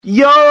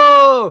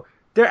Yo,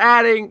 they're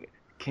adding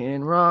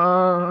Ken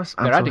Ross.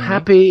 I'm so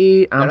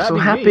happy. I'm so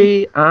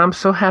happy. I'm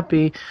so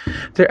happy.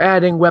 They're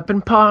adding weapon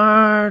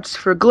parts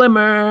for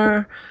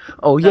Glimmer.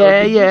 Oh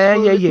yeah, yeah,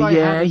 yeah, yeah,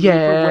 yeah,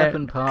 yeah.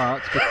 Weapon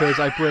parts because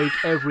I break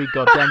every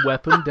goddamn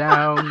weapon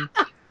down.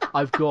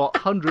 I've got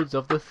hundreds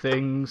of the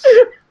things.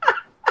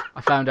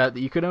 I found out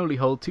that you can only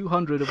hold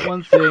 200 of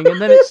one thing,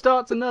 and then it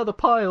starts another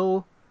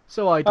pile.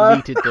 So I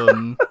deleted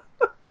them.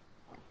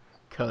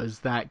 'Cause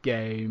that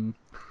game.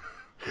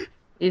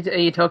 Are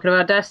you talking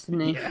about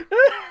Destiny? Yeah.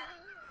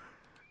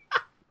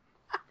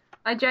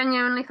 I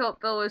genuinely thought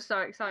Bill was so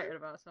excited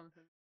about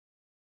something.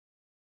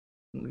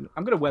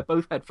 I'm going to wear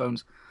both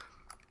headphones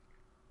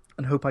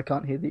and hope I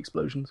can't hear the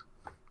explosions.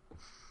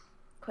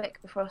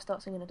 Quick, before I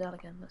start singing Adele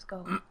again, let's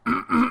go.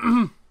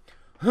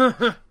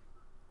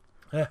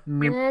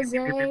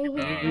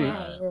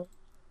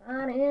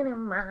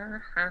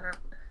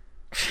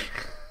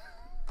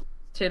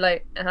 Too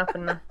late. It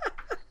happened now.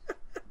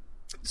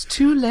 It's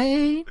too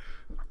late.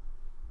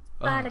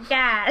 By the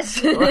gas.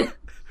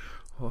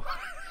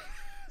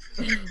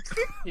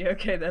 You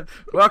okay then?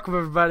 Welcome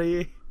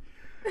everybody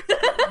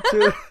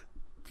to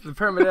the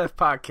Permanent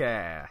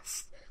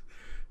Podcast,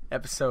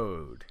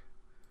 episode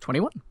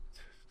 21.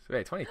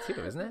 Wait, 22,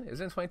 isn't it?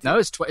 Isn't it 22? No,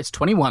 it's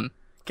 21.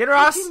 Ken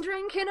Ross, You can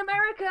drink in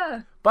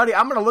America. buddy,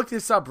 I'm gonna look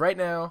this up right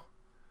now.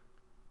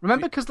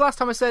 Remember, because last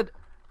time I said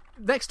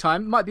next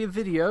time might be a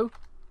video.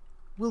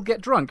 We'll get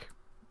drunk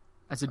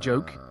as a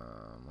joke.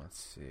 Let's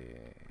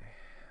see.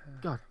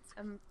 God.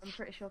 I'm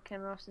pretty sure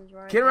Ken Ross is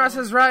right. Ken Ross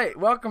is right.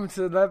 Welcome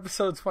to the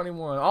episode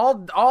 21.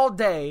 All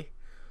day,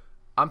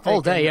 I'm thinking. All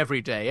day,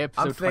 every day.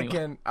 Episode I'm 21.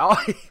 thinking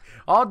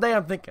all day.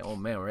 I'm thinking. Oh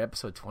man, we're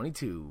episode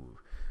 22.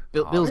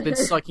 Bill's been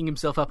psyching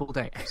himself up all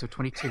day. Episode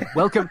 22.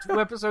 Welcome to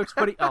episode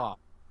 20. Oh, I was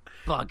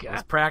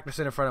bugger.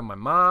 practicing in front of my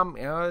mom.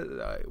 You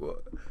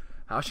know,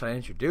 how should I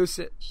introduce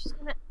it? She's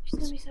gonna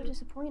be so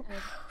disappointed.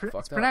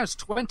 It's pronounced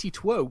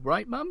 2012,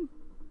 right, Mum?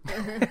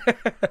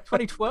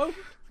 2012?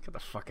 Get the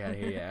fuck out of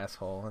here, you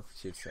asshole.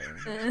 That's what you're saying.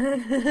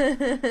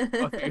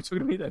 Okay, you're talking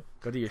to me then.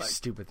 Go do your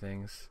stupid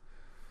things.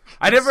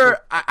 I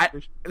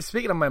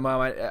speaking of my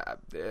mom, I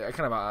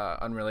kind of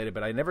unrelated,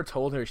 but I never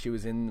told her she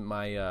was in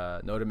my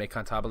Nota Me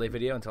Cantabile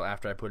video until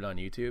after I put it on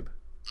YouTube.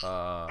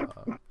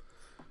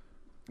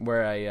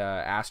 Where I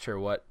asked her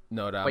what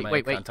Nota Me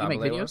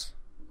Cantabile was.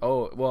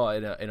 Oh, well,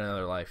 in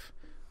another life.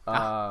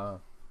 I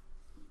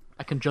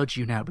can judge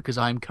you now because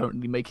I'm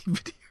currently making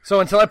videos. So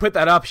until I put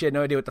that up, she had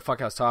no idea what the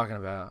fuck I was talking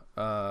about.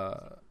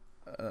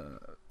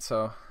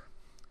 So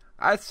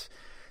that's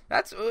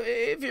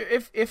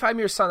if I'm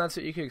your son, that's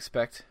what you can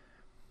expect.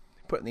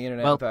 Putting the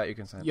internet without your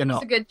consent. You're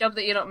not. It's a good job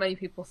that you're not many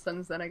people's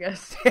sons then, I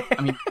guess.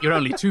 I mean, you're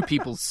only two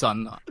people's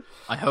son,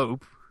 I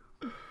hope.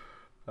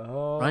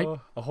 Oh, right?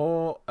 A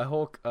whole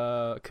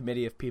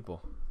committee of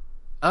people.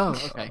 Oh,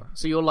 okay.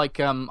 So you're like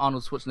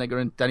Arnold Schwarzenegger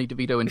and Danny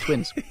DeVito in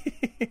Twins.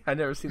 I've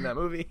never seen that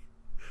movie.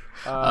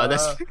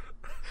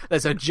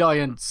 There's a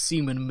giant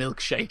semen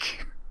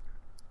milkshake.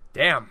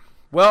 Damn.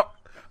 Well,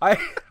 I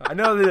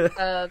know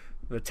the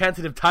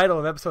tentative title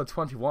of episode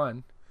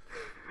 21.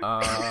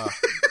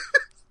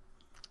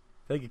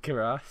 Thank you, Ken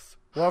Ross.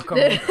 Welcome.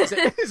 Is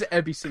it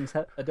Ebby sings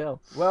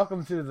Adele?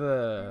 Welcome to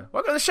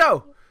the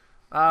show.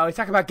 We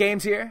talk about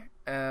games here,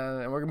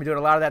 and we're gonna be doing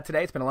a lot of that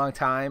today. It's been a long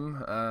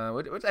time.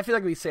 I feel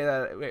like we say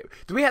that. Wait,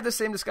 do we have the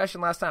same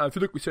discussion last time? I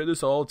feel like we say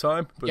this all the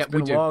time, but it's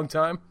been a long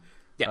time.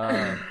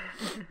 Yeah.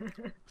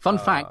 Fun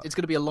fact: it's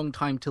going to be a long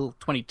time till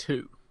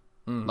 22,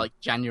 like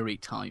January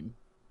time,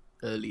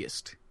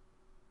 earliest.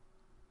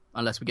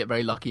 Unless we get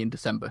very lucky in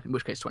December, in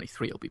which case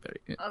 23 will be very.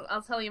 Yeah.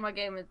 I'll tell you my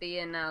game of the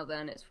year now.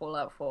 Then it's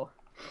Fallout 4.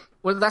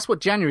 Well, that's what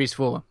January's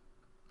for.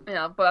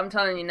 Yeah, but I'm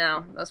telling you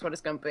now, that's what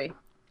it's going to be.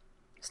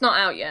 It's not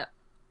out yet,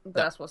 but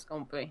that's what's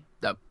going to be.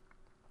 No.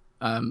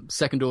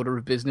 Second order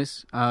of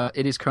business.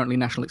 It is currently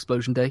National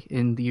Explosion Day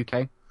in the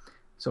UK,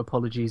 so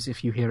apologies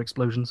if you hear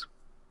explosions.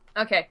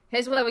 Okay,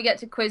 here's where we get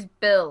to quiz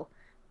Bill.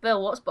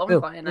 Bill, what's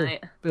bonfire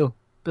night? Bill.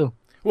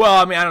 Well,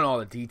 I mean, I don't know all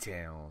the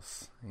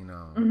details, you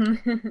know.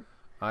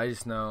 I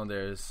just know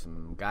there's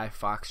some Guy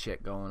Fawkes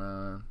shit going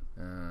on.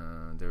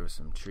 There was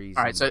some trees.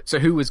 All right, so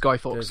who was Guy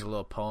Fawkes? There's a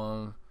little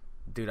poem.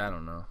 Dude, I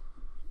don't know.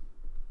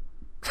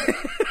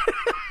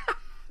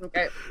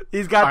 Okay.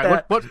 He's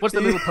got that. What's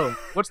the little poem?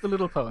 What's the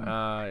little poem?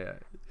 Yeah.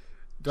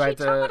 Do I have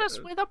to? Covered us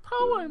with a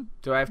poem.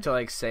 Do I have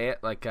to say it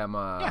like I'm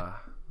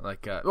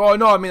like? Oh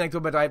no, I mean like,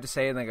 but do I have to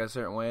say it in like a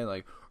certain way?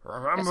 Like,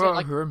 remember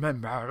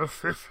the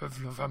 5th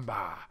of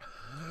November.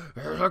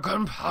 There's a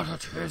gunpowder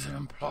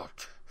treason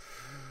plot.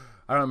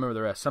 I don't remember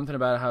the rest. Something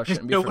about how it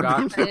shouldn't be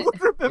forgotten.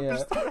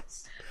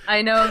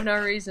 I know of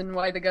no reason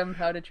why the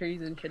gunpowder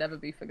treason should ever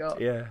be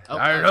forgot. Yeah. Okay.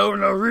 I know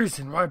no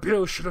reason why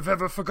Bill should have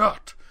ever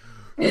forgot.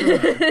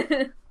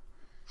 I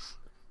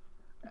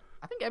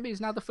think Ebby is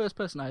now the first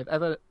person I have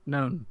ever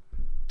known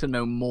to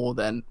know more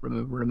than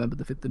remember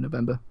the 5th of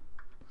November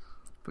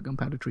for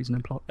gunpowder treason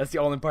and plot. That's the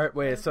only part.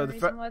 Wait, so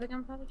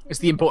it's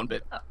the important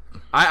bit.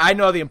 I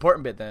know the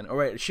important bit then. Or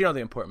wait, does she know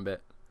the important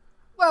bit?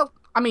 Well,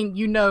 I mean,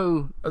 you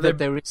know they're- that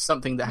there is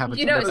something that happens.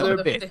 You know in it's that all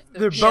little the bit.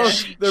 They're yeah. both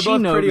She pretty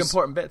knows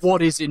important bits.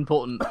 what is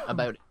important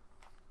about it.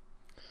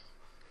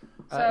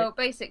 So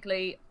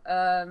basically,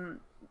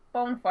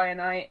 Bonfire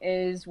Night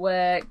is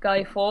where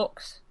Guy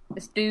Fawkes,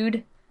 this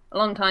dude, a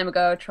long time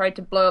ago, tried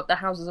to blow up the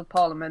Houses of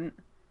Parliament,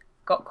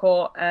 got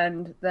caught,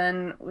 and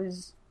then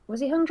was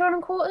he hung, drawn,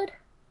 and quartered?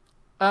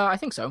 I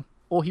think so.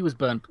 Or he was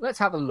burned. Let's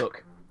have a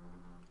look.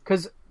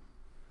 Because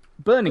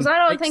burning. Because I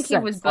don't makes think he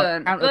sense was on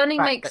burnt. account of the Burning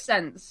fact makes that-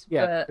 sense.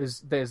 Yeah, but...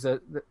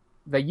 because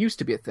there used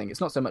to be a thing. It's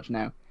not so much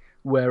now,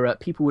 where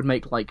people would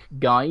make like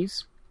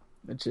guys,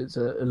 which is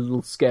a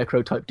little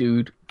scarecrow type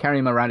dude, carry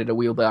him around in a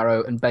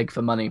wheelbarrow and beg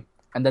for money,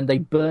 and then they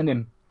burn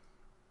him.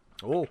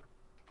 Oh.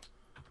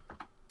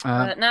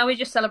 Now we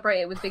just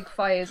celebrate it with big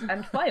fires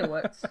and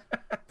fireworks.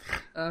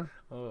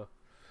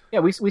 Yeah,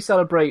 we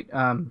celebrate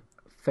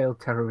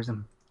failed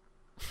terrorism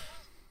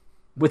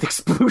with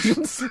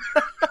explosions.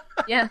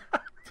 Yeah.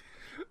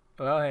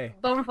 Well, hey.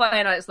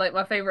 Bonfire Night is like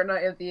my favourite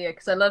night of the year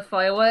because I love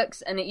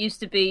fireworks, and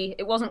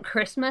it wasn't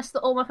Christmas that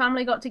all my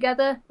family got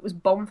together, it was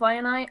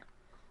Bonfire Night.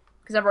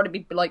 Because everybody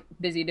would be like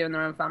busy doing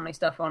their own family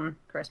stuff on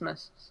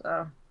Christmas,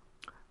 so...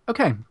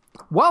 Okay.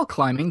 While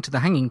climbing to the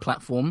hanging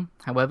platform,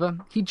 however,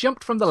 he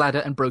jumped from the ladder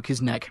and broke his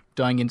neck,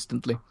 dying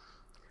instantly.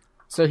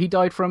 So he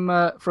died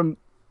from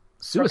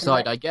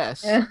suicide, I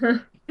guess. Yeah.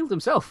 He killed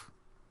himself.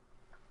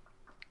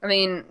 I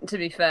mean, to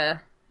be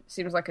fair, it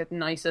seems like a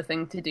nicer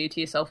thing to do to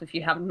yourself if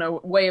you have no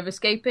way of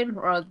escaping,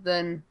 rather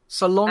than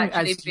So long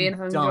actually as being you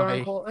hung, drawn, and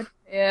die. quartered.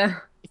 Yeah.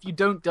 If you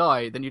don't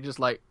die, then you're just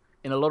like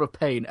in a lot of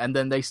pain, and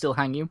then they still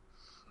hang you.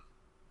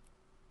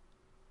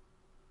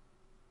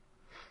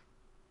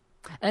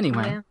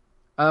 Anyway, Yeah.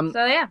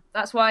 So yeah,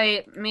 that's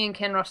why me and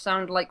Kinross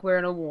sound like we're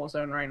in a war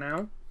zone right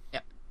now.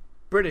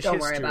 British Don't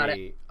worry about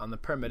history on the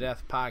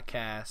Permadeath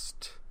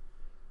podcast.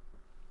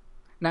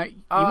 now you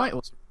might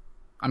also.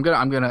 I'm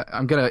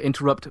gonna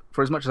interrupt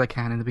for as much as I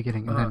can in the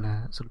beginning, and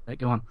then sort of let it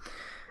go on.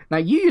 Now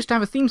you used to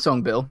have a theme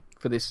song, Bill,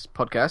 for this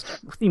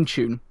podcast, a theme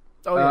tune.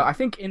 Oh yeah. I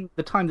think in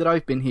the time that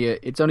I've been here,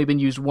 it's only been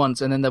used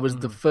once, and then there was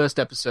the first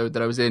episode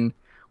that I was in,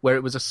 where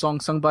it was a song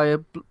sung by a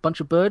bunch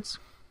of birds.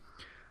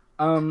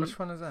 Which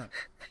one is that?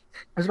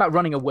 It was about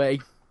running away.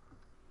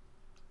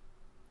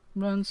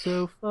 Run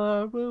so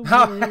far away.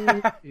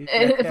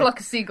 A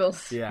flock of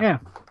seagulls. Yeah.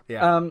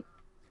 Yeah.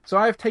 So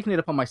I've taken it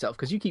upon myself,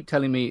 because you keep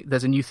telling me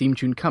there's a new theme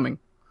tune coming.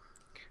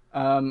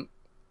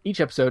 Each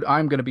episode,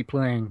 I'm going to be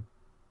playing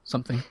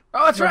something.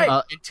 Oh, that's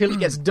right. Until it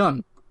gets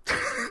done.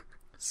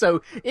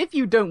 So if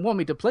you don't want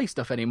me to play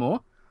stuff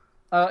anymore,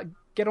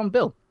 get on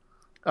Bill.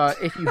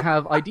 If you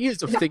have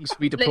ideas of things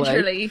for me to play,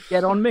 Literally.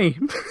 get on me.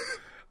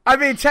 I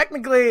mean,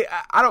 technically,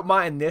 I don't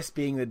mind this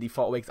being the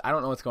default way, 'cause I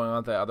don't know what's going on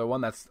with the other one.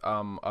 That's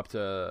up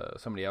to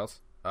somebody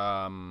else.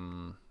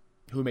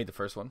 Who made the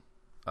first one?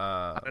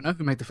 I don't know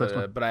who made the first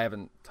one. But I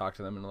haven't talked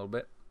to them in a little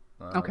bit.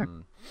 Okay.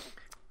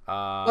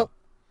 Well,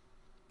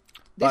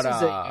 This but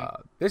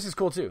is this is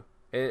cool too.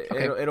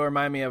 Okay. It'll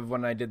remind me of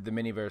when I did the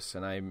Miniverse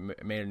and I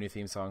made a new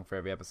theme song for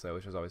every episode,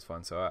 which was always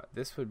fun. So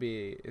this would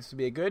be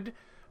a good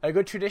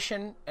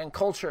tradition and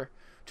culture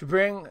to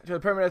bring to the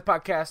Permanent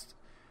podcast.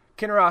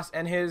 Kinross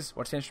and his,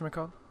 what's the instrument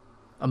called?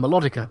 a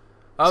melodica.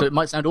 So it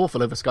might sound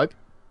awful over Skype.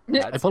 I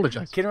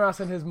apologise. Kinross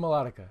and his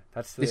melodica.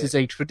 This is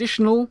a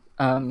traditional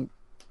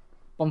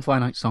Bonfire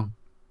Night song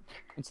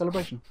in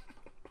celebration.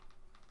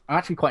 I'm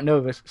actually quite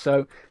nervous.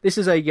 So this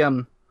is a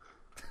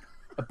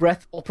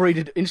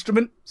breath-operated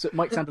instrument, so it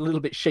might sound a little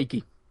bit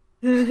shaky.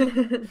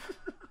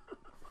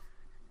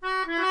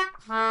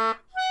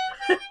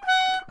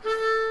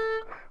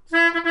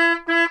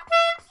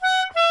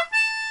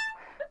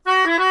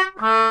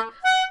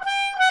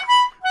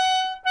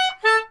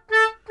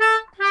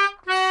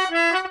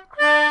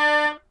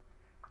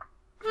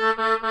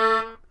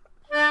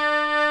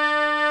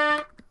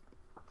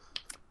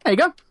 There you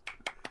go.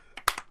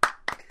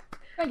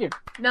 Thank you.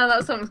 Now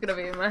that song's gonna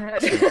be in my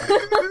head.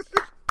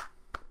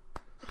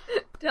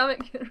 Damn it,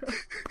 Kinross.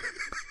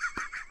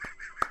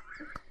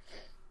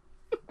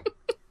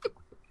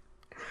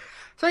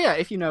 So yeah,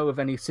 if you know of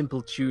any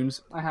simple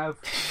tunes, I have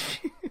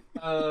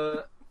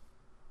 2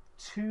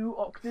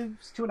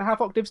 octaves,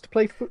 2.5 octaves to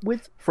play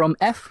with from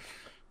F.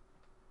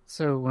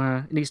 So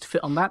it needs to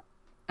fit on that,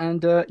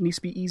 and it needs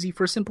to be easy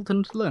for a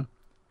simpleton to learn.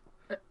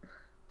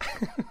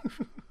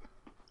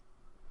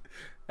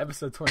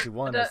 Episode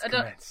 21 I has don't-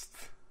 commenced.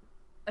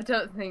 I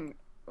don't think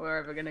we're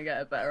ever gonna get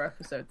a better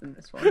episode than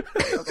this one.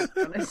 I'll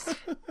be honest.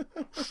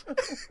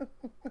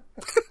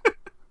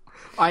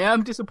 I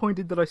am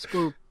disappointed that I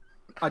spoiled.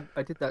 I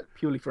did that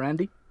purely for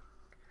Andy.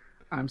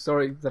 I'm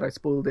sorry that I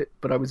spoiled it,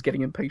 but I was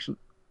getting impatient.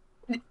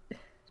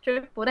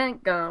 Triple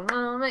dent gum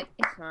will make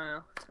you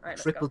smile. Right,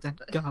 let's Triple go.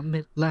 dent gum,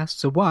 it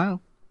lasts a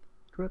while.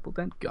 Triple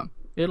dent gum,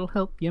 it'll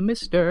help you,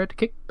 mister, to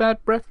kick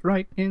bad breath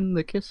right in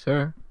the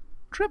kisser.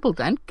 Triple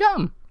dent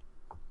gum.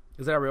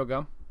 Is that a real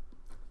gum?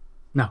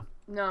 No.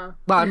 No.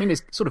 Well, I mean,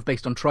 it's sort of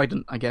based on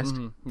Trident, I guess.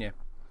 Yeah.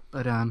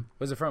 But,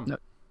 Where's it from?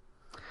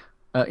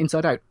 No.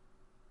 Inside Out.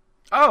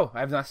 Oh,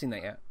 I have not seen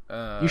that yet.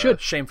 You should.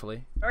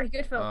 Shamefully. Very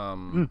good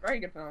film. Very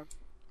good film.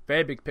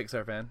 Very big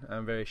Pixar fan.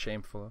 I'm very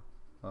shameful.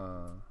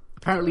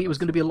 Apparently, it was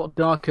going to be a lot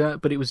darker,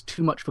 but it was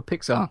too much for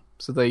Pixar,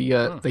 so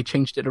they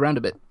changed it around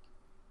a bit.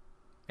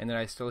 And then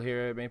I still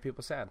hear it made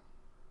people sad.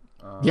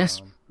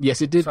 Yes,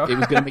 it did. So... It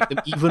was going to make them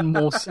even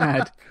more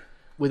sad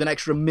with an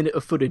extra minute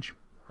of footage.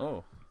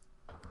 Oh.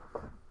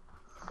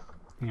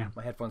 Yeah.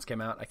 My headphones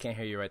came out. I can't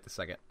hear you right this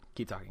second.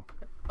 Keep talking.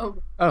 Oh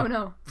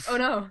no. Oh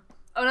no.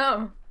 Oh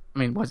no. I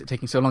mean, why is it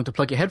taking so long to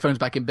plug your headphones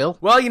back in, Bill?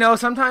 Well,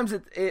 sometimes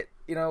it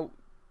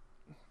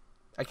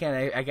I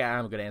can't. I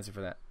have a good answer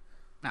for that.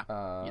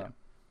 No.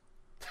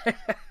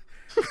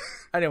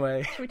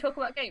 Anyway. Should we talk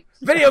about games?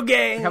 Video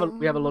games!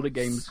 We have a lot of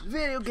games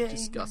Video games. to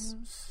discuss.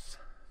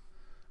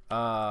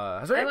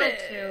 Has there been...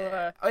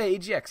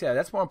 EGX, yeah,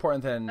 that's more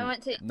important than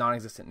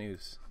non-existent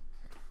news.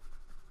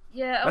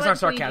 Yeah, that's not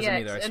sarcasm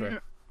either, I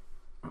swear.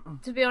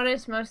 To be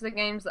honest, most of the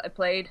games that I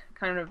played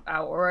kind of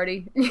out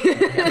already.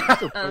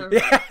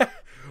 Yeah.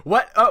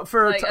 What? Oh,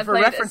 for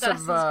reference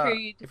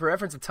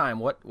of time,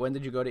 when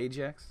did you go to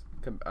EGX?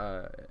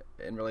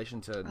 In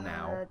relation to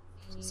now?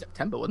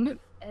 September, wasn't it?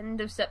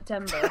 End of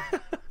September.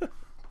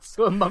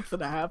 So a month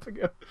and a half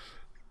ago.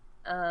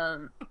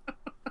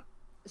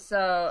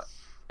 So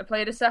I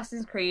played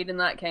Assassin's Creed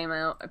and that came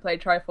out. I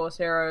played Triforce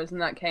Heroes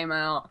and that came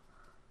out.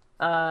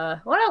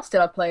 What else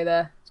did I play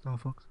there? Star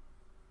Fox.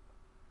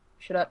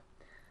 Shut up.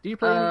 Do you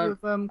play any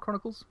of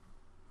Chronicles?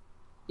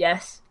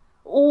 Yes.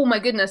 Oh my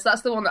goodness,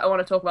 that's the one that I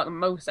want to talk about the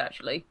most,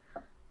 actually.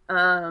 So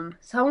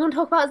I want to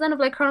talk about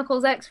Xenoblade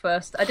Chronicles X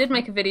first. I did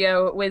make a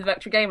video with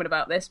Vectra Gaming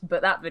about this,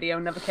 but that video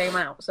never came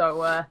out,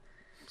 so...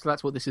 So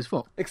that's what this is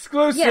for?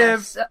 Exclusive!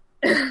 Yes.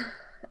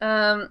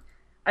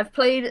 I've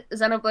played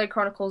Xenoblade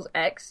Chronicles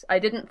X. I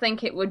didn't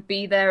think it would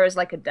be there as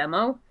like a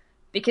demo,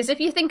 because if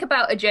you think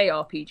about a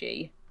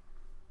JRPG,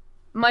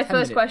 my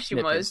first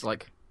question was...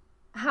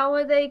 How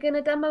are they going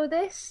to demo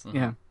this?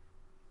 Yeah.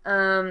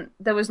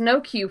 There was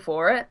no queue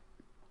for it.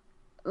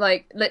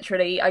 Like,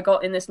 literally, I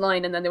got in this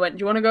line and then they went,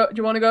 do you want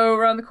to go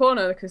around the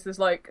corner? Because there's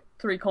like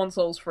 3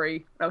 consoles free.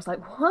 And I was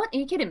like, what? Are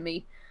you kidding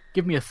me?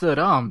 Give me a third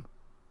arm.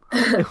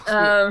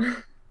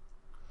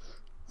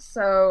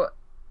 So,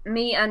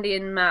 me, Andy,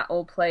 and Matt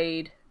all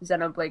played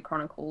Xenoblade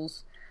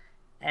Chronicles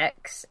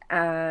X,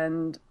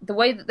 and the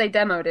way that they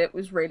demoed it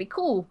was really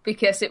cool,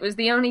 because it was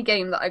the only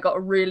game that I got a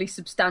really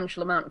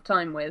substantial amount of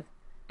time with.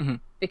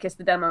 Because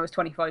the demo was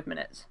 25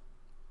 minutes.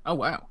 Oh,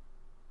 wow.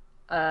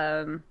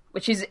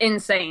 Which is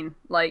insane.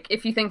 Like,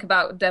 if you think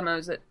about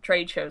demos at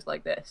trade shows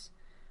like this,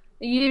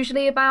 they're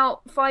usually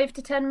about 5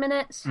 to 10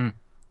 minutes. If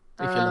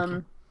you're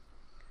lucky.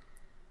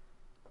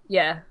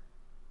 Yeah,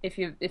 if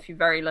you're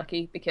very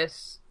lucky,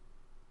 because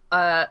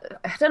I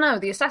don't know,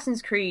 the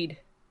Assassin's Creed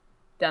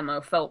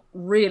demo felt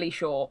really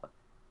short,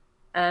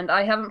 and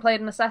I haven't played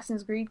an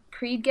Assassin's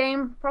Creed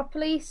game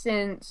properly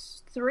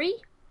since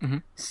 3.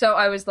 So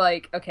I was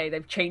like, okay,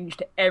 they've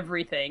changed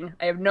everything.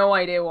 I have no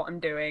idea what I'm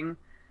doing.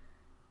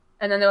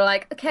 And then they were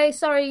like, okay,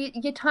 sorry,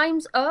 your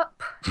time's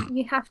up.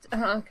 You have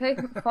to... okay,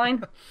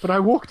 fine. But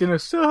I walked in a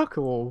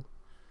circle.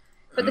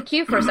 But the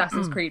queue for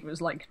Assassin's Creed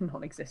was, like,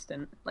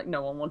 non-existent. Like,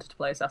 no one wanted to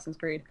play Assassin's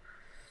Creed.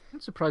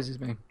 That surprises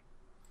me.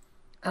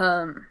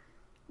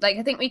 Like,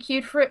 I think we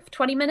queued for it for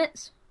 20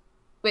 minutes,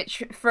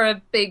 which, for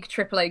a big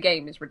AAA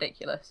game, is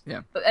ridiculous.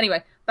 Yeah. But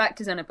anyway, back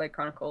to Xenoblade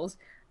Chronicles.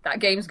 That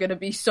game's going to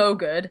be so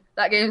good.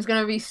 That game's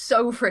going to be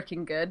so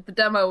freaking good. The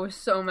demo was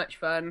so much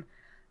fun.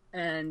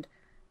 And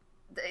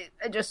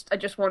I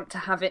just want to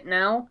have it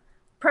now.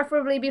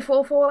 Preferably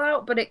before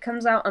Fallout, but it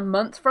comes out a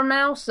month from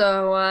now,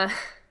 so...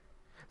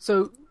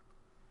 So,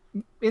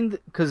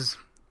 because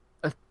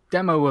a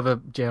demo of a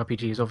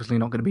JRPG is obviously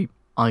not going to be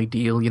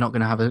ideal. You're not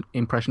going to have an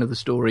impression of the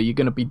story. You're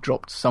going to be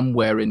dropped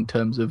somewhere in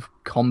terms of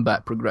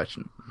combat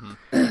progression.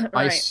 Right.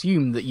 I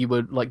assume that you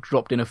were, like,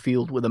 dropped in a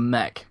field with a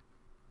mech.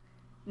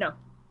 No.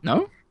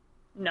 No?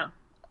 No.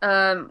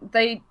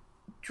 They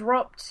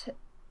dropped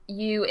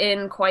you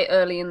in quite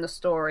early in the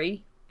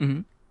story.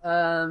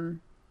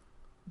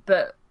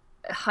 But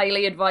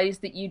highly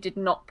advised that you did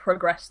not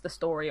progress the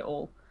story at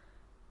all.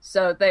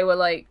 So they were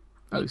like,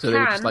 they were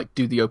just like,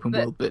 do the open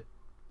world bit.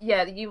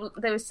 Yeah,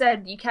 they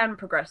said you can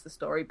progress the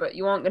story, but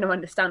you aren't going to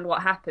understand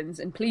what happens,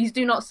 and please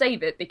do not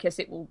save it, because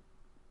it will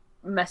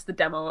mess the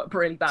demo up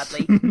really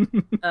badly.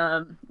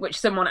 Which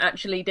someone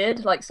actually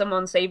did. Like,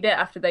 someone saved it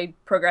after they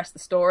progressed the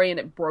story and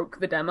it broke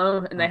the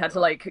demo, and they had to,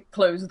 like,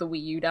 close the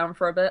Wii U down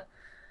for a bit.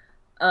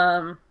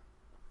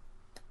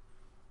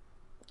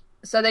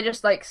 So they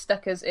just, like,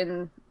 stuck us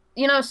in,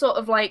 you know, sort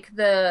of like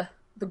the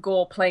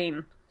Gore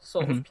Plain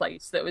sort of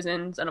place that was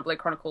in Xenoblade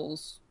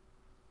Chronicles.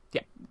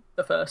 Yeah.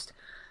 The first.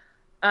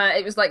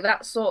 It was like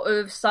that sort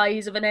of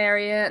size of an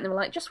area, and they were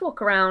like, just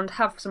walk around,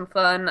 have some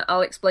fun,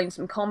 I'll explain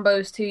some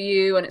combos to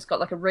you, and it's got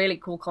like a really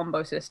cool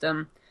combo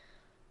system.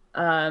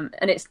 And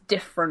it's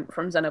different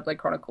from Xenoblade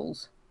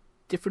Chronicles.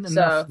 Different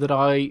enough that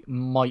I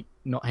might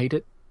not hate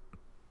it.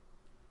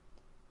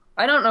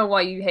 I don't know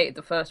why you hated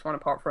the first one,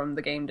 apart from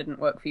the game didn't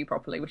work for you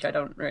properly, which I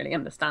don't really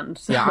understand.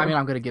 So. Yeah, I mean,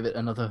 I'm going to give it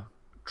another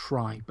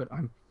try, but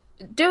I'm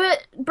Do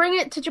it. Bring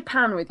it to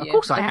Japan with you. Of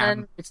course I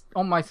am. It's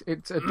on my.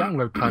 It's a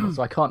download title,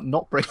 so I can't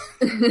not bring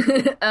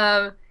it.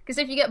 Because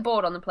if you get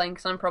bored on the plane,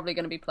 because I'm probably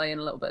going to be playing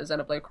a little bit of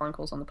Xenoblade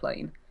Chronicles on the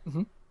plane.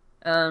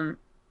 Mm-hmm.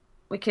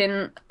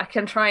 I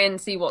can try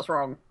and see what's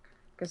wrong.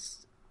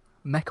 Because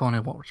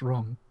Mechon, what's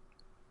wrong?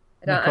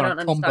 I don't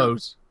understand.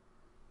 Combos.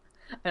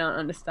 I don't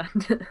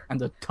understand. And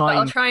the But time.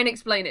 I'll try and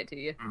explain it to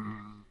you.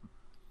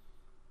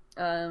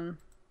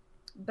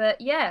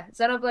 But yeah,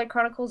 Xenoblade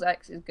Chronicles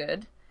X is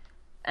good,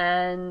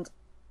 and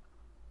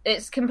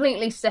it's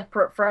completely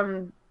separate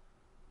from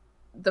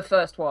the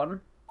first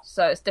one.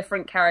 So it's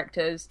different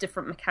characters,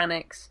 different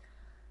mechanics.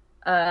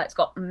 It's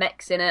got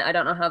mechs in it. I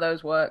don't know how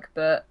those work,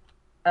 but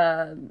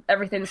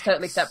everything's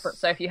totally separate.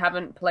 So if you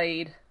haven't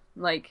played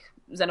like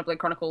Xenoblade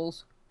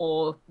Chronicles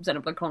or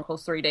Xenoblade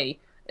Chronicles 3D,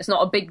 it's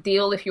not a big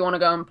deal if you want to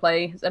go and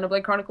play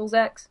Xenoblade Chronicles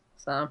X.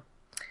 So I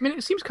mean,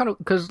 it seems kind of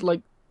because,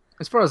 like,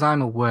 as far as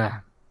I'm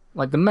aware,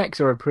 like the mechs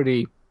are a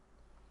pretty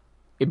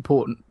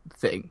important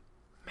thing.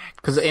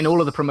 Because in all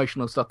of the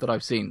promotional stuff that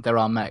I've seen, there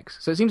are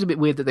mechs. So it seems a bit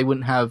weird that they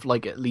wouldn't have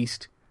like at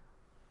least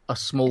a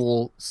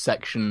small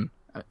section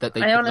that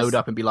they could load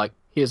up and be like,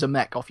 "Here's a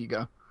mech, off you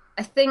go."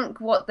 I think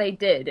what they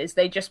did is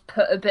they just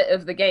put a bit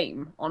of the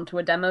game onto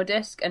a demo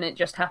disc, and it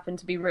just happened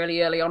to be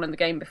really early on in the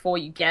game before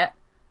you get.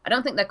 I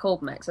don't think they're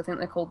called mechs. I think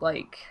they're called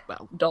like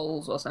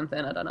dolls or something.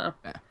 I don't know.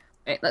 Yeah.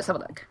 Wait, let's have a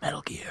look.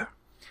 Metal Gear.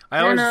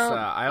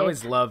 I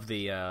always love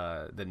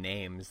the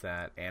names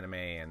that anime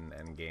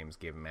and games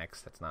give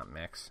mechs. That's not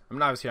mechs.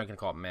 I'm obviously not gonna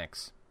call it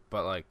mechs,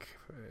 but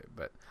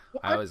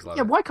I always love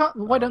it.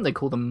 Why don't they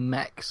call them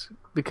mechs?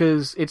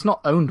 Because it's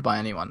not owned by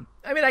anyone.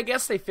 I mean, I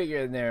guess they figure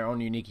in their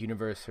own unique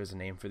universe there's a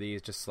name for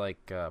these, just like.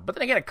 But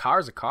then again, a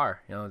car's a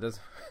car. You know, it does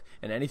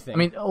in anything. I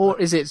mean, or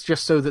is it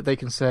just so that they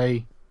can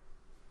say,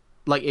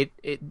 like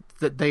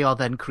that they are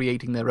then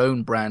creating their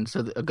own brand,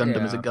 so that a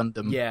Gundam is a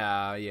Gundam.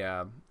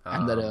 Yeah.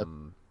 And that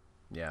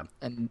yeah.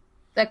 And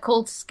they're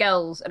called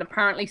Skells, and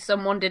apparently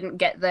someone didn't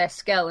get their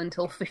Skell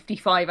until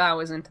 55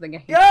 hours into the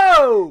game.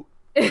 Yo!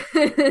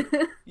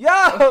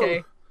 Yo!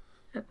 Okay.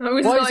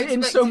 Why is it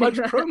in so much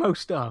promo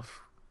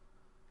stuff?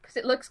 Because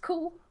it looks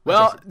cool.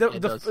 Well,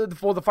 does.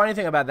 the funny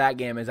thing about that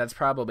game is that's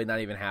probably not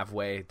even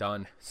halfway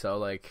done. So,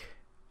 like,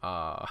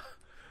 I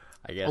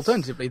guess.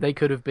 Alternatively, they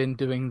could have been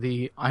doing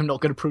the "I'm not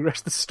going to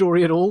progress the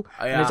story at all,"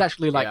 and it's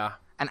actually like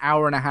an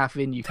hour and a half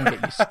in, you can get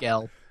your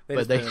Skell.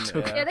 But they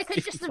took they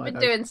could just have been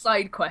doing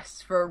side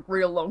quests for a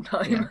real long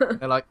time. Yeah.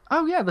 They're like,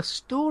 "Oh yeah, the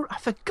story. I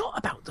forgot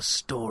about the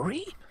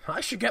story.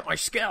 I should get my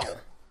Skell.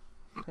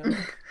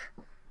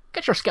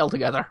 Get your Skell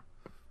together."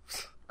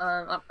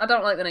 I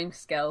don't like the name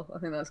Skell. I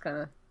think that's kind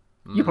of.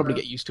 You probably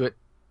get used to it.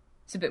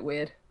 It's a bit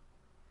weird.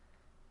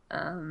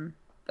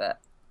 But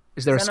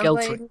is there a Skell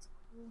tree?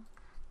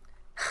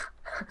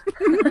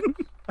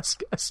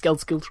 a Skell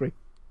skill tree.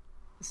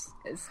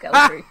 A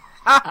Skell tree.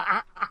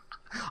 I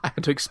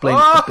had to explain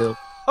it to Bill.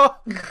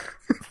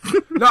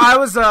 No,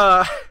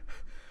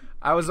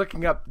 I was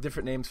looking up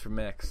different names for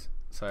mechs.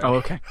 Sorry. Oh,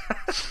 okay.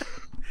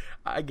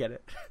 I get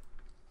it.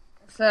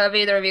 So, have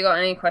either of you got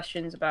any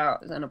questions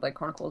about Xenoblade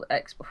Chronicles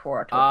X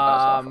before I talk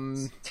about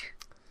it?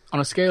 On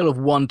a scale of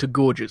 1 to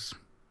gorgeous,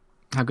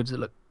 how good does it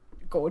look?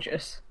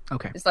 Gorgeous.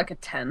 Okay. It's like a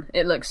 10.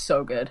 It looks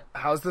so good.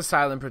 How's the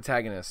silent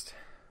protagonist?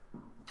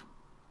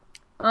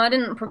 I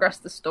didn't progress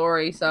the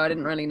story, so I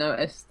didn't really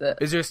notice that.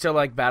 Is there still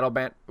like battle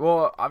band?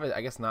 Well, obviously,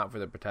 I guess not for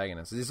the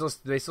protagonist. Do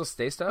they still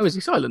stay stuff? Oh, is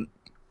he silent?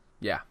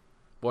 Yeah.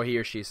 Well, he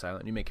or she's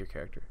silent. You make your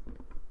character.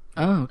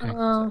 Oh, okay.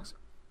 I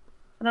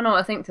don't know what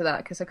I think to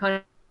that, because I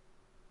kind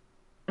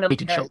of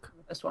hated Shulk.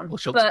 This one. Well,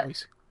 Shulk's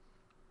voice.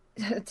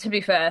 To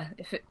be fair,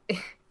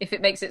 if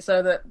it makes it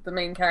so that the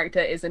main character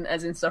isn't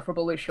as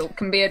insufferable as Shulk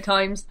can be at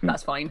times,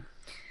 that's fine.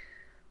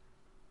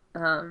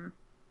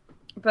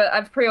 But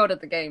I've pre-ordered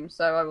the game,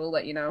 so I will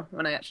let you know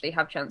when I actually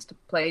have a chance to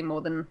play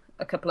more than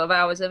a couple of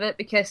hours of it,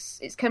 because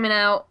it's coming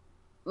out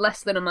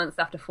less than a month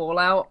after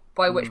Fallout,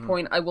 by which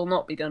point I will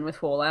not be done with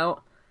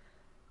Fallout.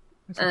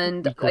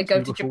 And I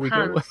go to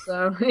Japan,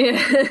 so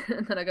yeah,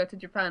 and then I go to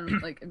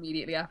Japan like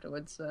immediately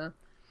afterwards. So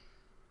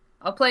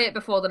I'll play it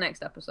before the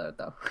next episode,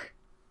 though.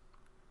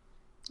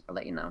 I'll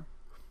let you know.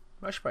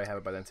 I should probably have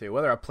it by then too.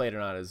 Whether I play it or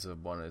not is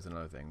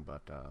another thing.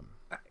 But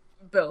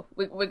Bill,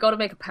 we got to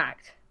make a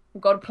pact.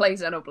 We've got to play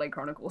Xenoblade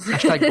Chronicles.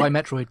 Hashtag buy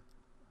Metroid.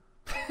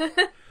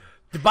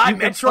 The buy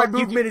Metroid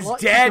movement is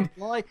dead.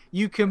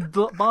 You can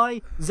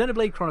buy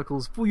Xenoblade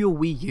Chronicles for your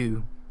Wii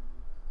U.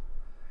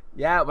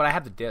 Yeah, but I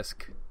have the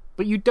disc.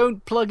 But you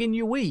don't plug in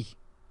your Wii.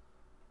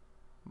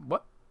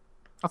 What?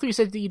 I thought you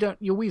said that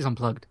your Wii's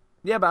unplugged.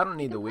 Yeah, but I don't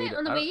need the Wii.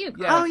 On the Wii U.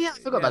 Yeah, I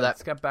forgot about that.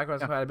 It's got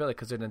backwards compatibility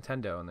because they're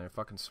Nintendo and they're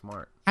fucking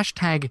smart.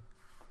 Hashtag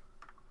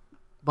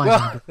buy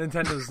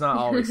Nintendo's not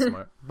always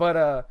smart.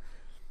 But,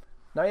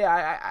 no,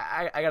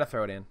 yeah, I gotta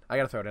throw it in. I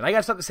got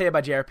something to say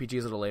about JRPGs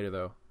a little later,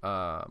 though.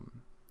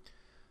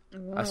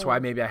 That's why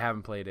maybe I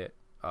haven't played it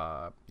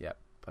yet.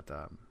 But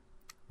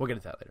we'll get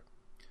into that later.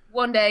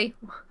 One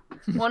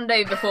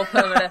day before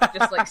Permanent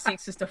just like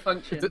ceases to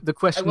function. The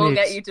question I will is,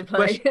 get you to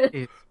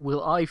play.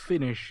 Will I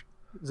finish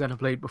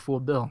Xenoblade before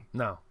Bill?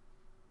 No.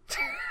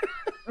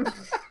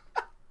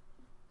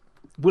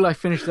 Will I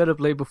finish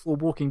Xenoblade before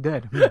Walking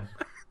Dead?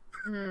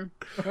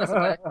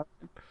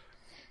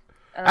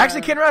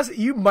 Actually, Kinraz,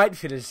 you might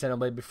finish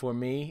Xenoblade before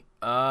me,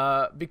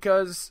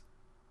 because,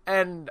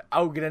 and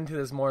I'll get into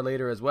this more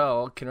later as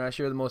well, Kinraz,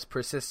 you're the most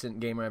persistent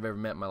gamer I've ever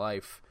met in my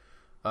life.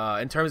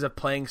 In terms of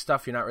playing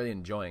stuff you're not really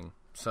enjoying.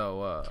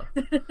 So,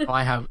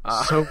 I have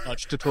so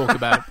much to talk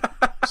about.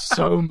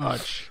 So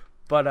much.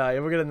 But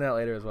we'll get into that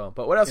later as well.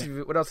 But what else?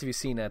 What else have you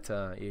seen at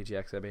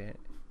EGX?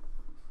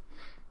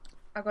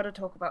 I got to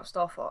talk about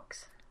Star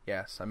Fox.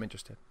 Yes, I'm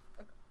interested.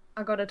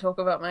 I got to talk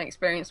about my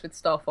experience with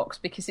Star Fox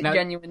because it Now-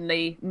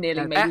 genuinely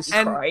nearly made me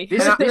cry.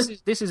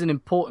 This is an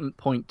important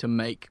point to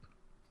make.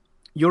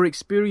 Your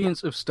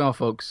experience of Star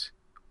Fox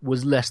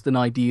was less than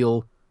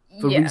ideal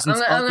for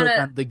reasons other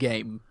than the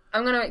game.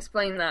 I'm going to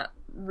explain that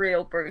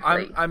real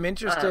briefly. I'm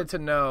interested to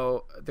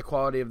know the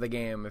quality of the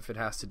game if it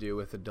has to do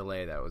with the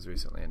delay that was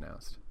recently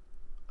announced.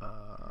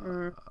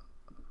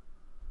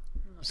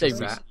 Say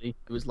recently,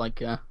 it was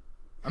like a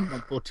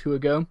month or two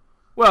ago.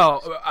 Well,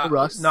 For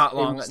us, not it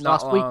long, was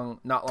not last week. long,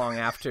 not long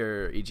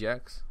after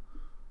EGX.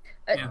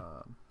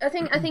 I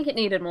think it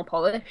needed more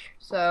polish,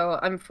 so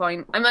I'm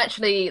fine. I'm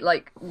actually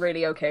like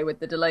really okay with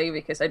the delay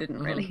because I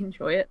didn't really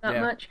enjoy it that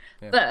much.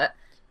 Yeah. But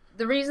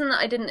the reason that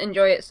I didn't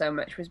enjoy it so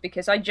much was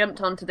because I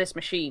jumped onto this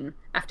machine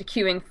after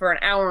queuing for an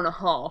hour and a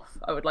half.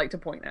 I would like to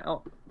point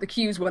out the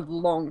queues were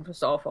long for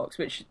Star Fox,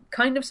 which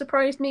kind of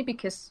surprised me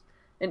because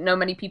I didn't know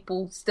many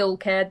people still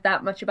cared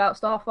that much about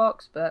Star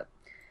Fox, but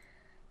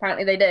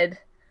apparently they did.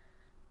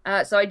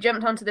 So I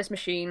jumped onto this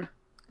machine.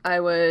 I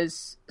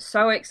was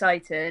so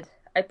excited.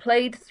 I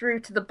played through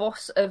to the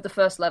boss of the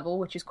first level,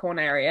 which is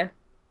Corneria.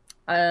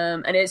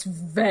 And it's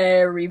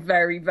very,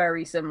 very,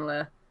 very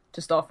similar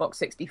to Star Fox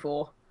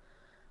 64.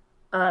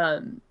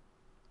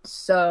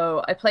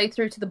 So I played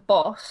through to the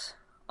boss.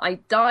 I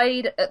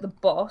died at the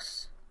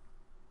boss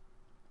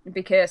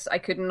because I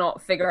could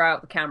not figure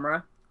out the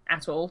camera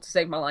at all to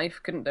save my life.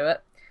 Couldn't do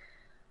it.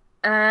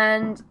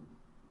 And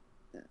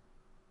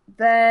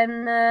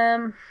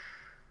then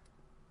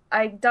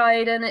I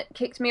died and it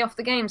kicked me off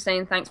the game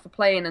saying thanks for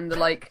playing, and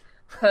the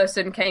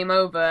person came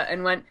over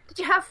and went, "Did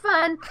you have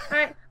fun?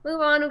 Alright,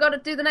 move on, we've got to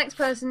do the next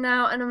person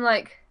now." And I'm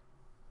like,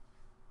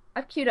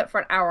 I've queued up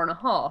for an hour and a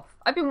half.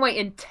 I've been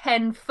waiting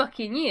 10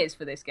 fucking years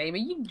for this game. Are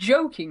you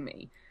joking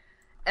me?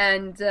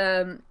 And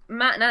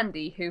Matt and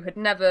Andy, who had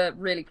never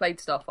really played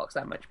Star Fox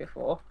that much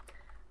before,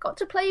 got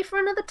to play for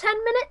another 10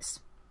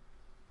 minutes.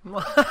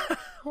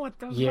 What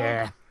the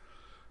Yeah.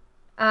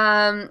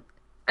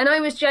 And I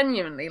was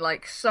genuinely,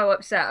 so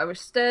upset. I was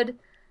stood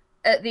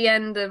at the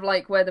end of,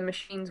 where the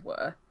machines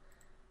were.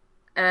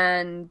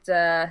 And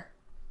I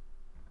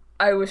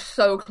was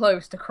so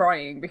close to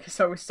crying because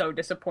I was so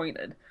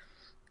disappointed.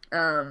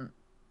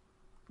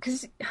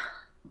 Because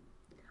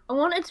I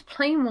wanted to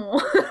play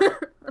more.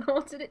 I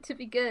wanted it to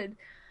be good.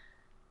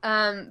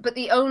 But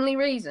the only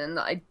reason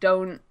that I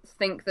don't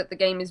think that the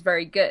game is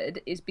very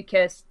good is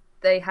because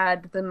they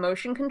had the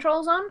motion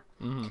controls on.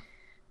 Mm-hmm.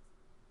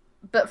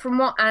 But from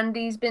what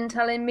Andy's been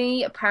telling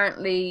me,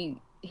 apparently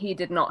he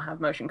did not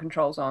have motion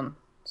controls on.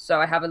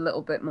 So I have a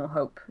little bit more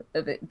hope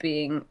of it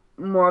being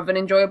more of an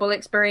enjoyable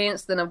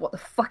experience than a what the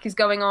fuck is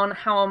going on?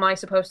 How am I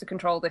supposed to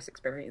control this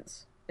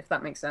experience? If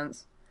that makes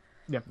sense.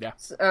 Yeah.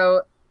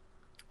 So,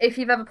 if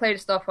you've ever played a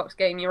Star Fox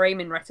game, your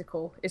aiming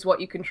reticle is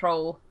what you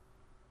control.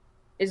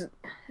 Is it?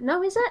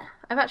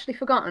 I've actually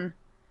forgotten.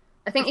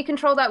 I think you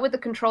control that with the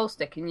control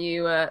stick and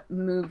you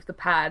move the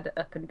pad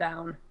up and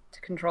down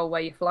to control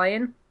where you're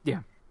flying. Yeah.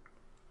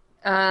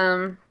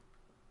 And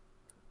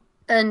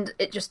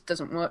it just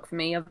doesn't work for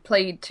me. I've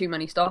played too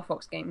many Star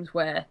Fox games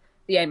where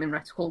the aiming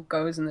reticle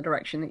goes in the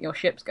direction that your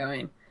ship's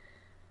going.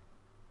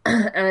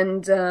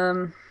 And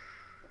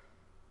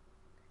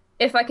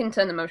if I can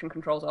turn the motion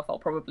controls off, I'll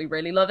probably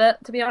really love it,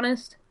 to be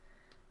honest.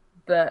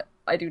 But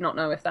I do not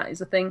know if that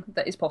is a thing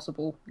that is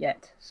possible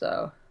yet,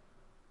 so...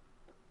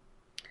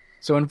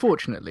 So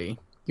unfortunately,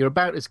 you're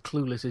about as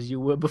clueless as you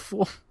were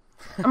before.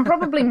 I'm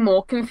probably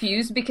more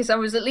confused because I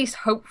was at least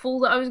hopeful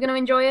that I was going to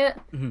enjoy it.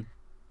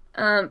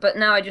 Mm-hmm. But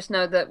now I just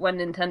know that when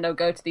Nintendo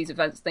go to these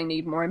events, they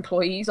need more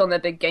employees on their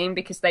big game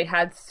because they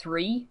had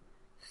 3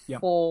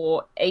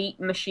 for 8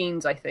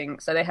 machines, I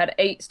think. So they had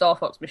 8 Star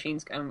Fox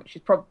machines going, which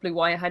is probably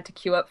why I had to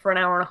queue up for an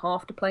hour and a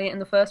half to play it in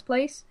the first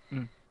place.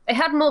 Mm. They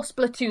had more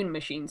Splatoon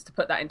machines, to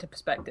put that into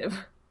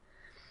perspective.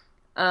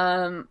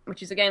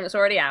 Which is a game that's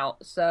already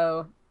out,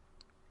 so...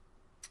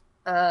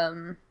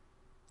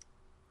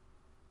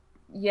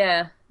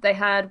 yeah, they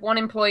had 1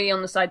 employee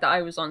on the side that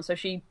I was on, so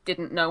she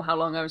didn't know how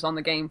long I was on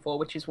the game for,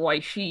 which is why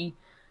she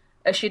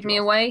ushered me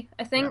away,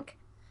 I think.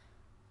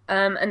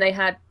 And they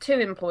had 2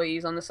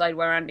 employees on the side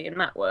where Andy and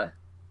Matt were.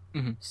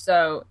 Mm-hmm.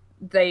 So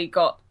they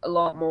got a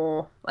lot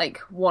more,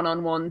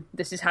 one-on-one,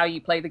 this is how you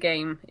play the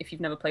game if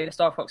you've never played a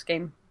Star Fox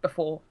game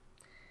before.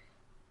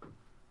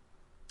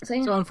 So,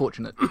 yeah. So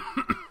unfortunate,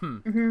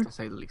 to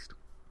say the least.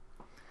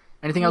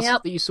 Anything else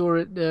that you saw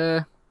at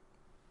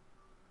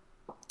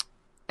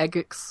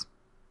EGX?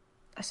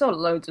 I saw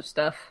loads of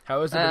stuff.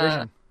 How was the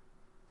Division?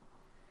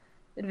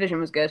 The Division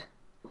was good.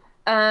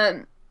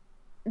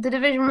 The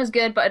Division was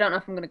good, but I don't know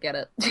if I'm gonna get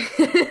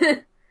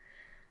it.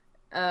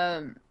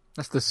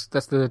 That's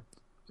the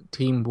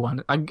team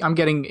one. I'm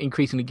getting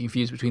increasingly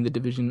confused between the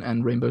Division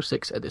and Rainbow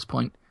Six at this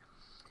point.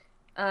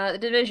 The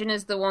Division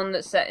is the one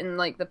that's set in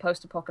like the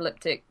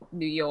post-apocalyptic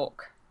New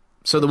York.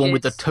 So the one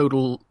with the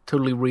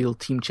totally real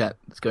team chat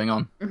that's going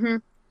on. Mm-hmm.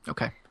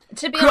 Okay.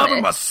 To be Cover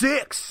honest, my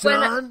six,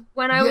 son.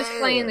 when I was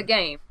playing the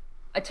game,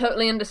 I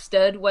totally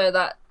understood where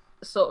that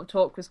sort of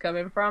talk was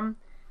coming from.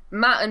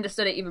 Matt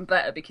understood it even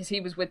better because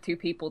he was with two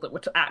people that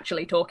were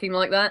actually talking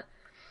like that.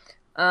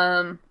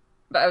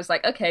 But I was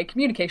like, okay,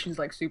 communication is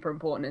like super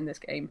important in this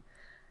game.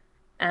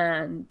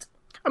 And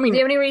I mean,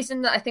 the only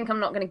reason that I think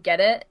I'm not going to get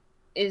it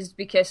is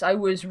because I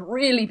was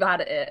really bad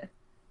at it.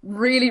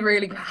 Really,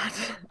 really bad.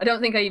 I don't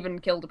think I even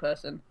killed a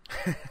person.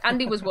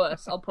 Andy was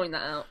worse, I'll point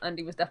that out.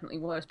 Andy was definitely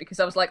worse because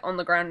I was like on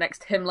the ground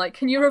next to him like,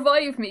 can you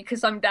revive me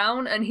because I'm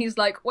down? And he's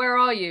like, where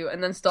are you?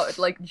 And then started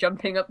like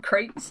jumping up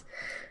crates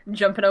and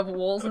jumping over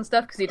walls and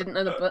stuff because he didn't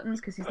know the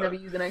buttons because he's never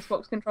used an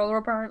Xbox controller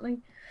apparently.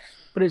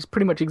 But it's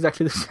pretty much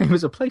exactly the same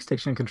as a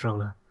PlayStation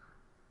controller.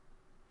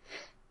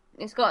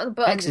 It's got the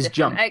buttons. X is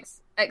jump.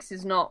 X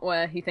is not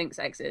where he thinks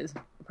X is,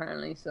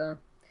 apparently, so...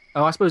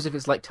 Oh, I suppose if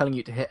it's like telling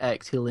you to hit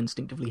X, he'll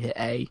instinctively hit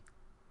A.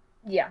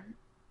 Yeah.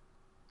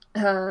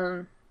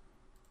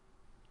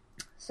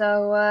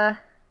 So,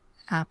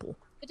 Apple.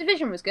 The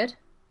Division was good.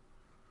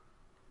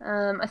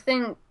 I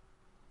think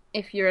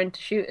if you're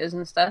into shooters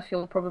and stuff,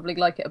 you'll probably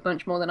like it a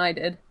bunch more than I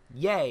did.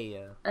 Yay!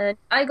 And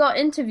I got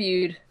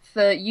interviewed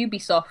for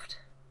Ubisoft.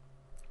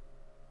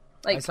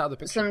 Like, I saw the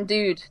picture. some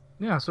dude.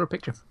 Yeah, I saw a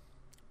picture.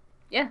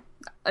 Yeah.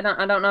 I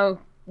don't know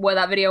where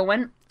that video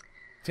went.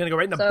 It's gonna go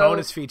right in the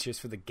bonus features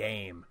for the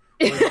game.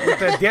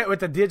 with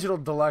the digital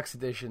deluxe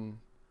edition.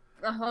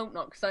 I hope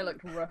not, because I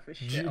looked rough as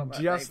shit on that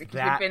Just day, because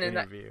that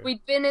interview.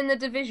 we'd been in the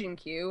Division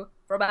queue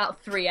for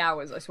about 3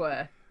 hours, I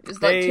swear. It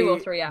was like 2 or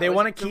 3 hours. They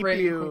want to It's a keep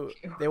really you. long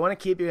queue. They want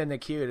to keep you in the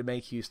queue to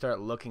make you start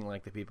looking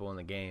like the people in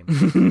the game,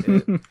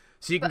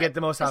 so you can get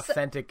the most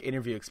authentic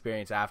interview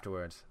experience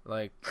afterwards.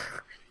 Like,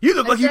 you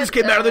look like you just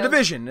came out of the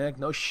Division. Like,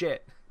 no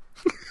shit.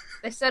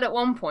 They said at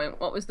one point,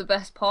 what was the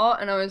best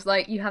part? And I was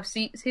like, you have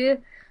seats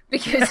here?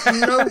 Because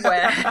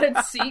nowhere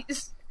had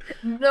seats.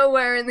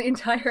 Nowhere in the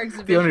entire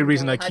exhibition. The only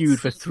reason I had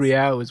queued for seats. 3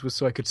 hours was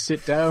so I could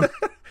sit down.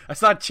 I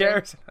saw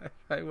chairs.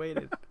 I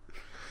waited.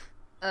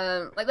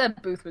 Like, their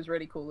booth was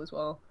really cool as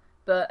well.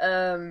 But,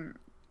 what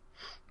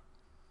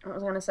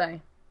was I going to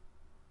say?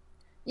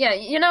 Yeah,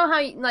 you know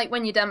how, like,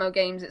 when you demo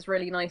games, it's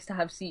really nice to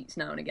have seats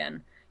now and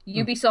again.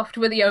 Ubisoft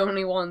were the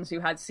only ones who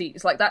had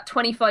seats. Like, that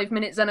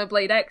 25-minute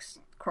Xenoblade X,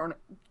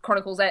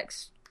 Chronicles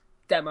X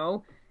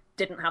demo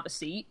didn't have a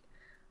seat.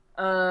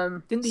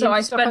 Didn't the so indie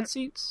I stuff spent... have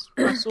seats?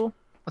 I saw.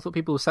 I thought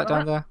people sat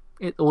down there.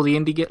 All the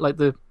indie like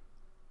the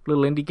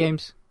little indie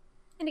games.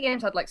 Indie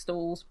games had, like,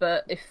 stalls,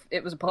 but if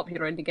it was a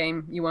popular indie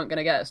game, you weren't going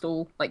to get a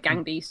stall. Like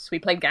Gang Beasts. We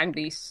played Gang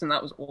Beasts, and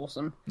that was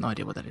awesome. No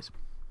idea what that is.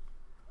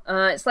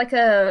 It's like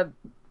a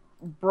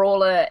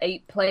brawler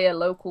 8-player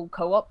local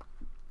co-op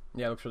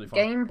Yeah, it looks really fun.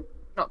 game.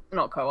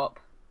 Not co-op.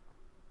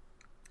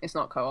 It's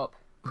not co-op.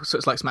 So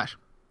it's like Smash.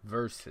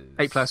 Versus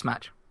 8-player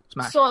Smash.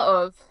 Sort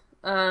of.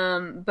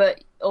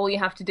 But all you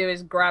have to do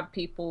is grab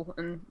people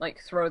and,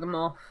 like, throw them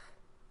off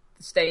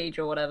the stage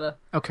or whatever.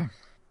 Okay.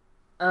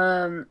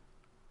 And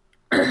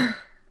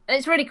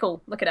it's really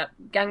cool. Look it up.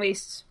 Gang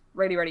Beasts,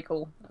 really, really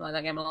cool. I like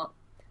that game a lot.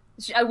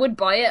 I would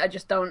buy it, I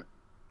just don't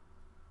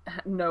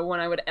know when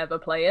I would ever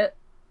play it,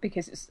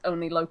 because it's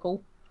only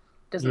local.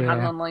 Doesn't have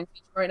an online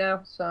feature right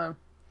now, so...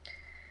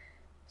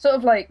 Sort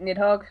of like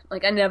Nidhogg.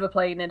 Like, I never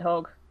played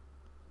Nidhogg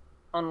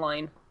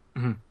online.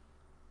 Mm-hmm.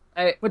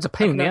 It's a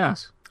pain in the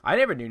ass. I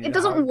never knew. It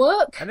doesn't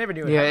work. I never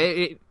knew.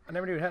 I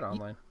never knew it had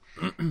online.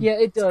 Yeah,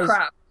 it does.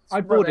 Crap. I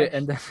bought it,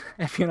 and then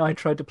Effie and I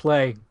tried to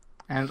play,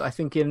 and I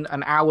think in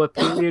an hour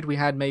period we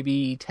had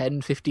maybe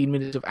 10-15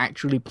 minutes of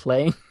actually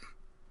playing.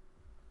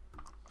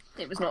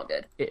 It was not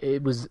good.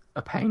 It was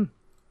a pain.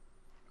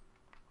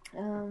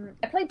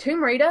 I played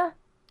Tomb Raider.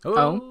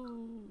 Oh.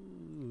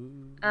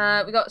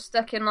 We got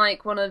stuck in,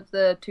 like, one of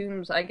the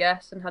tombs, I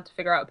guess, and had to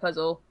figure out a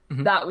puzzle.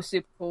 Mm-hmm. That was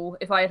super cool.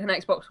 If I had an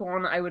Xbox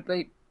One, I would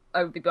be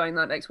buying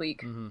that next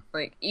week. Mm-hmm.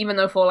 Like, even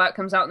though Fallout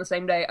comes out on the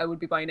same day, I would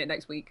be buying it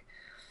next week.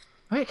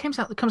 Oh, it comes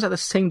out the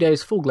same day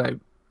as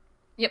Fallout.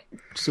 Yep.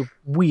 It's a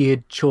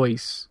weird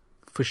choice,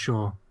 for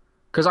sure.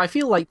 Because I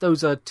feel like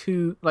those are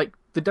two, like,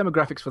 the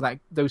demographics for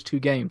those two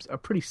games are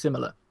pretty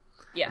similar.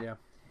 Yeah.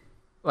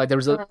 Like, there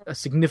is a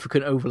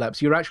significant overlap,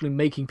 so you're actually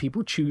making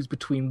people choose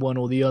between one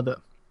or the other.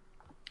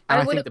 And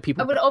I think that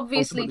people I would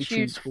obviously ultimately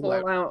choose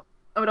Fallout.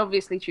 I would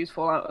obviously choose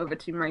Fallout over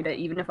Tomb Raider,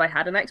 even if I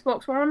had an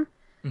Xbox One.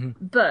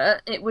 Mm-hmm.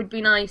 But it would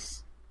be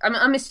nice.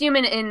 I'm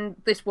assuming in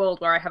this world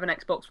where I have an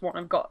Xbox One,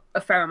 I've got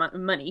a fair amount of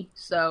money,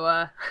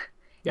 so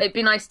it'd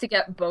be nice to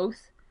get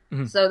both,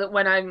 so that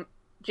when I'm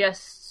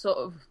just sort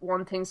of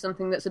wanting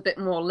something that's a bit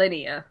more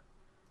linear,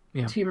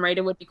 Tomb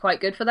Raider would be quite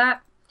good for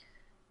that.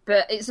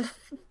 But it's a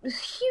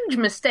huge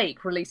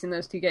mistake releasing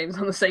those two games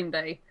on the same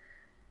day.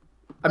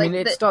 I mean,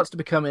 it starts to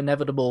become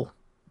inevitable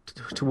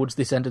towards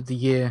this end of the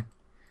year.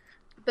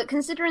 But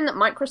considering that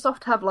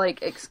Microsoft have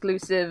like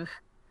exclusive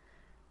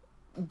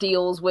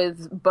deals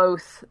with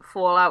both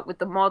Fallout with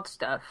the mod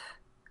stuff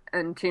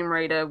and Tomb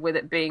Raider with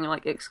it being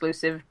like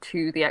exclusive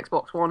to the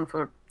Xbox One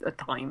for a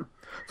time.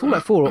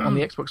 Fallout 4 on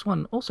the Xbox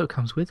One also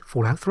comes with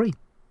Fallout 3.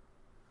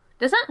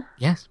 Does it?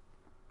 Yes.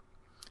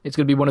 It's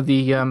going to be one of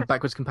the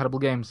backwards compatible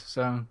games,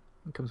 so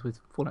it comes with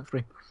Fallout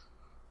 3.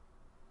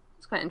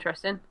 It's quite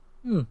interesting.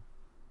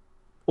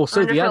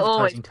 Also, wonder the if it'll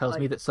always advertising tells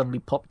be me that suddenly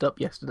popped up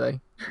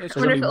yesterday. I There's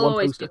wonder if only it'll one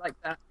always poster. be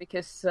like that,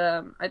 because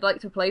I'd like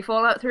to play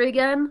Fallout 3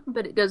 again,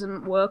 but it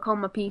doesn't work on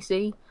my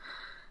PC.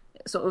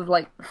 It sort of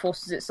like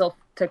forces itself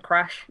to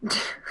crash.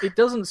 It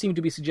doesn't seem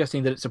to be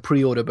suggesting that it's a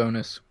pre-order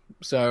bonus,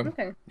 so...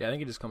 Okay. Yeah, I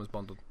think it just comes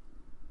bundled.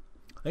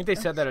 I think they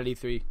said that at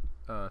E3.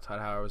 Todd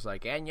Howard was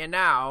like, and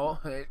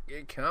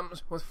it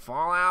comes with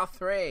Fallout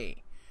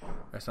 3.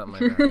 Or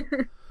something like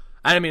that.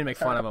 I didn't mean to make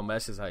fun of him, but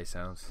that's just how he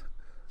sounds.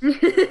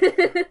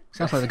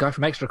 Sounds like the guy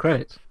from Extra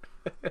Credits.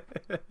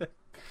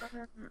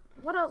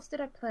 What else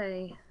did I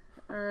play?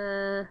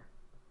 I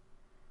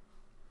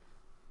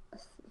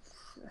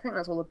think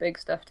that's all the big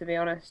stuff, to be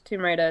honest.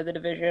 Tomb Raider, The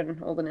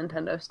Division, all the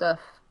Nintendo stuff.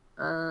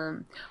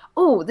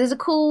 Oh, there's a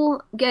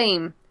cool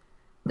game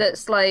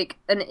that's like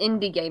an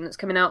indie game that's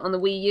coming out on the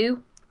Wii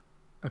U.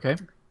 Okay.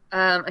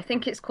 I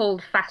think it's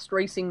called Fast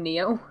Racing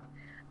Neo,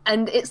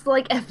 and it's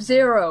like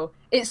F-Zero.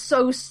 It's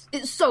so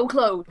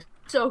close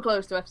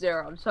to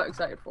F-Zero. I'm so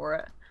excited for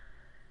it.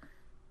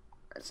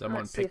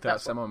 Someone Let's see if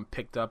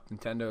picked up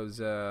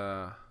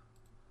Nintendo's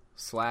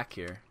Slack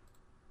here.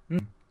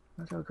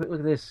 Let's have a quick look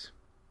at this.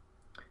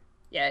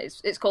 Yeah,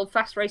 it's called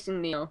Fast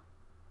Racing Neo.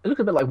 It looks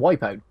a bit like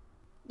Wipeout.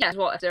 Yeah, it's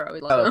what F-Zero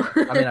is like.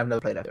 Oh, I mean, I've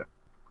never played F-Zero.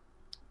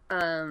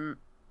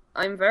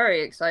 I'm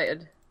very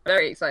excited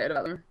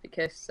about them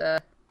because I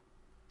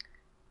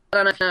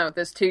don't know if you know,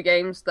 there's two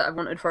games that I've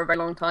wanted for a very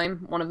long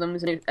time. One of them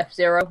was a new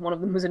F-Zero, one of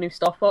them was a new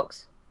Star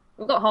Fox.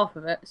 We've got half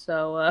of it,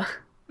 so...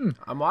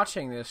 I'm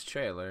watching this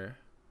trailer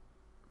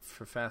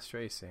for Fast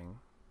Racing.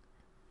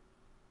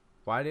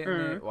 Why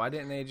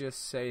didn't they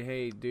just say,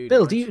 hey, dude...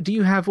 Bill, do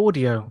you have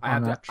audio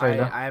on that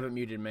trailer? I have it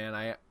muted,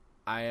 man.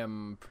 I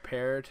am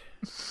prepared.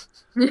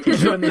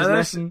 Doing this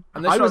lesson.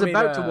 And they I was showed me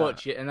about to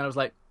watch it, and then I was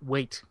like,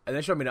 wait. And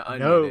they showed me to unmute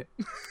No. it.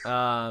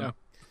 No.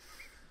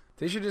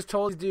 They should just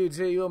told these dudes,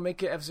 hey, you'll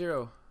make it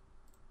F-Zero.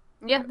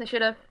 Yeah, they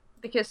should have,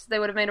 because they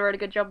would have made a really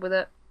good job with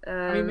it.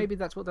 I mean, maybe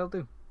that's what they'll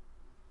do.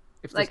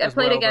 If Like, this I does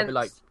played well, they'll be against-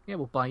 like, yeah,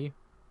 we'll buy you.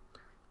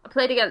 I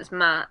played against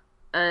Matt,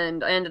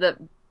 and I ended up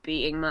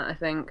beating Matt, I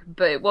think.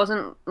 But it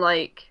wasn't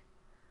like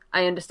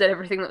I understood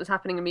everything that was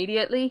happening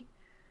immediately.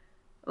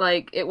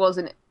 Like, it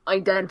wasn't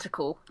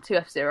identical to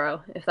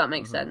F-Zero, if that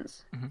makes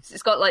sense.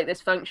 It's got like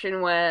this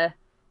function where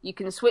you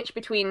can switch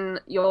between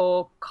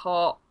your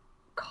cart?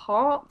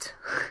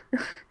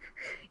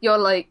 Your,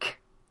 like,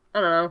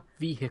 I don't know,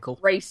 Vehicle.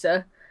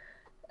 racer,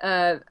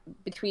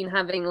 between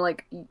having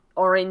like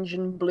orange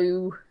and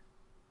blue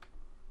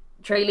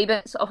traily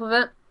bits off of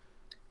it,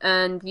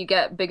 and you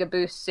get bigger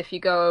boosts if you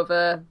go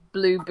over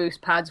blue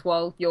boost pads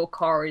while your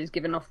car is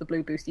giving off the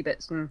blue boosty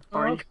bits and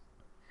orange.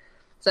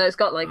 So it's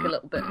got like a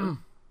little bit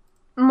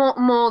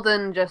more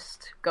than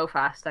just go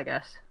fast, I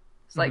guess.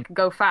 It's like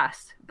go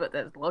fast, but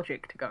there's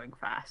logic to going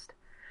fast.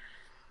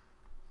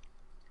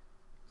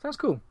 Sounds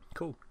cool.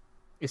 Cool.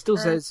 It still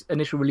says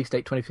initial release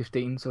date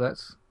 2015, so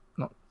that's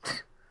not...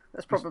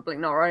 That's probably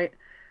not right.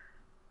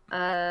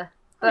 But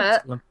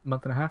a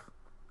month and a half.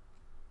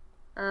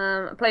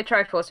 I played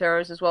Triforce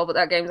Heroes as well, but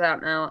that game's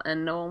out now,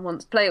 and no one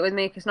wants to play it with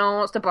me because no one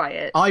wants to buy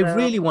it. I so-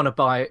 really want to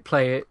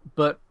play it,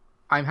 but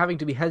I'm having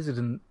to be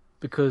hesitant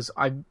because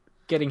I'm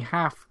getting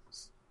half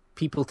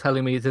people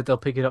telling me that they'll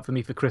pick it up for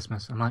me for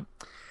Christmas. I'm like,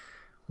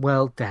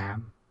 well,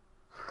 damn.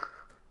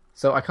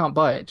 So I can't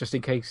buy it just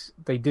in case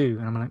they do,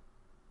 and I'm like...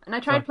 And I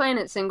tried playing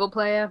it single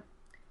player.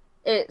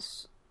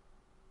 It's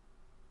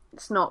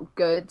not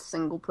good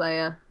single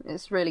player.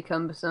 It's really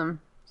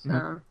cumbersome.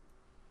 So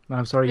Well,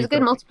 I'm sorry. it's a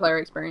good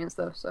multiplayer experience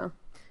though. So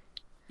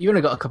You've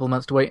only got a couple of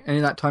months to wait, and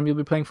in that time you'll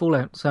be playing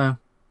Fallout, so...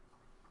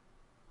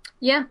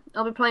 yeah,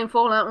 I'll be playing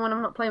Fallout, and when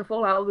I'm not playing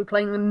Fallout, I'll be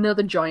playing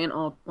another giant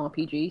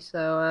RPG.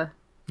 So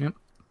Yep.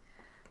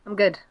 I'm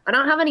good. I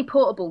don't have any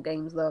portable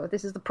games though.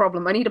 This is the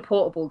problem. I need a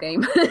portable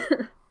game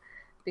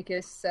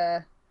because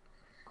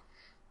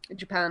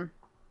Japan.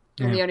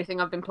 And the only thing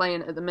I've been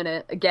playing at the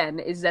minute, again,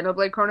 is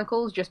Xenoblade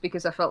Chronicles, just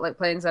because I felt like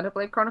playing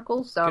Xenoblade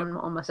Chronicles, so I'm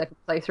on my second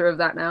playthrough of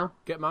that now.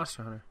 Get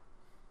Monster Hunter.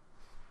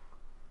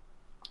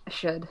 I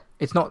should.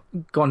 It's not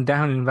gone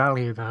down in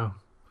value, though.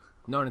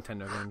 No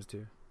Nintendo games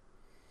do.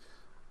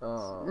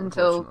 Oh,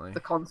 Until the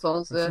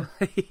consoles are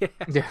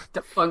Yeah.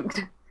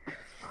 defunct.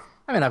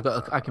 I mean,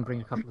 I can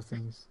bring a couple of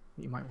things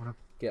that you might want to...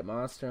 Get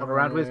Monster Have Hunter.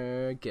 around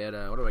with. Get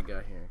what do I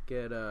got here?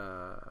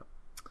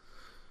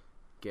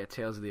 Get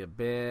Tales of the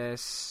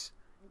Abyss.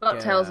 Got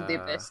Tales of the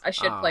Abyss. I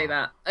should play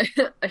that.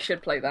 I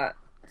should play that.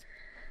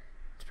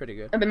 It's pretty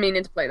good. I've been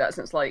meaning to play that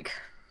since, like...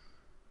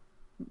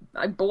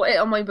 I bought it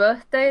on my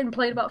birthday and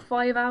played about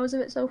 5 hours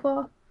of it so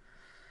far.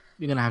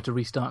 You're going to have to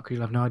restart because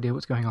you'll have no idea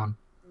what's going on.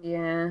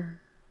 Yeah.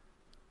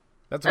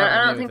 That's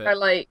I don't think I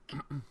like...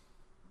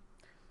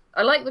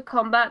 I like the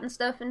combat and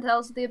stuff in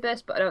Tales of the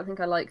Abyss, but I don't think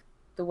I like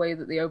the way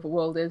that the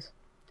overworld is.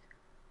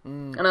 I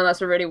know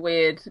that's a really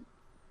weird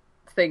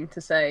thing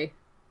to say,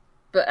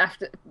 but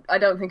I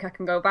don't think I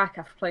can go back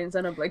after playing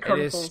Xenoblade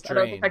Chronicles. I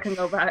don't think I can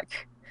go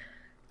back.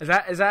 Is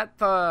that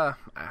the?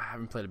 I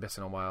haven't played Abyss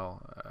in a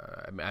while.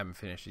 I haven't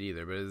finished it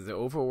either. But is the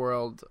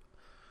overworld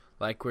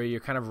like where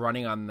you're kind of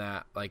running on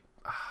that? Like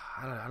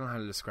I don't know how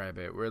to describe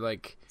it. Where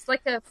like it's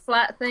like a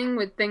flat thing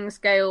with things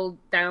scaled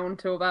down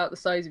to about the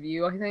size of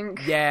you. I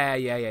think. Yeah.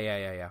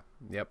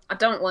 Yep. I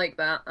don't like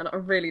that, and I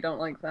really don't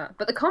like that.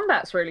 But the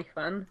combat's really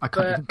fun. I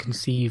can't even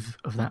conceive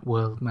of that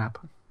world map.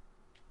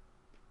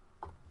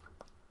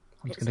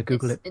 I'm just going to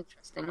Google it.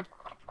 Interesting.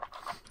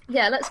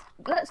 Yeah,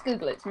 let's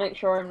Google it to make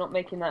sure I'm not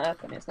making that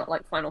up and it's not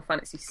like Final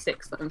Fantasy VI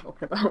that I'm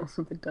talking about or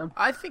something dumb.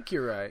 I think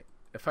you're right.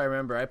 If I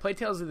remember, I played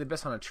Tales of the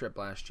Abyss on a trip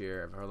last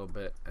year for a little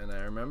bit, and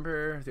I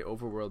remember the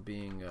overworld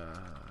being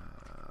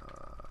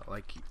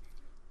like.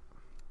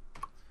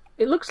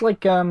 It looks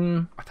like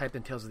I typed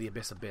in Tales of the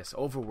Abyss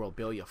overworld.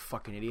 Bill, you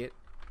fucking idiot.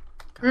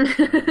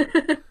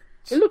 It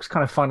looks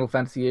kind of Final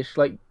Fantasy-ish.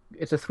 Like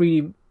it's a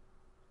 3D.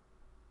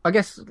 I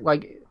guess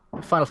like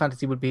Final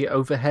Fantasy would be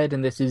overhead,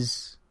 and this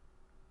is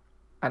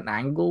an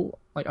angle,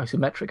 like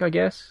isometric, I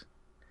guess.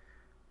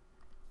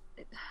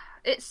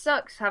 It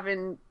sucks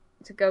having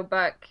to go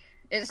back.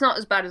 It's not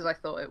as bad as I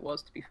thought it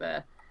was, to be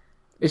fair.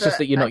 It's just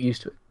that you're not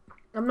used to it.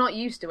 I'm not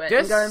used to it.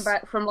 And going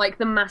back from like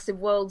the massive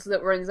worlds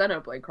that were in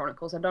Xenoblade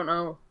Chronicles, I don't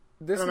know.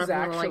 This is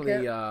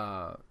actually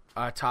a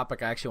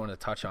topic I actually want to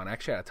touch on. I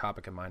actually had a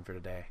topic in mind for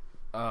today.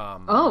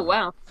 Oh,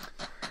 wow.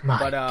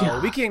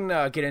 God. We can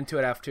get into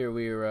it after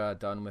we're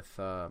done with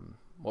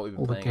what we've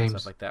been playing and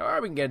stuff like that.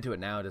 Or we can get into it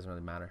now. It doesn't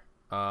really matter.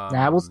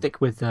 We'll stick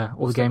with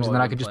all the games, and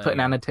then I can just put an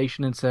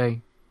annotation and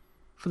say,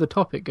 for the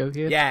topic, go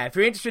here. Yeah, if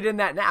you're interested in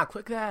that now,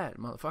 click that,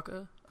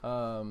 motherfucker.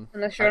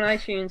 Unless you're on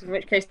iTunes, in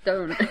which case,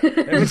 don't.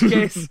 In which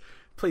case,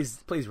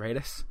 please rate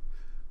us.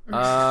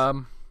 Yeah,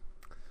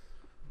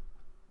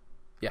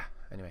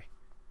 anyway.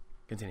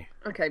 Continue.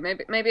 Okay,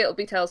 maybe it'll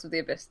be Tales of the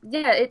Abyss.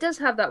 Yeah, it does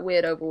have that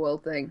weird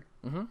overworld thing.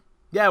 Mm-hmm.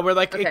 Yeah, where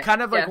like it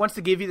kind of like wants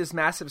to give you this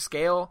massive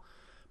scale,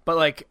 but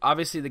like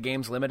obviously the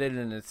game's limited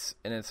in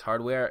its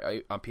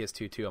hardware on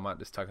PS2 too. I'm not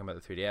just talking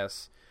about the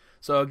 3DS.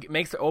 So it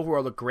makes the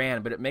overworld look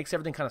grand, but it makes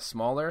everything kind of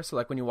smaller. So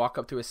like when you walk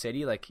up to a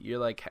city, like you're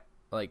like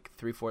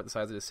 3/4 the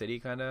size of the city,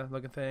 kind of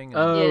looking thing.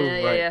 Oh,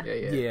 right.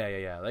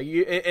 Yeah. Like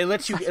it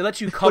lets you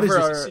cover. What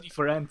is this, a city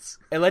for ants?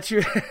 It lets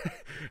you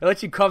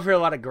cover a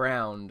lot of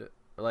ground.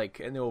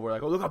 Like in the overworld,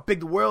 like, oh, look how big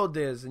the world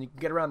is, and you can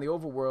get around the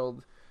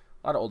overworld.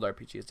 A lot of old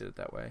RPGs did it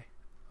that way.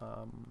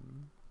 I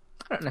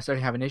don't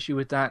necessarily have an issue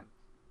with that,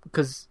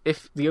 because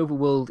if the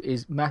overworld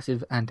is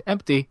massive and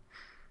empty,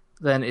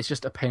 then it's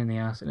just a pain in the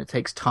ass, and it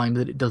takes time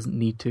that it doesn't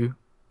need to.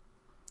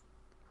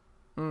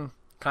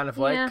 Kind of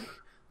like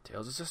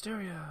Tales of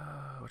Systeria,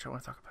 which I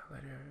want to talk about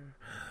later.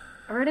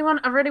 I really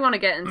want to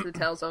get into the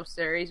Tales of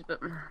series, but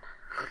I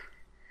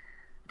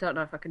don't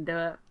know if I can do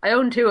it. I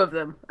own 2 of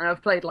them, and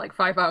I've played like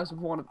 5 hours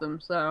of one of them.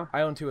 So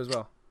I own 2 as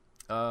well.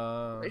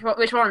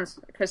 Which ones?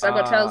 Because I've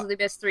got Tales of the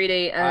Abyss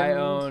 3D, and I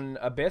own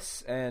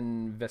Abyss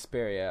and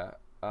Vesperia.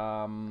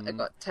 I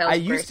got Tales. I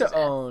used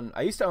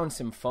to own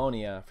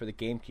Symphonia for the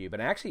GameCube,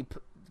 and I actually,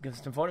 because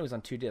Symphonia was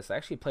on 2 discs, I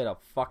actually played a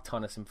fuck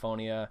ton of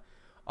Symphonia,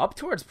 up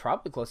towards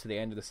probably close to the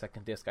end of the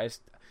second disc. I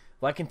just,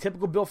 like in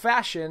typical Bill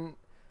fashion,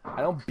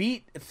 I don't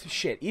beat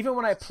shit, even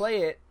when I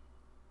play it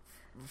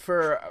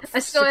for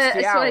 60 hours.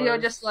 I swear you're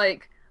just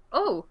like,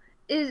 oh,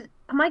 is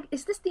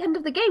this the end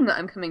of the game that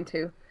I'm coming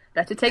to?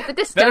 Better take the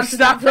disc down.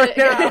 Stop right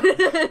now.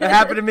 That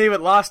happened to me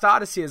with Lost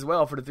Odyssey as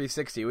well for the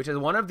 360, which is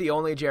one of the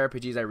only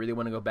JRPGs I really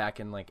want to go back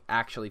and like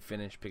actually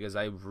finish, because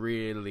I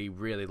really,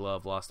 really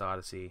love Lost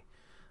Odyssey.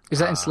 Is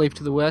that Enslaved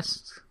to the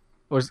West?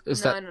 Or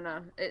is that... No.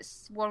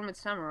 It's one with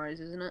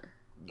samurais, isn't it?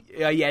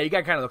 Yeah, your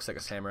guy kind of looks like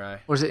a samurai.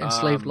 Or is it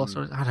Enslaved Lost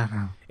Odyssey? I don't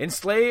know.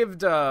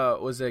 Enslaved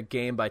was a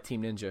game by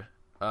Team Ninja.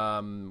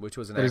 Which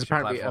was an action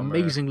apparently platformer.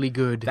 amazingly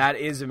good. That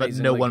is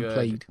amazingly but no one good.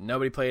 played.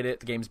 Nobody played it.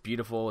 The game's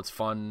beautiful. It's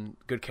fun.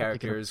 Good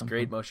characters.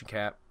 Great motion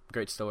cap.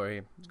 Great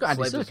story. It's got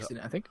Andy Serkis in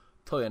it, I think.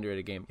 Totally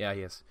underrated game. Yeah,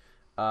 he is.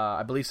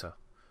 I believe so.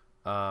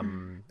 I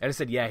just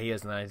said yeah, he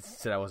is, and I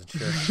said I wasn't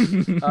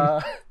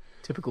sure.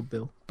 Typical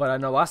Bill.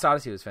 But no, Lost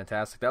Odyssey was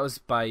fantastic. That was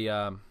by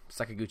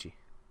Sakaguchi.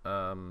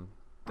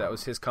 That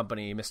was his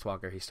company,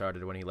 Mistwalker. He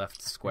started when he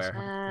left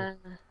Square.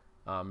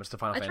 Mr.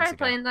 Final Fantasy. I tried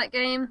playing that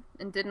game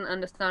and didn't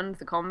understand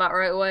the combat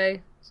right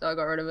away, so I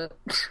got rid of it.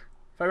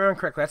 If I remember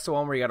correctly, that's the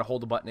one where you got to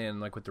hold the button in,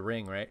 like with the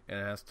ring, right? And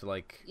it has to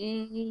like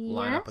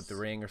line up with the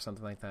ring or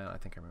something like that. I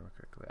think I remember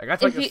correctly. I got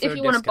to, like, if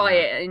you want to buy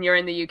it and you're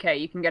in the UK,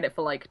 you can get it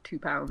for like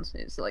 £2.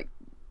 It's like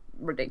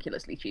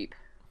ridiculously cheap.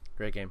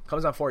 Great game.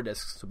 Comes on 4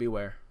 discs, so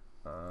beware.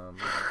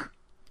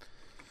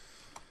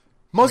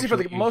 Mostly for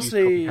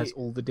the has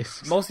all the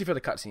discs. Mostly for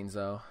the cutscenes,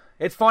 though.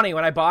 It's funny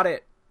when I bought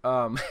it.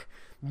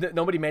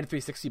 Nobody made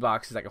 360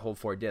 boxes that could hold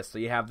 4 discs. So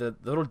you have the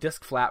little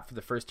disc flap for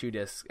the first 2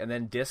 discs, and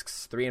then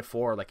discs 3 and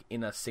 4 are like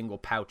in a single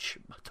pouch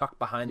tucked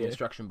behind the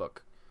instruction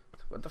book.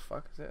 What the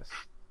fuck is this?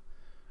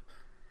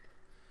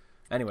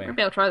 Anyway,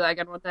 Maybe I'll try that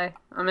again one day.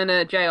 I'm in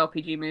a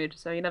JRPG mood,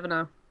 so you never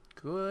know.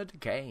 good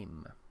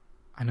game.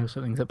 I know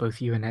something that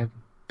both you and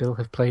Bill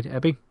have played,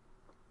 Abby.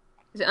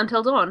 Is it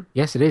Until Dawn?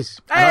 Yes, it is.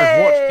 And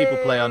I've watched people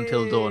play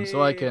Until Dawn,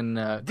 so I can...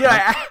 Dude,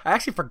 I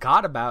actually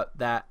forgot about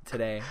that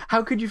today.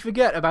 How could you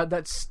forget about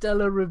that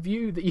stellar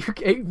review that you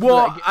gave?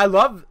 Well, I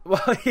love...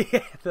 Well,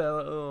 yeah, the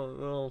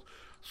little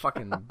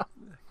fucking...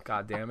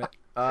 God damn it.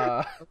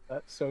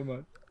 That so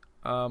much.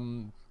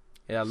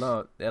 Yeah,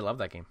 no, I love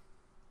that game.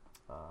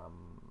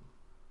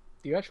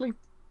 Do you actually?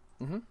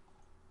 Mm-hmm.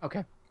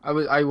 Okay.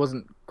 I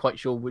wasn't quite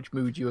sure which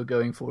mood you were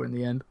going for in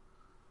the end.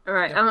 All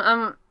right,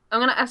 Yeah. I'm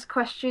going to ask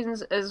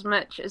questions as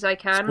much as I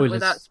can Spoilers.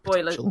 without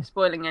Potential.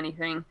 spoiling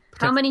anything.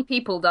 How many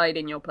people died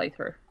in your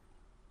playthrough?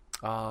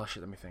 Oh,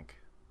 shit, let me think.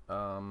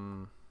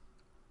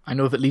 I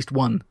know of at least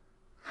one.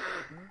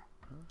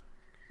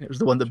 It was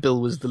the one that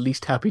Bill was the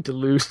least happy to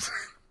lose.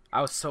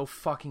 I was so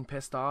fucking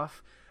pissed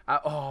off. I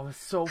was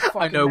so fucking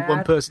I know mad.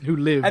 one person who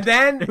lived. And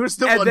then, It was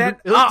the and one then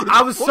who built it.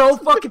 I was so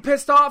fucking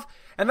pissed off.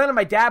 And then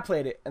my dad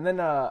played it. And then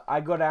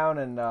I go down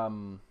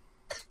and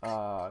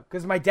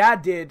because my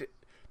dad did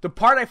the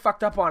part I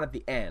fucked up on at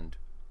the end.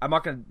 I'm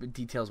not gonna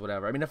details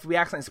whatever. I mean, if we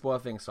accidentally spoil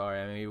things,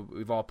 sorry. I mean,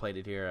 we've all played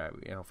it here.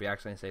 You know, if we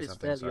accidentally say It's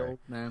something, fairly sorry. old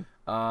now.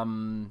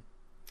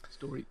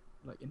 Story,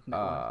 like internet.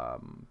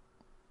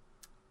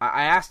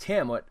 I asked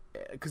him what,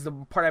 because the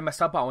part I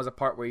messed up on was a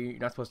part where you're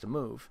not supposed to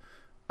move.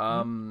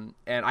 And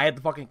I had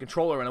the fucking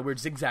controller in a weird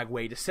zigzag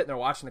way, just sitting there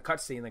watching the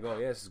cutscene. And they go,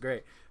 "Yeah, this is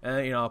great." And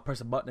then, I'll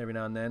press a button every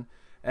now and then,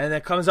 and then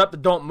it comes up the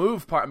 "don't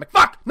move" part. I'm like,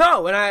 "Fuck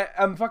no!" And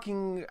I'm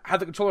fucking have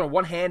the controller in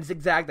one hand,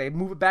 zigzagged. I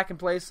move it back in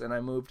place, and I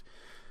moved,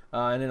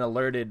 and then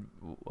alerted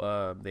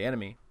the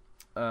enemy,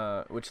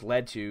 which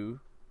led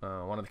to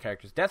one of the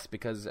characters' deaths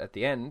because at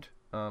the end,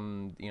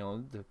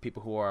 the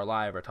people who are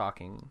alive are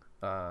talking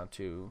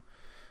to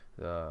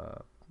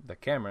the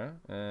camera,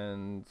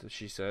 and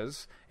she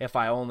says, "If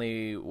I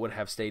only would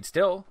have stayed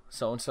still,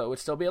 so and so would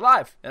still be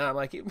alive." And I'm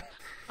like,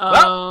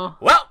 well,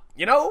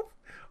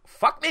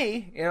 fuck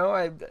me,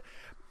 oh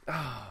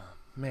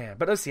man.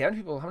 But let's see, how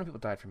many people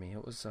died for me?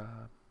 It was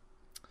oh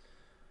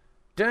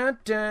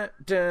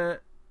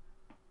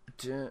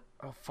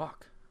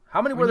fuck,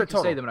 how many were there you can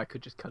total? say them, and I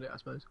could just cut it, I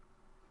suppose.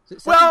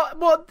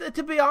 Well,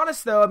 to be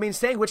honest though, I mean,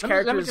 saying which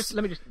characters.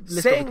 Let me just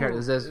list all the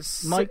characters.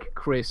 There's Mike,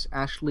 Chris,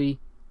 Ashley,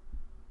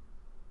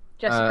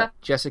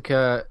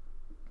 Jessica,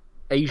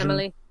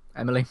 Asian,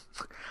 Emily,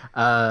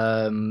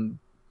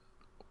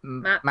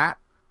 Matt,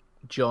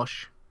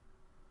 Josh.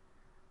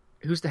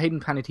 Who's the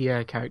Hayden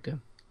Panettiere character?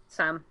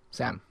 Sam.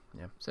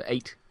 Yeah. So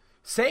 8.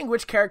 Saying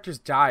which characters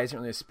die isn't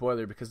really a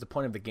spoiler because the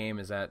point of the game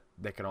is that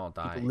they can all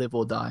die. People live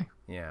or die.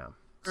 Yeah.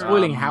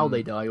 Spoiling how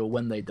they die or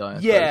when they die.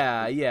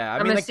 Yeah.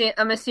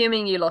 I'm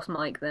assuming you lost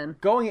Mike then.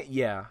 Going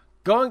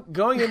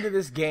into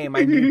this game,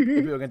 I knew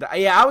people were gonna die.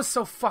 Yeah, I was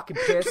so fucking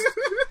pissed.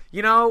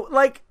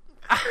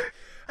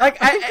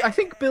 I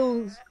think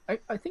Bill's.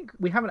 I think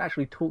we haven't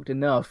actually talked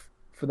enough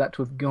for that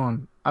to have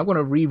gone. I want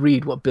to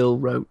reread what Bill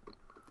wrote.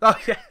 Oh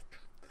yeah.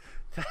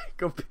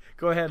 Go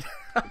ahead.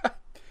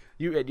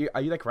 You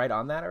are you like right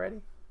on that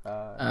already?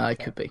 I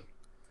could be.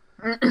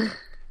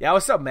 Yeah, I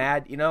was so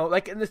mad. In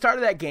the start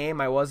of that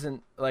game, I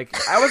wasn't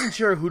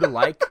sure who to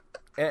like,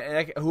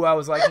 and who I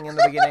was liking in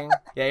the beginning.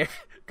 Yeah,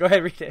 go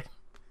ahead, read it.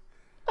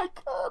 I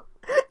can't.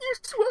 You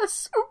swear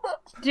so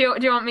much. Do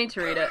you want me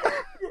to read it?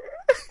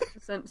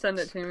 Send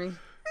it to me.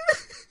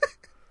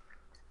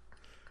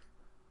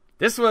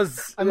 This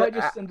was. I might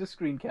just send a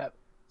screen cap.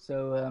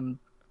 So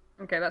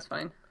Okay, that's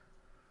fine.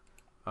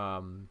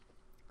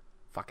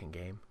 Fucking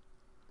game.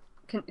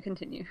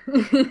 Continue.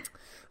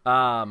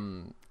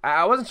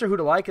 I wasn't sure who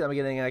to like in the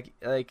beginning. I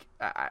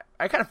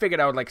kind of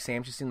figured I would like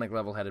Sam. She seemed like a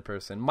level-headed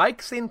person.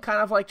 Mike seemed kind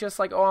of like just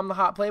like, oh, I'm the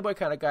hot playboy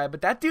kind of guy.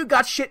 But that dude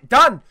got shit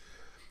done.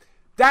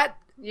 That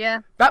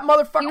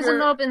motherfucker. He was a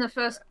knob in the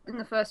first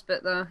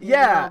bit though.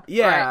 Yeah.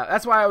 Right.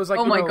 That's why I was like,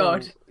 oh my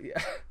god.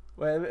 Yeah.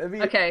 Well,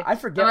 Okay. I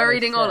forget. Am I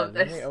reading all of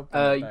this?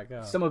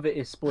 some of it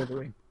is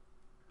spoilery.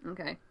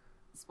 Okay.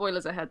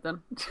 Spoilers ahead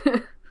then.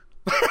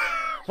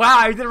 Wow,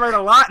 I did write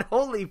a lot.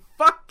 Holy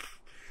fuck.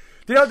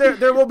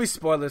 There will be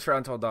spoilers for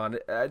Until Dawn.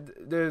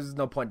 There's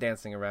no point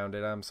dancing around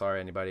it. I'm sorry,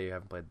 anybody who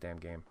haven't played the damn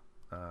game.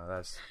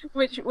 That's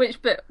which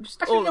bit?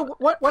 Just Actually, all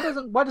no,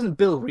 why doesn't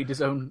Bill read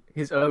his own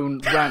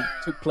rant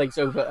took place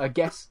over a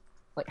guess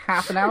like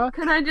half an hour?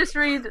 Can I just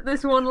read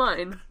this one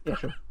line? Yeah,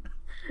 sure.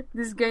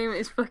 This game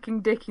is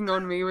fucking dicking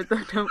on me with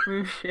the don't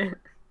move shit.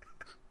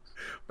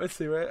 Let's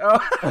see, right?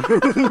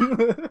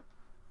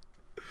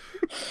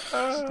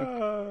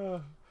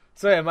 Oh.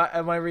 So am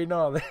I reading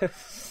all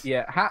this?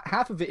 Yeah,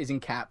 half of it is in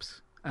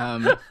caps.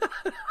 You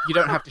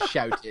don't have to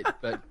shout it,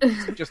 but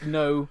just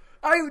know.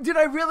 I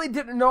really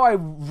didn't know I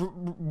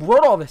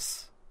wrote all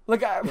this.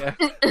 Like, Yeah.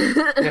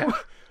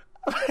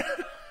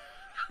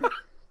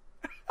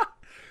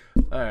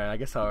 All right, I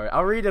guess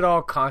I'll read it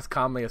all as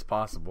calmly as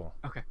possible.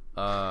 Okay.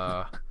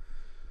 Yeah,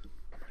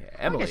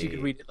 Emily. I guess you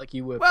could read it like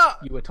you were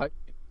typing.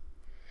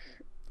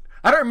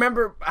 I don't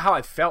remember how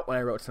I felt when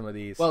I wrote some of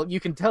these. Well, you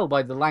can tell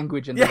by the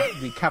language and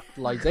the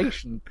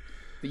capitalization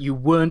that you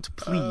weren't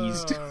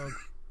pleased.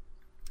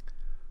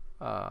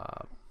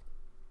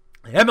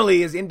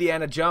 Emily is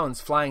Indiana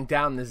Jones flying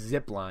down this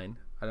zip line.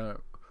 I don't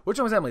know. Which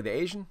one was Emily? The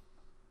Asian?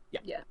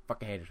 Yeah.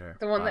 Fucking hated her.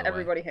 The one by that way.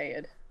 everybody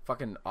hated.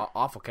 Fucking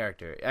awful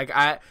character. Like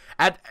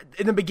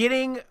in the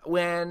beginning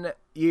when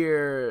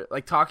you're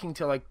like talking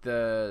to like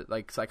the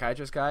like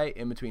psychiatrist guy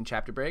in between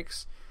chapter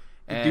breaks,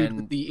 The dude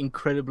with the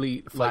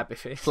incredibly flappy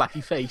face.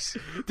 flappy face.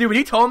 Dude, when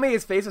he told me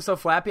his face was so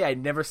flappy, I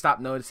never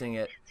stopped noticing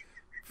it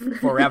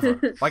forever.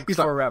 Like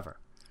forever.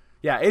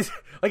 Yeah, it's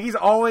like he's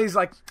always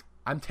like,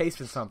 I'm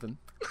tasting something.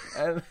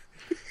 And,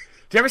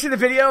 do you ever see the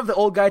video of the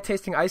old guy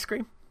tasting ice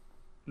cream?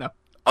 No.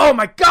 Oh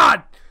my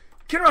god!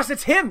 Kid Ross,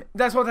 it's him!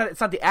 That's what it's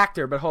not the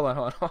actor, but hold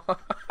on.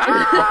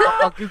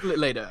 I'll Google it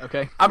later,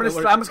 okay? I'm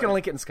just gonna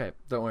link it in Skype.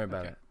 Don't worry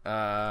about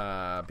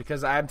it.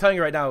 Because I'm telling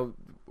you right now,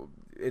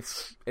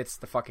 it's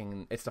the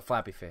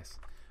flappy face.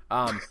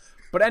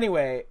 But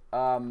anyway,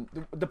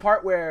 the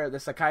part where the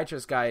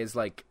psychiatrist guy is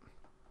like,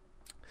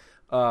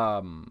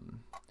 I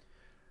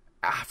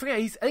forget.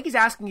 I think he's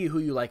asking you who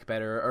you like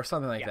better or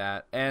something like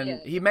that,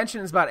 and he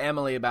mentions about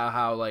Emily about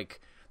how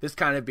like this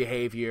kind of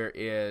behavior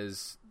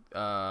is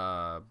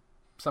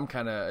some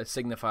kind of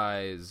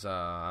signifies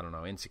I don't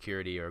know,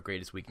 insecurity or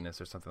greatest weakness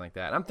or something like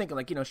that. And I'm thinking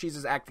like, she's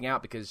just acting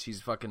out because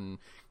she's fucking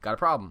got a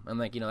problem, and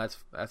like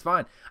that's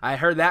fine. I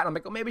heard that and I'm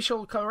like, oh, maybe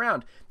she'll come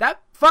around.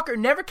 That fucker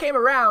never came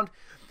around,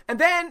 and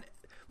then.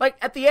 Like,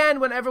 at the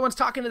end, when everyone's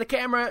talking to the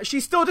camera,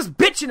 she's still just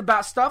bitching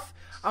about stuff.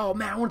 Oh,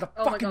 man, I wanted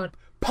to fucking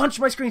punch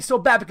my screen so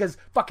bad because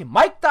fucking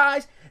Mike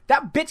dies.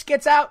 That bitch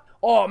gets out.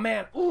 Oh,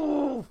 man.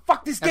 Ooh,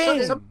 fuck this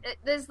game.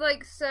 There's,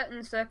 like,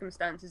 certain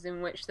circumstances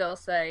in which she'll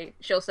say,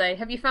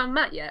 have you found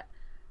Matt yet?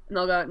 And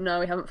they'll go, no,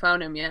 we haven't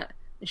found him yet.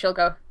 And she'll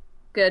go,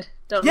 good,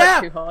 don't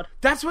look too hard.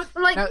 That's what...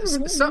 I'm like, now,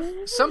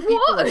 some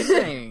people are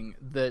saying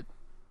that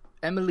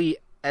Emily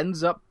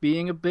ends up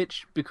being a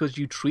bitch because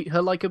you treat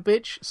her like a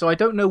bitch. So I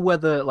don't know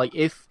whether, like,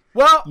 if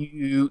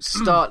you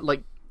start,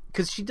 like...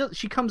 Because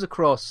she comes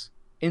across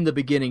in the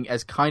beginning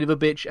as kind of a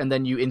bitch, and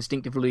then you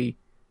instinctively,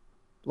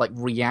 like,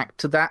 react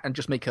to that and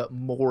just make her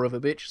more of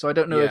a bitch. So I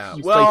don't know if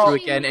you play through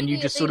again and you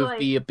just sort of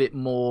be a bit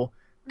more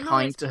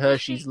kind to her.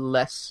 She's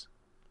less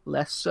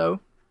so.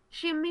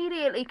 She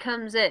immediately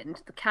comes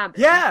into the cabin.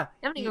 Yeah!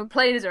 You haven't even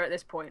played as her at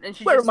this point, and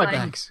she's Where just are my like,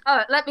 bags?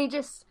 oh, let me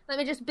just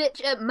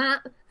bitch at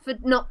Matt for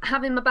not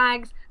having my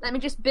bags. Let me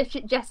just bitch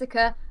at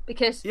Jessica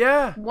because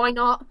why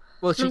not?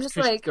 Well, she's just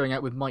like, going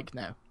out with Mike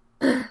now.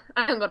 I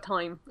ain't got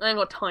time. I ain't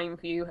got time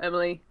for you,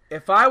 Emily.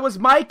 If I was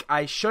Mike,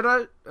 I should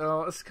have...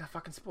 Oh, this is a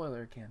fucking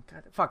spoiler again.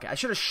 God, fuck it. I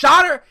should have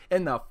shot her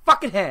in the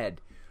fucking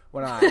head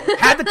when I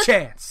had the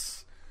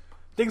chance.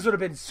 Things would have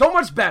been so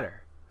much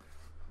better.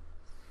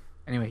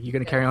 Anyway, you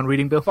going to carry on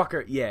reading, Bill?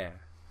 Fucker, yeah.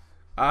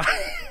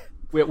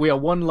 We are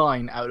one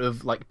line out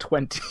of, like,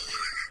 20.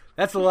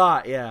 That's a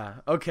lot, yeah.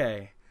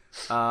 Okay.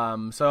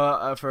 So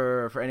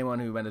for anyone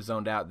who went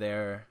zoned out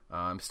there,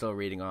 I'm still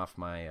reading off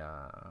my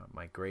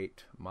my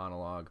great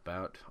monologue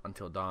about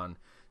Until Dawn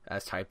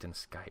as typed in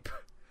Skype.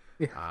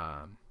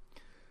 Yeah.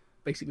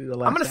 Basically the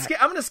last I'm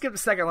gonna skip the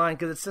second line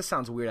because it just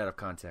sounds weird out of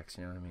context.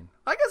 You know what I mean?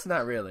 I guess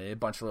not really. A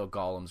bunch of little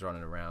golems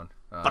running around.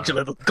 Bunch of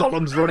little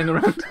golems running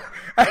around.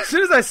 As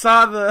soon as I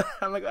saw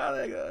I'm like,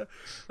 oh,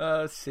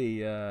 let's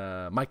see,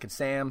 Mike and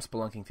Sam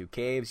spelunking through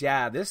caves.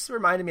 Yeah, this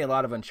reminded me a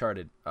lot of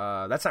Uncharted.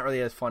 That's not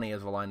really as funny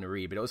as a line to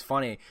read, but it was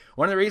funny.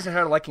 One of the reasons I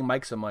started liking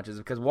Mike so much is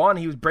because, one,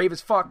 he was brave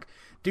as fuck.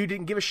 Dude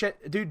didn't give a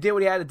shit. Dude did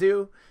what he had to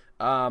do.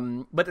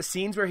 But the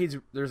scenes where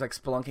there's like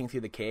spelunking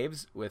through the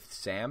caves with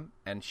Sam,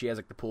 and she has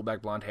like the pulled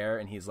back blonde hair,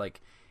 and he's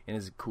like in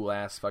his cool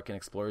ass fucking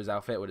explorer's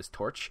outfit with his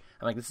torch.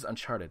 I'm like, this is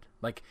Uncharted.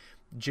 Like,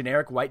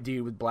 generic white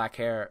dude with black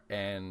hair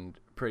and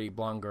pretty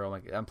blonde girl.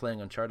 Like, I'm playing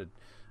Uncharted.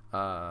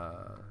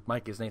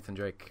 Mike is Nathan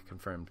Drake,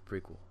 confirmed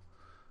prequel.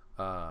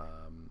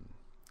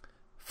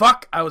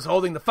 Fuck, I was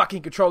holding the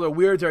fucking controller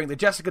weird during the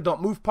Jessica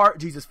don't move part.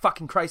 Jesus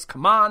fucking Christ,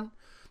 come on.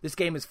 This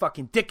game is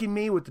fucking dicking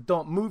me with the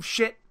don't move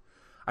shit.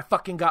 I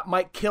fucking got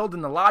Mike killed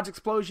in the lodge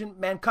explosion.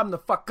 Man, come the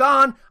fuck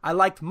on. I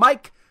liked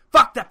Mike.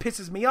 Fuck, that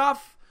pisses me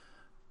off.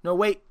 No,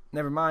 wait,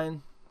 never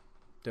mind.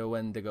 The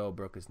Wendigo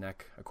broke his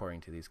neck,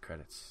 according to these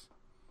credits.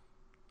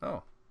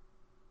 Oh.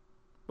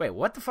 Wait,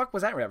 what the fuck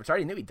was that reference? I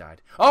already knew he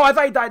died. Oh, I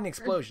thought he died in an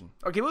explosion.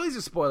 Okay, well, these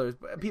are spoilers.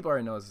 People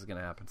already know this is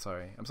going to happen.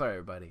 Sorry. I'm sorry,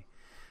 everybody.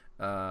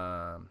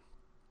 Oh,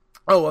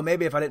 well,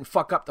 maybe if I didn't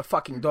fuck up the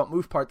fucking don't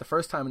move part the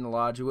first time in the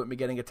lodge, we wouldn't be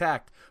getting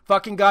attacked.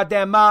 Fucking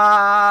goddamn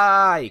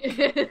Mike!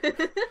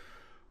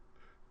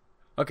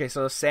 Okay,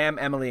 so Sam,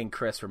 Emily, and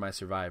Chris were my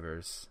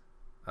survivors.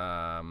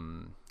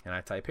 And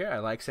I type here, I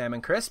like Sam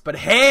and Chris, but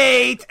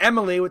hate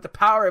Emily with the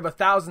power of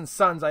 1,000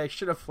 suns. I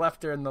should have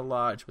left her in the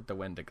lodge with the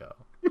Wendigo.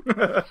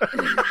 I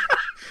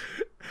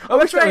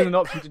wish there was an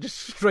option to just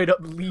straight up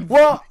leave.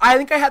 Well, I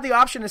think I had the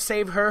option to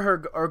save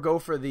her or go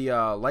for the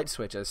light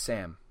switch as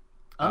Sam.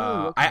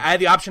 Okay. I had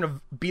the option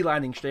of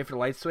beelining straight for the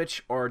light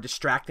switch or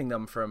distracting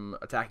them from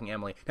attacking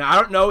Emily. Now, I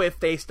don't know if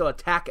they still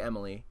attack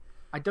Emily.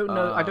 I don't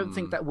know. I don't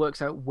think that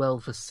works out well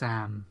for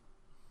Sam.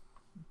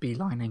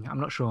 Beelining. I'm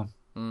not sure.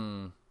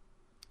 And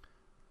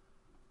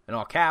in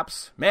all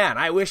caps, man,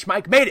 I wish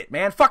Mike made it,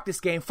 man. Fuck this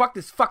game. Fuck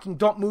this fucking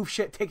don't move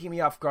shit taking me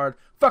off guard.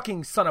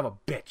 Fucking son of a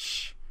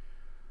bitch.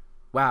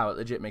 Wow, it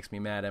legit makes me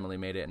mad Emily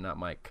made it and not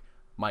Mike.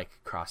 Mike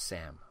cross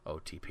Sam,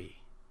 OTP.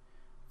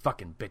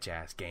 Fucking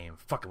bitch-ass game.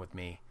 Fucking with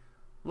me.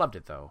 Loved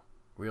it, though.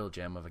 Real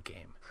gem of a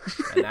game.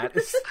 And that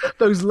is...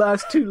 Those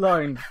last 2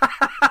 lines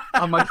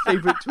are my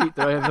favorite tweet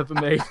that I have ever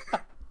made.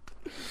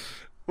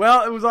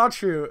 Well, it was all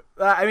true.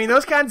 I mean,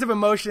 those kinds of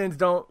emotions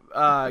don't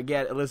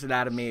get elicited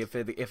out of me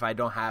if I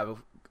don't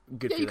have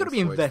good feelings. You got to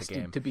be towards the invested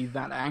game. to be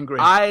that angry.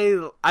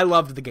 I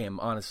loved the game,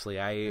 honestly.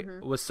 I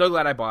was so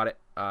glad I bought it.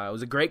 It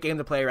was a great game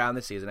to play around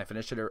this season. I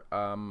finished it like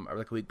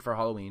a week before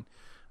Halloween.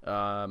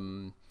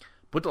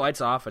 Put the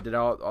lights off. I did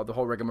all the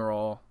whole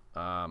rigmarole.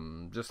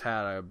 Just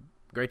had a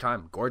great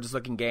time. Gorgeous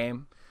looking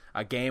game.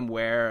 A game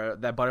where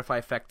that butterfly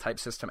effect type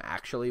system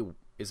actually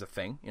is a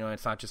thing. You know,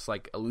 it's not just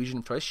like illusion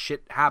of choice.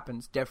 Shit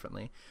happens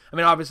differently. I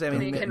mean, obviously,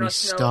 we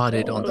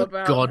started on the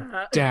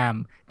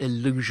goddamn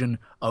illusion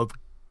of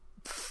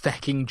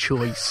fecking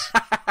choice.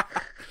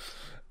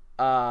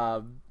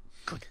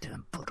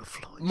 Goddamn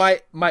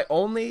butterflies. My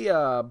only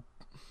it's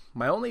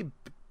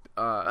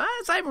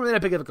not even really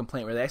that big of a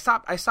complaint, really. I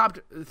stopped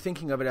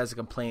thinking of it as a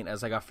complaint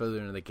as I got further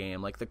into the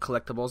game, like the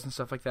collectibles and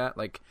stuff like that.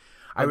 Like,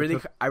 I really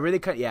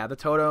cut the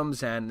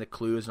totems and the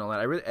clues and all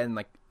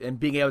that. And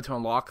being able to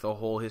unlock the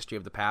whole history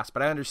of the past.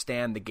 But I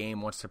understand the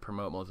game wants to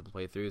promote multiple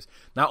playthroughs,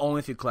 not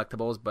only through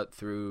collectibles but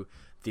through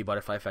the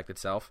butterfly effect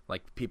itself.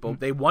 Like, people,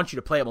 they want you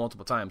to play it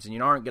multiple times, and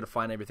you aren't going to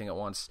find everything at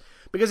once.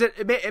 Because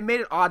it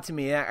made it odd to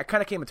me. I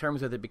kind of came to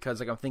terms with it because,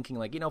 like, I'm thinking,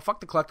 like, fuck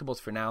the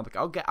collectibles for now. Like,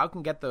 I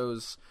can get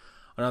those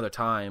another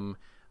time.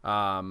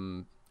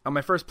 On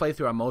my first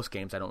playthrough on most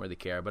games, I don't really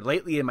care. But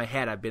lately in my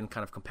head, I've been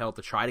kind of compelled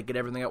to try to get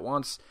everything at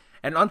once.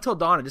 And Until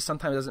Dawn, it just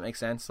sometimes doesn't make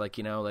sense. Like,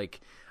 I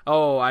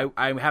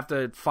have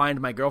to find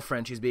my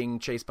girlfriend. She's being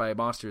chased by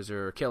monsters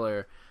or a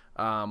killer.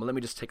 Let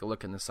me just take a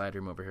look in the side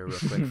room over here real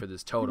quick for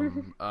this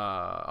totem.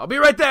 I'll be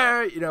right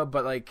there,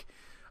 but like,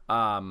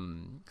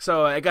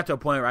 so I got to a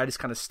point where I just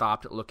kind of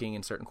stopped looking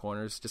in certain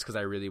corners just because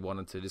I really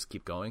wanted to just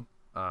keep going.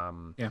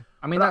 Yeah,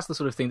 I mean, that's the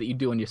sort of thing that you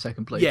do on your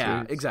second playthrough.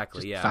 Yeah,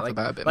 exactly. Just Yeah, faff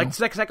about a bit like more.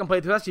 second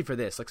playthrough, especially for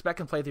this. Like,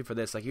 second playthrough for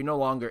this, like, you're no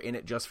longer in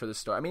it just for the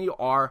story. I mean, you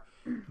are,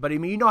 but I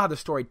mean, you know how the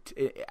story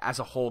as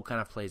a whole kind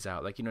of plays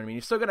out. Like, you know what I mean?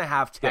 You're still gonna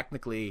have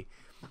technically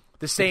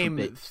the same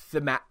the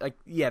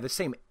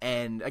same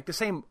end, like the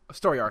same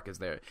story arc is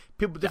there.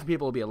 Different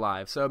people will be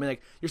alive. So I mean,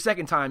 like, your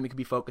second time, you could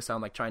be focused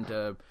on like trying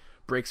to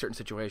break certain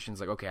situations,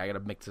 like, okay, I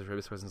gotta make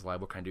this person's alive.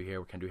 What can I do here?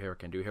 What can I do here? What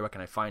can I do here? What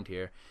can I find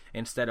here?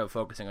 Instead of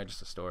focusing on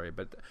just a story.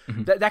 But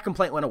that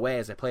complaint went away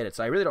as I played it,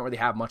 so I really don't really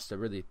have much to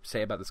really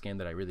say about this game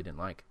that I really didn't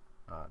like,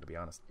 to be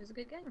honest. It was a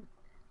good game.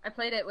 I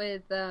played it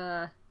with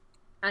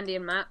Andy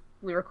and Matt.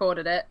 We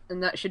recorded it,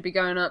 and that should be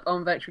going up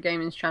on Vectra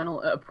Gaming's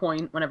channel at a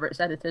point whenever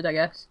it's edited, I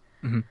guess.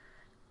 Mm-hmm.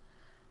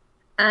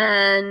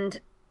 And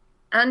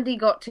Andy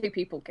got 2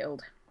 people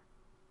killed.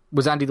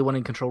 Was Andy the one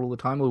in control all the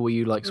time, or were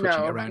you like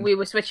switching around? No, we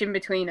were switching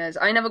between us.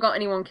 I never got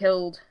anyone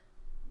killed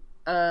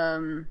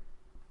in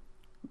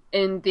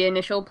the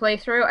initial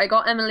playthrough. I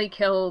got Emily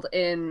killed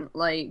in,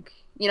 like,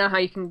 you know how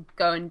you can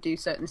go and do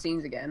certain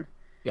scenes again?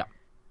 Yeah.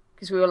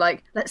 Because we were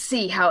like, let's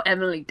see how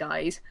Emily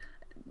dies.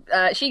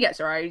 She gets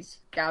her eyes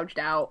gouged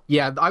out.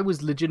 Yeah, I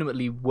was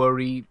legitimately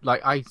worried.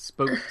 Like, I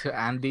spoke to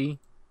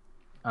Andy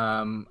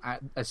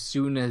as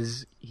soon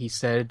as he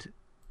said,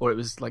 or it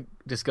was like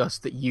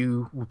discussed that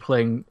you were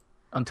playing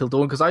Until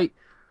Dawn, because I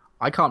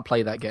can't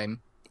play that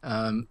game.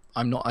 I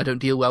don't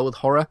deal well with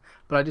horror,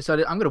 but I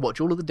decided I'm going to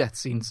watch all of the death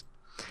scenes,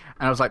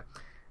 and I was like,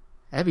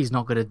 Evie's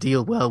not going to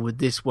deal well with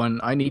this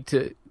one. I need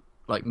to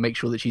like make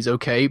sure that she's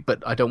okay,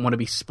 but I don't want to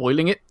be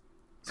spoiling it.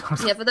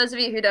 Yeah, for those of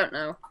you who don't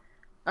know,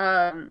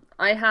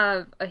 I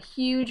have a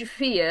huge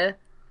fear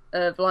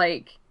of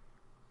like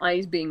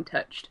eyes being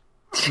touched.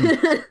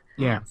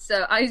 Yeah.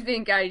 So eyes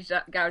being gouged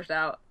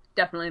out,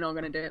 definitely not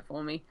going to do it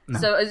for me. No.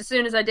 So as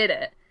soon as I did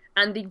it,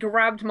 Andy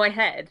grabbed my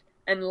head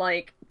and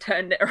like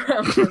turned it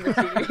around on the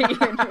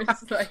TV and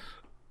was like,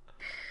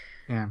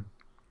 yeah.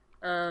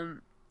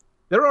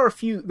 There are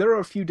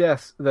a few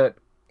deaths that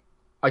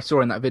I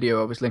saw in that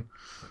video, obviously,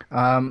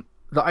 that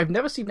I've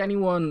never seen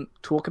anyone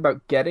talk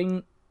about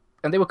getting,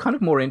 and they were kind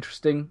of more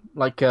interesting.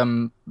 Like,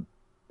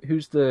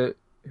 who's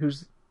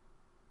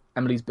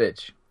Emily's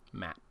bitch?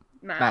 Matt.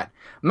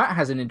 Matt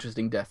has an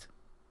interesting death,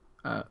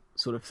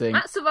 sort of thing.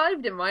 Matt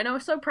survived in mine. I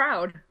was so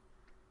proud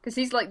because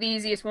he's like the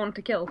easiest one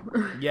to kill.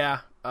 Yeah,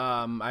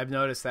 I've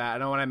noticed that. I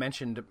know when I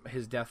mentioned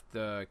his death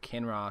to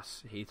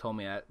Kinross, he told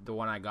me that the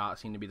one I got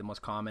seemed to be the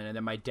most common, and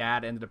then my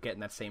dad ended up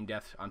getting that same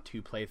death on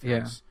 2 playthroughs.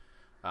 Yeah.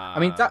 I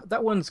mean,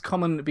 that one's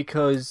common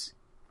because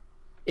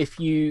if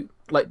you,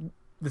 like,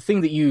 the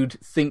thing that you'd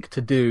think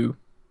to do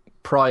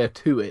prior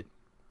to it,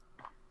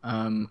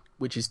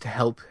 which is to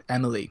help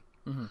Emily,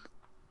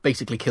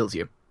 basically kills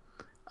you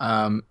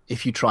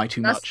if you try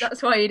too much.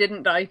 That's why he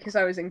didn't die, because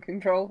I was in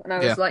control, and I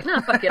was like, no,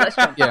 fuck it, let's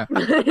jump. Yeah.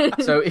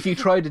 So if you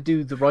try to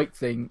do the right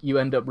thing, you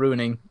end up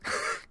ruining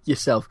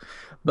yourself.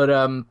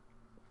 But,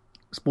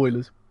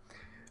 spoilers.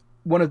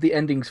 one of the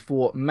endings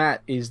for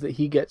Matt is that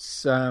he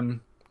gets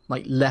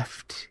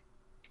left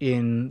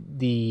in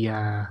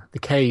the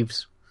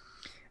caves,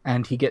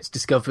 and he gets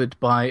discovered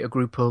by a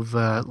group of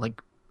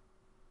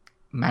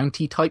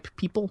Mountie type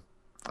people.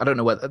 I don't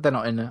know whether they're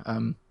not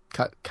in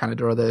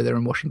Canada, or they're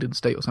in Washington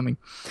State or something,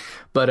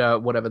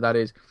 but whatever that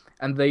is,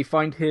 and they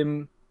find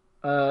him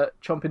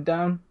chomping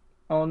down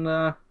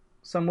on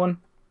someone,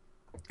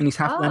 and he's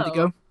half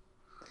Wendigo.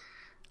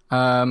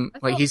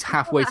 He's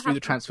halfway through the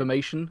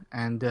transformation,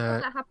 and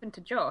that happened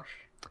to Josh.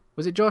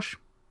 Was it Josh?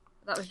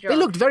 That was Josh. They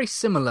looked very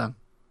similar.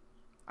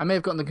 I may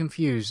have gotten them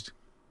confused.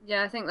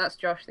 Yeah, I think that's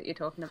Josh that you're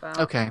talking about.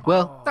 Okay,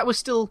 well, that was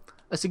still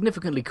a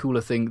significantly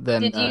cooler thing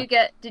than. Did you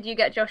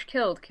get Josh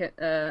killed,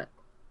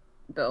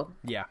 Bill?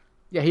 Yeah.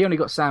 Yeah, he only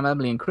got Sam,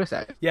 Emily, and Chris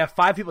out. Yeah,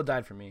 5 people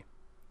died for me.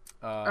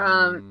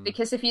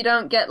 Because if you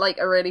don't get like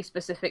a really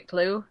specific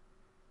clue,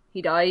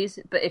 he dies.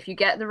 But if you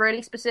get the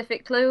really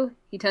specific clue,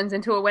 he turns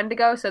into a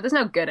Wendigo. So there's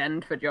no good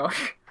end for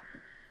Josh.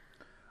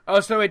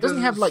 Oh, so it doesn't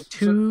he have like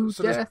two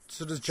deaths?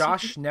 So does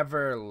Josh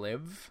never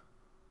live?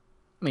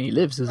 I mean, he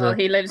lives as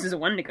he lives as a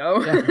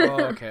Wendigo. Yeah.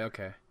 Oh,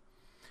 okay.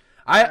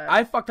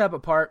 I fucked up a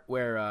part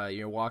where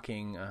you're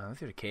walking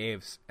through the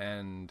caves,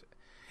 and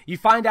you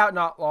find out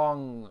not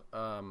long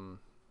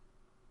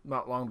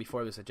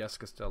before this that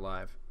Jessica's still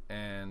alive,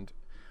 and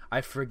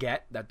I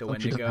forget that the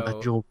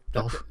Wendigo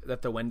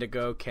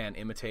can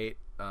imitate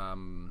their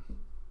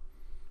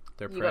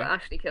prey. You got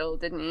Ashley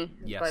killed, didn't you?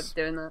 Yes.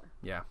 By doing that.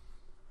 Yeah.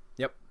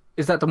 Yep.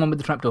 Is that the one with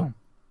the trapdoor?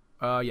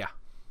 Yeah.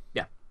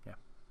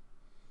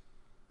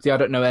 See, I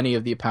don't know any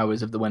of the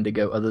powers of the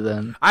Wendigo other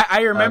than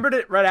I remembered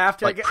it right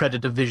after, like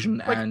predator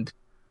vision and.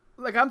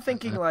 Like I'm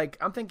thinking,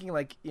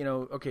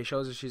 okay,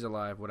 shows that she's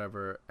alive,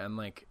 whatever, and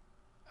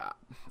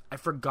I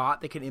forgot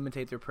they can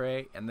imitate their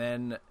prey, and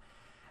then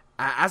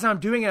as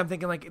I'm doing it, I'm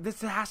thinking this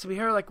has to be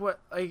her,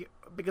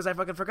 because I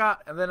fucking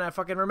forgot, and then I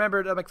fucking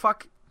remembered. I'm like,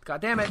 fuck, god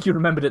damn it, you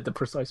remembered at the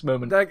precise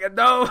moment.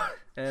 No,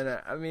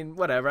 and I mean,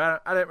 whatever.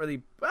 I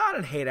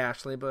didn't hate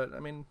Ashley, but I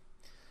mean,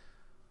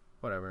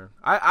 whatever.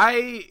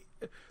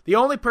 The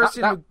only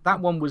person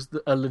that one was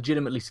a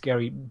legitimately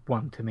scary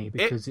one to me,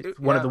 because it's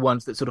one of the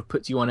ones that sort of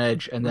puts you on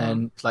edge, and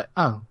then it's like,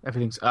 oh,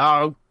 everything's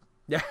yeah.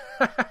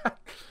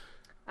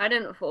 I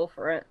didn't fall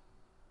for it.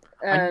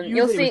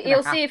 You'll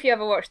see if you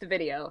ever watch the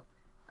video.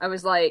 I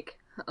was like,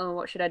 oh,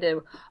 what should I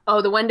do?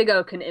 Oh, the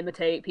Wendigo can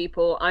imitate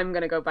people. I'm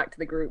gonna go back to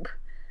the group.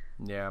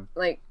 Yeah.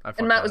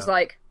 And Matt was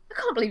like, I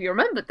can't believe you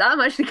remembered that.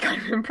 I'm actually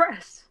kind of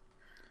impressed.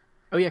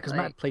 Oh yeah, because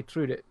Matt played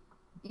through it.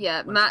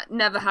 Yeah, Matt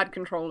never had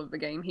control of the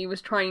game. He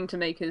was trying to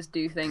make us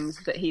do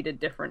things that he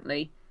did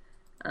differently,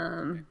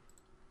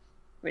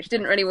 which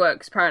didn't really work,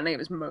 because apparently it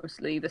was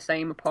mostly the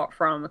same, apart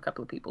from a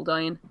couple of people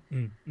dying.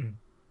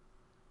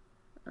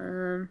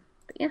 But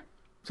yeah.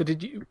 So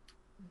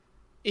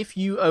if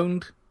you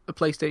owned a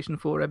PlayStation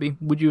 4, Ebby,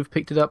 would you have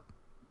picked it up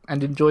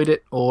and enjoyed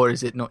it, or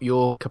is it not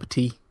your cup of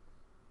tea?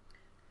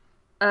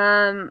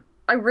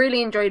 I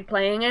really enjoyed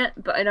playing it,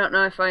 but I don't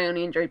know if I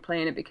only enjoyed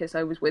playing it because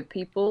I was with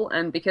people,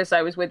 and because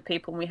I was with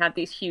people and we had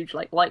these huge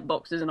light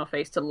boxes in our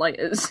face to light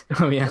us.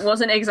 Oh yeah. It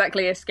wasn't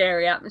exactly a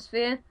scary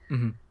atmosphere.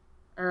 Mm-hmm.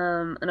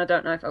 And I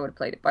don't know if I would have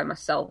played it by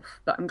myself,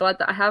 but I'm glad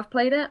that I have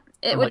played it.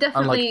 It would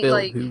definitely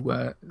unlike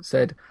Bill, who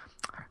said,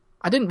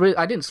 I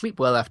didn't sleep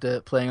well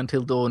after playing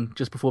Until Dawn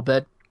just before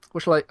bed.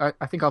 Which I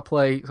think I'll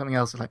play something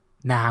else. It's like,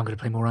 nah, I'm going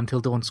to play more Until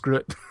Dawn. Screw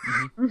it.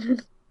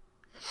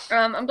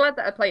 I'm glad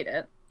that I played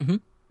it,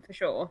 for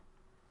sure.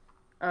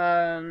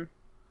 And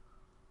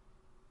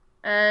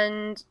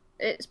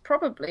it's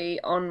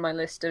probably on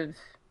my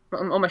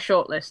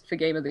short list for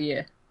Game of the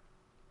Year.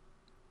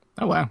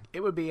 Oh wow! It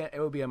would be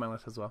on my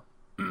list as well.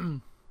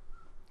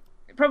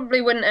 It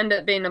probably wouldn't end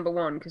up being number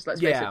one, because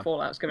let's face it,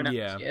 Fallout's coming out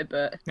this year.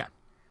 But yeah,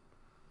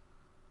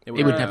 it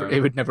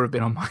would never have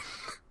been on mine.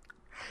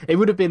 It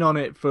would have been on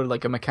it for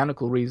a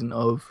mechanical reason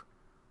of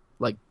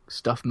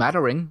stuff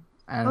mattering.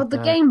 And, the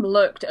game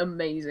looked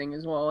amazing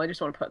as well. I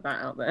just want to put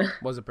that out there.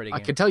 Was a pretty game.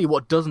 I can tell you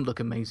what doesn't look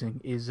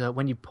amazing is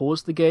when you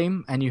pause the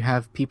game and you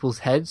have people's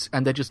heads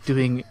and they're just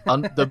doing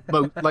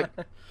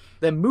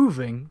they're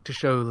moving to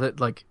show that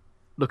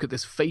look at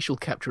this facial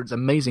capture, it's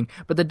amazing,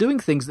 but they're doing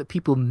things that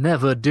people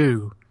never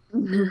do.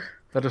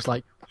 They're just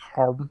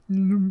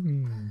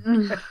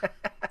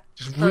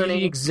just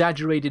really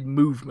exaggerated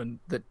movement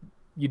that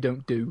you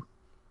don't do.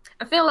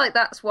 I feel like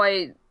that's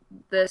why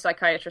the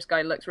psychiatrist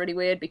guy looks really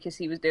weird, because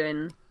he was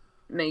doing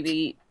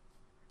maybe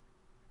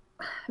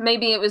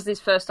it was his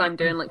first time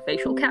doing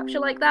facial capture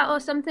like that or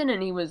something,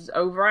 and he was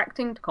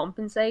overacting to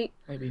compensate.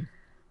 Maybe.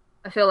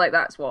 I feel like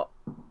that's what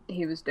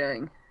he was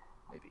doing.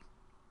 Maybe.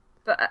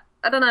 But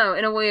I don't know,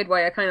 in a weird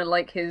way, I kind of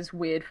like his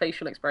weird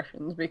facial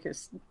expressions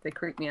because they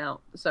creep me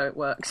out, so it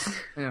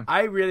works. Yeah.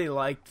 I really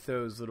liked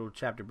those little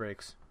chapter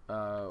breaks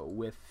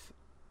with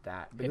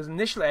that, because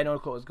initially I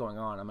noticed what was going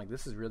on. I'm like,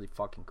 this is really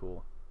fucking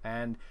cool.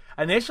 And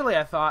initially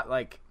I thought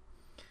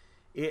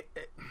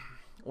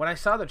when I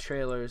saw the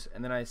trailers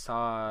and then I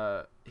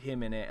saw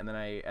him in it, and then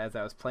as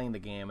I was playing the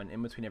game, and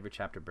in between every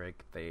chapter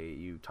break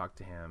you talk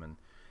to him,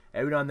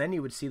 every now and then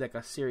you would see like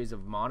a series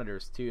of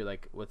monitors too,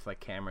 like with like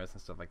cameras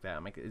and stuff like that.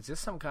 I'm like, is this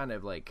some kind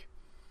of like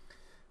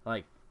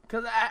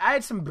because I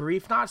had some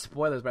brief, not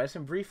spoilers, but I had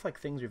some brief like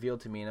things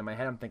revealed to me, and in my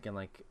head I'm thinking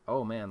like,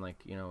 oh man, like,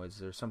 you know, is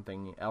there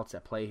something else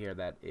at play here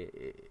that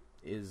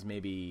is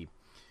maybe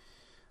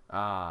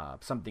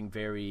something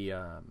very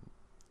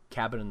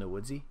Cabin in the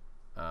Woodsy.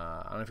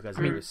 I don't know if you guys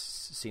have ever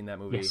seen that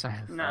movie. Yes, I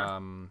have.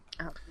 No.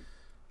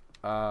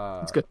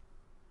 It's good.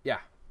 Yeah,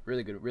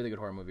 really good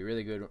horror movie.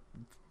 Really good.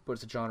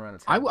 Puts the genre on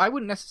its I head.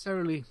 wouldn't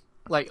necessarily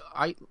like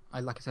I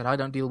like I said, I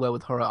don't deal well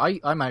with horror.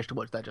 I managed to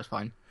watch that just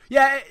fine.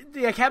 Yeah,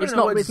 Cabin in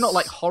the Woods. It's not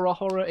like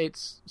horror.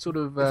 It's sort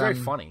of It's very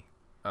funny.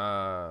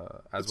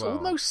 It's well.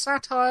 almost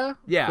satire.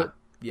 Yeah, but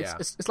yeah.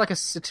 It's like a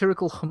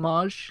satirical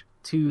homage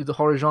to the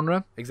horror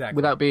genre, Exactly.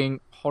 without being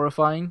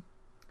horrifying.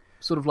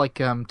 Sort of like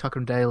Tucker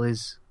and Dale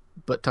is,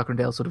 but Tucker and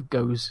Dale sort of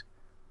goes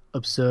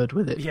absurd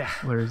with it. Yeah.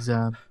 Whereas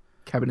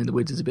Cabin in the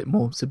Woods is a bit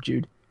more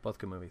subdued. Both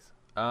good movies.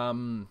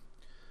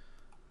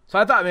 So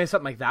I thought maybe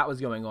something like that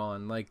was going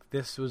on. Like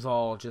this was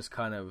all just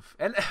kind of,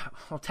 and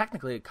well,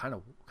 technically it kind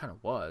of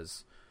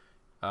was.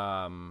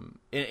 I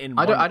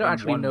don't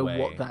actually know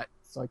what that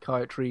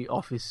psychiatry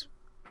office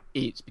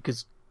is,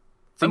 because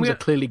things are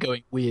clearly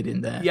going weird in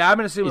there. Yeah, I'm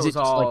gonna assume Is it was it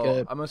just all. like a-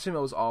 I'm gonna assume it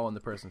was all in the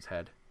person's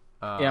head.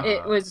 Yeah.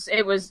 It was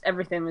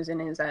everything was in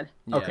his head.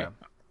 Yeah. Okay.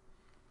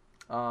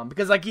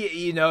 Because like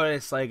you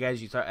notice, like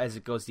as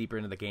it goes deeper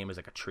into the game, there's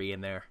like a tree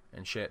in there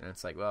and shit, and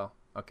it's like, well,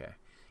 okay,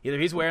 either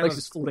he's wearing Place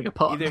is falling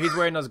apart. either he's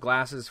wearing those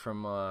glasses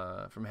from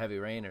Heavy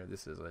Rain, or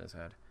this is in his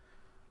head.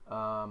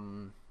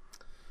 But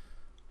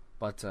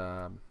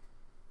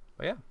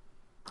yeah,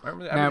 I'm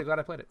really glad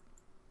I played it.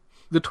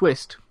 The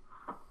twist,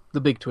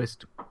 the big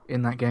twist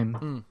in that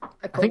game.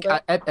 I think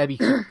Ebby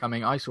saw it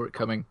coming. I saw it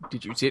coming.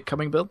 Did you see it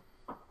coming, Bill?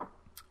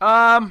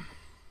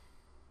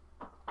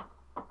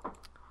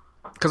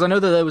 Because I know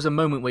that there was a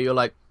moment where you're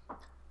like,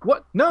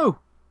 "What? No,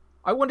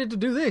 I wanted to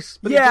do this."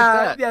 But it did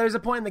that. Yeah. There's a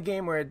point in the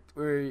game where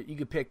you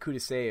could pick who to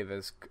save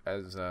as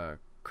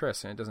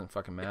Chris, and it doesn't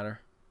fucking matter.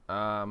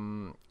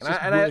 And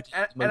I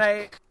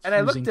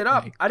looked it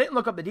up. I didn't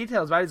look up the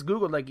details, but I just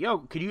googled like, "Yo,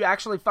 could you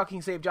actually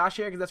fucking save Josh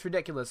here? Because that's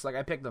ridiculous." Like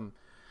I picked him,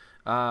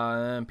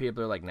 and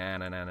people are like, "Nah,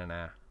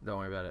 don't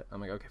worry about it." I'm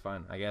like, "Okay,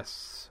 fine. I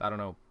guess I don't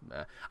know."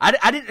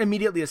 I didn't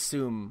immediately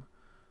assume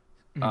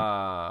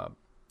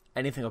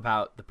anything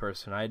about the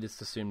person. I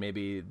just assumed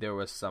maybe there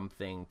was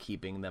something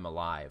keeping them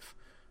alive.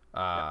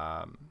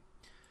 But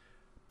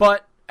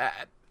I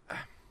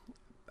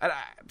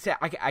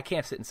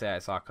can't sit and say I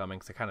saw it coming,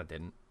 because I kind of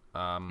didn't.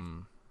 Not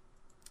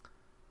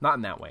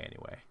in that way,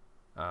 anyway.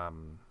 I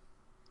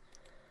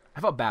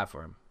felt bad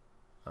for him.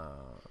 I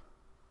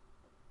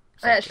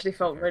actually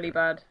felt really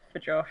bad for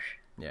Josh.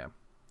 Yeah.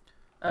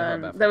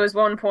 There was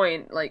one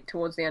point, like,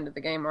 towards the end of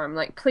the game where I'm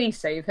like, please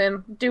save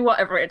him. Do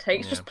whatever it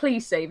takes. Just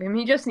please save him.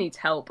 He just needs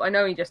help. I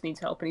know he just needs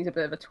help, and he's a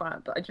bit of a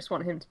twat, but I just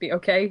want him to be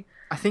okay.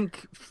 I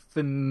think,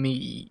 for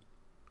me,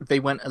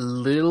 they went a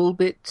little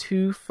bit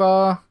too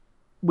far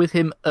with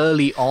him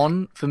early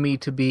on for me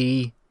to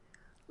be,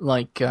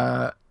 like,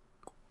 on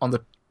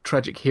the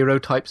tragic hero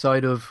type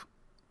side of,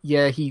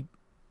 yeah, he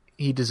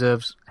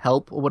deserves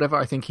help or whatever.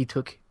 I think he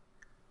took...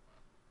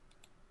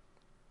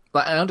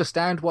 Like, I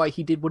understand why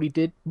he did what he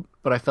did,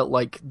 but I felt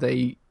like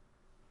he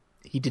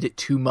did it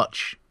too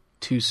much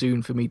too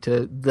soon for me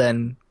to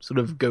then sort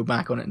of go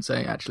back on it and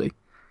say, actually,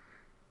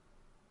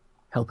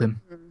 help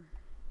him.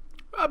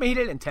 I mean, he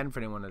didn't intend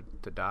for anyone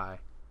to die.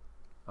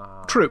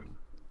 True.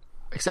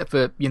 Except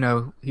for,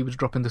 he was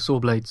dropping the saw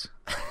blades.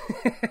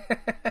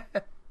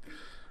 It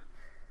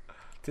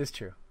is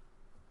true.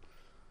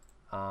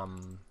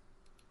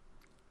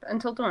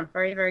 Until Dawn,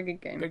 very, very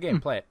good game. Good game.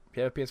 Play it. If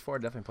you have a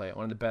PS4, definitely play it.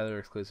 One of the better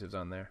exclusives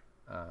on there.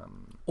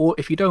 Or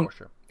if you don't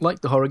sure.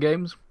 like the horror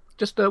games,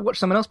 just watch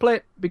someone else play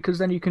it, because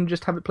then you can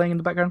just have it playing in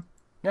the background.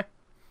 Yeah.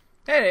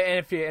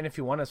 And if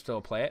you want to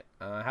still play it,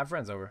 have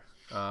friends over.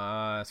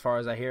 As far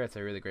as I hear, it's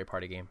a really great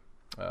party game.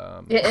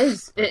 It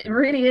is. It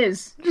really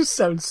is. It just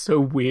sounds so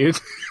weird.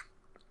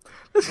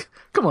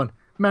 Come on,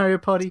 Mario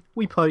Party,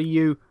 we party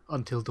you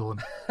until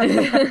dawn.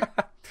 I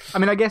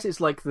mean, I guess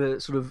it's like the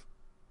sort of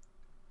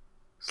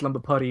slumber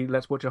party,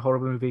 let's watch a horror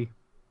movie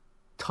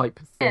type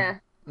thing. Yeah.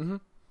 Mm-hmm.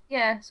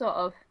 Yeah, sort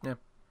of. Yeah.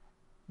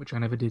 Which I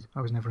never did.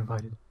 I was never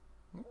invited.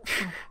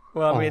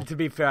 Well, I mean, to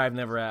be fair, I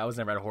was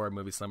never at a horror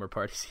movie slumber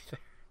parties either.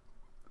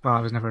 Well,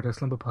 I was never at a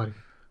slumber party.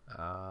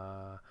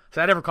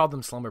 So I never called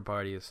them slumber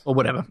parties. Or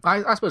whatever.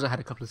 I suppose I had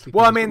a couple of sleepovers.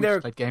 Well, I mean,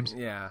 they're played games.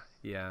 Yeah.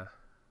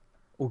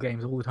 All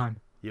games, all the time.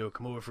 Yo,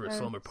 come over for a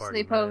slumber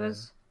party.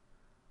 Sleepovers.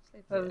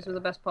 Sleepovers were the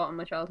best part of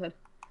my childhood.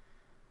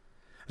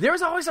 There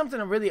was always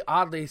something really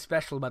oddly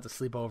special about the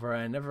sleepover.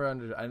 I never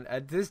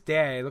at this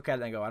day, I look at it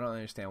and I go, I don't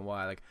understand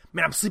why. Like,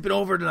 man, I'm sleeping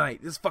over tonight.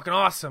 This is fucking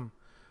awesome.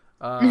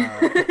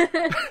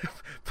 I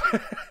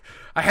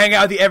hang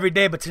out with you every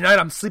day, but tonight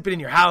I'm sleeping in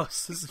your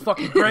house. This is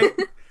fucking great.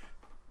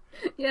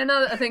 Yeah,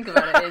 now that I think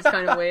about it, it's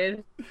kind of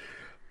weird.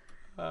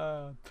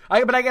 But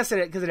I guess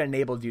because it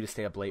enabled you to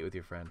stay up late with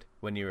your friend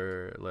when you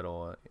were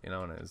little, and it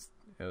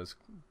was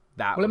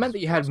that. Well, it meant that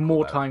you had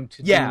more time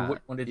to do what you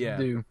wanted to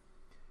do.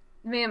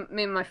 Me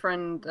and my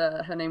friend,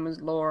 her name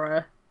was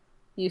Laura,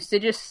 used to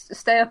just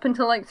stay up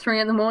until like 3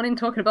 in the morning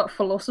talking about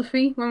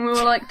philosophy when we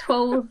were like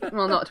 12.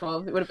 Well, not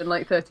 12. It would have been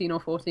like 13 or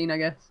 14, I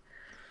guess.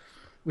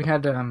 We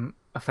had a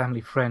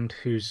family friend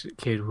whose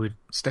kid would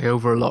stay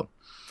over a lot,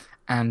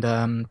 and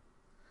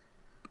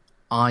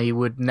I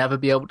would never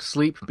be able to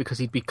sleep because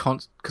he'd be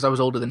because I was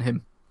older than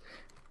him,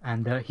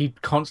 and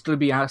he'd constantly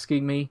be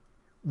asking me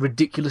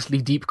ridiculously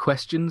deep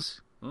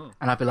questions, and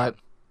I'd be like,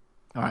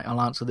 all right,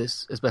 I'll answer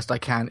this as best I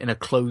can in a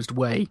closed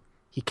way.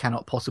 He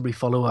cannot possibly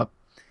follow up.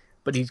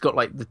 But he's got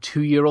like the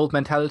 2-year-old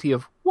mentality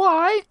of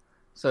why?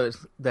 So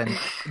it's then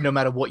no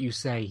matter what you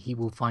say, he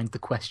will find the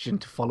question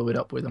to follow it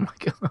up with. I'm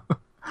like,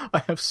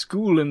 I have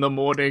school in the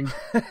morning.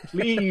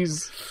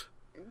 Please.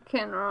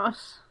 Ken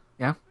Ross.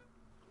 Yeah?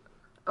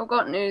 I've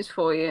got news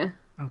for you.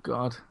 Oh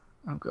God.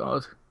 Oh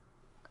God.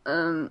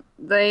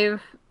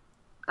 They've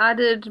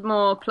added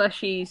more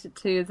plushies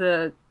to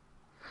the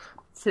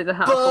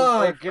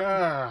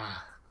Bugger!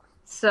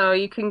 So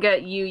you can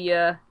get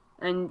Yuya,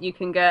 and you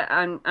can get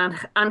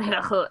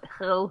Angel,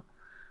 Oh,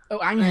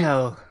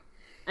 Angel.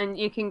 and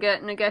you can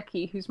get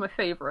Nageki, who's my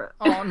favourite.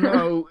 Oh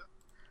no.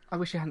 I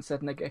wish you hadn't said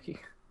Nageki.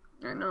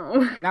 I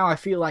know. Now I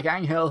feel like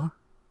Angel.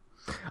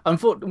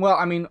 Well,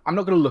 I mean, I'm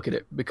not going to look at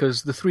it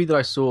because the 3 that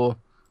I saw,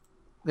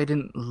 they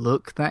didn't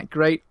look that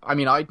great. I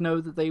mean, I'd know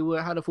that they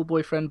had a full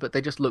boyfriend, but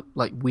they just looked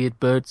like weird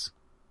birds.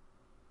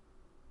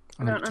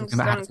 I'm talking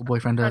about Hatful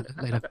Boyfriend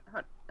later.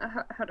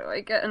 How do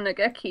I get a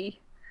Nageki?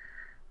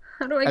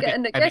 How do I get a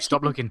Nageki? Abby,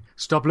 stop looking.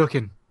 Stop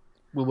looking.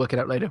 We'll work it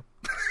out later.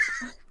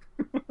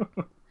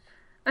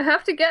 I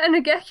have to get a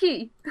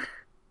Nageki.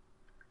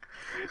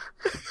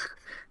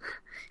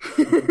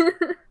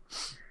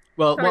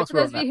 Well, Sorry, whilst for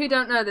we're those on of you that, who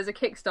don't know, there's a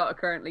Kickstarter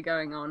currently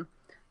going on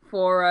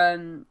for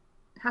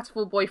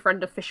Hatful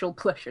Boyfriend official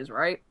plushes,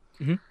 right?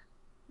 Mhm.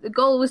 The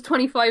goal was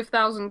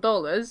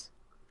 $25,000.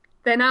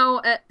 They're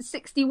now at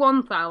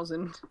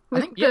 61,000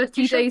 with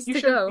 30 days to go.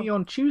 You showed me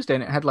on Tuesday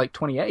and it had like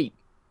 28.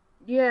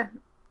 Yeah,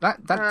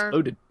 That's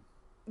loaded.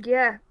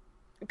 yeah.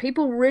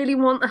 People really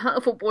want the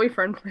Hatful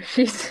Boyfriend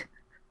plushies.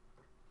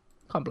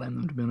 Can't blame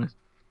them, to be honest.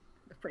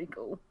 They're pretty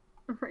cool.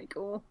 They're pretty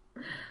cool.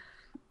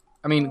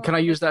 I mean, can I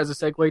use that as a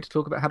segue to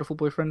talk about Hatful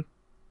Boyfriend?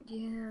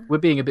 Yeah. We're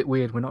being a bit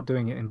weird. We're not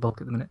doing it in bulk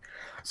at the minute.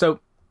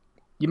 So,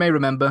 you may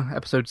remember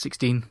episode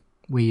 16.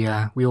 We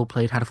all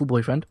played Hatful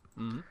Boyfriend.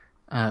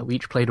 Mm-hmm. We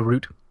each played a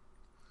route.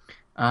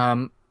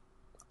 I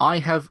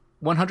have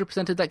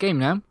 100%ed that game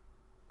now.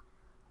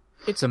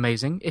 It's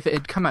amazing. If it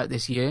had come out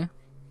this year,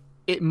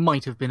 it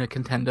might have been a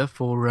contender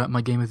for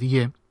my game of the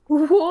year.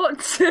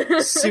 What?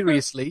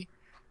 Seriously,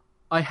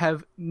 I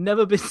have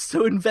never been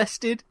so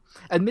invested.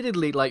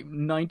 Admittedly, like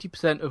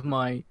 90% of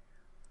my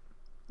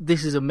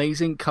 "this is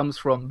amazing" comes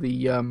from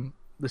the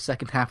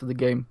second half of the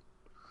game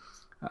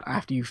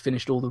after you've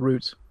finished all the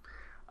routes,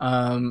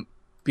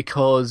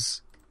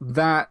 because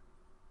that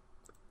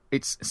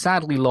it's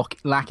sadly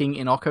lacking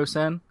in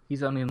Oko-san.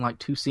 He's only in like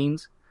 2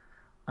 scenes.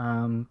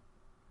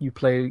 You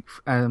play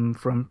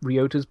from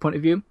Ryota's point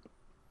of view,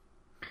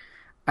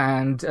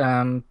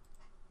 and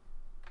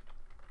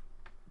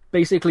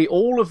basically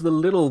all of the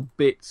little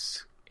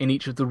bits in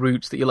each of the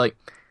routes that you're like,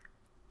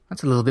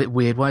 that's a little bit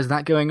weird. Why is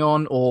that going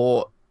on?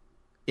 Or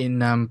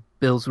in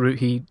Bill's route,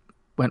 he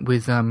went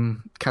with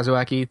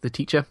Kazuaki, the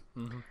teacher.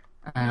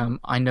 Mm-hmm.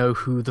 I know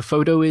who the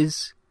photo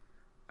is.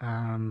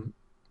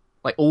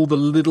 Like all the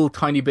little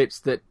tiny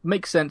bits that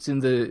make sense in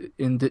the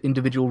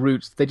individual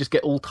routes, they just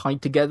get all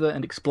tied together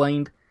and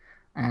explained.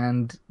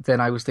 And then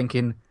I was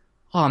thinking,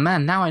 oh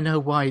man, now I know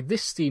why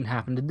this scene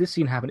happened and this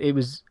scene happened. It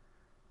was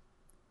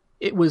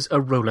a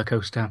roller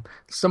coaster.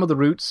 Some of the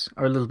routes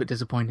are a little bit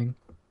disappointing.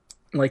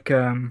 Like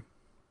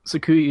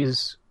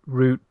Sakuya's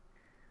route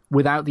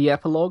without the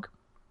epilogue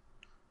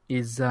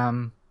is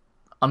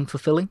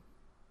unfulfilling,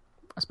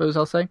 I suppose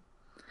I'll say.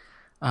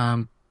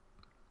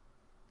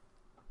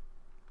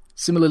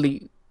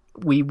 Similarly,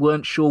 we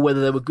weren't sure whether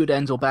there were good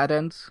ends or bad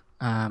ends.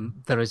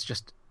 There is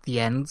just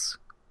the ends.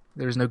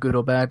 There is no good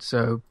or bad,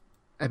 so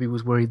Abby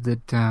was worried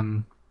that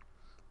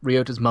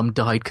Ryota's mum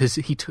died because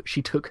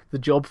she took the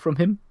job from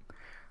him.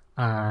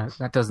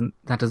 That doesn't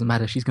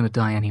matter. She's going to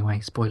die anyway.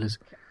 Spoilers.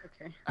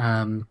 Okay.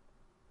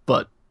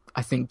 But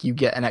I think you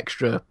get an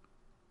extra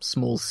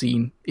small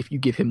scene if you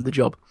give him the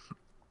job.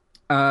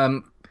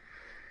 The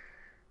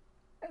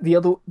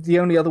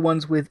only other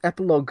ones with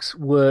epilogues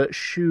were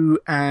Shu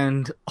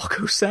and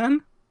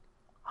Oko-san.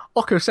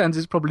 Oko-san's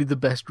is probably the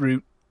best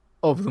route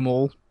of them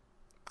all.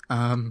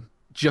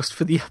 Just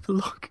for the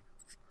epilogue.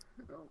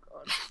 Oh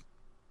god.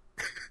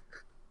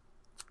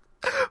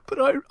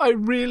 But I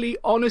really,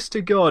 honest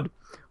to God,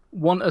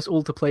 want us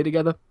all to play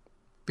together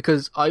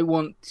because I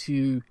want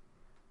to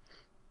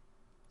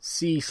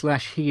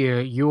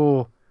see/hear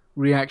your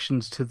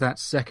reactions to that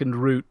second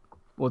route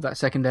or that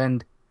second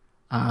end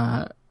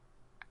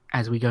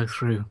as we go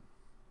through.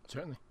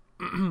 Certainly.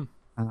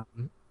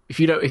 If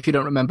you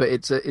don't remember,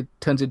 it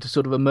turns into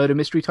sort of a murder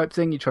mystery type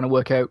thing. You're trying to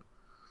work out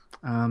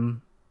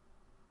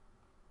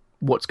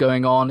what's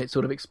going on. It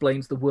sort of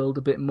explains the world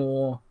a bit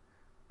more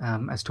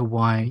as to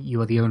why you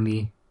are the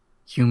only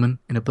human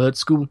in a bird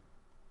school,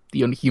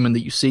 the only human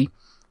that you see,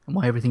 and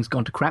why everything's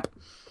gone to crap.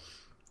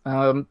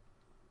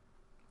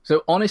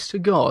 So honest to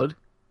God,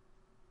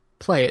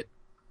 play it.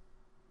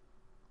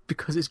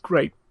 Because it's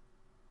great.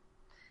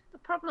 The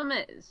problem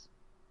is,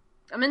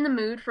 I'm in the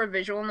mood for a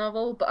visual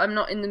novel, but I'm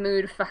not in the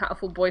mood for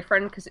Hatful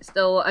Boyfriend because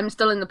I'm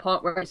still in the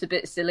part where it's a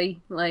bit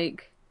silly.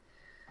 Like,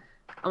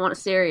 I want a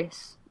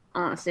serious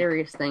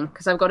thing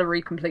because I've got to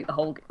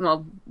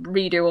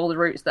redo all the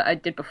routes that I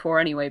did before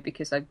anyway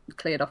because I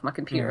cleared off my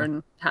computer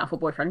and Hatful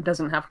Boyfriend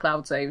doesn't have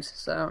cloud saves.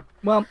 So,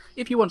 well,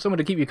 if you want someone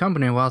to keep you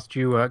company whilst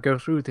you go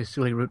through these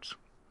silly routes,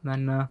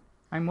 then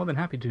I'm more than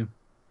happy to.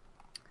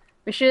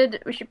 We should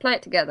play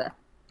it together.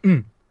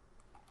 Mm.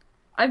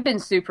 I've been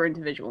super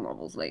into visual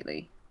novels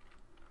lately,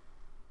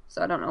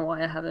 so I don't know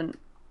why I haven't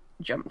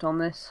jumped on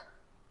this.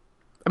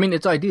 I mean,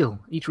 it's ideal.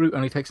 Each route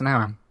only takes an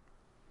hour.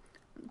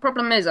 The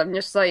problem is, I'm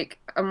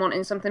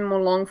wanting something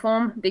more long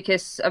form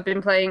because I've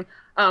been playing.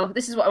 Oh,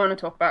 this is what I want to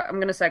talk about. I'm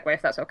going to segue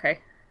if that's okay.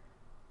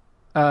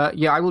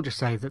 Yeah, I will just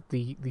say that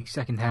the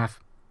second half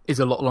is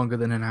a lot longer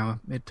than an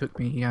hour. It took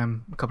me a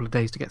couple of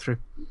days to get through.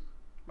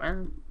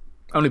 Wow.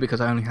 Only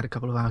because I only had a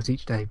couple of hours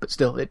each day, but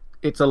still,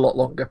 it's a lot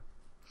longer.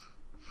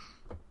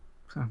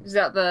 So. Is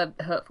that the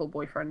Hurtful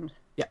Boyfriend?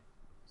 Yeah.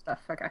 Stuff,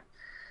 okay.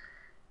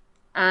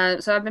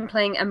 So I've been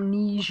playing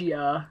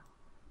Amnesia,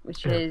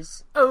 which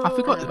is... Oh, I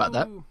forgot about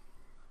that.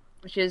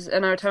 Which is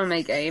an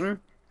Otome game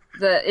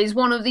that is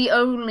one of the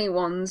only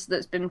ones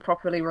that's been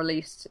properly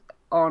released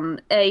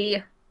on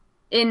in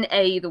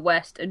the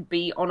West, and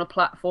B, on a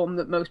platform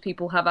that most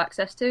people have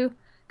access to.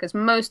 Because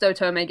most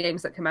Otome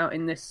games that come out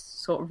in this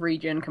sort of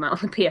region come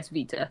out on the PS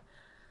Vita.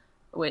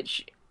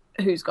 Which,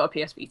 who's got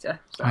a PS Vita?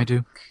 So. I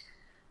do.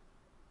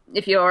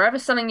 If you're ever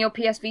selling your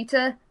PS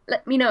Vita,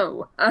 let me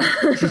know.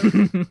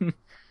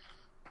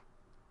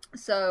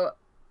 So,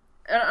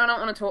 I don't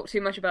want to talk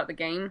too much about the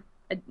game.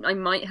 I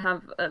might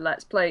have a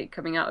Let's Play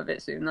coming out of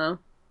it soon, though.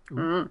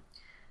 Mm.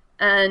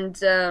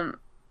 And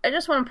I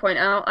just want to point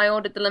out, I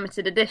ordered the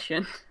limited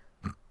edition.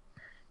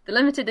 The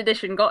limited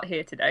edition got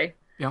here today.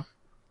 Yeah.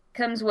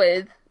 Comes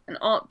with an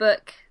art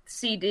book,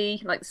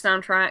 CD, like the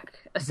soundtrack,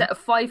 a set of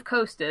 5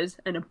 coasters,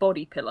 and a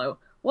body pillow.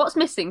 What's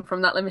missing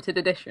from that limited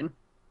edition?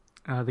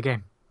 The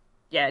game.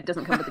 Yeah, it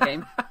doesn't come with the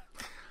game.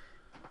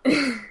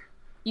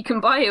 You can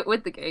buy it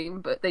with the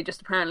game, but they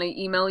just apparently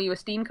email you a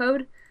Steam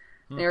code.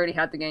 They already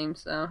had the game,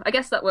 so I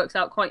guess that works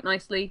out quite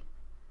nicely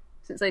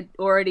since they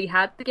already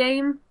had the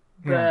game.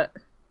 But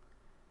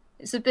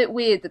it's a bit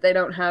weird that they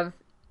don't have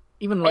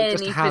even like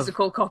any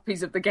physical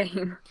copies of the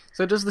game.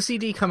 So does the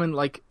CD come in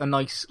like a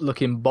nice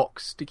looking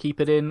box to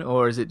keep it in,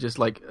 or is it just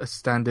like a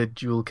standard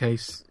jewel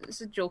case?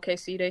 It's a jewel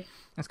case CD.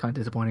 That's kind of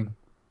disappointing.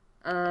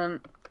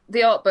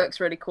 The art book's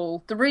really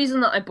cool. The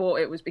reason that I bought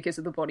it was because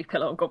of the body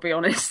pillow, gotta be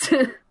honest.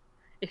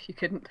 If you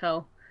couldn't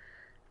tell.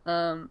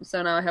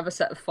 So now I have a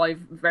set of 5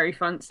 very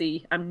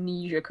fancy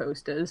Amnesia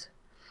coasters.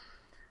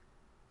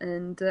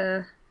 And,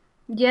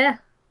 yeah.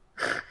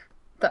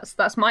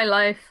 That's my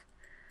life.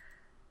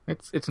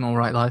 It's an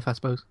alright life, I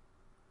suppose.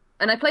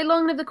 And I play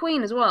Long Live the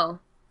Queen as well.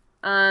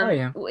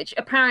 Yeah. Which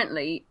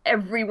apparently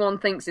everyone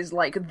thinks is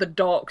like the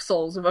Dark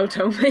Souls of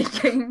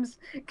Otome games,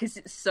 because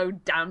it's so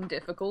damn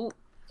difficult.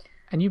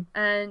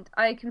 And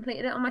I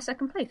completed it on my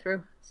second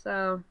playthrough,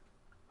 so...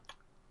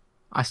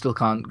 I still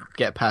can't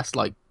get past,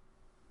 like,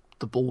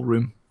 the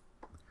ballroom.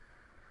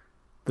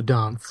 The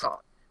dance.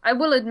 I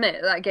will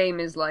admit, that game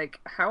is like,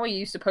 how are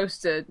you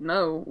supposed to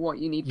know what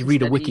you need to study? You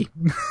read a wiki.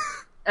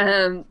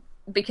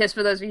 Because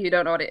for those of you who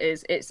don't know what it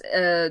is, it's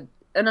an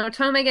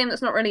Otome game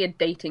that's not really a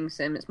dating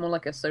sim, it's more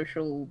like a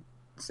social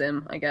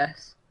sim, I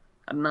guess.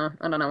 I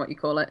don't know what you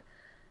call it.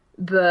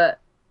 But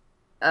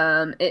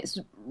it's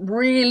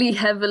really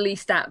heavily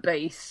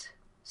stat-based.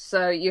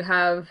 So you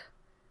have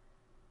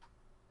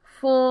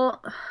 4...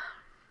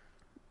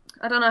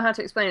 I don't know how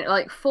to explain it.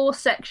 Like 4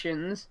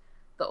 sections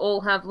that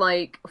all have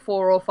like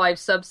 4 or 5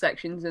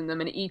 subsections in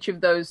them, and each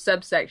of those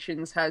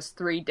subsections has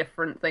 3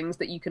 different things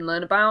that you can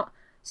learn about.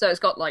 So it's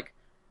got like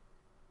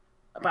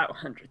about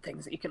 100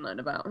 things that you can learn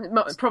about.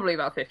 Probably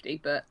about 50,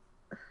 but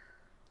are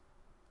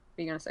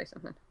you going to say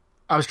something?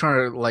 I was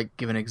trying to like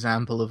give an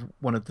example of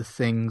one of the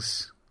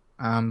things.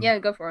 Yeah,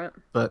 go for it.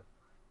 But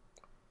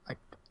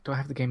do I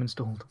have the game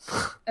installed?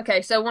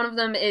 Okay, so one of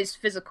them is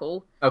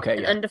physical. Okay,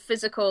 and under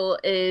physical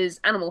is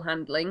animal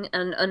handling,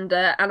 and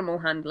under animal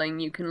handling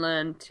you can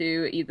learn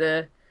to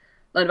either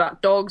learn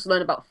about dogs,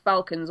 learn about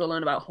falcons, or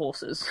learn about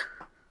horses.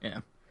 Yeah.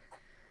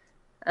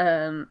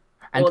 And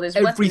there's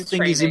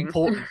everything is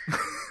important.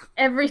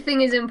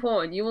 Everything is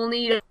important. You will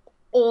need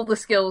all the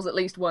skills at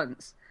least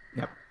once.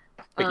 Yep.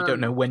 But you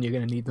don't know when you're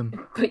going to need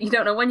them. But you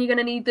don't know when you're going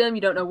to need them,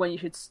 you don't know when you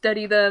should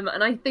study them,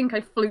 and I think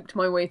I fluked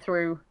my way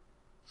through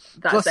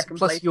that second playthrough.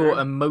 Plus your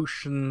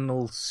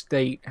emotional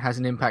state has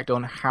an impact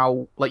on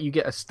how, like, you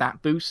get a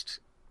stat boost.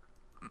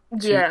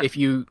 If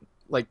you,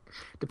 like,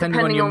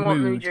 depending on your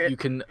mood, you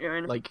can,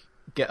 like,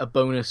 get a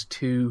bonus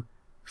to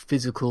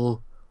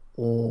physical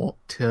or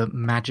to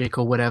magic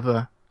or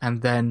whatever,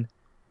 and then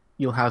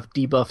you'll have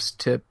debuffs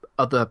to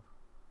other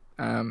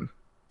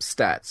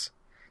stats.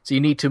 So you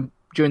need to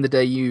during the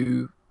day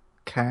you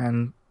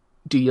can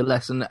do your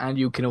lesson, and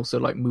you can also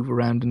like move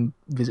around and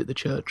visit the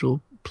church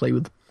or play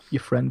with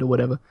your friend or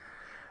whatever,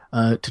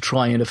 to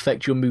try and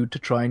affect your mood, to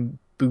try and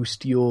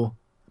boost your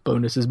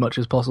bonus as much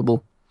as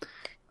possible.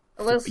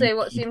 I will say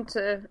what seemed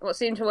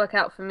to work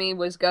out for me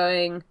was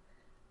going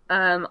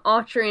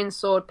archery and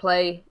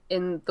swordplay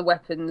in the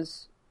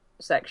weapons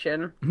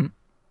section.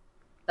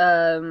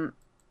 Mm-hmm.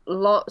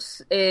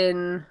 Lots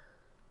in,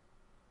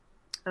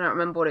 I don't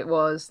remember what it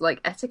was, like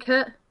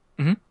etiquette.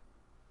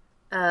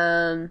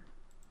 Mm-hmm.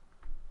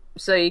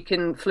 So you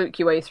can fluke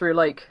your way through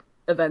like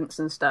events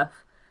and stuff.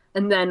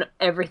 And then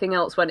everything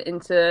else went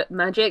into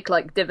magic,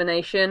 like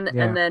divination.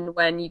 Yeah. And then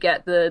when you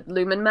get the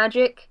lumen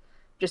magic,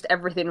 just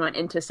everything went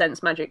into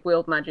sense magic,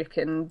 wield magic,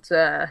 and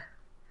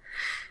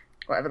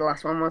whatever the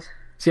last one was.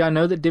 See, I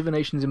know that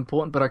divination's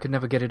important, but I could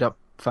never get it up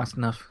fast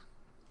enough.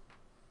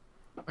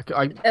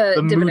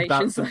 The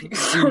Divination's mood like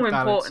so important.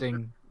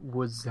 balancing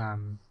was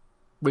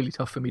really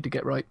tough for me to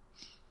get right.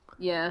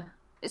 Yeah.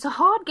 It's a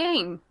hard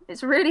game.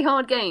 It's a really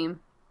hard game.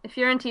 If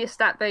you're into your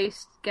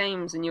stat-based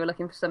games and you're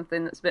looking for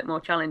something that's a bit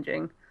more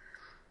challenging,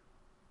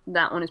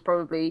 that one is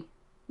probably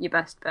your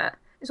best bet.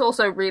 It's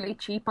also really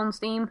cheap on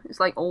Steam. It's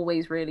like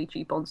always really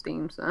cheap on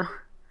Steam, so...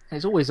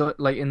 It's always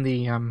like in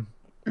the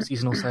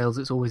seasonal sales,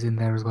 it's always in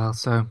there as well.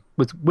 So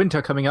with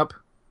winter coming up,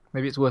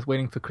 maybe it's worth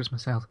waiting for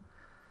Christmas sales.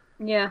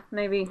 Yeah,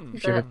 maybe.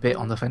 Sure, a bit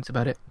on the fence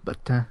about it,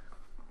 but...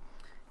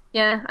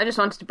 Yeah, I just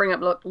wanted to bring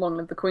up Long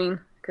Live the Queen,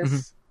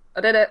 because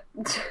I did it.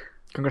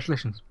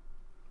 Congratulations.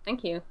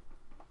 Thank you.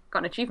 Got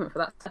an achievement for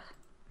that stuff.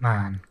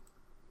 Man.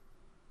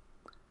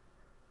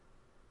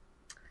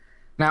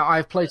 Now,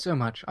 I've played so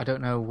much, I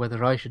don't know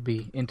whether I should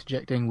be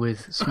interjecting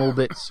with small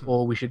bits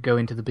or we should go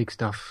into the big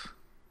stuff.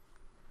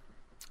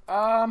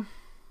 I'll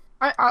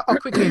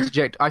quickly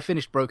interject. I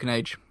finished Broken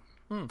Age.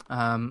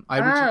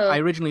 I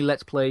originally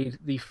Let's Played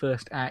the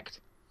first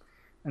act,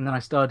 and then I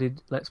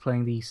started Let's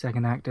Playing the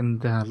second act,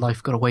 and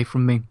life got away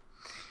from me,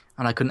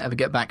 and I couldn't ever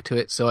get back to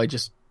it, so I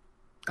just...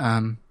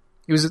 it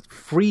was a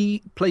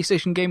free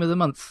PlayStation Game of the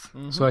Month,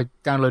 so I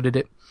downloaded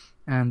it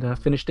and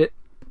finished it.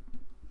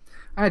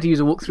 I had to use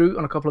a walkthrough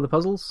on a couple of the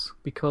puzzles,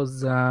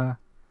 because... So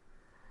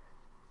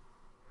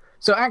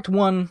Act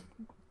 1,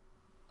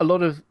 a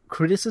lot of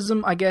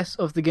criticism, I guess,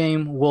 of the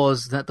game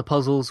was that the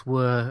puzzles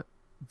were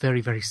very,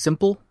 very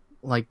simple.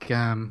 Like,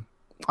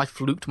 I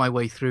fluked my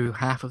way through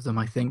half of them,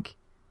 I think,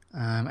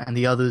 and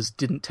the others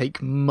didn't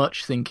take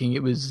much thinking.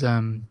 It was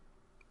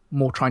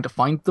more trying to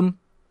find them.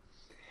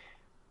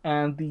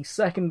 And the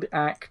second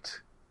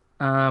act,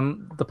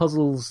 the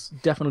puzzles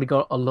definitely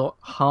got a lot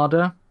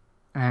harder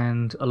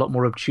and a lot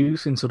more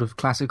obtuse in sort of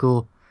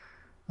classical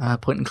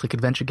point-and-click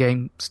adventure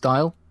game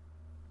style.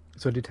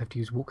 So I did have to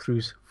use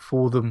walkthroughs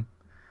for them,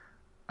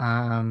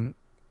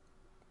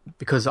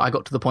 because I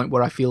got to the point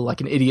where I feel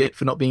like an idiot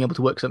for not being able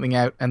to work something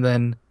out, and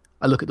then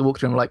I look at the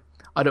walkthrough and I'm like,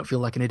 I don't feel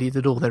like an idiot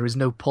at all. There is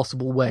no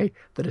possible way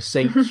that a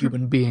sane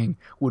human being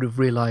would have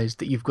realised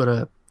that you've got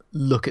to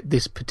look at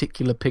this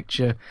particular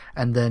picture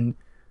and then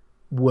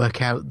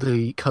work out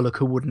the colour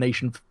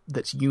coordination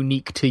that's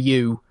unique to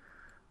you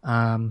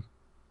to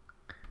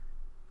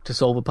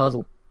solve a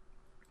puzzle.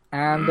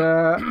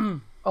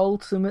 And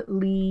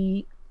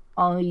ultimately,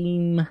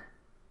 I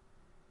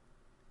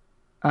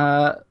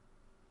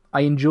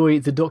enjoy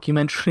the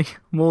documentary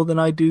more than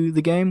I do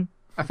the game.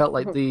 I felt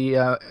like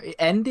it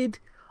ended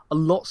a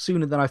lot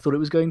sooner than I thought it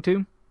was going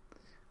to.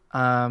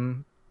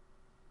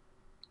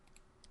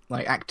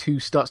 Like Act 2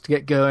 starts to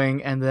get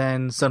going, and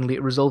then suddenly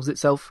it resolves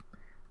itself.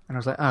 And I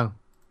was like, oh,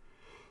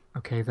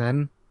 okay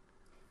then.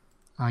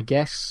 I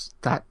guess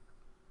that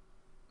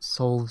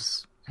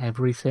solves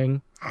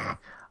everything.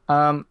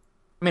 I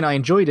mean, I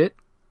enjoyed it,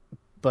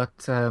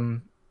 but...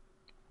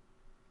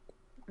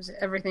 Was it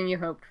everything you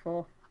hoped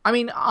for? I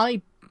mean,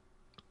 I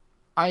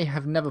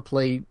have never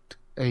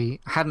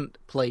hadn't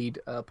played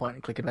a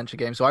point-and-click adventure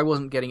game, so I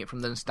wasn't getting it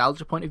from the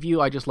nostalgia point of view.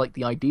 I just liked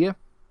the idea.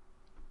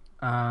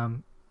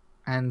 And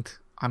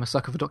I'm a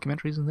sucker for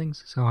documentaries and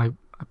things, so I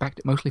backed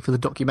it mostly for the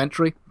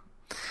documentary,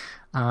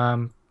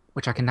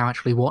 which I can now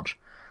actually watch.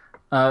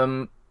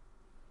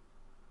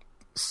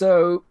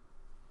 So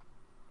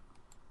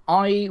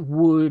I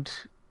would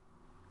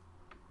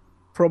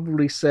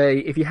probably say,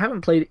 if you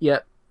haven't played it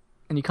yet,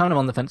 and you're kind of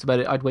on the fence about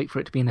it, I'd wait for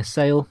it to be in a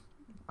sale.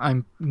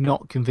 I'm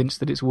not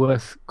convinced that it's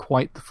worth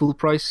quite the full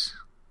price.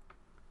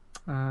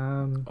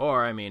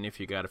 Or, I mean, if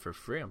you got it for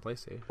free on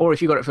PlayStation. Or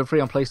if you got it for free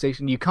on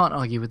PlayStation, you can't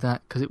argue with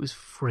that, because it was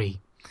free.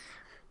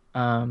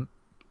 Oh,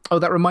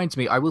 that reminds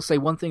me, I will say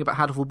one thing about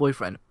Hatoful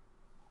Boyfriend.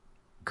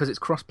 Because it's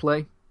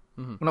cross-play.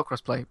 Well, not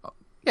cross-play.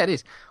 Yeah, it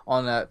is.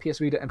 On PS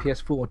Vita and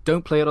PS4.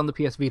 Don't play it on the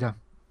PS Vita.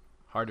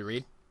 Hard to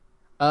read?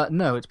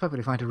 No, it's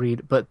perfectly fine to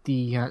read, but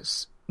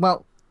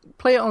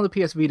play it on the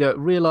PS Vita,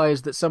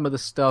 realize that some of the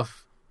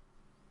stuff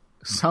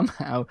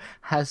somehow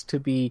has to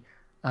be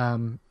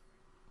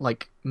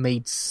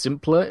made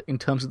simpler in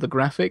terms of the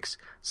graphics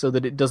so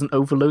that it doesn't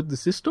overload the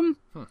system,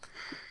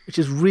 which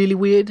is really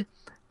weird.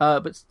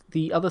 But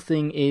the other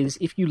thing is,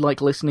 if you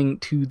like listening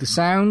to the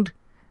sound,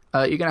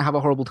 you're going to have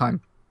a horrible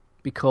time.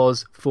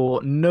 because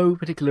for no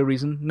particular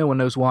reason, no one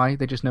knows why,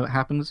 they just know it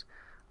happens,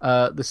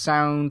 the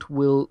sound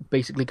will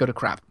basically go to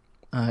crap.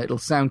 It'll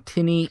sound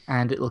tinny,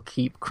 and it'll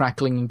keep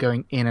crackling and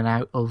going in and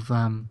out of...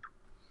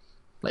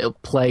 it'll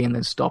play and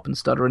then stop and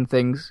stutter and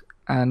things,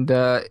 and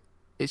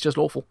it's just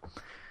awful.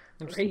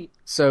 Great.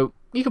 So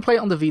you can play it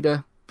on the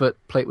Vita, but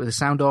play it with the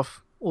sound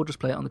off, or just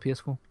play it on the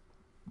PS4.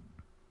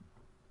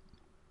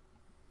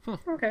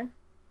 Okay.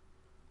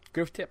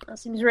 Goof tip. That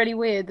seems really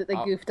weird that they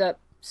goofed up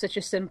such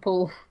a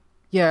simple...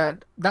 Yeah,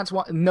 that's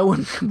why no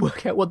one can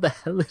work out what the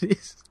hell it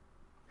is.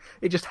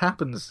 It just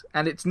happens,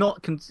 and it's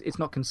not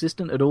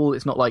consistent at all.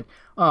 It's not like,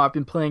 oh, I've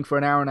been playing for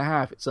an hour and a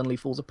half, it suddenly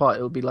falls apart.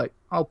 It'll be like,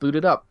 I'll boot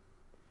it up.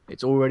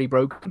 It's already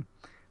broken.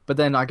 But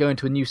then I go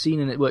into a new scene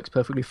and it works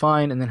perfectly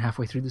fine, and then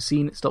halfway through the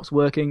scene it stops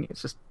working.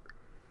 It's just...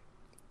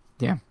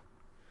 yeah.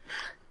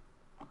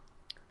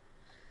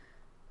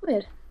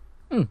 Weird.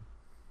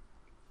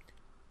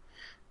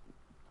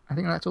 I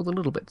think that's all the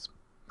little bits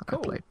Cool.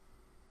 I played.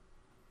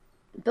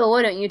 Bill,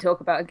 why don't you talk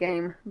about a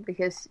game?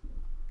 Because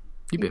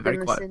You've been been very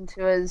quiet. listening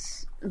to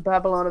us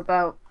babble on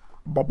about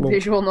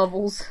visual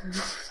novels.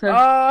 So,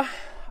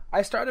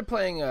 I started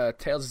playing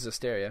Tales of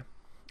Zestiria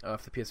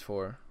off the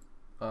PS4,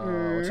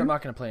 which I'm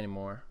not going to play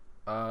anymore.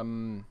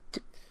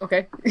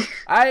 okay.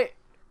 I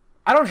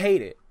don't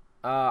hate it.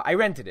 I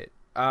rented it.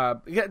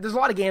 There's a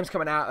lot of games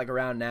coming out like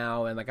around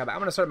now, and like I'm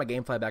gonna start my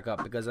GameFly back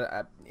up because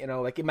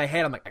like in my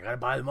head I'm like, I gotta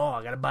buy them all.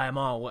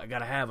 I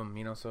gotta have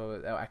them,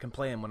 so I can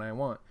play them when I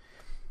want.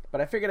 But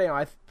I figured,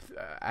 I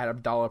had a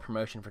 $1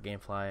 promotion for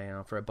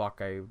GameFly. For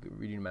 $1 I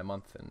renewed my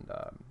month and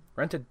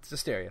rented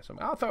Zestiria. So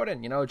I'll throw it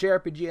in.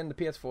 JRPG in the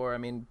PS4. I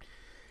mean,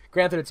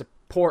 granted it's a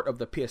port of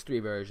the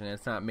PS3 version, and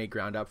it's not made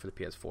ground up for the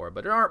PS4.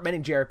 But there aren't many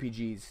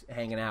JRPGs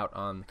hanging out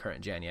on the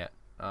current gen yet.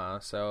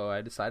 So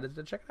I decided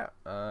to check it out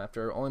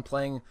after only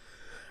playing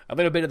a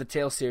little bit of the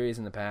Tales series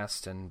in the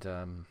past, and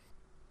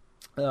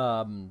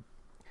I'm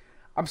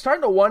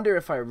starting to wonder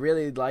if I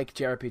really like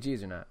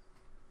JRPGs or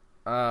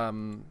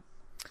not.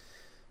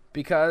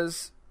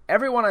 Because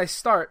every one I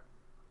start,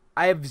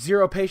 I have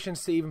zero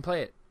patience to even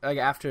play it. Like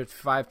after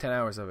 5-10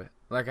 hours of it,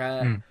 like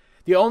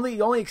the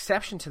only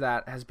exception to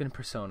that has been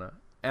Persona,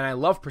 and I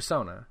love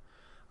Persona.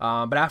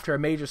 But after a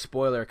major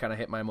spoiler kind of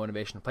hit my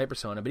motivation to play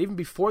Persona, but even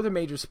before the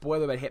major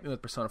spoiler that hit me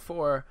with Persona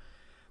 4,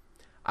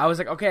 I was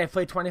like, okay, I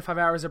played 25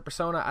 hours of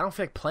Persona. I don't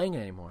feel like playing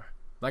it anymore.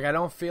 Like, I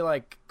don't feel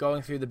like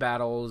going through the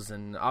battles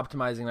and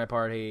optimizing my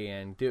party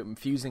and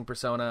fusing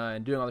Persona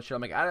and doing all the shit.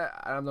 I'm like, I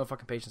have no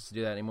fucking patience to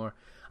do that anymore.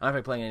 I don't feel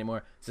like playing it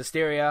anymore.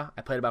 Zestiria,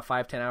 I played about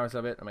 5-10 hours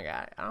of it. I'm like,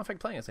 I don't feel like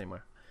playing this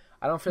anymore.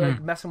 I don't feel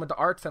like messing with the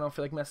arts. I don't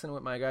feel like messing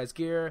with my guy's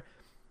gear.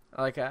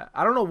 Like, I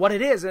don't know what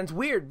it is, and it's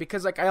weird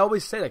because, like, I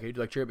always say, like, you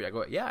like JRPG? I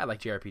go, yeah, I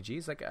like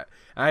JRPGs. Like,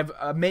 I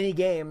have many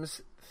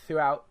games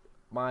throughout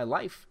my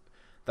life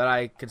that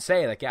I can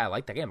say, like, yeah, I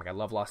like that game. Like, I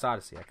love Lost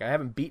Odyssey. Like, I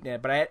haven't beaten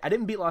it, but I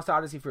didn't beat Lost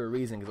Odyssey for a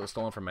reason because it was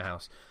stolen from my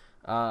house.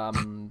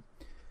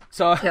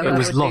 So Yeah, It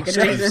was lost,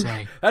 you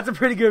say. that's a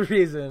pretty good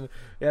reason.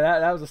 Yeah,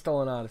 that was a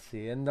stolen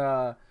Odyssey, and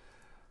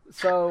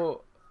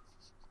so.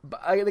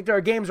 But like there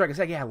are games where I can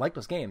say, yeah, I like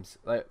those games.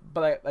 But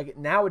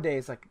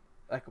nowadays, like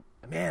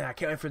man, I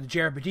can't wait for the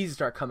JRPGs to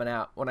start coming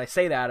out. When I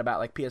say that about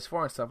like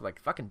PS4 and stuff,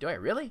 like fucking, do I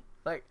really?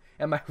 Like,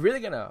 am I really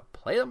gonna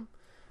play them?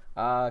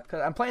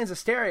 Because I'm playing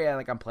Zestiria, and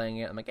like I'm playing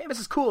it. I'm like, hey, this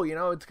is cool.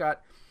 It's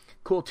got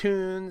cool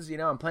tunes.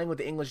 I'm playing with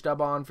the English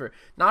dub on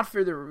not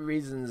for the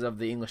reasons of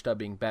the English dub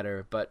being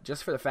better, but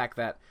just for the fact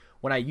that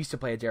when I used to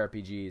play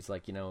JRPGs,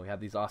 like, we have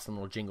these awesome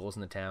little jingles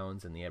in the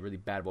towns, and they have really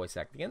bad voice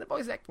acting. And the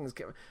voice acting is,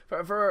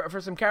 for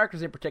some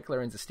characters in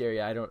particular in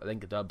Zestiria, I think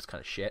the dub's kind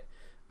of shit.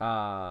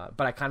 But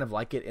I kind of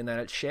like it in that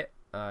it's shit,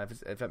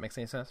 if that makes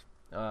any sense.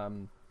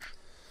 The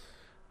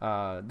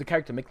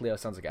character Mikleo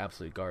sounds like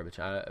absolute garbage.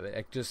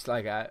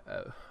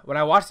 When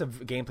I watched the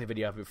gameplay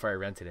video of it before I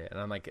rented it, and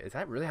I'm like, is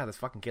that really how this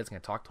fucking kid's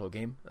gonna talk the whole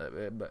game?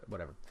 But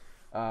whatever.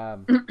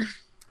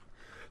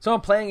 So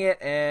I'm playing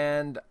it,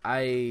 and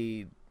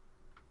I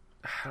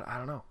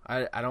don't know.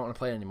 I don't want to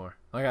play it anymore.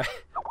 Like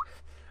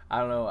I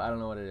don't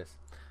know what it is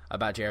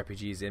about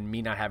JRPGs and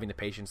me not having the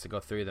patience to go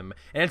through them.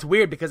 And it's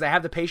weird because I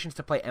have the patience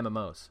to play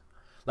MMOs.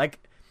 Like,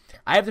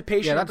 I have the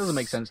patience. Yeah, that doesn't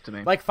make sense to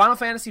me. Like Final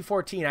Fantasy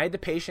XIV, I had the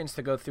patience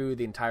to go through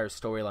the entire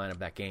storyline of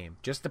that game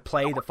just to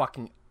play the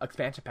fucking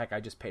expansion pack I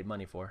just paid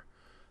money for.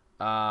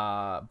 But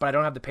I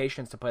don't have the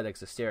patience to play like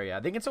Zestiria. I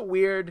think it's a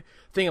weird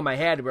thing in my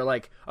head where,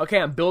 like, okay,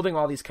 I'm building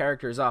all these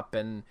characters up,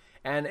 and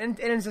in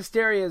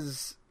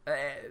Zestiria's,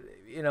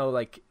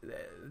 like,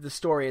 the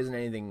story isn't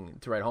anything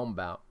to write home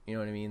about. You know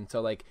what I mean?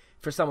 So, like,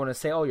 for someone to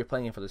say, oh, you're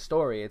playing it for the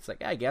story, it's like,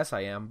 yeah, I guess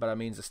I am. But, I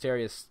mean,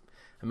 Zestiria's,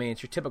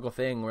 it's your typical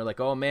thing where,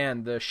 like, oh,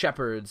 man, the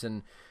shepherds,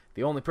 and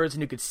the only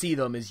person who could see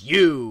them is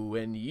you,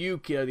 and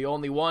you are the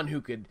only one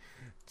who could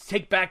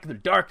take back the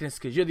darkness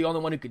because you're the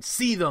only one who could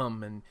see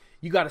them, and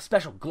you got a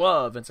special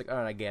glove. And it's like, all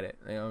right, I get it.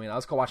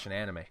 Let's go watch an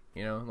anime,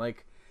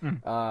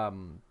 But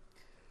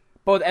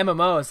with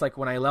MMOs, like,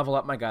 when I level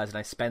up my guys and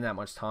I spend that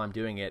much time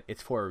doing it,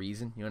 it's for a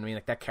reason. You know what I mean?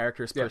 Like, that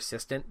character is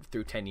persistent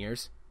through 10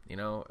 years.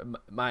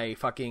 My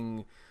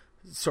fucking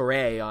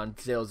soiree on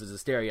Tales of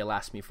Zestiria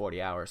lasts me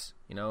 40 hours.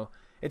 You know,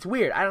 it's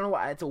weird. I don't know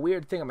why. It's a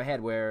weird thing in my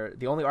head where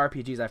the only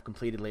RPGs I've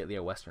completed lately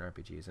are Western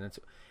RPGs, and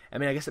I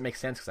mean, I guess it makes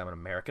sense because I'm an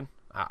American.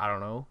 I don't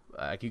know.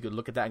 Like, you could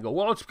look at that and go,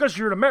 well, it's because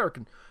you're an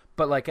American.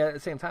 But like at the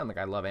same time, like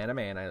I love anime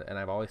and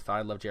I've always thought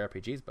I loved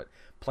JRPGs. But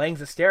playing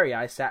Zestiria,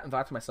 I sat and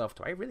thought to myself,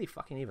 do I really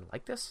fucking even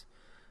like this?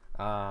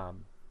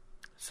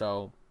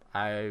 So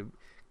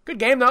good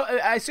game though.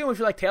 I assume if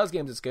you like Tales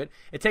games, it's good.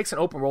 It takes an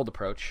open world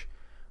approach,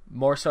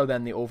 more so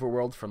than the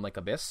overworld from like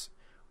Abyss,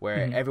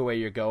 where everywhere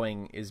you're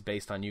going is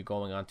based on you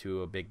going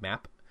onto a big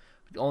map.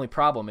 The only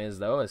problem is,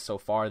 though, so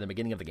far in the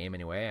beginning of the game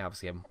anyway, I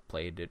obviously haven't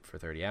played it for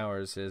 30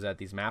 hours, is that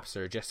these maps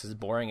are just as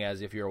boring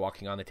as if you were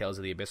walking on the Tales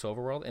of the Abyss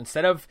overworld.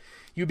 Instead of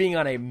you being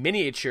on a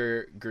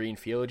miniature green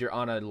field, you're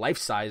on a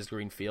life-sized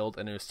green field,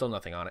 and there's still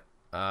nothing on it,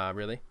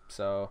 really.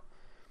 So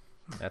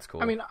that's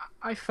cool. I mean,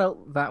 I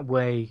felt that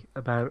way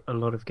about a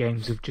lot of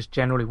games, of just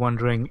generally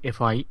wondering if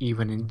I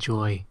even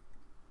enjoy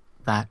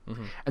that.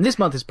 And this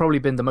month has probably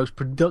been the most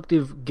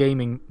productive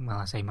gaming, well,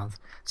 I say month,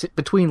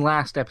 between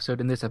last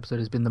episode and this episode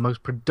has been the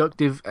most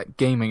productive at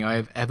gaming I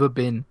have ever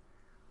been.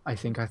 I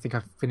think I've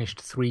finished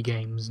 3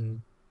 games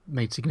and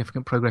made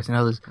significant progress in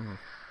others. And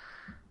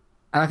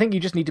I think you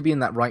just need to be in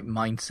that right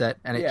mindset,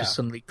 and it just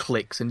suddenly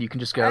clicks, and you can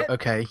just go,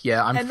 okay,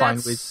 yeah, I'm fine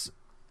with.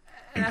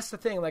 And that's the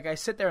thing. Like, I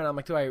sit there and I'm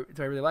like, do I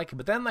really like it?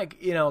 But then,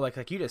 like, you know,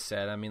 like you just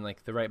said, I mean,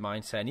 like the right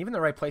mindset and even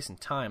the right place and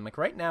time. Like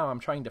right now, I'm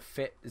trying to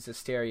fit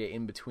Zestiria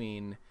in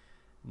between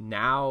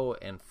now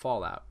and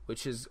Fallout,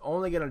 which is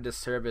only going to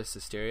disservice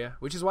Zestiria,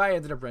 which is why I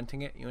ended up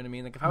renting it. You know what I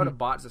mean? Like, if I would have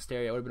bought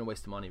Zestiria, it would have been a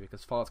waste of money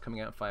because Fallout's coming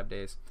out in 5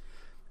 days.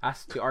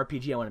 That's the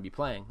RPG I want to be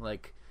playing.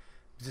 Like,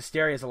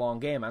 Zestiria is a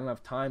long game. I don't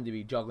have time to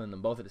be juggling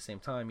them both at the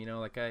same time. You know,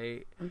 like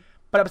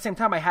but at the same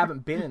time, I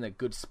haven't been in a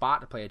good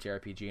spot to play a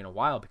JRPG in a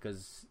while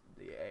because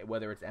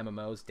whether it's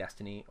MMOs,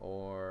 Destiny,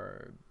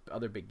 or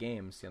other big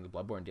games, you know, the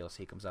Bloodborne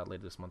DLC comes out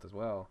later this month as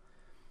well.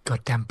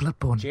 Goddamn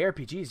Bloodborne.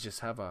 JRPGs just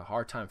have a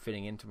hard time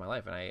fitting into my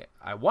life, and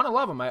I want to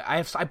love them.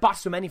 I bought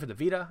so many for the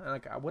Vita, and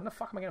like, when the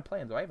fuck am I going to play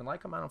them? Do I even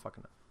like them? I don't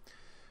fucking know.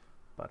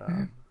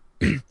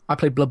 But I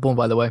played Bloodborne,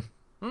 by the way.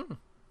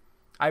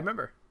 I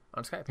remember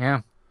on Skype.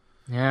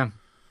 Yeah.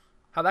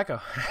 How'd that go?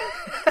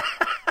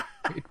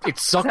 It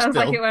sucks, Sounds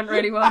Bill. like it went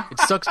really well. It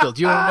sucks, Bill.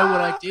 Do you want to know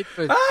what I did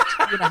for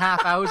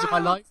 2.5 hours of my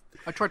life?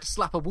 I tried to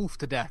slap a wolf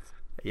to death.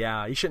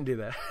 Yeah, you shouldn't do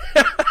that.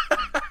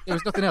 There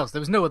was nothing else. There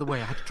was no other way.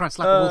 I had to try and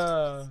slap a wolf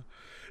to death.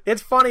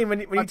 It's funny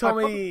when you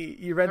told me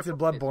you rented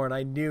Bloodborne,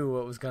 I knew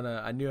how it was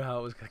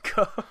gonna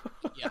go.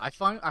 Yeah,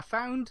 I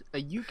found a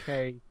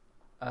UK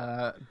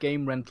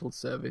game rental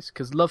service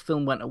because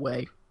LoveFilm went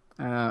away,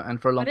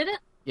 and for a long. Did it?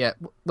 Yeah,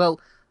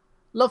 well,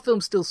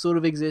 LoveFilm still sort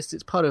of exists.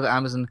 It's part of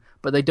Amazon,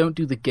 but they don't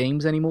do the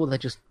games anymore. They're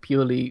just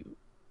purely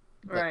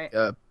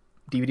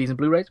DVDs and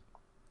Blu-rays.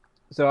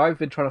 So I've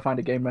been trying to find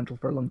a game rental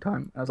for a long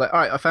time. I was like, all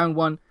right, I found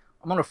one.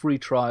 I'm on a free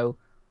trial.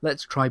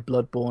 Let's try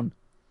Bloodborne.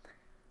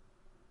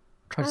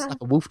 Tried to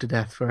slap a wolf to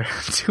death for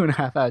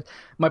 2.5 hours.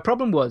 My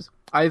problem was,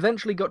 I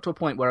eventually got to a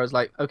point where I was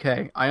like,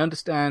 okay, I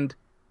understand.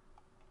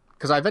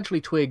 Because I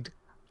eventually twigged,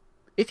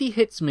 if he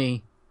hits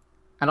me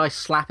and I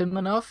slap him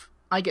enough,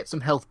 I get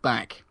some health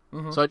back.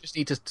 So I just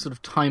need to sort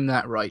of time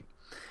that right.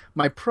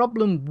 My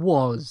problem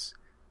was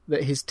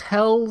that his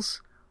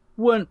tells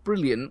weren't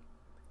brilliant,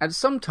 and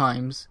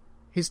sometimes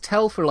his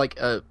tell for like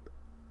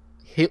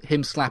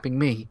him slapping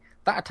me,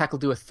 that attack will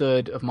do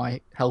 1/3 of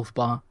my health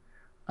bar.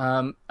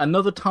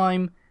 Another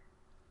time,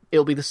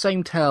 it'll be the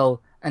same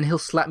tell, and he'll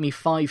slap me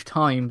 5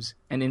 times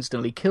and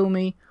instantly kill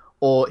me,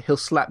 or he'll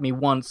slap me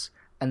once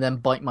and then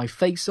bite my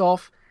face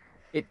off.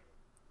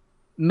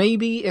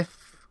 Maybe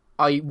if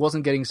I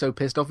wasn't getting so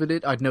pissed off at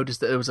it, I'd noticed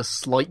that there was a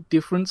slight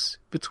difference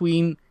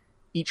between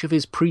each of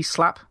his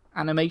pre-slap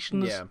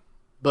animations. Yeah.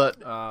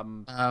 But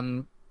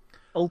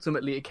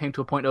ultimately it came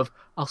to a point of,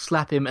 I'll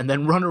slap him and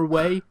then run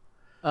away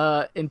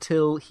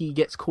until he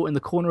gets caught in the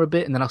corner a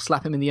bit, and then I'll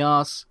slap him in the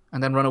arse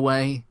and then run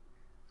away.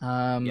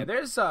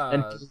 There's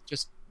and he'll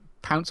just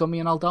pounce on me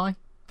and I'll die.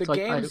 The So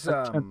game's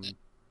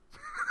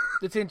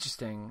it's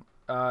interesting.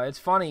 It's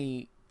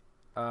funny.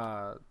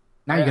 Now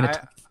you're going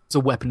to it's a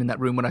weapon in that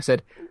room when I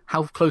said,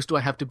 how close do I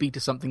have to be to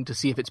something to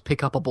see if it's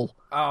pick-upable?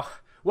 Oh,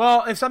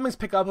 well, if something's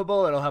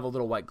pick-upable, it'll have a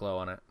little white glow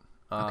on it.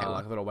 Okay,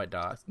 like a little white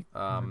dot.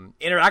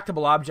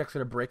 Interactable objects that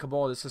are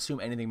breakable, just assume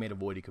anything made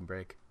of wood you can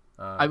break.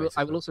 I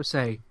will also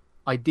say,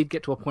 I did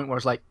get to a point where I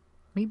was like,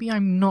 maybe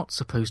I'm not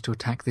supposed to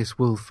attack this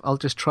wolf. I'll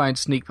just try and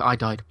sneak. I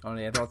died. Oh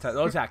yeah,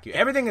 they'll attack you.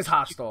 Everything is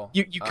hostile.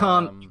 You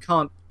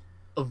can't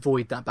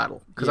avoid that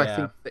battle because I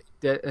think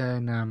that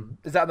in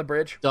is that on the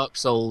bridge? Dark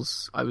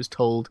Souls, I was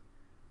told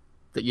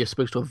that you're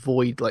supposed to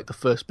avoid like the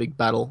first big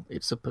battle.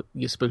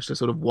 You're supposed to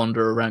sort of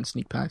wander around,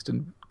 sneak past,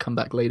 and come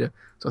back later.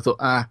 So I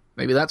thought,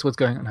 maybe that's what's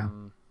going on now.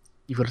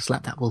 You've got to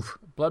slap that wolf.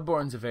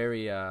 Bloodborne's a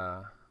very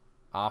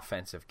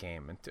offensive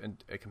game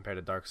compared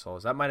to Dark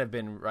Souls. That might have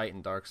been right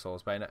in Dark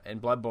Souls, but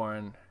in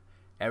Bloodborne,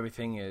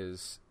 everything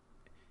is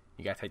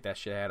you gotta take that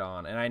shit head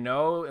on. And I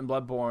know in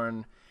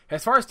Bloodborne,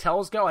 as far as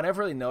tells go, I never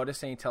really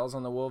noticed any tells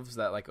on the wolves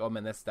that like, oh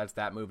man, that's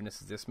that move and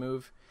this is this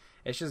move.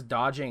 It's just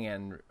dodging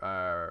and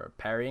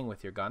parrying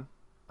with your gun.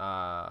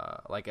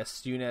 Like as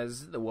soon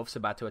as the wolf's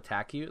about to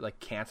attack you, like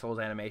cancels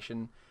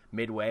animation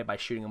midway by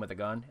shooting him with a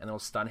gun, and it'll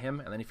stun him.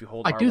 And then if you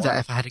hold, I'd do that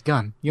if I had a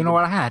gun. You know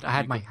what I had? I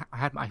had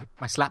my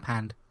slap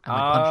hand. And my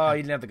punch hand.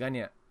 You didn't have the gun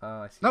yet.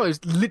 I see. No, it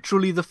was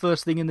literally the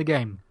first thing in the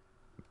game.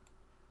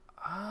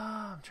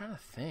 I'm trying to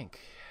think.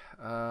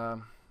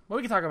 Well,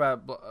 we can talk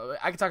about.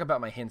 I can talk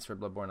about my hints for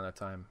Bloodborne another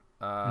time.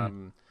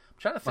 I'm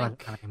trying to think. Well, I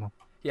don't have anymore.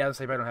 Yeah, I was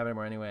say I don't have any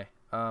more anyway.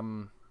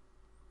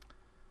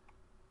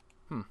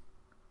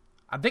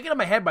 I'm thinking in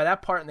my head by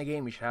that part in the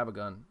game you should have a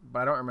gun, but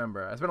I don't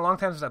remember. It's been a long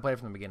time since I played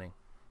from the beginning.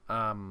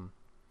 Yeah,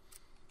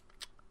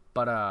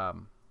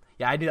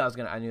 I knew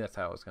that's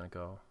how it was gonna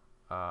go.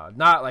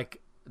 Not like.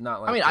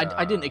 I mean,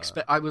 I didn't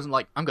expect. I wasn't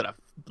like I'm gonna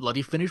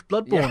bloody finish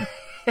Bloodborne.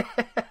 Yeah.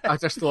 I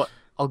just thought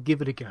I'll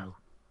give it a go,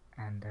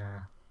 and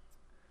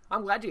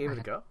I'm glad you gave it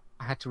a go.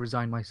 I had to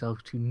resign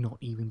myself to not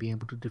even be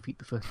able to defeat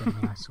the first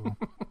enemy I saw.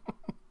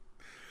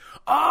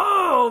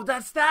 Oh,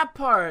 that's that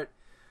part.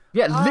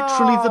 Yeah,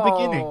 literally the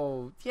beginning.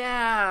 Oh,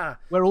 yeah.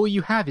 Where all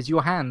you have is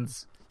your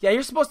hands. Yeah,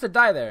 you're supposed to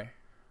die there.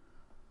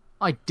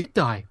 I did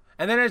die.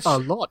 And then a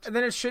lot. And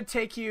then it should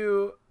take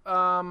you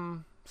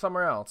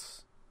somewhere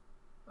else.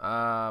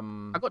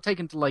 I got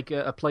taken to like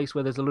a place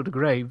where there's a lot of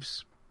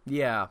graves.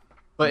 Yeah.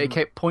 But it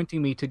kept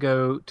pointing me to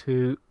go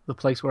to the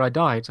place where I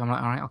died. So I'm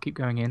like, all right, I'll keep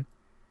going in.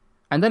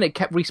 And then it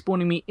kept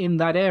respawning me in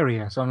that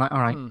area. So I'm like, all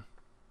right.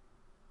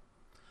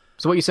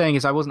 So what you're saying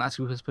is I wasn't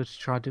actually supposed to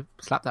try to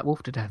slap that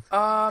wolf to death.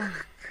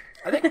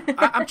 I think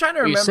I'm trying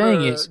to remember. What you're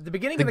saying is the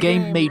beginning the of the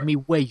game made me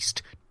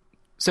waste.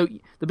 So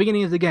the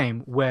beginning of the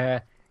game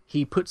where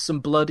he puts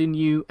some blood in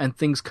you and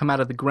things come out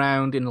of the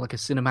ground in like a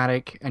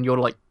cinematic, and you're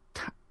like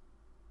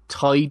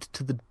tied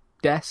to the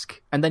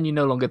desk, and then you're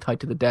no longer tied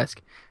to the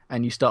desk,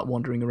 and you start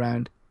wandering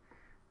around.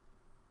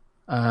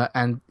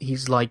 And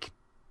he's like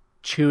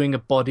chewing a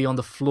body on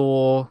the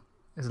floor.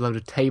 There's a load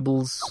of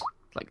tables,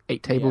 like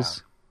 8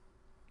 tables.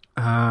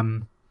 Yeah,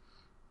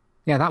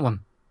 that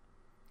one.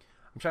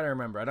 I'm trying to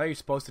remember. I know you're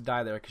supposed to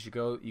die there because you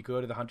go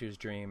to the Hunter's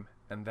Dream,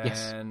 and then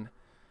Yes.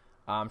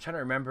 I'm trying to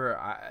remember.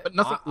 But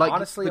nothing like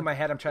honestly, in my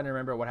head, I'm trying to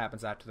remember what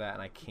happens after that,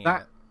 and I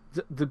can't.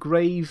 The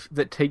grave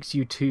that takes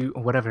you to,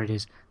 or whatever it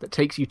is, that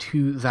takes you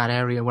to that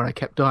area where I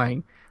kept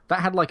dying, that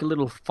had like a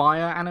little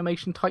fire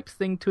animation type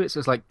thing to it, so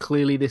it's like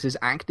clearly this is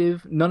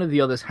active. None of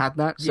the others had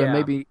that, so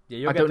maybe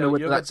I don't know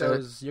whether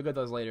you'll get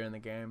those later in the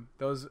game.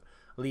 Those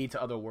lead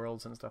to other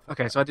worlds and stuff.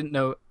 Okay, so I didn't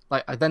know.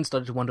 Like, I then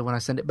started to wonder when I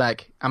sent it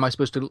back, am I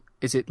supposed to?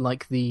 Is it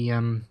like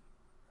the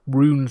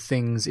rune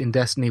things in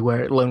Destiny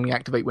where it'll only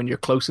activate when you're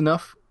close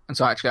enough? And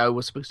so actually, I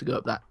was supposed to go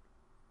up that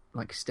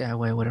like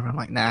stairway or whatever. I'm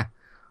like, nah,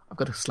 I've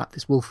got to slap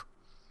this wolf.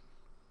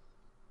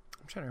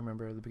 I'm trying to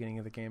remember the beginning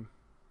of the game,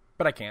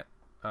 but I can't.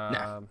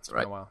 It's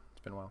been a while.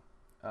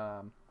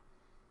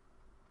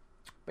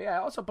 But yeah,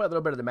 I also played a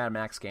little bit of the Mad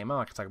Max game. I'm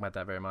not gonna talk about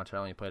that very much. I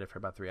only played it for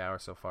about 3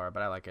 hours so far,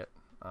 but I like it.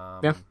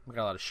 Yeah. We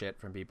got a lot of shit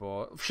from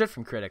people, shit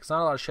from critics,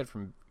 not a lot of shit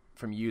from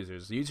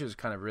users. The users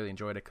kind of really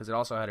enjoyed it because it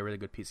also had a really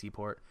good PC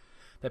port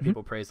that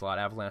people praised a lot.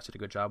 Avalanche did a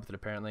good job with it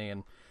apparently,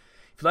 and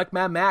if you like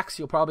Mad Max,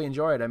 you'll probably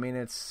enjoy it. I mean,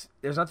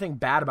 there's nothing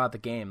bad about the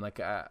game.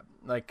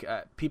 Like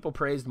people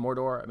praised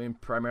Mordor. I mean,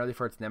 primarily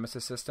for its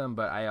Nemesis system,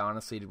 but I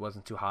honestly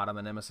wasn't too hot on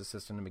the Nemesis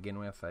system to begin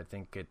with. I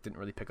think it didn't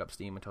really pick up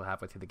steam until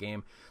halfway through the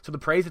game. So the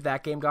praise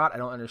that game got, I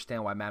don't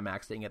understand why Mad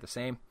Max didn't get the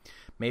same.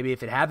 Maybe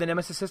if it had the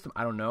Nemesis system,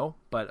 I don't know.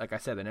 But like I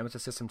said, the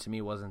Nemesis system to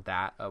me wasn't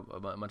that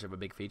much of a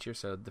big feature.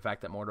 So the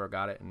fact that Mordor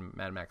got it and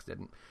Mad Max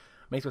didn't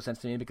makes no sense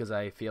to me because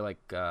I feel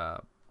like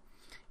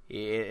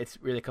it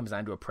really comes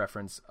down to a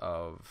preference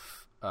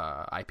of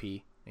IP.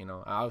 You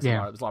know, there's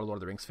a lot of Lord of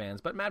the Rings fans,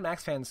 but Mad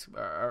Max fans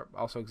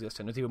also exist,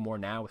 and there's even more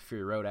now with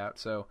Fury Road out.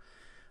 So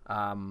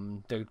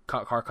the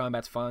car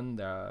combat's fun,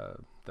 the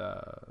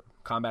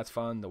combat's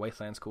fun, the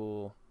wasteland's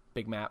cool,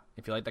 big map.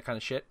 If you like that kind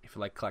of shit, if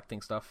you like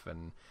collecting stuff,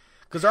 and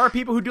because there are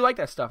people who do like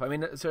that stuff. I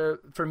mean, so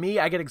for me,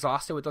 I get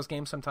exhausted with those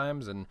games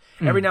sometimes, and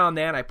every now and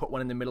then I put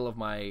one in the middle of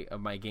my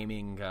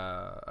gaming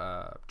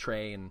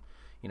tray, and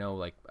you know,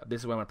 like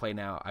this is what I'm gonna play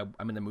now.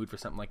 I'm in the mood for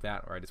something like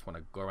that, or I just want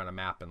to go around a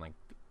map and like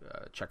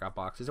check out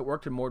boxes. It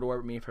worked in Mordor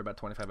with me for about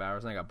 25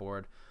 hours, and I got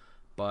bored.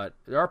 But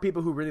there are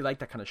people who really like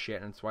that kind of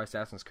shit, and it's why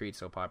Assassin's Creed's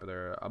so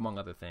popular, among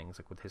other things,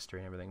 like with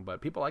history and everything.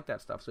 But people like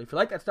that stuff. So if you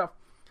like that stuff,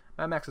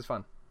 Mad Max is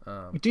fun.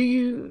 Do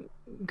you?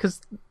 Because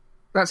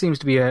that seems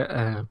to be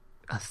a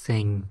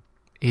thing.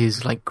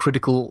 Is like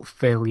critical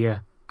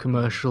failure,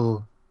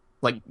 commercial,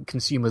 like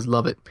consumers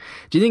love it.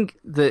 Do you think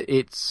that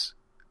it's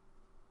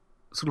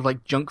sort of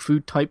like junk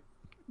food type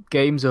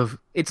games of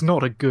it's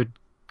not a good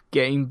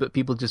game, but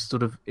people just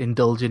sort of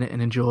indulge in it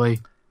and enjoy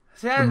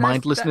the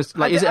mindlessness?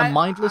 Is it a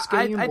mindless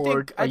game,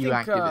 or are you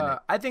active in it?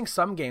 I think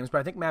some games, but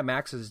I think Mad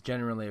Max is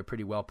generally a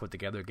pretty well put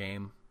together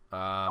game.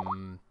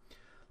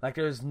 Like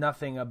there's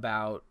nothing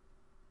about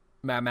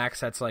Mad Max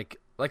that's like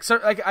I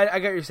get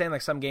what you're saying.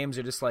 Like some games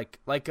are just like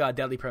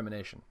Deadly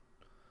Premonition.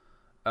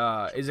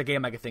 Is a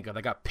game I could think of.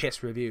 I got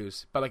pissed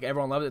reviews, but like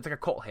everyone loves it. It's like a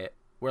cult hit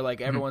where like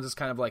everyone's just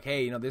kind of like,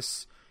 hey, you know,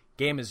 this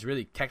game is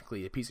really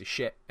technically a piece of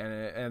shit,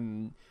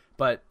 and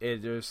but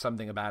there's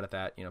something about it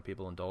that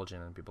people indulge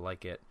in and people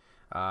like it.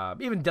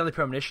 Even Deadly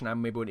Premonition, I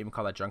maybe wouldn't even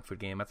call that junk food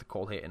game. That's a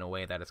cold hit in a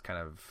way that it's kind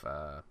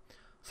of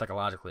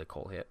psychologically a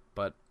cold hit.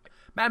 But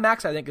Mad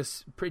Max, I think,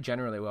 is pretty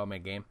generally a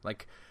well-made game.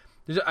 Like,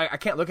 I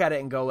can't look at it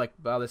and go like,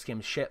 "Well, this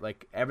game's shit."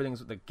 Like,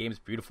 the game's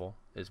beautiful.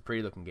 It's a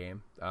pretty-looking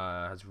game.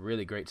 Has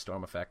really great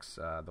storm effects.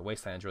 The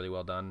wasteland's really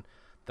well done.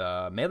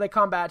 The melee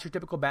combat's your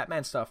typical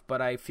Batman stuff,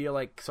 but I feel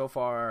like so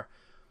far,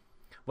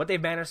 what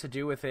they've managed to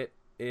do with it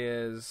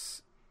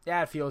is,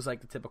 it feels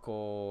like the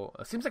typical.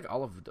 It seems like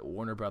all of the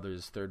Warner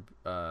Brothers third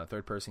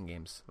person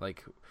games,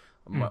 like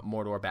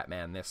Mordor,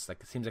 Batman. It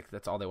seems like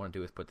that's all they want to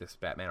do is put this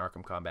Batman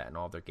Arkham combat in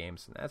all of their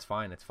games, and that's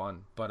fine. It's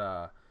fun,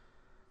 but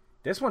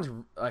this one's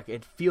like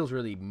it feels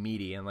really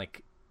meaty and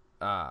like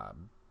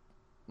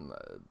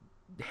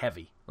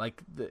heavy.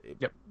 Like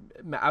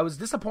I was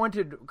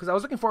disappointed because I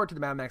was looking forward to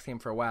the Mad Max game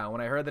for a while.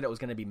 When I heard that it was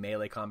going to be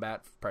melee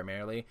combat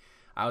primarily,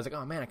 I was like,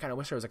 oh man, I kind of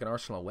wish there was like an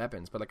arsenal of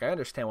weapons. But like I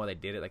understand why they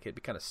did it. Like it'd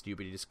be kind of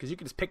stupid because you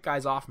could just pick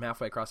guys off from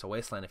halfway across a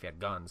wasteland if you had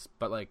guns.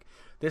 But like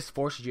this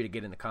forces you to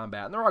get into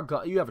combat, and there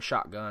are you have a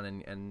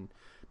shotgun and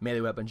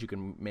melee weapons you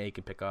can make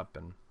and pick up,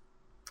 and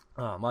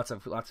lots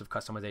of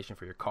customization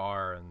for your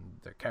car, and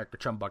the character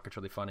chum bucket's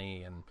really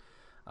funny, and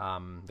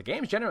the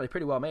game's generally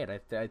pretty well made. I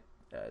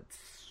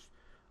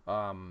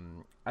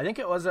think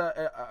it was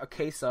a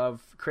case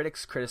of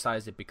critics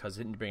criticized it because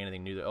it didn't bring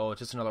anything new. It's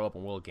just another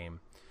open world game,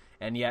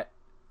 and yet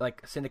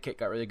like Syndicate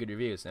got really good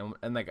reviews, and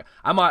like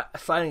I'm not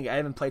sliding. I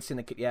haven't played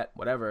Syndicate yet.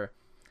 Whatever.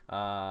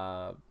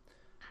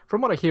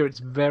 From what I hear, it's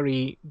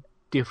very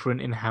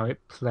different in how it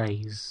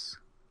plays.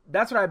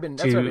 That's what I've been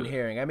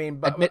hearing. I mean,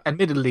 but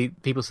admittedly,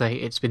 people say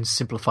it's been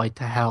simplified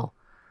to hell.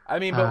 I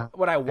mean, but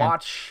when I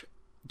watch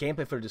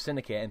gameplay footage of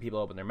Syndicate and people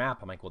open their map,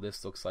 I'm like, well,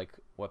 this looks like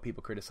what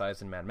people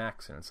criticized in Mad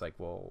Max, and it's like,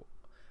 well,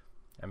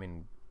 I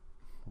mean,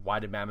 why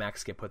did Mad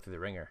Max get put through the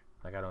ringer?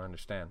 Like, I don't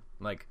understand.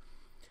 Like,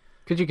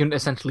 because you can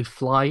essentially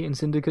fly in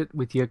Syndicate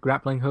with your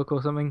grappling hook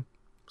or something.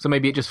 So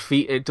maybe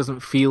it doesn't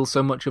feel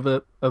so much of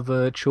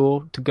a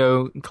chore to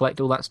go and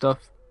collect all that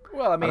stuff.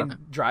 Well, I mean,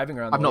 driving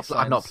around the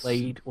wastelands... I've not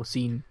played or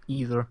seen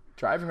either.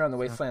 Driving around the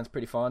wasteland's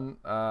pretty fun.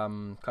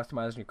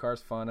 Customizing your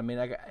car's fun. I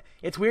mean,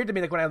 it's weird to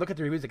me, like, when I look at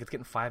the reviews, like, it's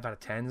getting 5 out of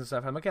 10s and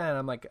stuff. I'm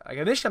like,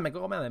 initially I'm like,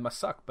 oh, man, they must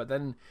suck. But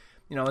then,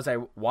 as I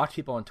watch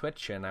people on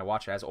Twitch, and I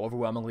watch it as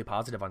overwhelmingly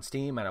positive on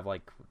Steam, and I've,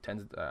 like,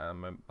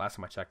 last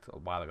time I checked a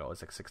while ago, it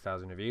was, like,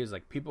 6,000 reviews.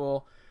 Like,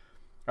 people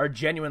are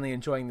genuinely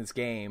enjoying this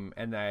game,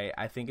 and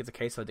I think it's a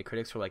case of the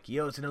critics were like,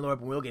 yo, it's another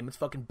open world game, it's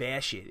fucking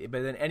bash it.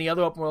 But then any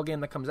other open world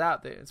game that comes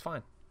out, it's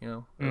fine.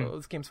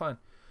 This game's fine.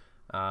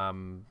 I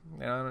don't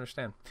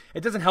understand. It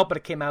doesn't help, but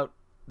it came out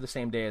the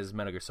same day as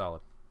Metal Gear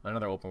Solid,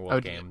 another open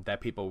world game that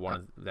people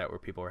wanted,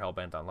 people were hell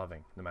bent on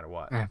loving, no matter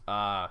what.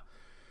 Yeah.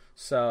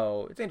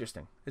 So it's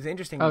interesting. It's an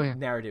interesting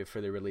narrative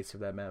for the release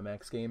of that Mad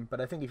Max game. But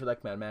I think if you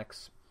like Mad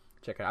Max,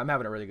 check it out. I'm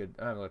having a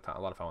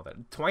lot of fun with it.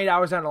 20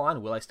 hours down the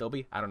line, will I still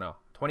be? I don't know.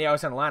 20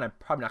 hours down the line, I'm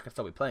probably not gonna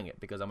still be playing it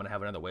because I'm gonna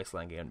have another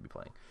Wasteland game to be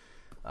playing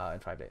in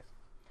 5 days.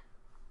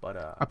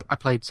 But I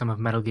played some of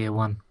Metal Gear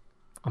 1.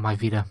 On my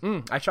Vita.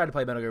 I tried to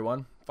play Metal Gear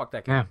 1. Fuck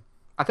that game. Yeah.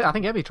 I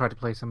think Abby tried to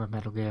play some of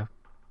Metal Gear.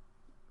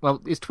 Well,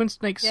 is Twin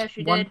Snakes... Yeah,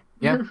 she 1? did.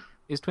 Yeah?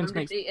 Is Twin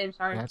Snakes...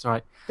 Sorry. Yeah, that's all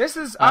right. This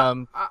is...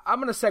 I'm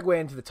going to segue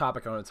into the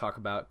topic I want to talk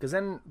about, because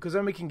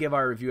then we can give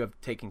our review of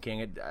Taken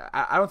King.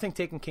 I don't think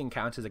Taken King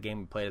counts as a game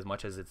we played as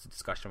much as it's a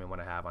discussion we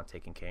want to have on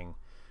Taken King.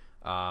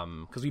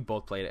 Because we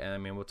both played it, and I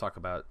mean, we'll talk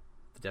about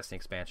the Destiny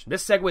expansion.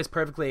 This segues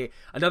perfectly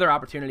another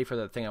opportunity for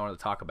the thing I wanted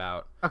to talk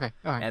about. Okay,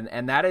 all right.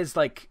 And that is,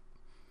 like...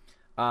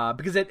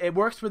 because it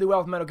works really well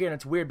with Metal Gear, and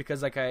it's weird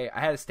because like I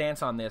had a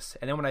stance on this,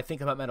 and then when I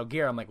think about Metal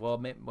Gear, I'm like, well,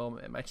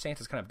 my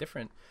stance is kind of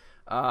different.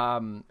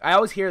 I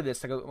always hear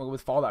this like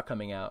with Fallout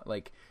coming out.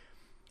 Like,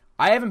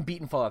 I haven't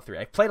beaten Fallout 3.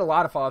 I played a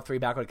lot of Fallout 3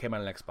 back when it came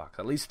out on Xbox,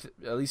 at least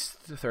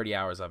 30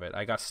 hours of it.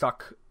 I got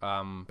stuck,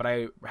 but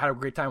I had a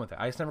great time with it.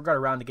 I just never got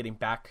around to getting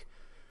back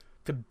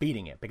to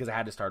beating it because I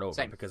had to start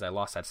over because I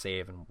lost that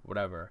save and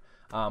whatever.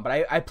 But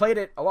I played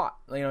it a lot,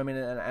 you know what I mean,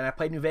 and I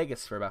played New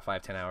Vegas for about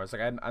 5-10 hours.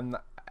 Like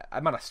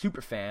I'm not a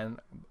super fan.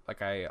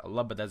 Like I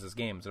love Bethesda's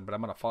games, but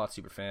I'm not a Fallout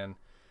super fan.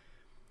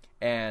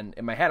 And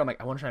in my head, I'm like,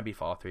 I want to try and beat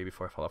Fallout 3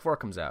 before Fallout 4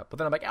 comes out. But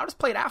then I'm like, I'll just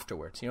play it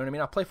afterwards. You know what I mean?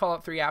 I'll play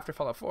Fallout 3 after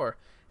Fallout 4.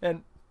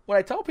 And when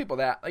I tell people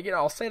that, like,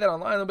 I'll say that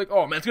online. I'm like,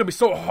 oh man, it's gonna be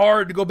so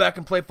hard to go back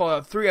and play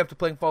Fallout 3 after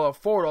playing Fallout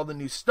 4 all the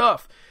new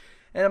stuff.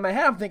 And in my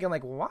head, I'm thinking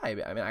like, why?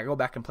 I mean, I go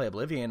back and play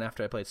Oblivion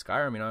after I played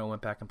Skyrim. I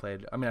went back and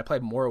played. I mean, I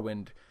played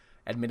Morrowind,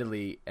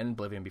 admittedly, and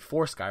Oblivion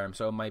before Skyrim,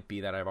 so it might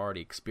be that I've already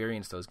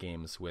experienced those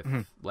games with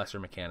lesser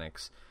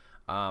mechanics.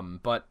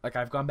 But like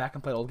I've gone back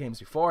and played old games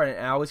before,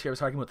 and I always hear us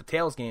talking about the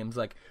Tales games,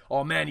 like,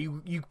 oh man,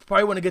 you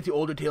probably want to get the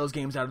older Tales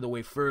games out of the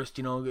way first,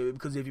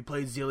 because if you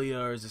play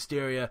Xillia or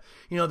Zestiria,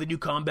 the new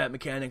combat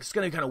mechanics, it's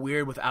gonna be kind of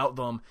weird without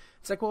them.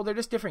 It's like, well, they're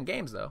just different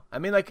games, though. I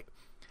mean, like,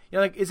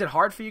 is it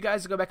hard for you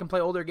guys to go back and play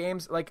older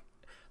games,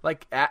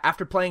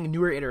 after playing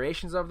newer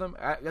iterations of them?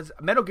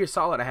 Metal Gear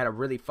Solid, I had a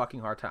really fucking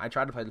hard time. I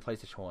tried to play the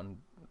PlayStation 1.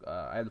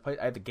 I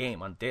had the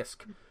game on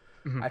disc.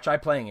 I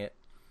tried playing it.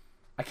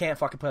 I can't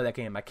fucking play that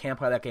game. I can't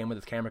play that game with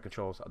its camera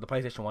controls. The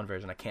PlayStation 1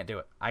 version, I can't do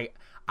it. I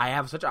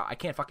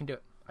can't fucking do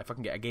it.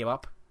 I gave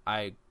up.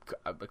 I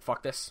like,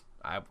 fuck this.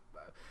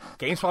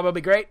 Games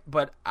probably great,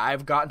 but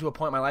I've gotten to a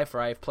point in my life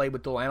where I've played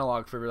with dual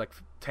analog for like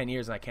 10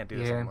 years and I can't do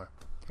this anymore.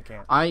 I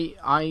can't.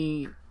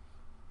 I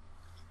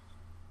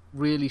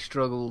really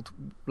struggled.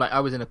 Like,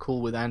 I was in a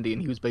call with Andy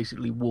and he was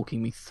basically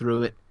walking me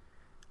through it.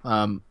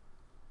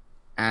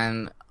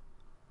 And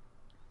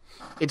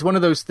it's one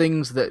of those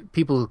things that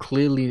people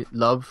clearly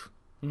love,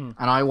 and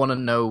I want to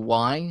know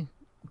why,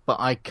 but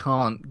I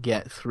can't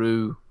get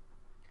through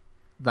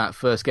that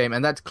first game.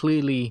 And that's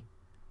clearly,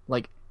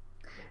 like,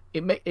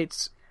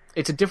 it's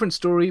a different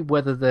story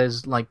whether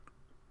there's, like,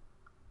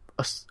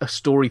 a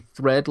story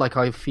thread. Like,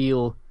 I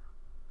feel,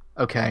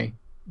 okay,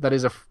 that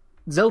is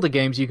Zelda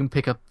games, you can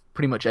pick up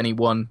pretty much any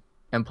one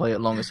and play it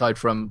along, aside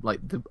from, like,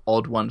 the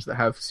odd ones that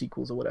have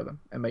sequels or whatever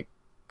and make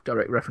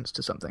direct reference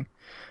to something.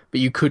 But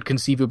you could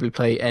conceivably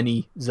play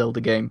any Zelda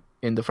game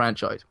in the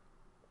franchise.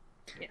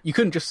 Yeah. You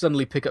couldn't just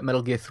suddenly pick up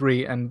Metal Gear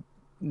 3 and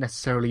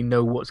necessarily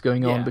know what's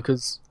going on,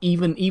 because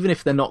even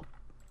if they're not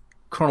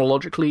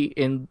chronologically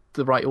in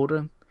the right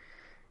order,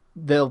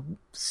 there's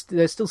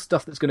still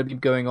stuff that's going to be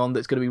going on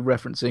that's going to be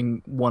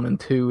referencing 1 and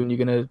 2, and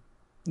you're going to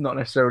not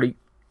necessarily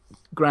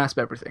grasp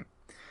everything.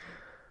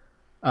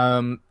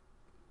 So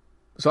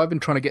I've been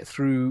trying to get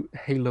through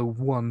Halo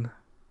 1.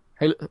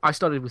 I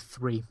started with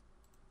 3.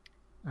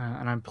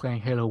 And I'm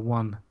playing Halo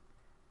 1,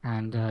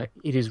 and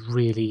it is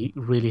really,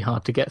 really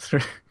hard to get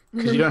through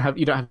because you don't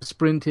have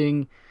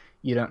sprinting,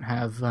 you don't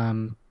have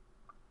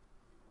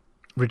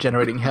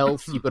regenerating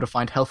health. You've got to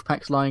find health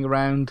packs lying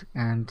around,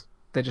 and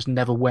they're just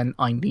never when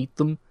I need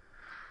them.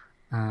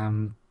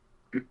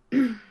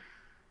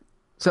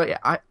 So yeah,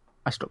 I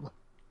struggle.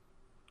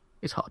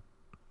 It's hard.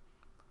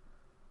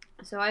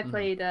 So I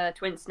played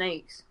Twin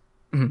Snakes.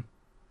 Mm-hmm.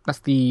 That's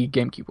the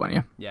GameCube one,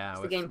 yeah. Yeah,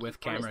 with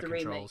camera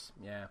controls.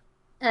 Yeah.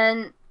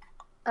 And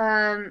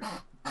I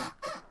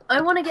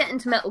want to get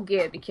into Metal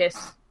Gear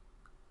because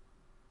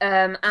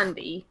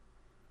Andy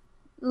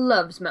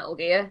loves Metal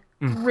Gear.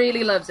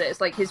 Really loves it. It's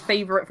like his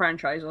favourite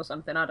franchise or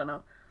something. I don't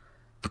know.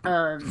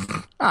 I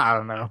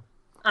don't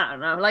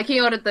know. Like, he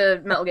ordered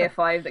the Metal Gear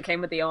 5 that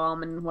came with the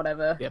arm and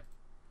whatever. Yep.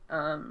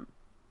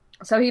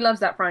 So he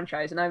loves that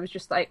franchise, and I was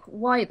just like,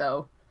 why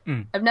though?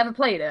 I've never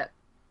played it.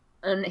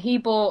 And he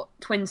bought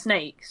Twin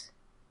Snakes,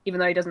 even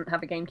though he doesn't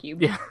have a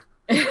GameCube. Yeah.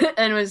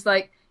 And was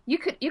like, you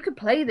could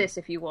play this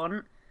if you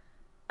want.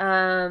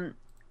 And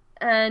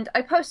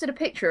I posted a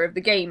picture of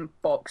the game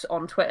box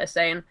on Twitter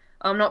saying,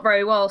 I'm not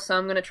very well, so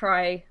I'm going to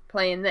try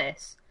playing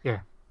this. Yeah.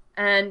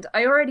 And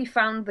I already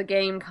found the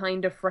game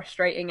kind of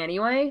frustrating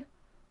anyway.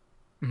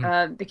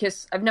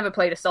 Because I've never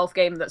played a stealth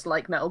game that's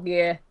like Metal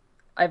Gear.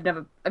 I've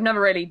never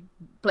really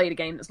played a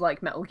game that's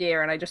like Metal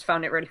Gear, and I just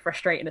found it really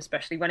frustrating,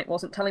 especially when it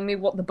wasn't telling me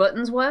what the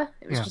buttons were.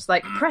 It was just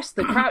like, press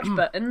the crouch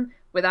button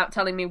without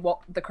telling me what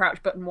the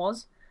crouch button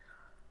was.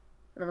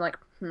 And I'm like,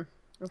 okay.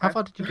 How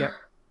far did you get?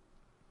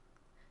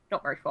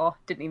 Not very far.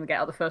 Didn't even get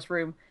out of the first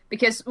room.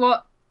 Because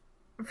what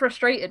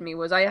frustrated me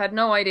was I had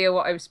no idea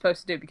what I was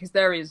supposed to do, because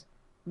there is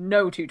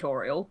no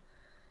tutorial.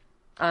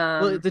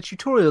 Well, the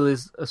tutorial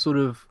is a sort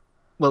of...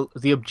 Well,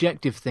 the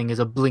objective thing is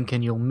a blink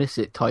and you'll miss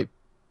it type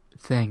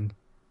thing.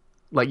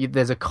 Like,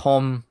 there's a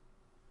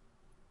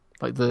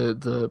like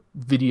the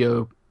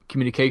video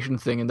communication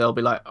thing, and they'll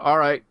be like,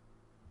 alright,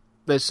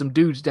 there's some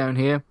dudes down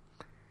here.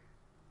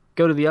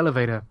 Go to the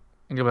elevator.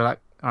 And you'll be like,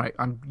 alright,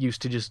 I'm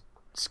used to just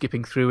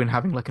skipping through and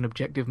having like an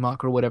objective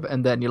marker or whatever,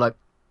 and then you're like,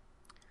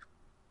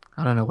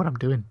 I don't know what I'm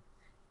doing.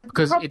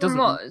 Because it doesn't,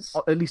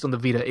 at least on the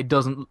Vita,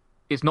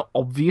 it's not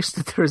obvious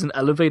that there is an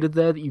elevator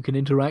there that you can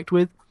interact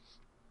with.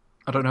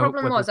 I don't know. The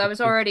problem was I was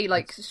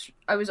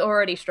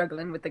already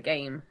struggling with the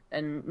game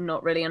and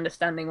not really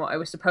understanding what I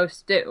was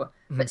supposed to do.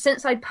 But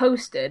since I'd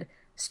posted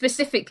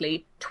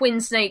specifically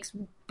Twin Snakes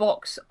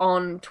box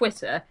on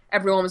Twitter,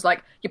 everyone was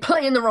like, you're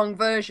playing the wrong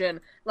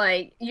version.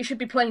 Like, you should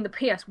be playing the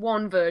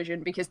PS1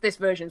 version because this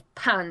version's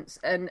pants.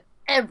 And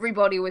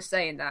everybody was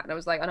saying that, and I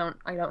was like, I don't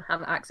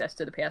have access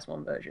to the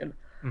PS1 version.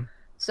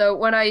 So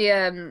when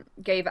I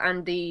gave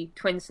Andy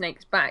Twin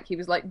Snakes back, he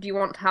was like, do you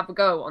want to have a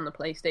go on the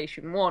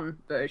PlayStation 1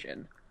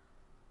 version?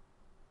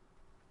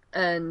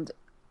 And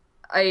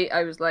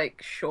I was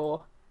like,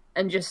 sure.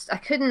 And just I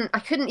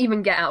couldn't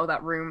even get out of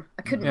that room.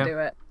 I couldn't do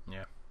it.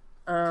 Yeah.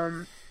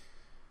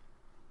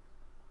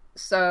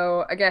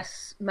 So I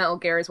guess Metal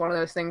Gear is one of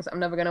those things I'm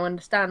never going to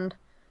understand.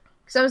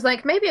 Because I was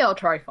like, maybe I'll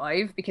try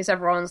 5, because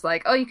everyone's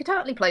like, oh, you could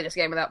totally play this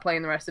game without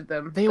playing the rest of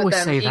them. They always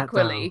say that,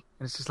 though. And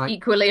it's just like...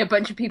 Equally, a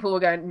bunch of people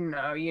were going,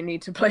 no, you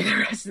need to play the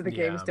rest of the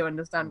games to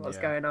understand what's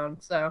going on.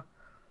 So,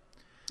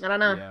 I don't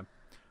know. Yeah.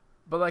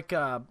 But, like,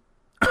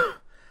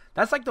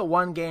 that's, like, the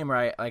one game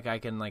where I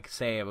can, like,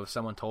 say if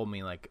someone told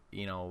me, like,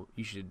 you know,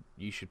 you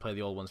should play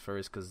the old ones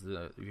first, because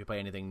if you play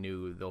anything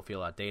new, they'll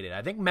feel outdated.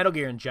 I think Metal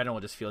Gear in general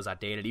just feels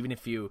outdated, even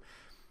if you,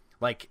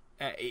 like,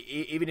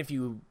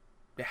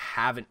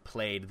 haven't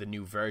played the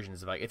new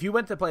versions of, like, if you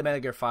went to play Metal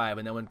Gear 5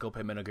 and then went to go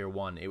play Metal Gear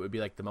 1, it would be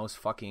like the most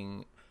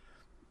fucking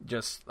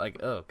just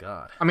like, oh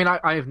god. I mean,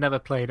 I have never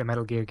played a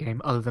Metal Gear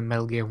game other than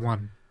Metal Gear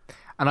 1.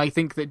 And I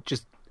think that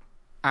just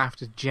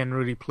after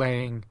generally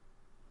playing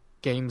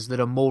games that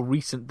are more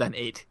recent than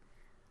it,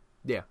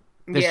 Yeah.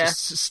 there's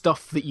just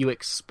stuff that you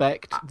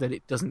expect that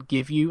it doesn't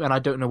give you, and I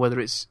don't know whether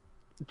it's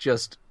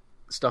just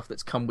stuff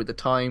that's come with the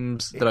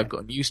times that I've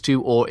gotten used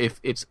to, or if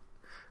it's...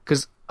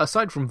 Because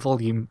aside from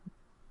Volume,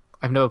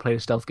 I've never played a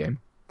stealth game.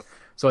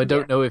 So I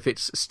don't know if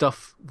it's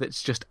stuff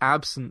that's just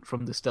absent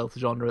from the stealth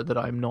genre that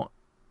I'm not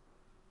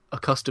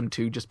accustomed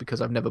to just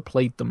because I've never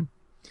played them,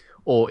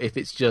 or if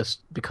it's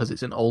just because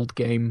it's an old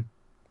game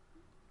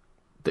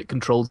that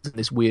controls in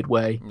this weird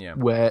way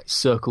where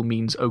circle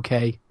means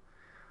okay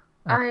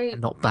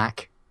and not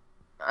back.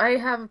 I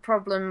have a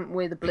problem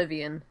with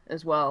Oblivion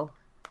as well.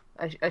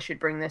 I should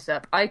bring this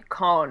up. I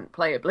can't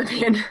play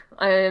Oblivion.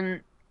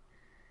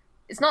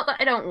 It's not that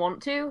I don't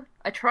want to.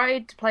 I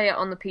tried to play it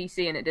on the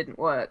PC and it didn't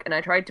work, and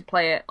I tried to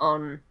play it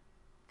on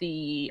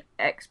the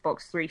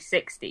Xbox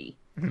 360.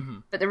 Mm-hmm.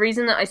 But the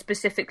reason that I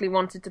specifically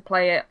wanted to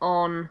play it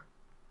on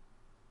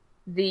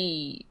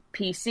the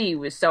PC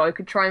was so I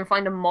could try and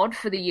find a mod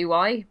for the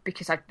UI,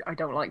 because I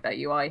don't like that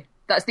UI.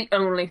 That's the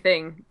only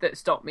thing that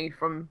stopped me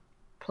from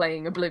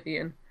playing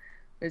Oblivion,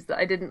 is that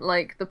I didn't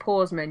like the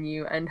pause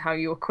menu and how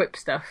you equip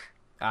stuff.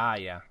 Ah,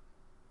 yeah.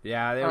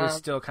 Yeah, it was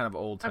still kind of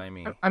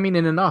old-timey. I mean,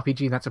 in an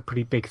RPG, that's a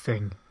pretty big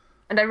thing.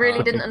 And I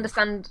really didn't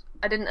understand...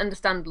 I didn't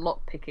understand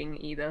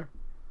lockpicking either.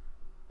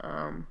 So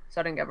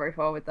I didn't get very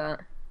far with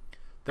that.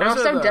 And I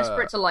was so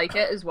desperate to like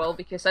it as well,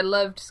 because I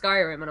loved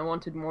Skyrim and I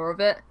wanted more of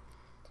it.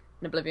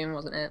 And Oblivion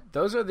wasn't it.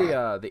 Those are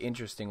the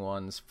interesting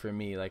ones for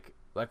me. Like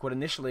what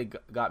initially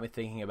got me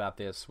thinking about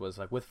this was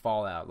like with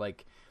Fallout.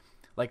 Like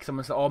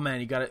someone said, "Oh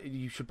man,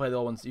 you should play the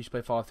old ones. You should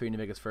play Fallout 3 New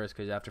Vegas first,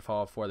 because after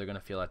Fallout 4 they're gonna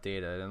feel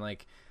outdated." And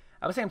like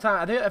at the same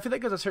time, I feel like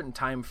there's a certain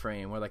time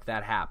frame where like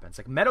that happens.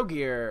 Like Metal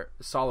Gear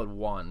Solid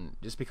 1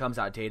 just becomes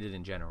outdated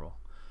in general.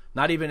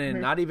 Not even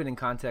in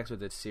context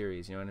with its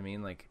series. You know what I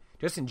mean? Like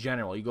just in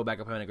general, you go back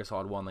and play Metal Gear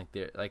Solid 1.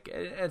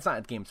 It's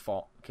not the game's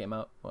fault. It came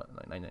out like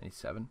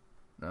 1997.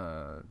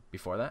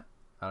 Before that,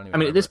 I don't even. I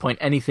mean, at this point,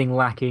 anything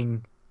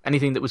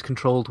that was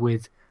controlled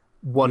with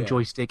one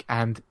joystick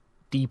and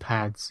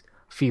D-pads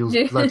feels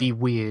bloody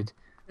weird.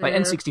 Like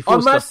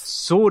N64 stuff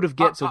sort of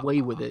gets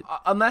away with it,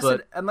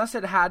 unless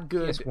it had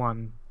good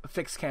PS1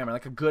 fixed camera,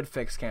 like a good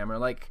fixed camera,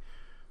 like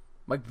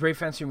Brave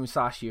Fencer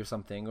Musashi or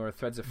something, or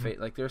Threads of Fate.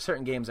 Like there are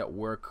certain games that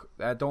work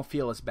that don't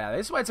feel as bad.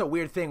 This is why it's a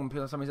weird thing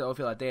when somebody says, "Oh,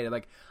 feel outdated."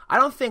 Like I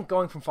don't think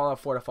going from Fallout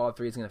 4 to Fallout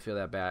 3 is going to feel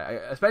that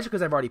bad, especially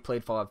because I've already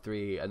played Fallout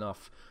 3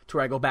 enough to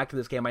where I go back to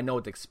this game, I know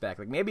what to expect.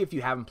 Like maybe if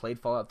you haven't played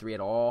Fallout 3 at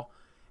all,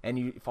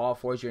 and Fallout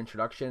 4 is your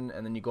introduction,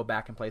 and then you go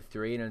back and play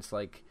 3, and it's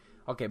like,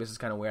 okay, this is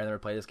kind of weird. I never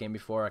played this game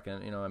before. I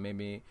can,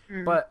 maybe.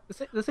 But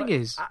the thing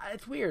is,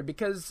 it's weird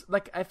because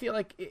like I feel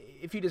like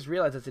if you just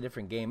realize it's a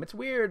different game, it's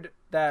weird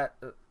that.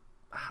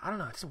 I don't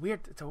know. It's a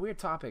weird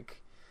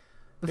topic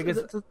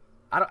because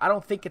I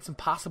don't think it's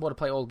impossible to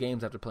play old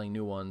games after playing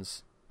new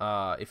ones.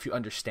 If you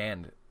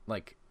understand,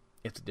 like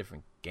it's a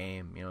different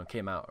game. It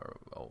came out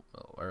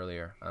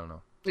earlier. I don't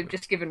know. We've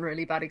just given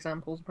really bad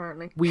examples,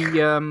 apparently.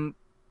 The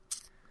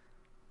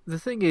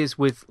thing is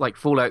with like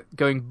Fallout,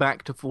 going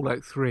back to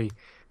Fallout 3,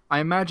 I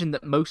imagine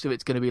that most of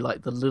it's going to be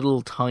like the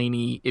little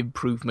tiny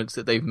improvements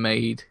that they've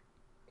made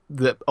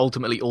that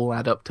ultimately all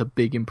add up to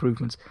big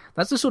improvements.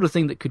 That's the sort of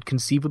thing that could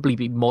conceivably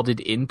be modded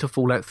into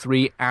Fallout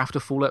 3 after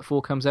Fallout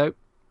 4 comes out.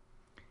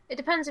 It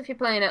depends if you're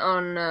playing it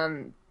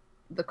on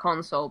the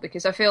console,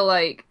 because I feel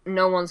like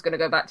no one's going to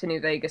go back to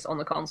New Vegas on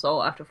the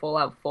console after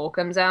Fallout 4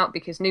 comes out,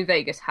 because New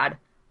Vegas had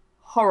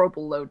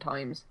horrible load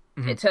times.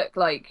 Mm-hmm. It took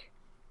like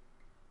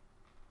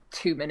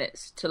 2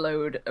 minutes to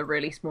load a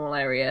really small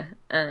area,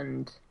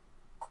 and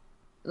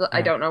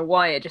I don't know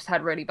why, it just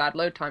had really bad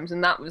load times,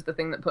 and that was the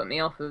thing that put me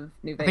off of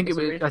New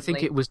Vegas. I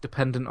think it was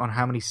dependent on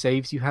how many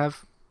saves you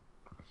have.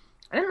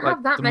 I didn't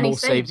have that many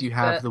saves. The more saves you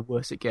have, the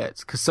worse it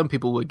gets. Because some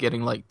people were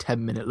getting like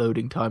 10-minute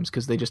loading times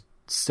because they just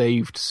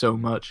saved so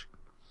much.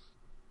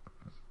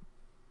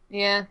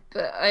 Yeah,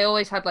 but I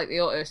always had like the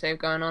autosave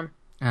going on.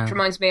 Which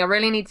reminds me, I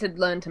really need to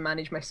learn to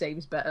manage my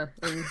saves better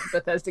in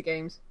Bethesda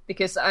games.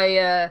 Because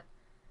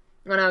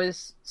when I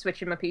was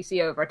switching my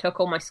PC over, I took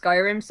all my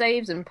Skyrim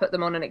saves and put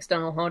them on an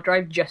external hard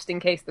drive just in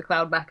case the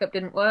cloud backup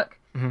didn't work.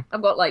 Mm-hmm.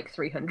 I've got like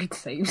 300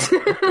 saves.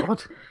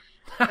 God.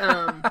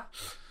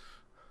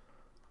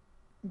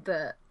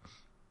 But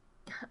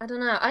I don't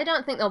know. I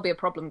don't think there'll be a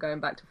problem going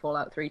back to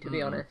Fallout 3, to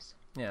be honest.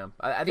 Yeah,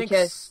 I think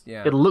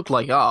it'll look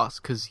like ours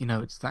because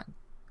it's that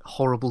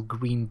horrible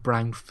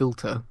green-brown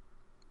filter.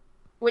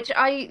 Which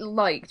I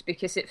liked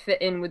because it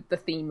fit in with the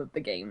theme of the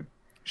game.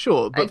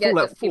 Sure, but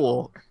Fallout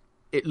 4,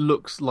 it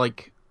looks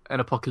like an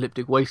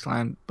apocalyptic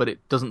wasteland, but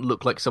it doesn't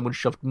look like someone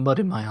shoved mud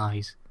in my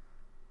eyes.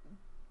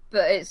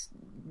 But it's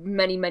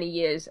many, many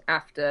years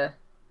after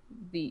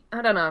the...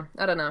 I don't know.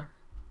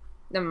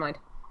 Never mind.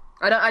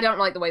 I don't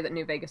like the way that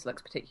New Vegas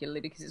looks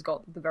particularly, because it's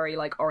got the very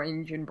like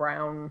orange and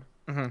brown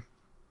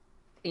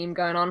theme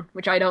going on,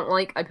 which I don't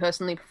like. I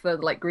personally prefer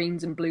the like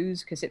greens and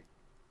blues because it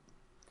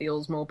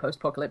feels more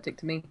post-apocalyptic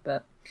to me.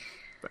 But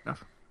fair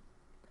enough.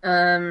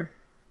 I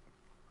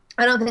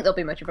don't think there'll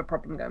be much of a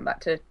problem going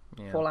back to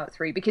Fallout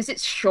 3 because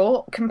it's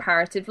short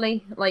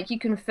comparatively. Like, you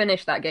can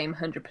finish that game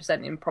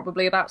 100% in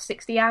probably about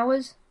 60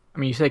 hours. I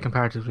mean, you say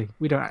comparatively.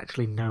 We don't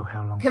actually know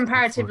how long.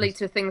 Comparatively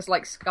to things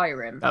like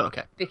Skyrim. Oh,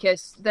 okay.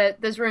 Because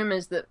there's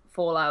rumors that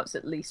Fallout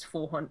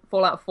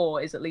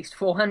 4 is at least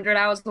 400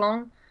 hours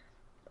long,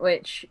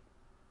 which,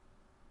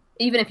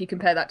 even if you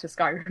compare that to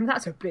Skyrim,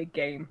 that's a big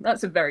game.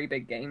 That's a very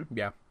big game.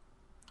 Yeah.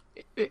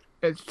 It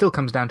still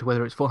comes down to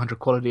whether it's 400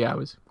 quality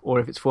hours or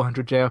if it's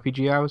 400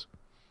 JRPG hours.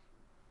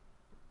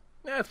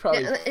 Yeah, it's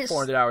probably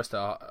 400 hours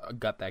to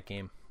gut that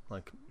game,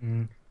 like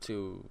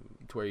to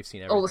where you've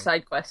seen everything. All the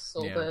side quests,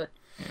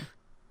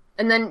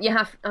 and then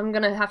I'm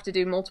gonna have to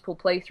do multiple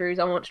playthroughs.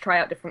 I want to try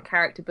out different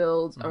character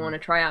builds. I want to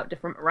try out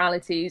different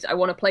moralities. I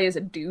want to play as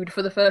a dude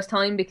for the first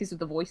time because of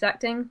the voice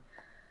acting.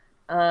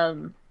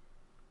 So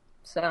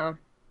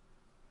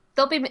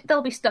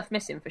there'll be stuff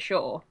missing for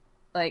sure.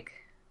 Like,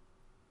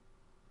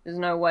 there's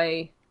no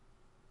way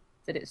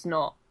that it's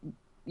not.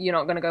 You're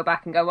not going to go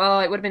back and go, well,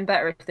 it would have been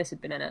better if this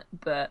had been in it.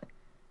 But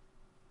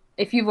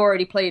if you've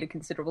already played a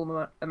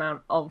considerable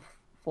amount of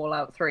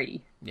Fallout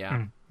 3...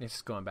 Yeah, it's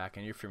just going back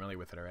and you're familiar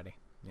with it already,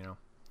 you know?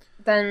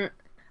 Then,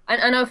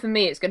 I know for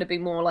me it's going to be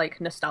more like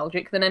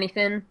nostalgic than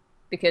anything,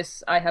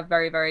 because I have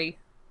very, very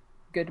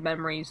good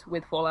memories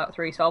with Fallout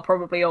 3, so I'll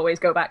probably always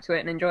go back to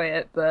it and enjoy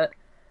it, but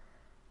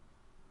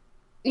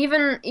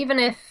even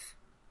if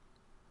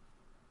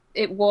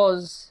it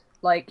was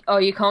like, oh,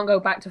 you can't go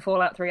back to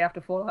Fallout 3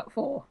 after Fallout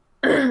 4,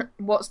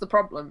 what's the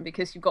problem?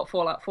 Because you've got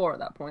Fallout 4 at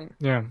that point.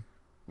 Yeah.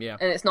 Yeah.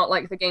 And it's not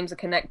like the games are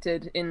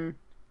connected in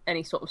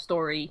any sort of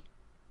story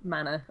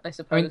manner, I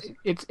suppose. I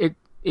mean,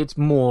 it's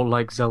more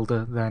like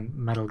Zelda than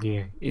Metal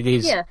Gear. It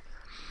is. Yeah.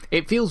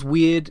 It feels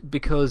weird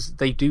because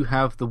they do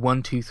have the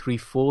 1, 2, 3,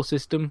 4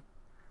 system,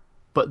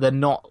 but they're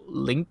not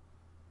linked.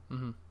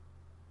 Mm-hmm.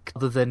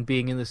 Other than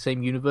being in the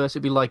same universe,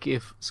 it'd be like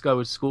if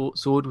Skyward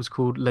Sword was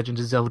called Legend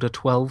of Zelda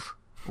 12,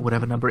 or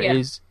whatever number it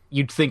is.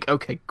 You'd think,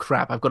 okay,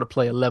 crap, I've got to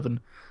play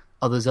 11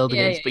 other Zelda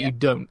games, but you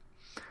don't.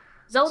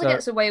 Zelda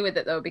gets away with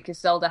it, though, because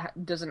Zelda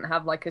doesn't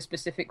have, like, a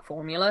specific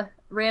formula,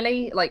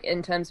 really, like,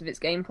 in terms of its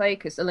gameplay,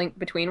 because The Link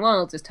Between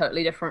Worlds is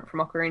totally different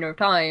from Ocarina of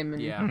Time.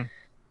 And,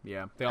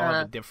 yeah. They all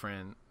have a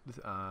different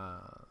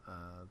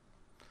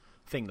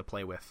thing to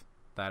play with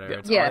that are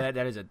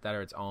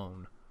its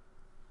own.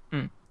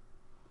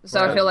 So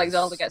I feel like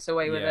Zelda gets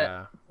away with it.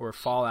 Yeah, where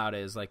Fallout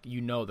is, like,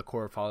 the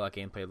core Fallout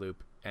gameplay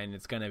loop, and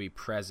it's going to be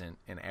present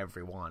in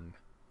every one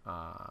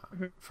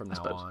from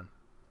now on.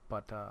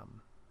 But,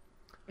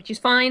 which is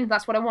fine,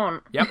 that's what I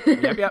want. Yep.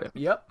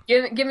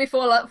 Give me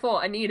Fallout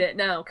 4, I need it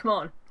now, come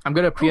on. I'm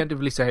going to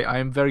preemptively say I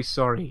am very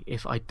sorry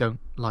if I don't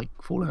like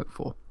Fallout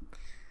 4.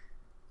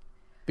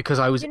 Because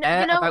I was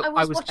I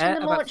was watching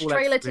the launch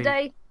trailer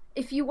today.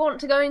 If you want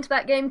to go into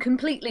that game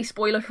completely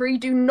spoiler-free,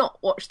 do not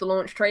watch the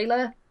launch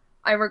trailer.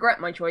 I regret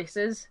my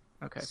choices.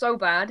 Okay. So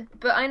bad.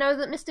 But I know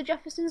that Mr.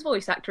 Jefferson's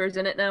voice actor is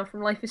in it now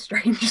from Life is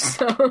Strange,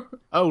 so...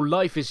 Oh,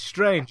 Life is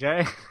Strange,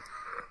 eh?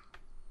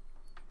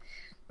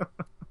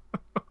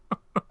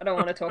 I don't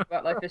want to talk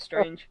about Life is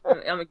Strange.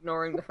 I'm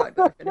ignoring the fact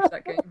that I finished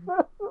that game.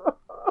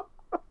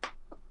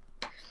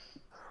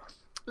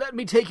 Let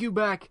me take you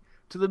back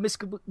to the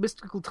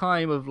mystical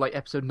time of, like,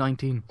 episode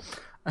 19.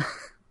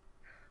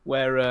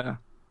 Where,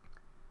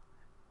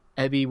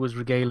 Abby was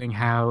regaling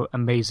how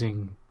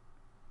amazing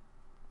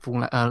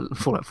Fallout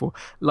 4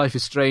 Life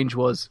is Strange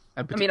was.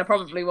 I mean, I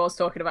probably was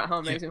talking about how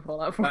amazing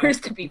Fallout 4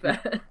 is, to be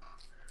fair.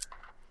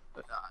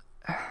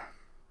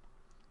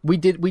 We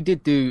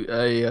did do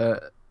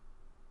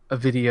a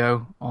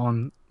video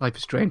on Life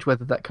is Strange.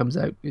 Whether that comes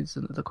out is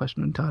another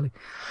question entirely.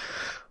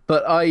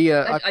 But I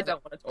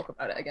don't want to talk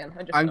about it again.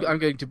 I'm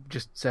going to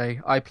just say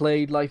I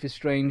played Life is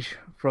Strange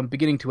from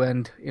beginning to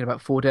end in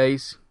about 4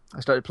 days. I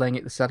started playing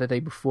it the Saturday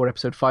before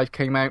episode 5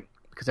 came out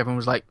because everyone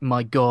was like,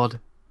 "My God,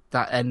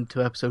 that end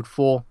to episode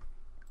 4,"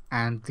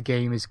 and the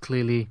game is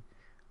clearly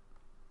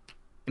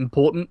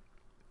important.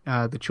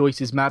 The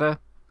choices matter.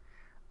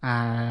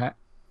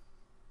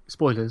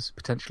 Spoilers,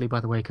 potentially,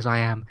 by the way, because I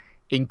am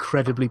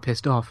incredibly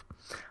pissed off.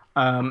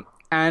 And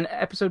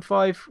episode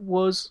 5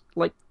 was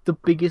like the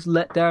biggest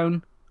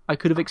letdown I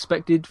could have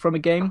expected from a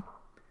game.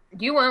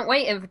 You weren't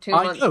waiting for 2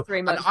 months,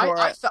 3 months for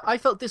it. I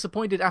felt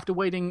disappointed after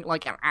waiting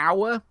like an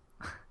hour.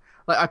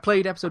 Like, I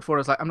played episode 4, I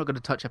was like, I'm not going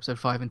to touch episode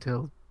 5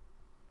 until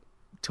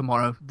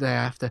tomorrow, the day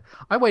after.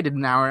 I waited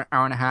an hour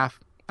and a half,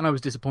 and I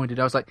was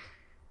disappointed. I was like,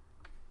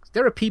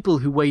 there are people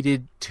who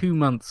waited 2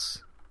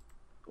 months,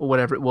 or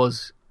whatever it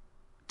was,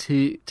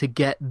 to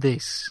get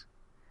this.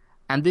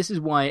 And this is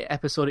why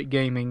episodic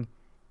gaming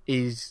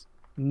is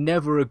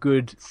never a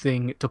good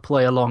thing to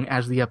play along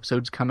as the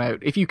episodes come out.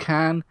 If you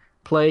can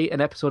play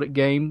an episodic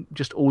game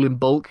just all in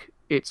bulk,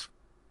 it's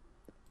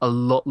a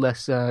lot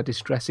less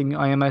distressing,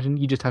 I imagine.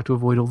 You just have to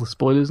avoid all the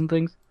spoilers and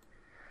things.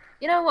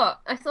 You know what?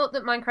 I thought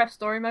that Minecraft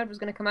Story Mode was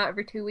going to come out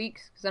every 2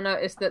 weeks, because I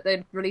noticed that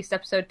they'd released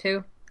episode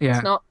 2. Yeah.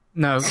 It's not.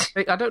 No,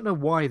 I don't know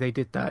why they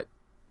did that,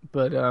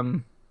 but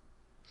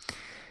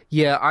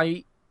yeah,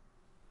 I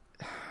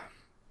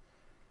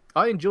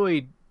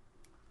enjoyed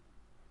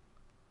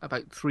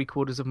about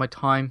 3/4 of my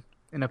time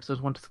in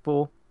episodes 1 to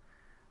 4,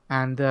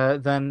 and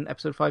then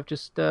episode 5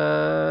 just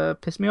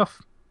pissed me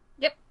off.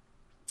 Yep.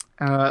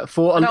 I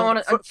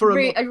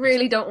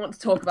really don't want to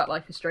talk about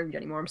Life is Strange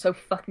anymore. I'm so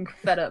fucking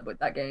fed up with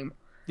that game.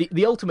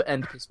 The ultimate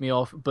end pissed me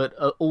off, but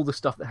all the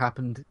stuff that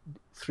happened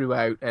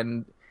throughout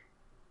and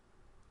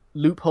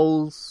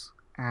loopholes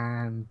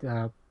and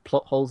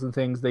plot holes and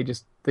things, they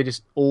just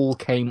all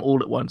came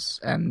all at once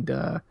and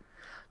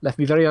left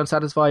me very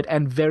unsatisfied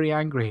and very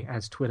angry,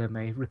 as Twitter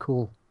may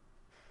recall.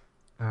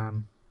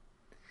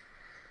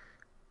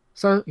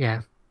 So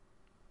yeah,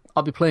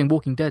 I'll be playing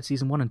Walking Dead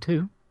season 1 and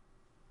 2.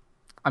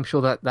 I'm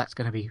sure that's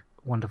going to be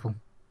wonderful,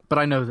 but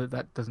I know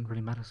that doesn't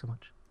really matter so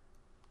much.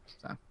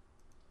 So I'm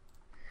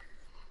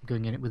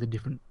going in it with a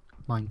different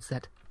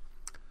mindset.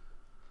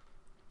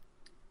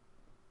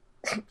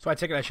 So I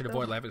take it I should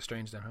avoid Life is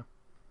Strange then, huh?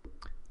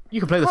 You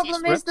can play the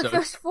problem is the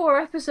first 4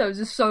 episodes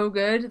are so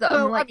good that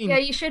I'm like, yeah,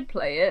 you should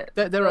play it.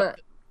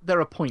 There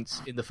are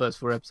points in the first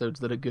 4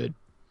 episodes that are good,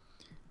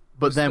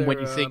 but then when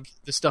you think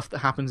the stuff that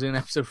happens in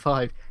episode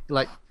 5, you're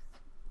like,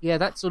 yeah,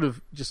 that's sort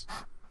of just.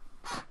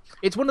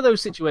 It's one of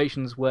those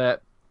situations where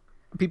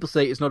people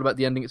say it's not about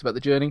the ending, it's about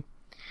the journey.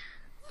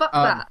 Fuck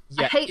that!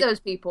 Yeah, I hate those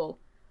people.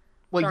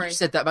 Well, Sorry. You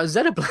said that about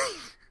Xenoblade.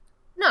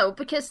 No,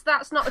 because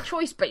that's not a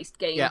choice-based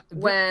game. Yeah,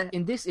 where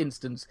in this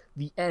instance,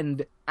 the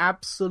end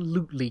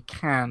absolutely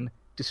can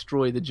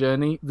destroy the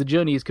journey. The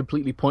journey is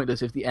completely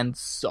pointless if the end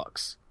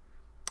sucks.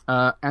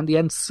 And the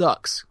end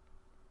sucks.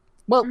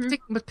 Well,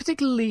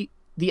 particularly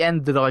the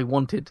end that I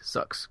wanted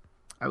sucks,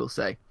 I will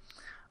say.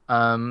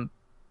 God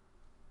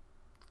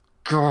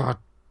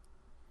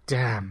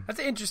damn. That's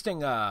an interesting...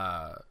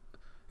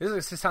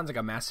 This sounds like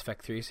a Mass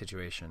Effect 3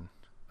 situation.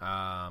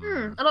 A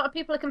lot of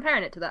people are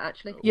comparing it to that,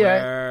 actually.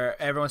 Yeah.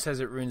 Where everyone says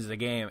it ruins the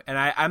game. And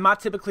I'm not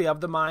typically of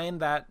the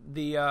mind that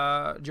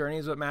the journey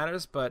is what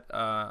matters, but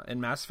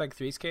in Mass Effect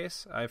 3's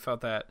case, I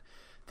felt that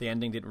the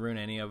ending didn't ruin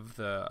any of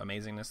the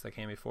amazingness that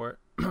came before it.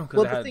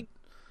 Well,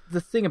 the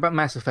thing about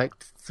Mass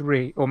Effect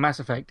 3, or Mass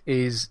Effect,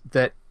 is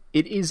that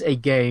it is a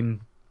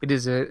game, it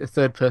is a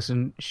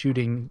third-person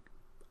shooting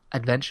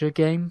adventure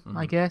game,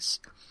 I guess,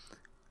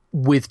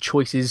 with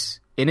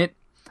choices in it.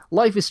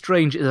 Life is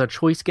Strange is a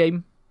choice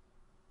game.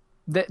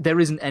 There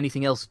isn't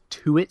anything else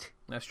to it.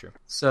 That's true.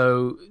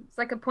 So it's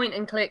like a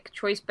point-and-click,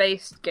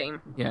 choice-based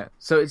game. Yeah.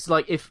 So it's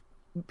like if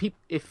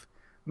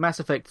Mass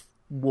Effect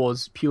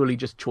was purely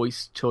just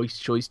choice,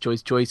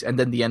 and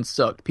then the end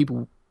sucked,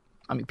 people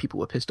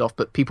were pissed off,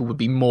 but people would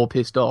be more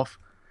pissed off.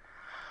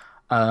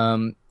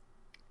 And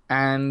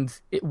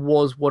it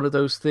was one of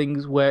those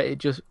things where it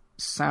just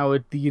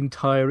soured the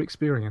entire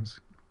experience.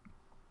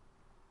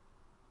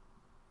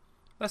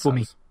 For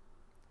me.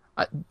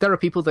 There are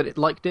people that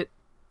liked it.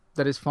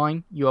 That is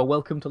fine. You are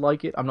welcome to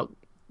like it. I'm not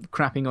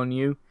crapping on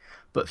you.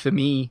 But for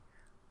me,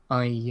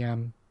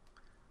 I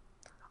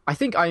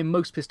think I am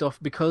most pissed off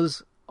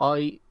because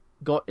I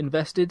got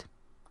invested.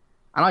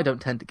 And I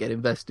don't tend to get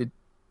invested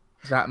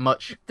that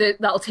much.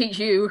 That'll teach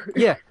you.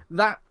 Yeah,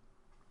 that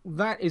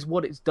is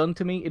what it's done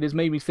to me. It has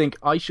made me think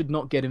I should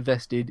not get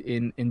invested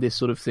in this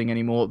sort of thing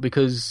anymore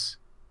because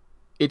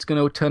it's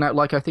going to turn out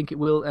like I think it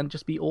will and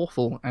just be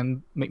awful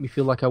and make me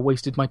feel like I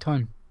wasted my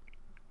time.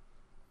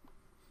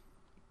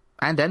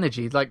 And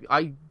energy. Like,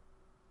 a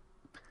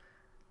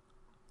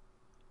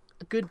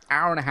good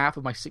hour and a half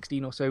of my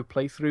 16 or so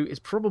playthrough is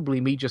probably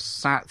me just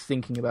sat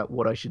thinking about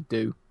what I should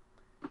do.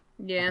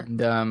 Yeah.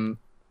 And,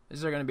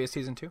 is there going to be a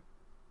season 2?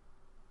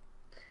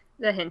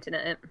 They're hinting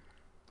at it.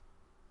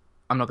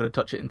 I'm not going to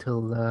touch it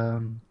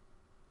until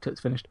it's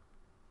finished.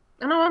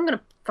 I know I'm going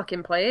to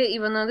fucking play it,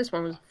 even though this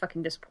one was a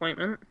fucking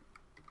disappointment.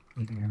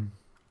 Yeah.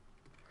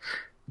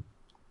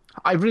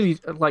 I really,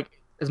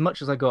 as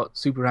much as I got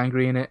super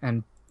angry in it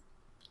and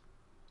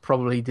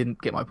probably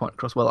didn't get my point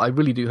across well, I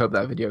really do hope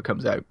that video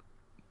comes out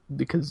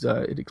because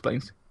it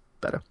explains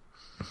better.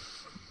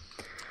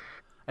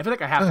 I feel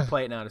like I have to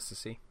play it now just to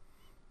see.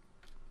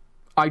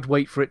 I'd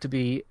wait for it to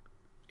be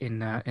in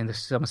the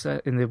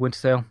summer in the winter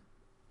sale.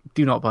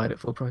 Do not buy it at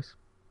full price.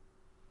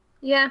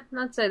 Yeah,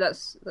 I'd say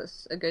that's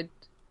a good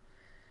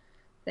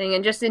thing,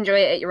 and just enjoy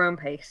it at your own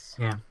pace.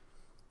 Yeah.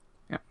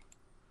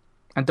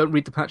 And don't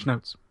read the patch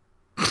notes.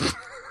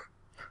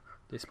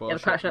 The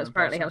patch notes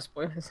apparently have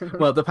spoilers in them.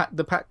 Well,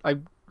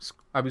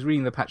 I was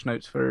reading the patch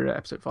notes for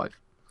episode 5,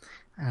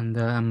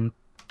 and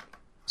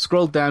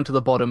scrolled down to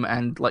the bottom,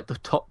 and the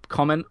top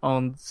comment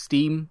on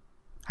Steam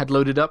had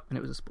loaded up, and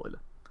it was a spoiler.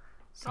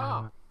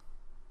 So,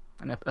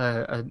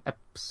 an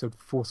episode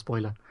 4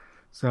 spoiler.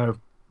 So,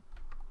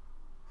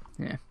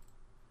 yeah.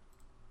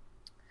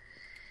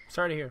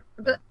 Sorry to hear.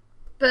 But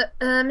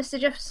Mr.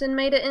 Jefferson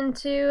made it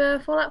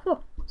into Fallout 4,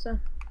 so.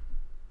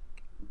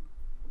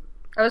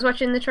 I was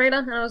watching the trailer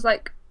and I was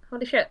like,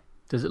 holy shit.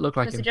 Does it look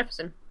like Mr.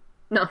 Jefferson?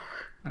 No.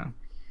 Oh.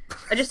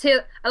 I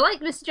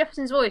like Mr.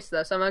 Jefferson's voice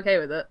though, so I'm okay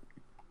with it.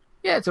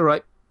 Yeah, it's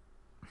alright.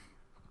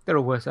 There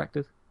are worse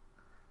actors.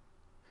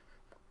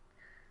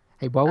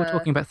 Hey, while we're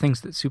talking about things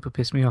that super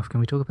piss me off,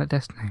 can we talk about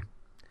Destiny?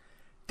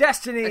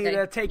 Destiny, okay.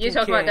 The Taken You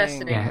talk King. about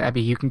Destiny. Yeah,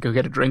 Abby, you can go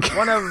get a drink.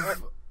 One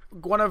of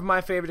one of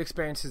my favorite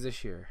experiences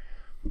this year.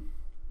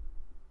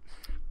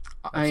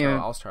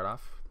 I'll start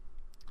off.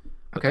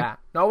 Okay. That.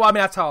 No, well, I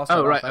mean that's how I'll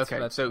start. Oh, right. Off.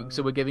 Okay.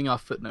 So we're giving our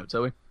footnotes,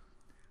 are we?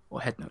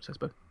 Or head notes, I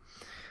suppose.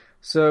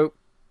 So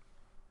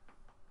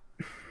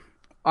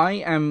I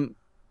am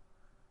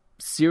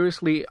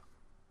seriously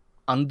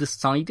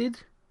undecided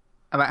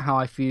about how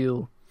I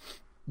feel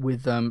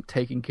with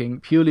Taken King,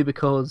 purely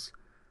because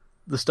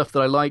the stuff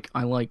that I like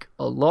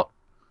a lot.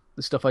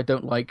 The stuff I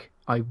don't like,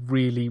 I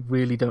really,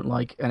 really don't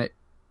like, and it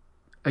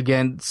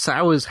again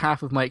sours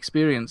half of my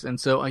experience. And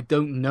so I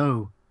don't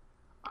know.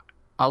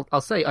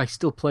 I'll say I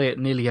still play it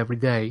nearly every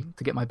day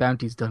to get my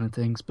bounties done and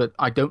things, but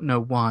I don't know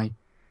why.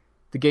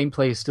 The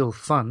gameplay is still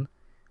fun,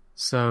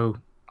 so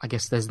I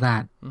guess there's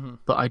that. Mm-hmm.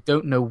 But I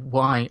don't know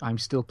why I'm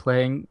still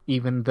playing,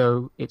 even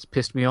though it's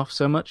pissed me off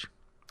so much.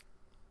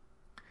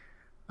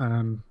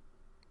 So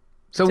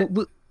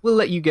we'll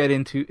let you get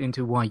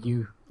into why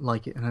you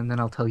like it, and then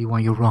I'll tell you why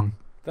you're wrong.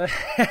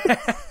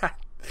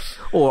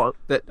 Or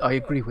that I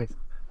agree with.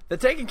 The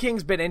Taken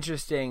King's been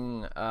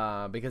interesting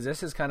because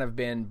this has kind of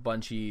been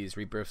Bungie's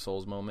Reaper of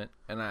Souls moment.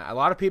 And a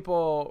lot of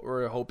people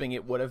were hoping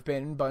it would have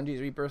been Bungie's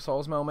Reaper of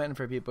Souls moment. And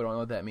for people who don't know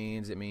what that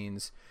means, it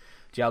means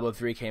Diablo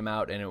 3 came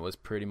out and it was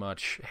pretty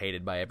much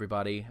hated by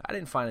everybody. I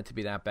didn't find it to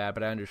be that bad,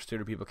 but I understood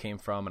where people came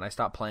from, and I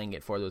stopped playing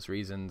it for those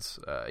reasons,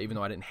 even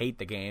though I didn't hate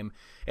the game.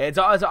 It's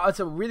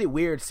a really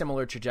weird,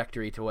 similar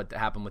trajectory to what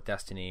happened with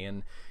Destiny.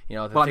 And they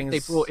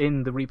brought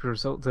in the Reaper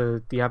Assault,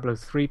 the Diablo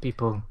 3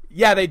 people.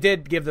 Yeah, they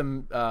did give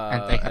them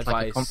and they had advice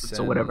like a conference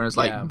or whatever. It's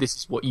like, this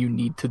is what you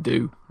need to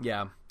do.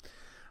 Yeah.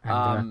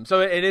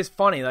 So it is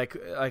funny,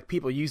 like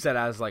people use that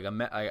as like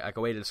a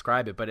way to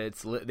describe it, but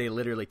they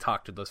literally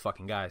talked to those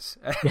fucking guys.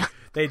 Yeah.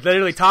 They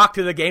literally talked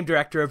to the game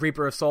director of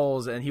Reaper of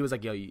Souls, and he was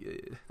like,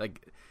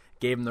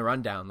 gave him the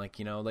rundown,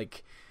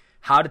 like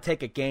how to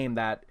take a game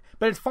that.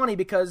 But it's funny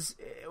because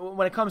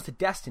when it comes to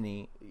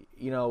Destiny,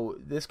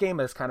 this game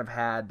has kind of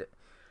had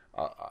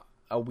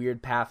a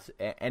weird path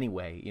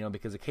anyway,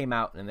 because it came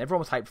out and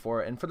everyone was hyped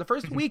for it, and for the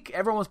first week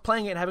everyone was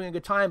playing it and having a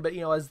good time, but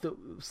as the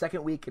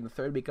second week and the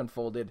third week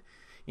unfolded,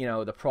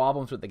 the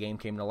problems with the game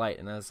came to light.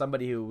 And as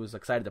somebody who was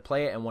excited to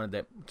play it and wanted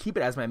to keep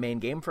it as my main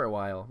game for a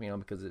while,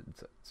 because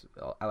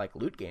I like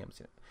loot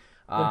games,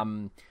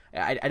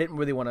 I didn't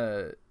really want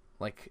to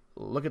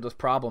look at those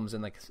problems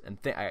and I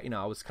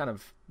was kind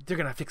of, they're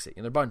gonna fix it.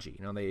 They're Bungie,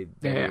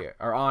 they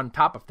are on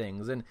top of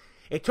things, and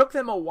it took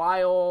them a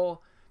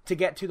while to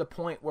get to the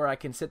point where I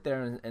can sit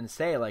there and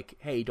say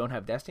hey, you don't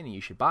have Destiny,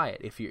 you should buy it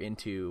if you're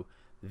into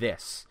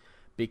this,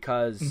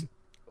 because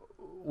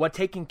what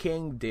Taken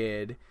King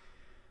did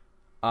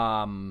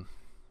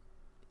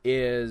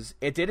is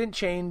it didn't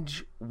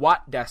change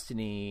what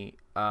Destiny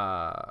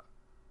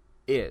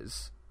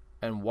is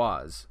and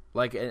was.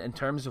 In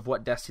terms of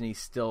what Destiny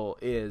still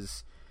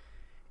is,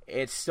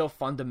 it's still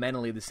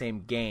fundamentally the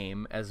same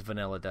game as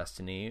vanilla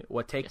Destiny.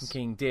 What Taken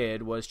King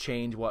did was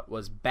change what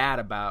was bad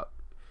about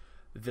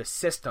the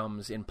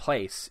systems in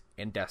place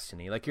in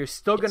Destiny. You're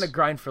still going to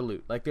grind for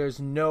loot. There's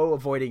no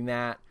avoiding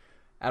that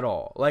at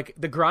all.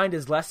 The grind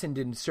is lessened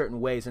in certain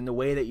ways, in the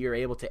way that you're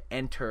able to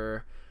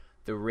enter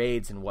the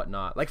raids and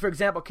whatnot. For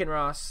example,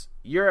 Kinross,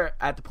 you're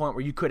at the point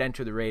where you could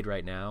enter the raid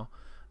right now.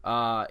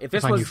 If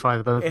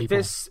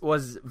this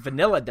was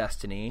vanilla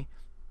Destiny,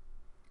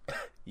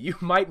 you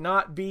might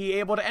not be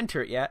able to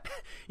enter it yet,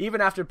 even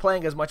after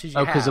playing as much as you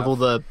have. Because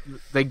of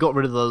they got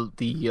rid of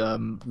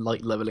the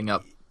light leveling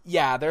up.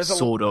 Yeah, there's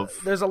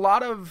a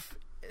lot of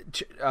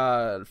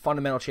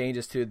fundamental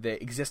changes to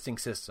the existing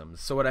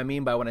systems. So what I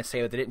mean by when I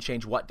say that they didn't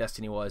change what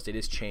Destiny was, they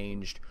just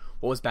changed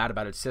what was bad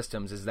about its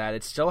systems, is that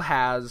it still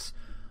has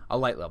a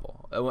light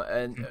level,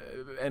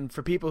 and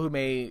for people who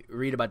may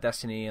read about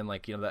Destiny and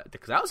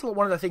because that was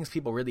one of the things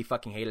people really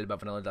fucking hated about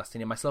vanilla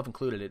Destiny, myself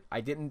included. I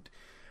didn't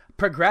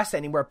progress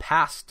anywhere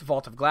past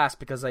Vault of Glass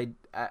because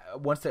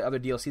once the other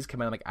DLCs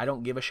come out, I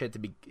don't give a shit to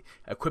be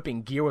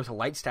equipping gear with a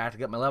light stat to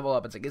get my level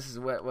up. It's this is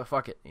what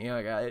fuck it,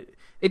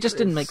 it just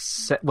didn't make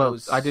sense. Well,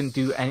 I didn't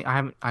do any.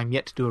 I'm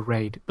yet to do a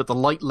raid, but the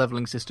light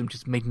leveling system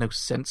just made no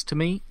sense to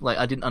me.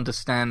 I didn't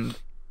understand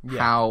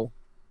how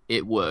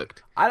it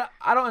worked. I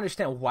don't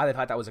understand why they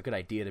thought that was a good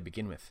idea to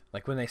begin with.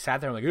 When they sat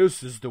there and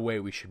this is the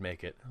way we should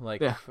make it.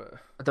 I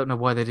don't know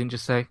why they didn't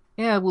just say,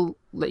 we'll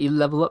let you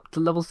level up to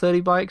level 30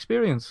 by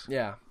experience.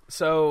 Yeah.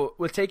 So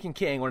with Taken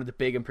King, one of the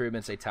big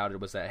improvements they touted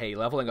was that, hey,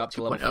 leveling up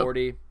to level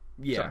 40.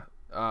 Yeah.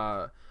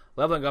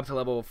 Leveling up to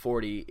level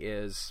 40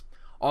 is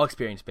all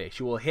experience based.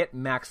 You will hit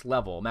max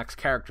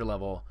character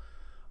level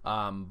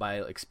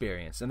by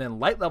experience. And then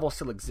light level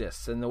still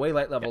exists. And the way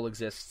light level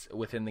exists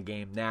within the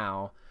game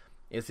now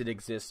is it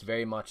exists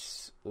very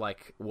much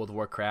like World of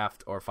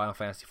Warcraft or Final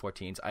Fantasy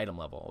XIV's item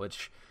level,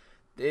 which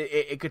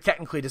it could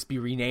technically just be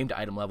renamed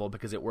item level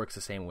because it works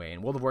the same way.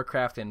 In World of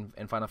Warcraft and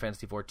Final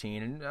Fantasy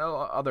XIV and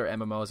other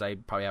MMOs I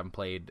probably haven't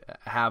played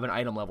have an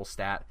item level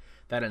stat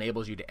that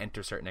enables you to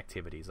enter certain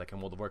activities. Like in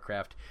World of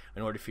Warcraft,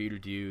 in order for you to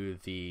do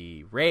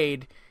the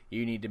raid,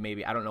 you need to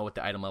maybe, I don't know what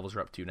the item levels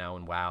are up to now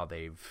in WoW.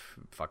 They've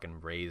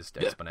fucking raised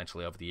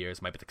exponentially over the years.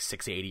 It might be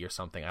 680 or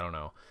something. I don't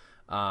know.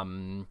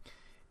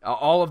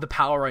 all of the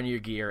power on your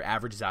gear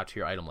averages out to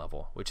your item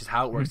level, which is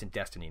how it works in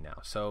Destiny now.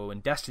 So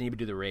in Destiny, to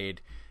do the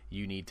raid,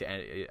 you need to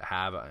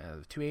have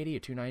 280 or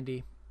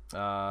 290.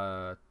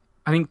 I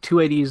think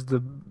 280 is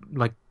the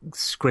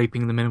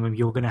scraping the minimum.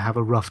 You're going to have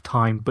a rough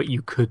time, but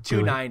you could do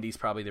 290 is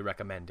probably the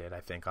recommended, I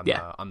think,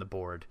 on the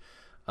board.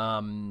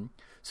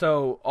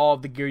 So all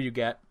of the gear you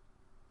get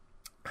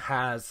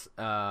has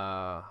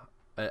a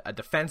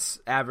defense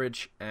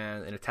average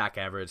and an attack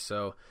average.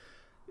 So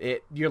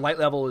your light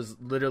level is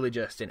literally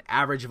just an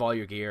average of all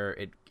your gear.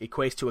 It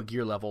equates to a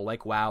gear level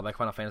like WoW, like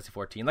Final Fantasy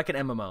 14, like an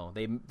MMO.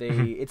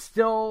 It's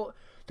still,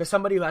 to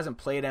somebody who hasn't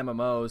played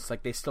MMOs,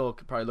 like they still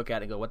could probably look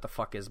at it and go, "What the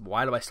fuck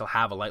why do I still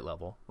have a light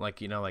level? Like,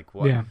 like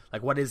what? Yeah.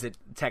 Like what is it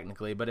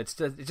technically?" But it's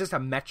just a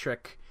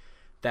metric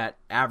that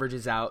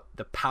averages out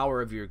the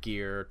power of your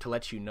gear to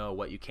let you know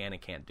what you can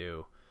and can't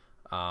do.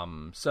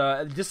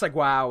 So just like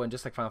WoW and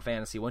just like Final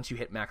Fantasy, once you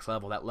hit max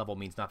level, that level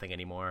means nothing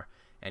anymore,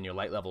 and your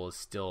light level is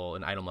still,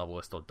 an item level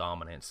is still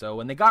dominant. So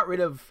when they got rid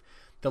of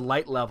the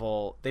light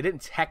level, they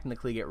didn't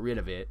technically get rid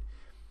of it.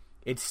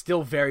 It's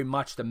still very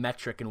much the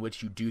metric in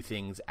which you do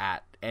things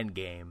at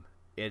endgame.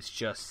 It's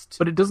just,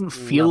 but it doesn't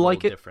feel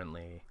like it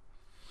differently.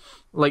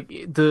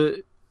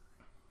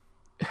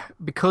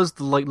 Because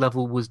the light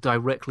level was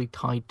directly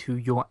tied to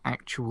your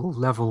actual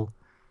level,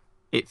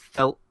 it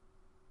felt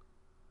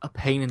a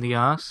pain in the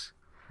ass.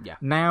 Yeah.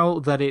 Now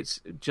that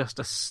it's just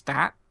a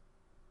stat,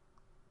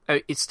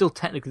 it's still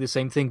technically the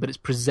same thing, but it's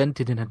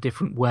presented in a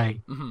different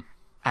way. Mm-hmm.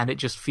 And it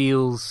just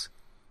feels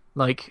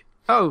like,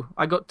 oh,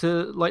 I got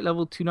to light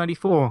level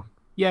 294.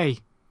 Yay.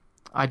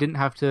 I didn't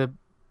have to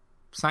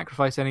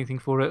sacrifice anything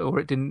for it, or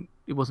it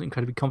wasn't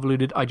incredibly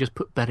convoluted. I just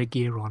put better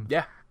gear on.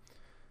 Yeah.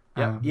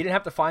 Yeah, you didn't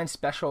have to find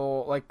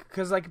special,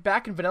 because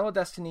back in vanilla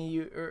Destiny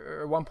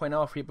or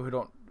 1.0, for people who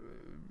don't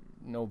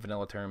know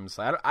vanilla terms,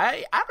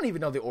 I don't even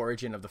know the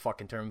origin of the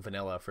fucking term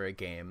vanilla for a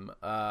game.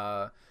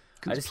 I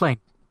just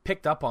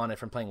picked up on it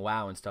from playing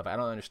WoW and stuff. I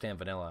don't understand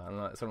vanilla. I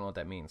don't know what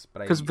that means.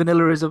 Because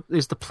vanilla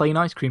is the plain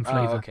ice cream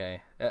flavor. Oh,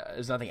 okay.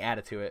 There's nothing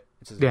added to it.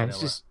 It's just vanilla.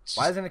 It's just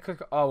why isn't it?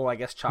 Oh, well, I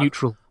guess chocolate.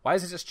 Neutral. Why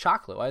is it just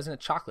chocolate? Why isn't it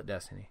chocolate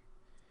Destiny?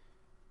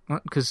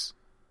 Because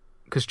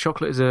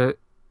chocolate is a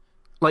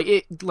when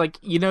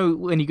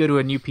you go to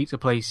a new pizza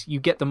place, you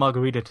get the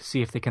margarita to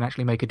see if they can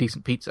actually make a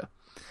decent pizza.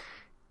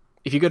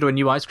 If you go to a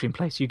new ice cream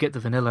place, you get the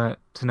vanilla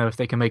to know if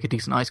they can make a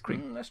decent ice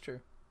cream. That's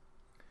true.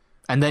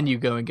 And then you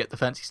go and get the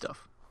fancy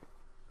stuff.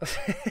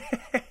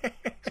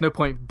 There's no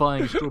point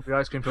buying strawberry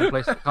ice cream from a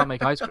place that can't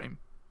make ice cream.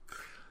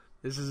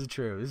 This is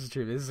true.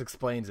 This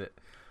explains it.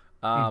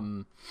 I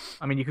mean,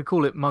 you could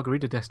call it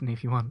Margarita Destiny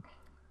if you want.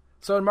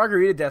 So in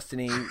Margarita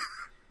Destiny,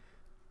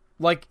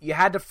 you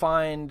had to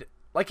find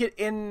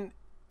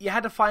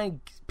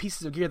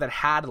pieces of gear that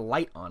had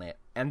light on it,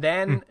 and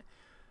then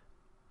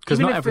because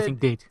not everything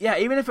did. Yeah,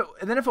 if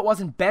it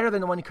wasn't better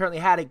than the one you currently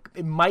had,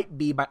 it might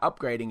be by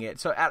upgrading it.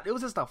 So it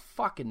was just a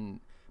fucking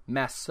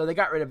mess. So they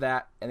got rid of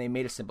that and they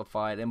made it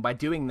simplified. And by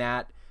doing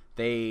that,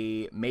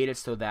 they made it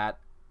so that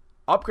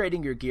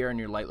upgrading your gear and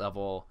your light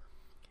level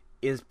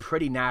is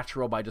pretty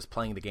natural by just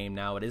playing the game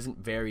now. It isn't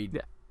very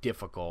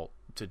difficult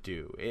to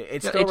do.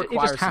 It still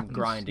requires some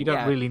grinding. You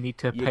don't really need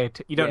to pay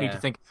it. You don't need to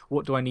think,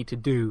 what do I need to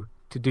do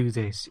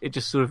this? It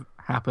just sort of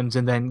happens,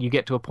 and then you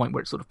get to a point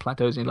where it sort of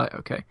plateaus, and you're like,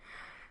 okay,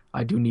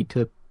 I do need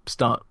to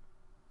start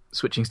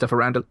switching stuff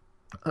around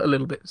a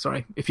little bit.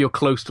 Sorry, if you're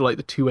close to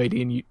the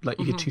 280 and you hit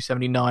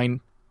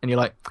 279, and you're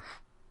like,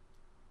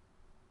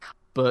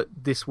 but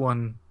this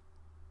one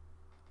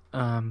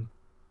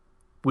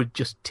would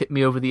just tip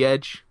me over the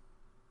edge.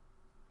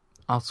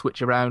 I'll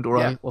switch around, or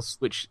I'll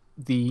switch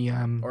the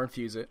or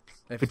infuse it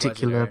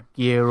particular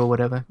gear or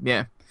whatever.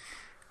 Yeah.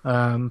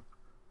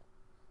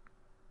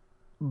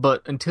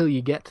 But until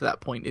you get to that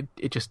point,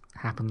 it just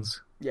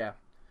happens. Yeah.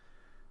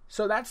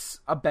 So that's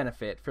a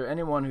benefit for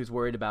anyone who's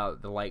worried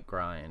about the light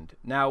grind.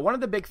 Now, one of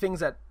the big things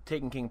that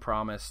Taken King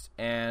promised,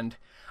 and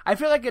I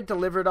feel like it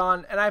delivered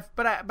on,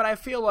 but I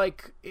feel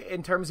like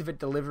in terms of it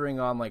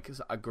delivering on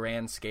a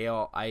grand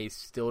scale, I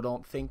still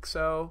don't think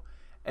so.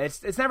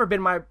 It's never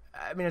been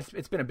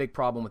it's been a big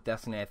problem with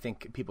Destiny. I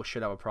think people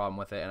should have a problem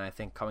with it, and I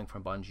think coming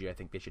from Bungie, I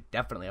think they should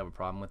definitely have a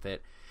problem with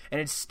it. And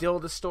it's still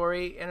the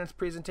story and its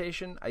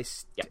presentation.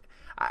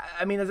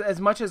 I mean, as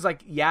much as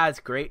it's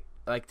great.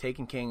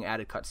 Taken King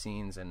added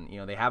cutscenes, and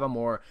they have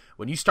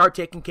when you start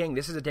Taken King,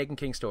 this is a Taken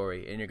King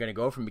story, and you're going to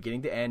go from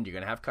beginning to end. You're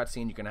going to have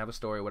cutscenes, you're going to have a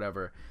story,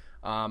 whatever.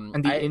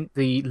 And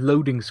the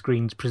loading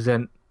screens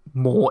present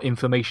more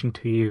information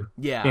to you.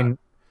 Yeah. In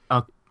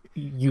a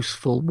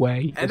useful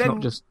way. And it's then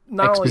not just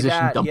not exposition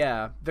only that, dump.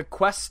 yeah, the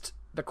quest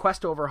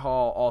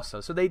overhaul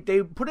also. So they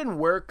put in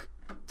work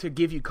to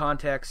give you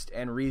context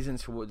and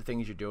reasons for the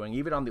things you're doing.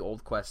 Even on the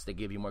old quests, they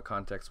give you more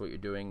context what you're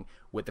doing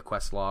with the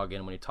quest log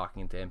and when you're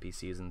talking to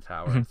NPCs in the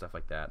tower and stuff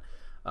like that.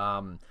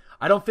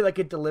 I don't feel like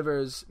it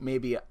delivers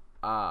maybe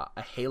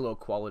a Halo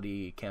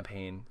quality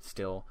campaign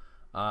still.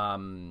 I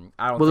don't.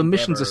 Well, the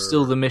missions are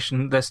still the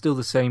mission. They're still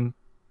the same.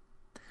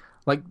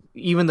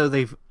 Even though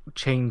they've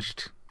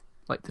changed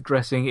the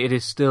dressing, it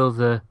is still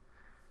the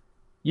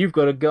you've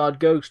got to guard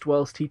Ghost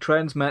whilst he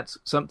transmits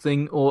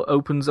something or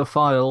opens a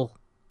file.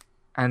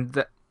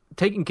 And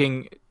Taken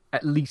King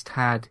at least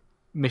had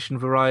mission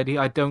variety.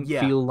 I don't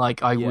feel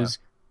like I was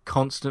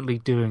constantly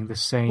doing the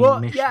same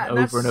mission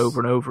over and over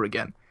and over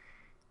again.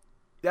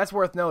 That's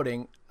worth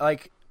noting.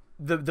 Like,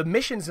 the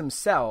missions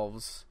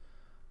themselves...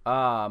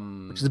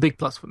 which is a big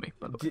plus for me,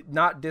 by the way.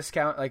 Not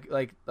discount,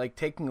 like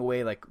taking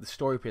away, like, the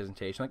story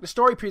presentation. Like, the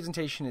story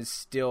presentation is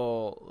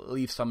still...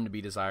 leaves something to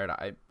be desired,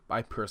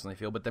 I personally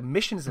feel. But the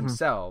missions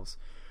themselves,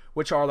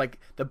 which are, like,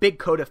 the big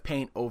coat of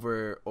paint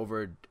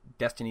over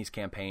Destiny's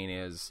campaign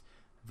is...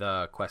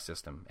 the quest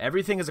system.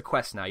 Everything is a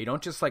quest now. You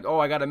don't just like, oh,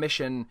 I got a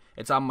mission,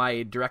 it's on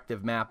my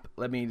directive map,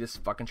 let me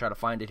just fucking try to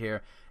find it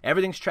here.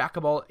 Everything's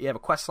trackable. You have a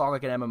quest log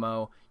like an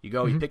MMO. You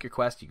go, you pick your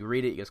quest, you can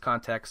read it, you get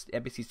context,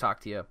 NPCs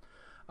talk to you.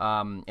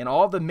 And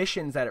all the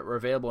missions that were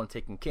available in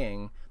Taken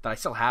King that I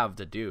still have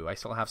to do. I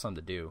still have some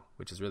to do,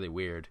 which is really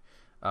weird.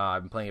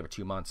 I've been playing it for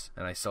 2 months,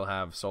 and I still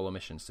have solo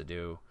missions to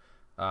do.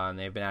 And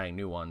they've been adding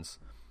new ones.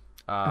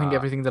 I think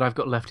everything that I've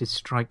got left is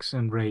strikes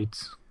and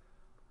raids.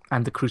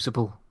 And the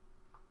Crucible.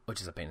 Which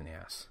is a pain in the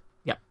ass.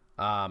 Yeah.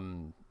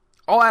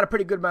 All had a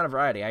pretty good amount of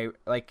variety. I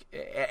like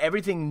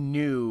everything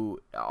new,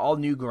 all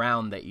new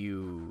ground that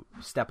you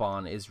step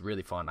on is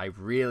really fun. I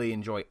really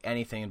enjoy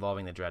anything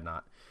involving the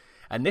Dreadnought.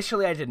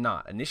 Initially, I did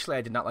not.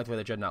 I did not like the way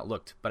the Dreadnought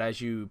looked, but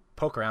as you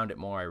poke around it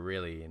more, I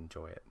really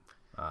enjoy it.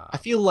 I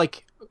feel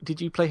like,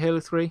 did you play Halo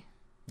 3?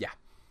 Yeah.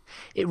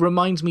 It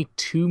reminds me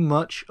too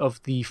much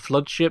of the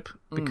Floodship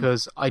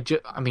because I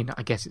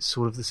guess it's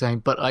sort of the same,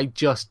 but I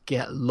just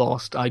get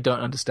lost. I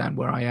don't understand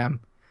where I am.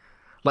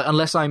 Like,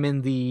 unless I'm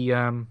in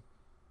the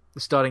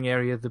starting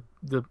area,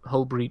 the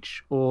Hull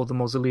Breach, or the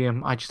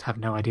Mausoleum, I just have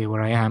no idea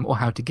where I am or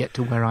how to get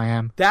to where I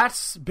am.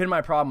 That's been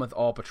my problem with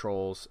all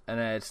patrols, and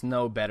it's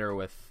no better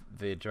with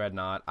the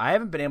Dreadnought. I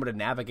haven't been able to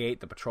navigate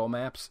the patrol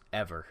maps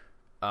ever.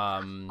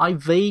 I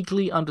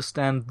vaguely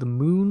understand the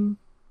Moon,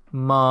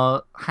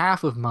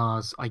 half of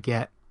Mars I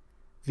get.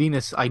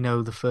 Venus, I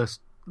know the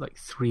first,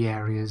 3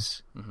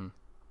 areas.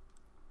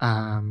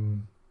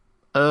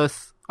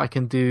 Earth, I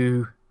can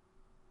do...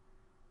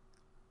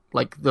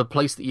 like the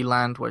place that you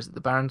land, where is it,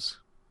 the Barrens?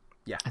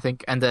 Yeah. I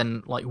think, and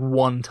then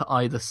one to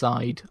either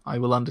side, I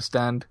will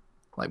understand.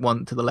 Like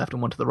one to the left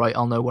and one to the right,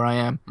 I'll know where I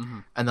am,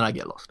 and then I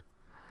get lost.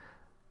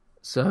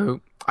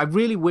 So I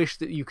really wish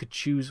that you could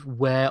choose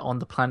where on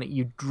the planet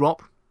you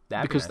drop,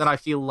 because then I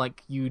feel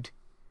like you'd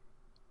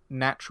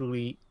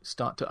naturally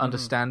start to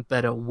understand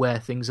better where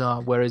things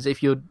are. Whereas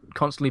if you're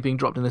constantly being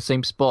dropped in the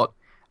same spot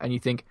and you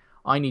think,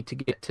 I need to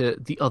get to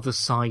the other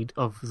side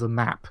of the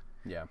map,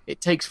 it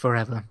takes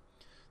forever.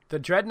 The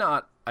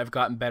Dreadnought, I've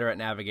gotten better at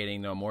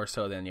navigating, though, more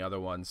so than the other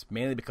ones.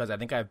 Mainly because I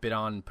think I've been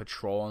on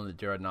patrol on the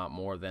Dreadnought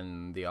more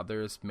than the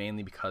others.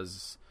 Mainly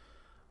because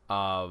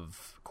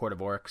of Court of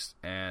Orcs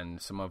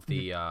and some of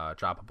the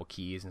droppable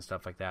keys and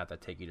stuff like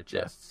that take you to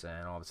chests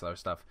and all this other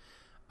stuff.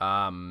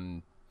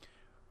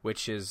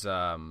 Which is,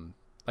 I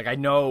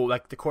know,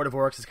 the Court of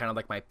Orcs is kind of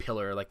like my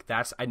pillar.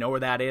 I know where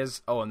that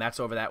is. Oh, and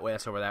that's over that way,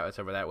 that's over that way, that's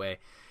over that way.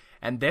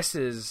 And this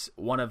is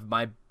one of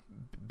my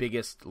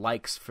biggest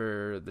likes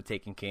for the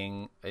Taken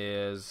King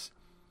is,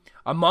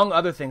 among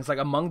other things,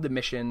 among the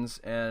missions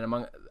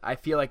and I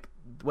feel like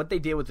what they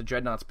did with the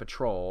Dreadnought's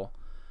patrol,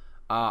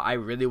 I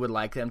really would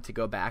like them to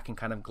go back and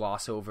kind of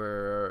gloss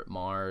over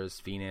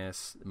Mars,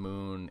 Venus,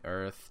 Moon,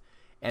 Earth,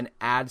 and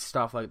add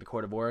stuff like the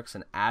Court of Orcs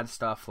and add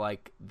stuff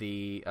like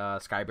the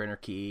Skyburner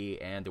Key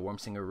and the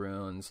Wormsinger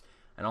Runes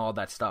and all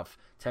that stuff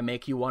to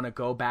make you want to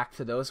go back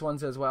to those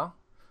ones as well.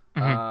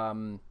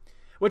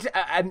 Which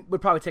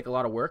would probably take a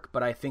lot of work,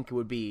 but I think it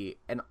would be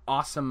an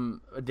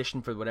awesome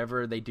addition for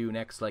whatever they do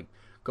next.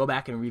 Go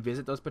back and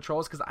revisit those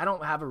patrols, because I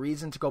don't have a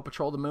reason to go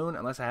patrol the moon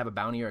unless I have a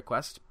bounty or a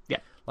quest. Yeah.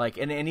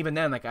 And even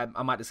then,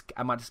 I'm not just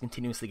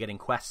continuously getting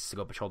quests to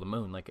go patrol the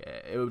moon.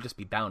 It would just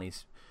be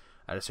bounties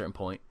at a certain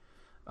point.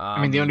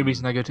 The only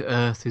reason I go to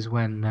Earth is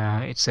when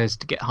it says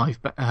to get Hive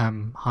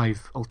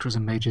Ultras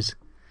and Mages.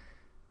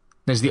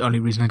 That's the only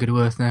reason I go to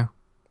Earth now.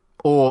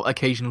 Or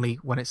occasionally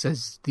when it's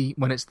the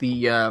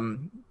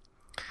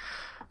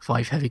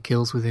 5 heavy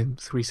kills within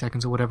 3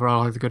 seconds or whatever,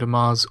 I'll either go to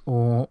Mars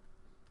or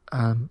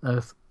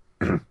Earth.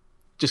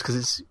 Just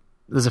because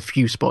there's a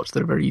few spots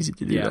that are very easy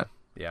to do that.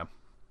 Yeah.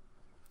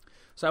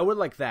 So I would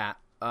like that.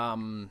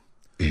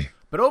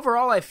 But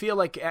overall, I feel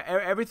like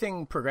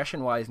everything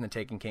progression-wise in the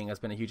Taken King has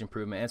been a huge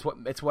improvement.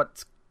 And it's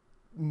what's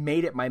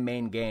made it my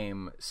main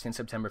game since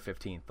September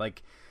 15th.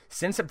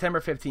 Since September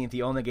 15th,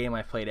 the only game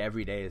I've played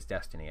every day is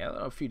Destiny. I don't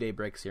know, a few day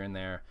breaks here and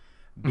there.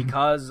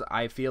 Because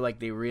I feel like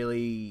they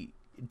really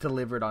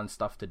delivered on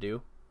stuff to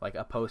do,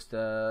 opposed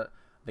to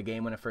the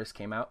game when it first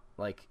came out.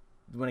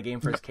 When a game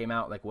first came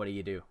out, what do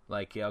you do?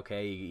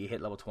 Okay, you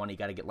hit level 20, you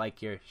got to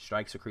get your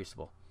Strikes or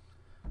Crucible.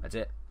 That's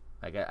it.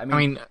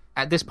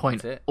 At this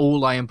point,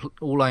 all I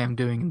am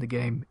doing in the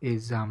game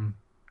is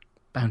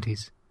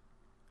bounties,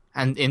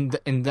 and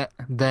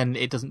then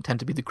it doesn't tend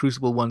to be the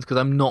Crucible ones, because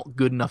I'm not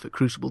good enough at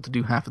Crucible to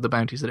do half of the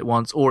bounties that it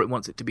wants, or it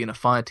wants it to be in a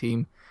fire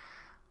team,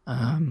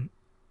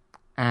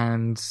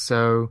 and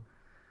so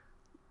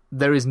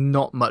there is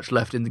not much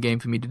left in the game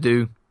for me to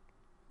do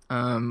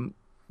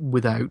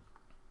without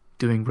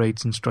doing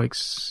raids and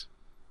strikes,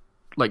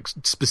 like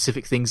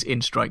specific things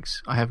in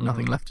strikes. I have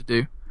nothing left to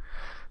do.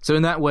 So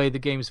in that way, the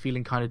game is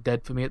feeling kind of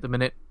dead for me at the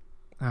minute.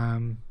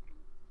 The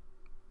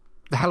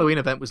Halloween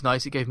event was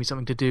nice. It gave me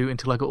something to do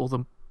until I got all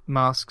the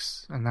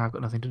masks, and now I've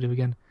got nothing to do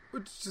again.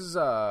 Which is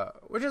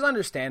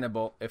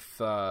understandable if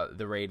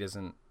the raid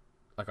isn't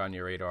like on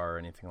your radar or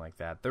anything like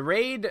that. The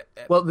raid.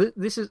 Well,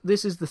 this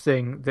is the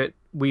thing that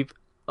we've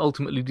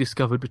ultimately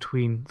discovered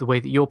between the way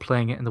that you're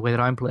playing it and the way that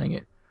I'm playing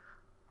it.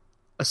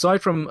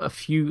 Aside from a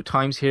few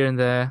times here and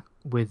there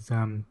with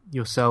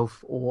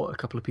yourself or a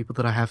couple of people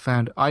that I have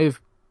found,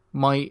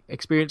 my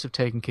experience of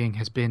Taken King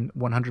has been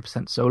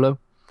 100% solo.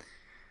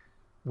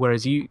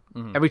 Whereas you,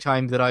 every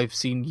time that I've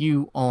seen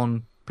you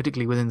on,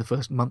 particularly within the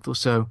first month or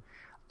so,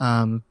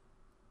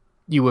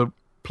 you were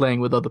playing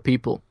with other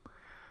people.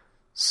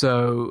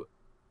 So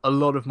a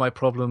lot of my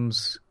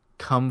problems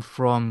come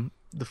from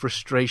the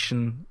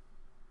frustration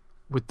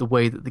with the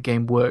way that the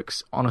game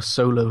works on a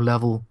solo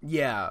level.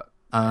 Yeah.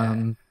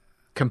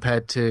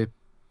 Compared to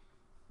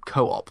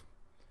co-op.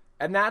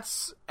 And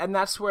that's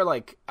where,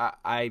 like,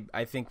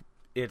 I think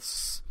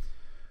it's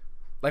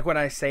like when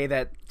I say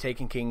that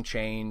Taken King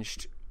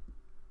changed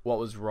what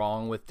was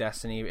wrong with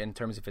Destiny in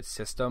terms of its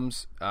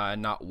systems,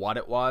 not what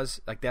it was.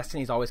 Like,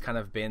 Destiny's always kind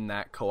of been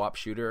that co-op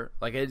shooter.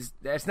 Like, it's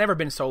never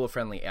been solo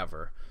friendly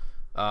ever.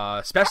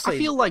 Especially, I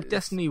feel like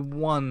Destiny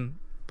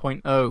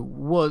 1.0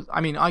 was.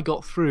 I mean, I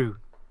got through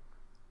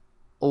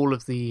all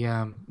of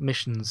the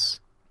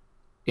missions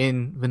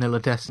in vanilla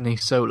Destiny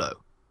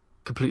solo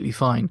completely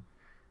fine.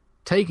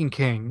 Taken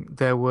King,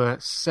 there were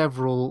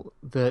several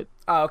that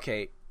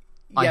okay.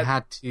 Yeah. I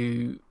had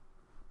to,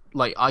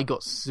 like, I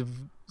got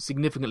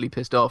significantly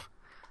pissed off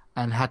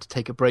and had to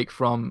take a break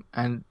from,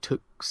 and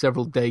took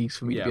several days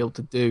for me to be able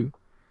to do.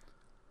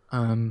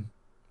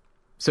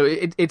 So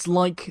it's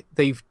like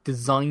they've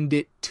designed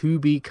it to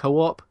be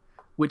co-op,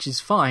 which is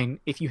fine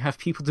if you have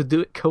people to do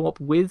it co-op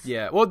with.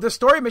 Yeah, well, the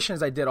story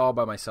missions I did all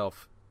by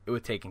myself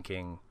with Taken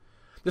King.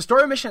 The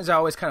story missions I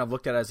always kind of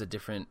looked at as a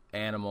different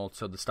animal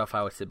to the stuff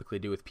I would typically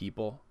do with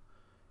people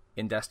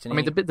in Destiny. I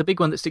mean, the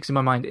big one that sticks in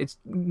my mind, it's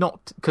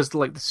not because,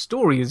 like, the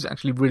story is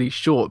actually really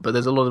short, but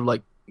there's a lot of,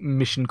 like,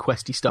 mission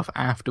questy stuff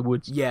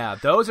afterwards. Yeah,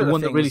 those are the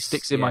one things, that really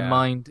sticks in my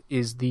mind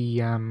is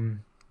the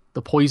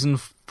poison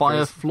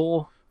fire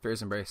floor.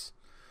 Fear's Embrace.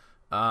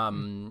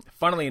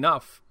 Funnily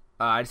enough,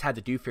 I just had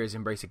to do Fear's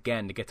Embrace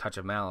again to get Touch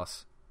of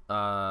Malice,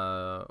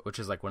 which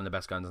is like one of the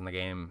best guns in the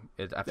game.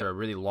 After a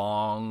really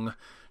long,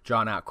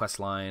 drawn-out quest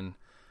line.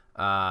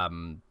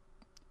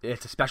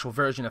 It's a special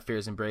version of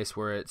Fear's Embrace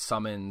where it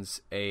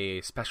summons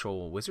a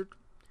special wizard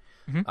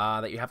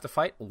that you have to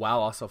fight while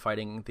also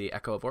fighting the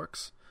Echo of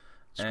Orcs.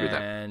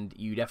 And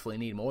you definitely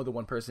need more than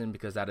one person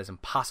because that is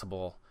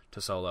impossible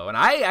to solo. And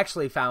I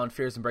actually found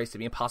Fear's Embrace to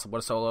be impossible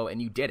to solo,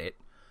 and you did it.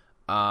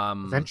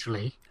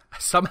 Eventually.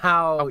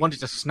 Somehow. I wanted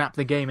to snap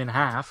the game in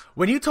half.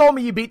 When you told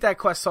me you beat that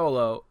quest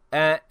solo,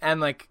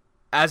 and like,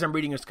 as I'm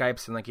reading your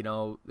Skypes and, like, you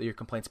know, your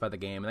complaints about the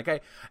game,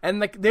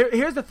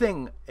 here's the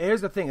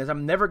thing is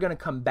I'm never going to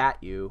combat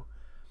you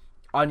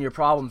on your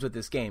problems with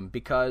this game,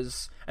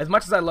 because as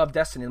much as I love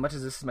Destiny, as much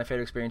as this is my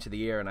favorite experience of the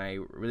year, and I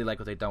really like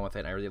what they've done with it,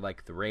 and I really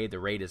like the raid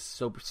is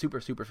so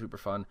super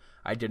fun.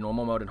 I did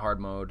normal mode and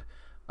hard mode.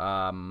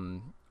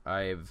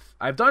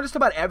 I've done just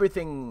about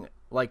everything.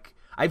 Like,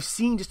 I've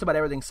seen just about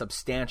everything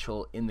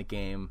substantial in the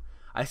game.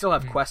 I still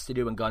have quests to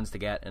do and guns to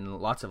get and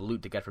lots of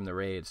loot to get from the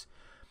raids.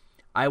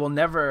 I will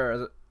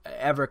never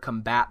ever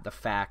combat the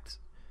fact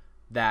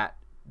that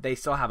they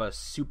still have a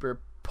super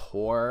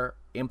poor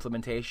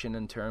implementation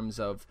in terms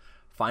of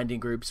finding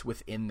groups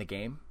within the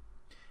game.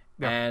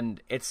 Yeah.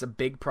 And it's a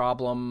big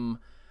problem,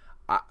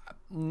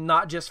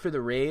 not just for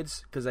the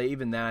raids, because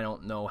even then I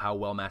don't know how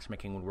well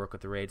matchmaking would work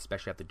with the raid,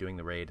 especially after doing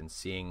the raid and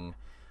seeing,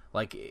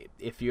 like,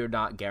 if you're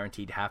not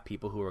guaranteed to have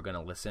people who are going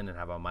to listen and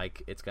have a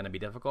mic, it's going to be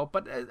difficult.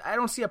 But I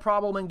don't see a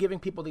problem in giving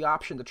people the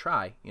option to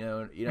try.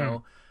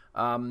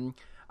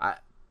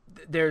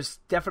 There's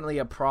definitely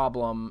a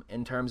problem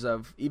in terms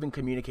of even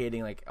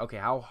communicating, like, okay,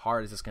 how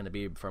hard is this going to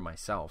be for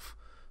myself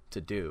to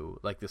do,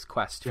 like this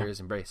quest, Fear's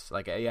Embrace?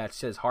 Like, yeah, it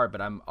says hard,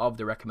 but I'm of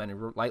the recommended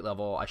light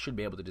level. I should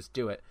be able to just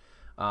do it.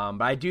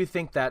 But I do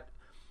think that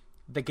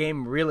the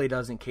game really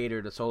doesn't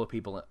cater to solo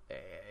people.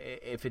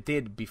 If it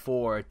did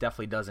before, it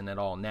definitely doesn't at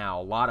all now.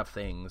 A lot of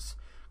things,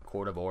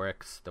 Court of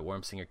Oryx, the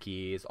Wormsinger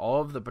keys,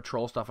 all of the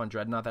patrol stuff on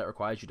Dreadnought that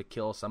requires you to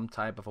kill some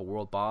type of a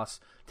world boss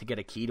to get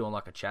a key to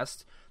unlock a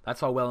chest,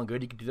 that's all well and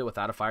good. You can do that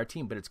without a fire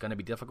team, but it's going to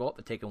be difficult.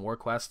 The Taken War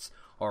quests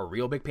are a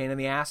real big pain in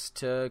the ass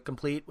to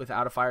complete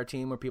without a fire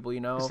team or people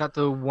you know. Is that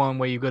the one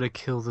where you've got to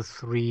kill the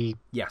 3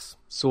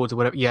 swords or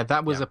whatever? Yeah,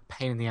 that was a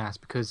pain in the ass,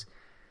 because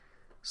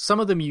some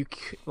of them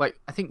I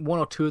think 1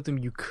 or 2 of them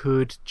you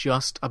could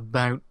just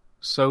about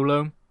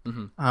solo,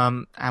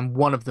 and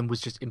one of them was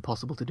just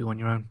impossible to do on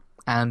your own.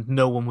 And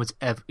no one was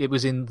ever. It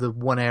was in the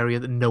one area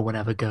that no one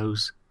ever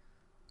goes,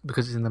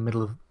 because it's in the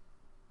middle of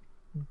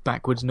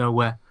backwards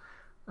nowhere,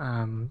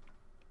 and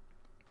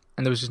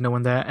there was just no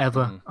one there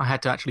ever. I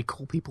had to actually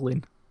call people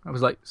in I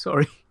was like,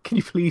 sorry, can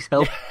you please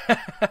help?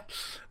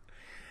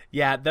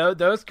 Yeah,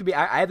 those could be.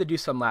 I had to do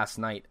some last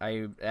night.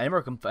 I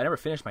never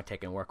finished my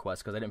Taken War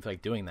quest because I didn't feel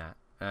like doing that,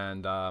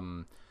 and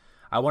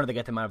I wanted to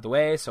get them out of the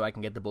way so I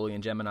can get the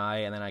Bullion Gemini,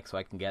 and then so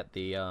I can get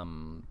the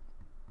something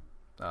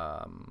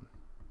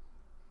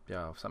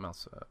else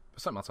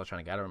I was trying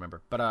to get. I don't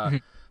remember, but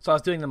so I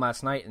was doing them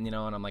last night, and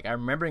and I'm like,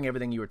 I'm remembering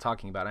everything you were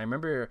talking about. I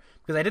remember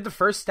because I did the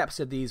first steps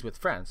of these with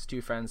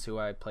two friends who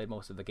I played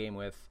most of the game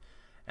with.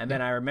 And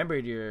then I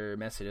remembered your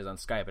messages on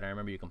Skype, and I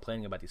remember you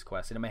complaining about these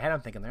quests. And in my head,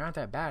 I'm thinking, they aren't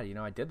that bad.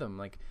 I did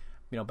them,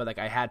 but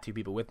I had two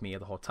people with me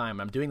the whole time.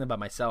 I'm doing them by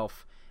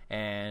myself,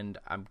 and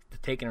I'm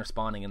taking or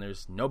spawning, and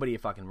there's nobody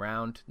fucking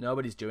around.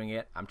 Nobody's doing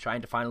it. I'm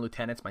trying to find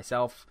lieutenants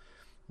myself.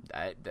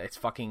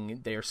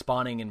 They're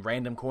spawning in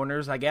random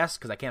corners, I guess,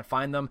 because I can't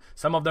find them.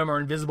 Some of them are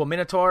invisible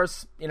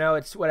minotaurs.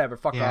 It's whatever.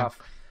 Fuck off.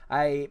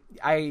 I've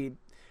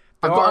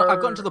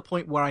gotten to the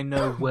point where I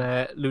know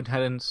where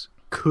lieutenants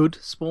could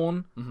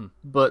spawn,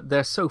 but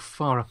they're so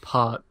far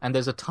apart, and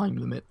there's a time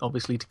limit,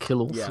 obviously, to kill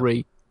all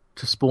three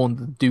to spawn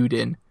the dude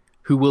in,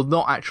 who will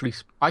not actually...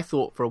 I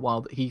thought for a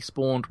while that he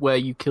spawned where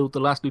you killed the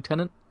last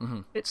lieutenant.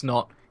 It's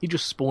not. He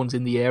just spawns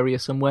in the area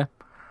somewhere.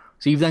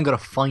 So you've then got to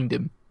find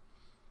him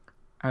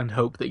and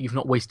hope that you've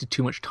not wasted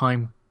too much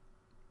time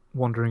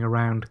wandering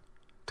around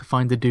to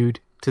find the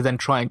dude, to then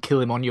try and kill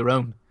him on your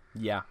own.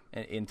 Yeah,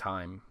 in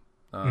time.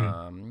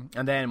 And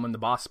then when the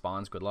boss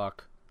spawns, good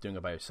luck doing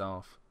it by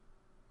yourself.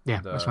 Yeah,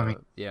 that's what I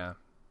mean. Yeah.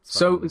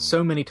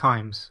 So many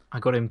times I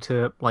got him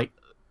to,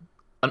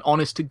 an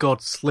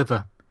honest-to-God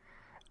sliver,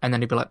 and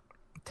then he'd be like,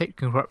 take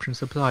corruption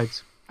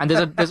subsides. And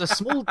there's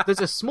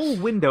a small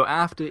window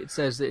after it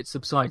says that it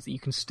subsides that you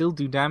can still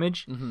do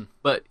damage,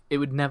 but it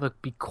would never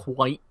be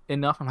quite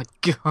enough. I'm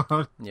like,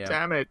 God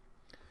damn it.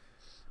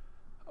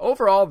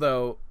 Overall,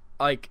 though,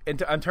 in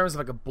terms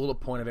of a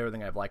bullet point of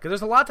everything I've liked, because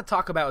there's a lot to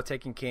talk about with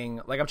Taken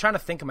King. I'm trying to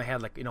think in my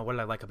head, what did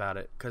I like about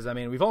it? Because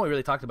we've only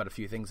really talked about a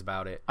few things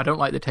about it. I don't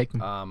like the Taken.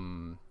 I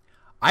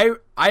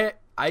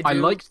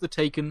liked the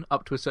Taken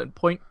up to a certain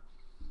point.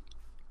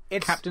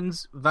 It's...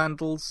 Captains,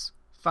 Vandals,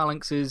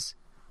 Phalanxes,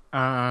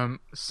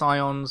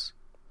 Scions,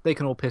 they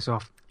can all piss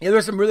off. Yeah,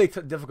 there's some really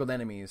difficult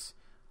enemies.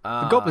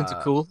 The Goblins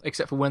are cool,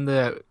 except for when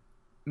they're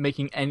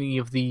making any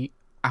of the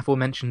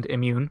aforementioned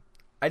immune.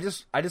 I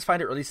just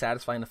find it really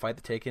satisfying to fight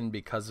the Taken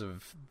because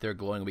of their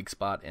glowing weak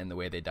spot and the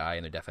way they die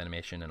and their death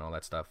animation and all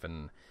that stuff.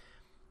 And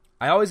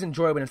I always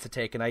enjoy when it's the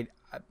Taken.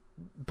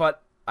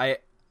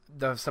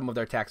 Some of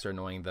their attacks are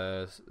annoying.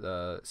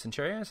 The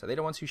Centurions, are they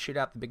the ones who shoot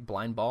out the big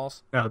blind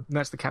balls? No,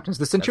 that's the Captains.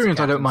 The Centurions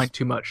I don't mind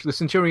too much. The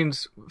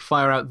Centurions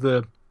fire out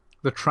the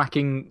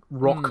tracking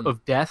rock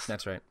of death.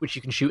 That's right. Which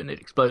you can shoot and it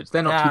explodes.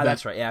 They're not too bad.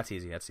 That's right. Yeah,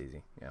 that's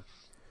easy. Yeah.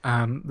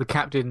 The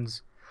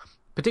Captains...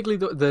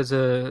 Particularly, there's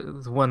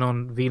the one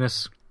on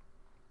Venus,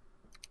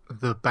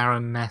 the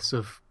Baroness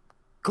of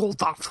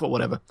Goldarth or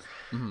whatever.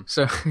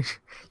 So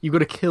you've got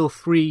to kill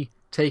 3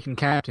 Taken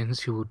captains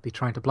who would be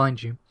trying to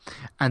blind you,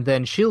 and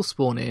then she'll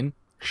spawn in.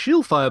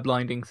 She'll fire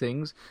blinding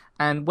things,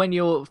 and when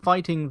you're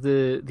fighting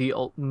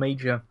the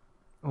major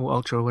or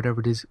ultra or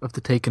whatever it is of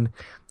the Taken,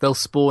 they'll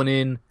spawn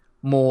in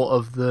more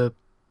of the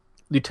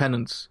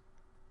lieutenants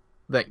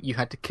that you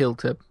had to kill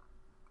to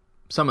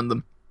summon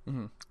them.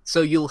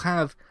 So you'll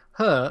have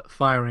her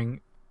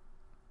firing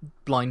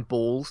blind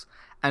balls,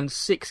 and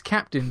 6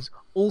 captains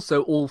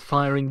also all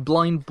firing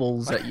blind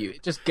balls at you.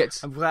 It just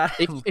gets...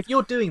 If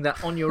you're doing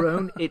that on your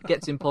own, it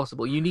gets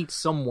impossible. You need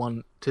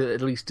someone to at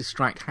least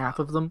distract half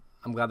of them.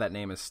 I'm glad that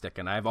name is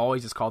sticking. I've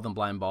always just called them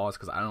blind balls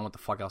because I don't know what the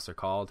fuck else they're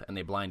called, and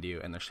they blind you,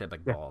 and they're shaped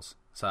like balls.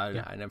 So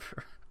I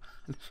never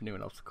knew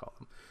what else to call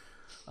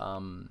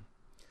them.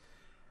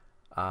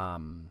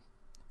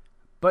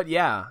 But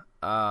yeah...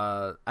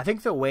 I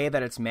think the way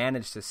that it's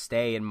managed to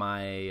stay in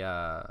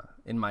my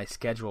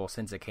schedule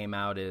since it came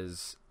out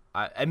is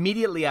I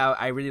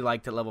really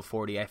liked at level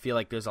 40. I feel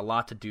like there's a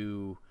lot to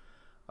do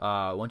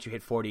once you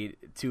hit 40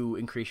 to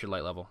increase your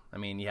light level.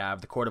 You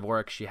have the Court of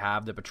Orcs, you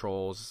have the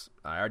patrols.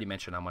 I already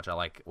mentioned how much I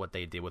like what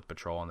they did with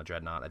patrol on the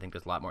Dreadnought. I think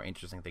there's a lot more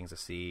interesting things to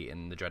see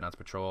in the Dreadnought's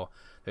patrol.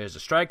 There's the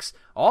strikes.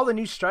 All the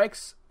new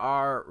strikes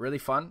are really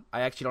fun.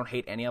 I actually don't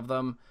hate any of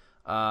them.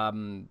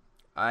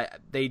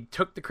 They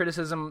took the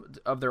criticism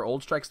of their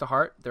old strikes to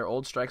heart. Their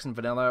old strikes in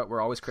vanilla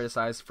were always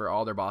criticized for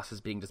all their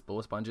bosses being just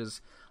bullet sponges.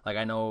 I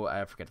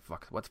forget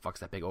what the fuck's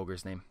that big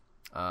ogre's name?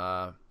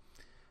 It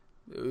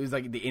was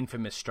the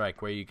infamous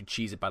strike where you could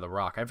cheese it by the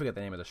rock. I forget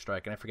the name of the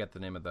strike, and I forget the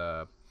name of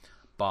the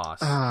boss.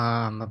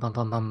 Fogoth.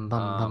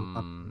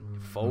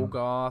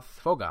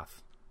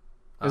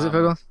 Is it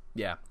Fogoth?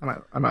 Yeah. I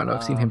might not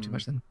have seen him too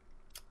much then.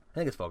 I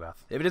think it's Fogoth.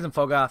 If it isn't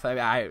Fogoth,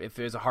 if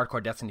there's a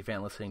hardcore Destiny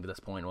fan listening to this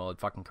point, well,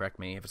 fucking correct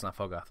me if it's not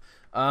Fogoth.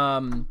 I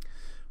think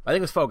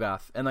it was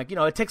Fogoth. And,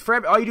 it takes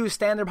forever. All you do is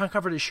stand there behind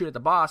cover to shoot at the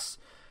boss.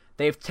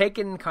 They've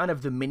taken kind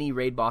of the mini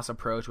raid boss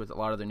approach with a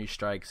lot of their new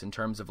strikes in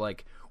terms of,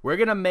 we're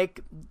going to make...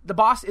 The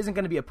boss isn't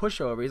going to be a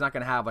pushover. He's not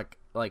going to have,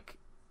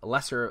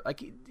 lesser...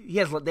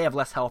 they have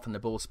less health than the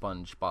bullet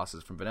sponge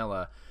bosses from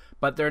vanilla.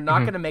 But they're not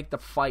going to make the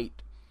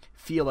fight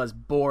feel as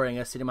boring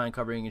as sitting behind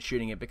covering and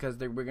shooting it, because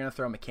we're going to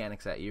throw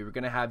mechanics at you. We're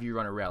going to have you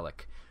run a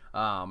relic.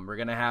 We're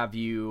going to have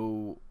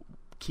you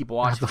keep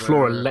watching the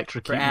floor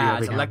electrocute you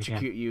ads,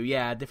 electrocute you.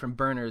 Yeah, different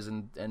burners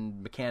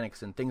and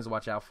mechanics and things to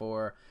watch out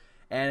for.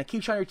 And it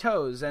keeps you on your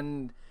toes,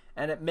 and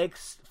it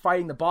makes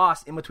fighting the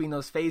boss in between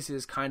those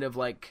phases kind of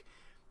like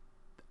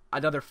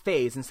another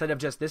phase, instead of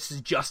just, this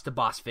is just the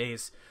boss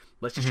phase,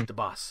 let's just shoot the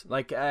boss.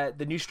 Like,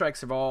 the new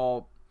strikes have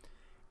all...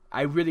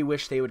 I really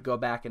wish they would go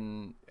back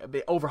and...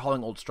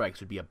 Overhauling old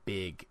strikes would be a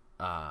big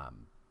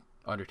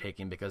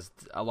undertaking, because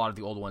a lot of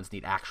the old ones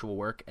need actual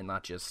work and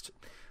not just,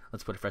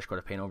 let's put a fresh coat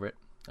of paint over it.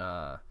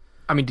 I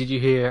mean, did you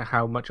hear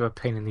how much of a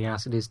pain in the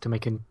ass it is to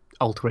make an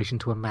alteration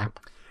to a map?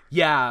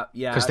 Yeah.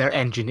 Because their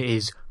engine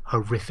is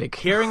horrific.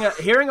 Hearing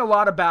a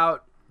lot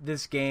about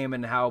this game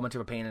and how much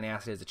of a pain in the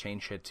ass it is to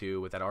change shit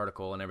to with that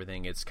article and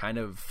everything, it's kind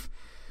of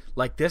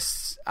like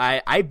this.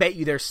 I bet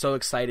you they're so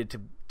excited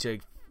to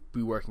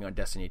be working on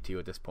Destiny 2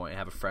 at this point and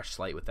have a fresh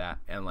slate with that.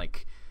 And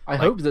I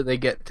hope that they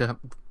get to.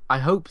 I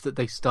hope that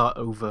they start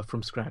over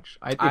from scratch.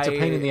 It's a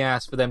pain in the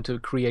ass for them to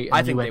create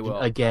a new engine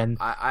again.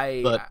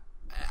 But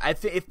I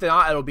think if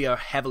not, it'll be a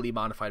heavily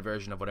modified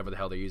version of whatever the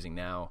hell they're using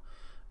now.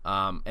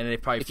 And they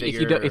probably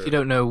if you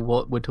don't know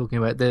what we're talking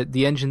about,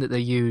 the engine that they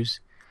use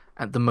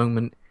at the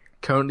moment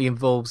currently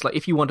involves, like,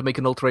 if you want to make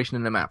an alteration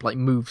in a map, like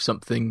move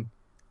something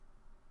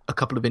a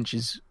couple of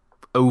inches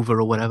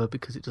over or whatever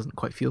because it doesn't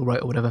quite feel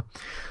right or whatever.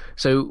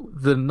 So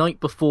the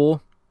night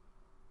before,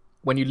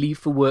 when you leave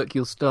for work,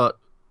 you'll start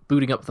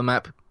booting up the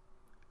map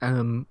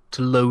to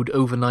load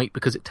overnight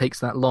because it takes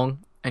that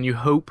long, and you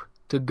hope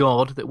to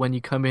God that when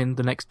you come in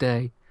the next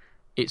day,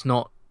 it's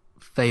not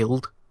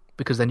failed,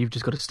 because then you've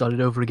just got to start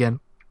it over again.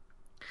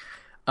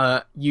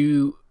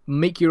 You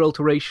make your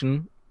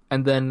alteration,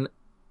 and then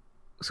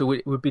so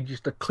it would be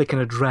just a click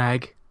and a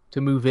drag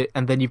to move it,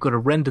 and then you've got to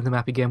render the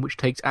map again, which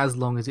takes as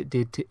long as it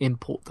did to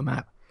import the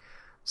map.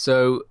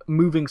 So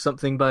moving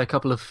something by a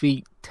couple of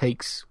feet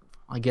takes,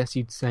 I guess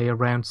you'd say,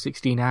 around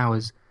 16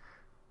 hours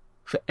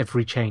for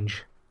every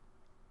change.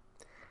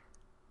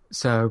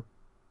 So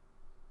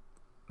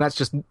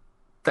that's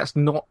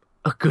not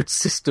a good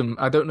system.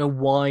 I don't know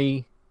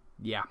why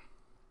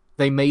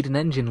they made an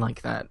engine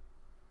like that.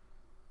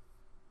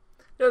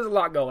 There's a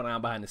lot going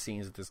on behind the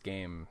scenes with this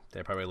game.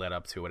 They probably led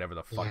up to whatever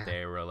the fuck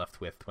they were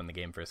left with when the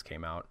game first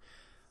came out.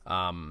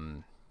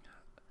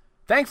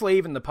 Thankfully,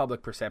 even the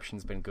public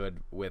perception's been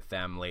good with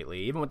them lately.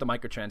 Even with the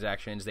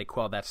microtransactions, they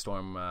quelled that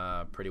storm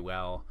pretty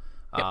well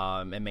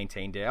and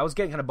maintained it. I was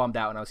getting kind of bummed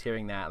out when I was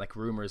hearing that, like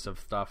rumors of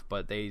stuff,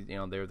 but they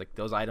were like,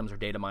 those items are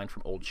data mined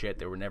from old shit.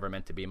 They were never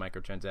meant to be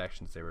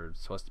microtransactions. They were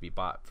supposed to be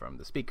bought from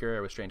the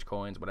speaker with strange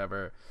coins,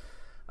 whatever.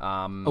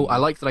 I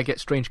like that I get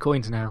strange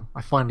coins now.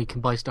 I finally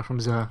can buy stuff from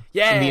Xur.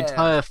 Yeah! In the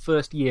entire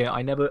first year,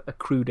 I never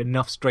accrued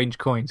enough strange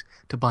coins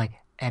to buy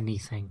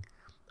anything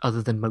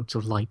other than Motes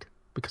of Light,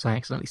 because I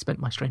accidentally spent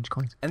my strange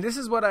coins. And this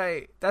is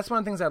that's one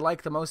of the things I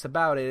like the most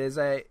about it, is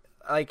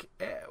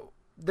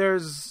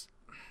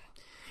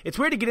it's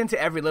weird to get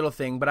into every little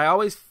thing, but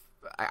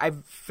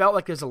I've felt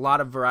like there's a lot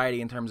of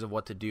variety in terms of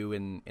what to do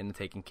in the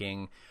Taken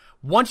King.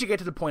 Once you get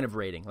to the point of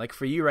raiding, like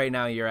for you right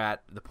now, you're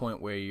at the point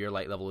where your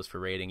light level is for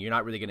raiding. You're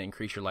not really going to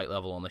increase your light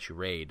level unless you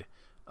raid,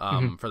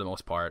 for the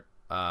most part,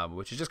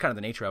 which is just kind of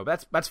the nature of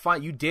it. That's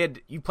fine.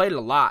 You played it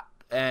a lot,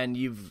 and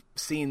you've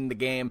seen the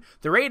game.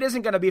 The raid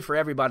isn't going to be for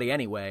everybody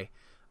anyway.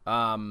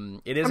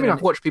 It isn't. I mean,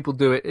 I've watched people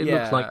do it. It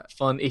looks like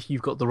fun if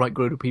you've got the right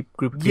group of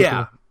people.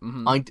 Yeah.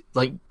 Mm-hmm.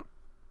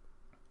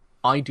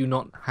 I do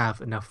not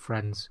have enough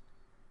friends.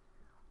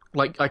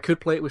 Like, I could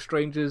play it with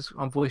strangers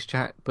on voice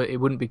chat, but it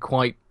wouldn't be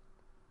quite...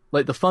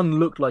 Like, the fun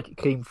looked like it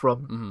came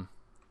from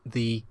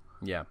the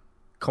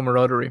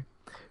camaraderie,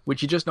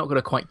 which you're just not going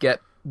to quite get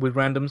with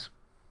randoms,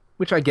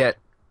 which I get,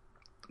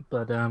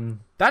 but...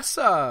 That's,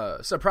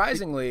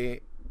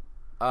 surprisingly...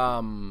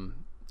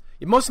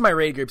 most of my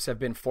raid groups have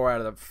been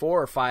 4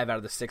 or 5 out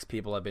of the 6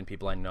 people have been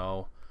people I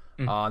know.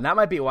 And that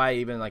might be why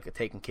even, like,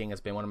 Taken King has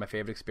been one of my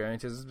favorite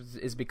experiences,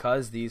 is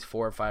because these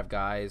 4 or 5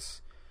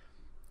 guys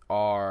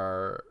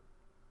are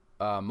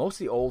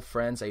mostly old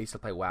friends I used to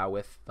play WoW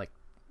with, like,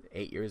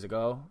 8 years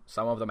ago.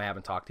 Some of them I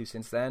haven't talked to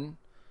since then,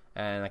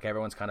 and like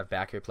everyone's kind of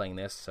back here playing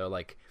this, so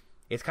like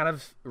it's kind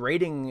of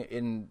raiding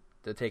in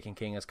the Taken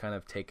King has kind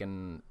of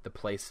taken the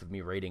place of me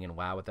raiding in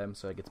WoW with them,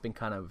 so like it's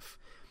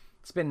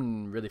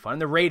been really fun.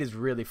 And the raid is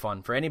really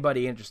fun for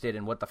anybody interested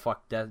in what the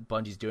fuck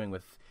Bungie's doing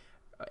with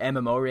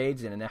MMO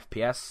raids in an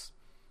FPS.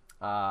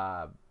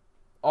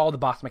 All the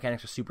boss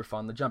mechanics are super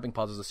fun. The jumping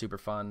puzzles are super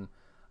fun.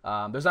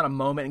 There's not a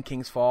moment in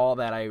King's Fall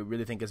that I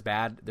really think is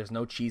bad. There's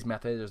no cheese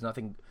method. There's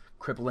nothing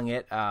crippling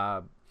it.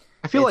 I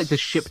feel like the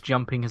ship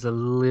jumping is a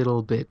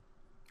little bit...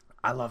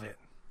 I love it.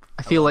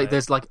 I feel like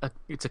there's like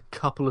it's a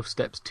couple of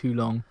steps too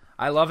long.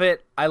 I love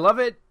it.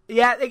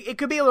 Yeah, it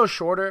could be a little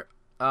shorter.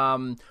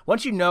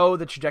 Once you know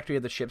the trajectory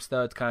of the ships,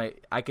 though, it's kind of...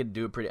 I could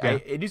do it pretty... Yeah.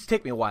 It used to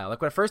take me a while.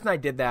 Like, when first I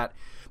did that,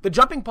 the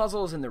jumping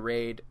puzzles in the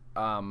raid...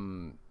 for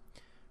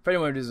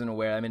anyone who isn't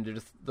aware, I mean, they're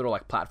just little,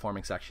 like,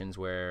 platforming sections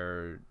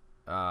where...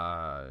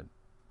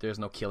 there's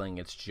no killing,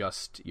 it's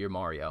just your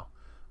Mario.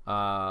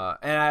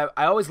 And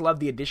I always loved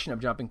the addition of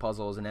jumping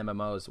puzzles and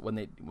MMOs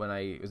when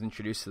I was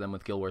introduced to them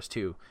with Guild Wars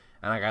 2.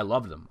 And I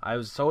loved them. I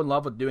was so in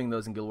love with doing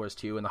those in Guild Wars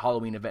 2, and the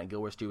Halloween event in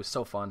Guild Wars 2 was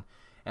so fun.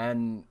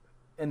 And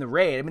in the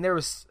raid, I mean, there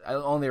was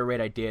only a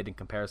raid I did in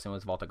comparison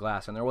was Vault of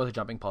Glass, and there was a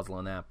jumping puzzle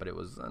in that, but it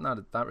was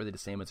not really the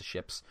same as the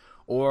ships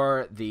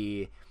or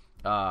the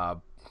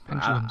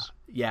pendulums.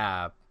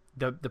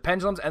 The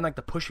pendulums and like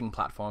the pushing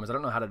platforms. I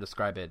don't know how to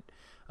describe it.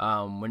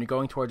 When you're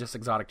going towards this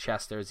exotic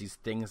chest, there's these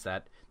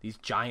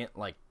giant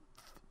like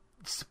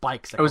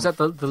spikes. That is that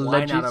the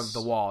ledges out of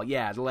the wall?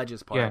 Yeah, the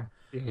ledges part.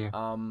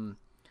 Yeah.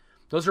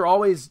 Those are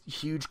always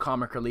huge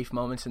comic relief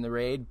moments in the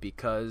raid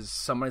because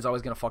somebody's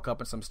always going to fuck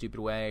up in some stupid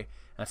way,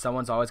 and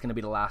someone's always going to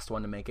be the last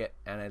one to make it,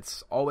 and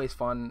it's always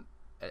fun.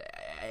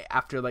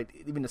 After like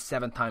even the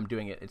 7th time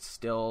doing it, it's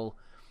still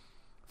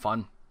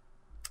fun.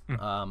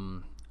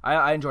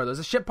 I enjoy those.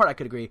 The ship part, I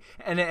could agree,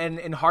 and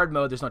in hard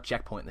mode, there's no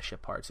checkpoint in the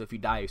ship part, so if you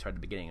die, you start at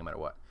the beginning no matter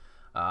what.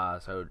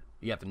 So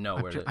you have to know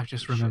where. I've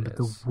just remembered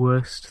the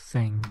worst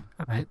thing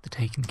about the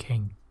Taken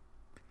King.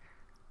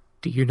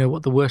 Do you know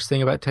what the worst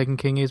thing about Taken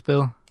King is,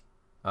 Bill?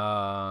 I'm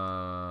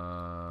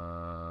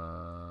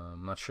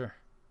not sure.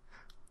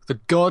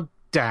 The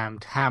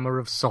goddamned Hammer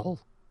of Sol.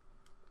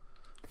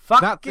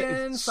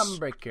 Fucking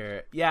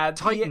Sunbreaker. Yeah,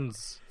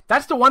 Titans.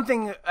 That's the one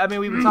thing. I mean,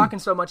 we've been talking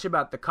so much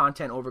about the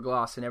content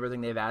overgloss and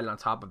everything they've added on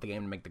top of the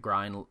game to make the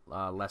grind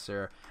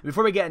lesser.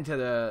 Before we get into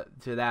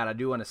that, I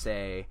do want to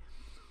say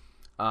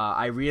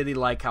I really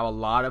like how a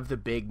lot of the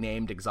big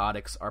named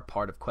exotics are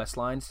part of quest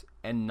lines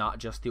and not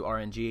just the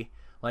RNG.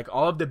 Like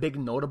all of the big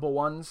notable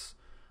ones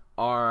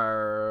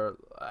are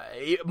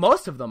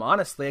most of them,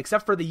 honestly,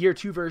 except for the year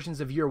 2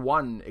 versions of year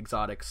 1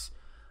 exotics.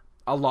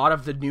 A lot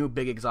of the new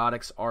big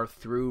exotics are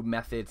through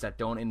methods that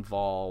don't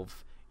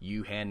involve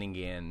you handing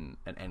in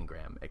an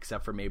engram,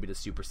 except for maybe the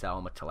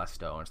Supercell with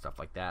Telesto and stuff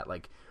like that.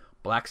 Like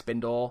Black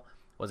Spindle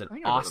was an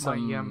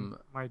awesome.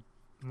 My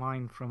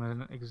line from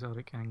an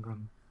exotic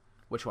engram.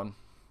 Which one?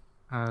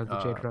 The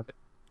Jade Rabbit.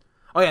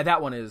 Oh yeah,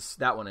 that one is.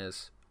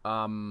 There's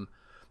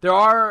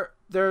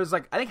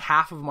like I think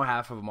half of them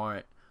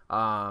aren't.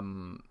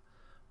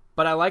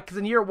 But I like, because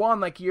in year 1,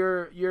 like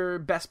your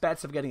best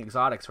bets of getting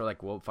exotics were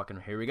like, well,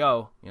 fucking here we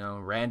go,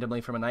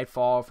 randomly from a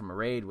Nightfall, from a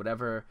raid,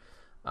 whatever.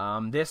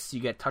 This you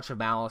get Touch of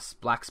Malice,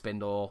 Black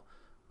Spindle,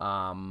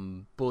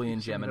 Bullion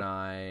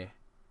Gemini.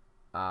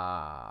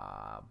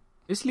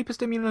 Is Sleeper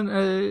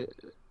Stimulant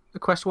a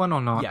quest one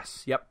or not?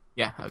 Yes. Yep.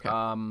 Yeah. Okay.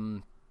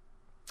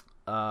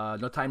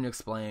 No Time to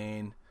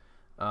Explain.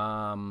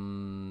 A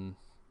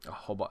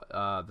whole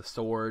the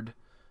sword.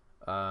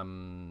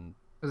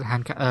 There's a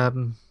hand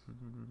cannon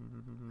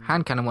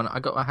one. I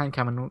got a hand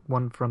cannon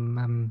one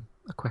from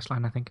a quest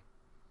line, I think.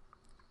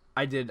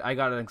 I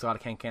got an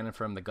exotic hand cannon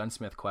from the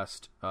Gunsmith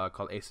quest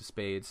called Ace of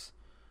Spades.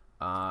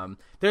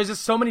 There's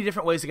just so many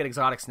different ways to get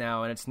exotics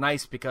now, and it's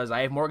nice because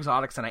I have more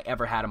exotics than I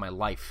ever had in my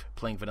life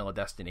playing Vanilla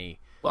Destiny.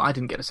 Well, I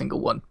didn't get a single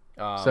one,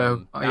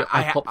 so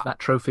I popped that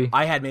trophy.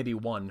 I had maybe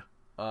one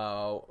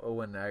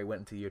when I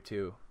went into year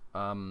 2.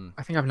 I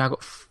think I've now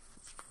got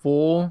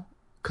 4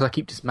 because I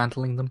keep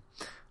dismantling them.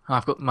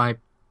 I've got my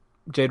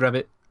Jade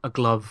Rabbit, a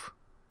glove,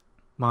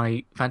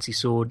 my fancy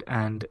sword,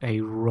 and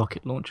a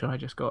rocket launcher I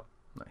just got.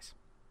 Nice.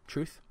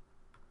 Truth?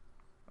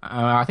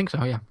 I think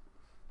so, yeah.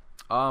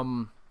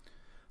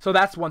 So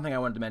that's one thing I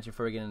wanted to mention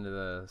before we get into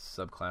the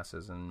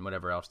subclasses and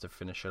whatever else to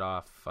finish it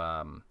off.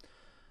 And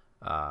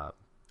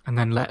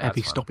then let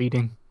Abby stop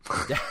eating.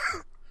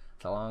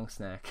 It's a long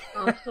snack.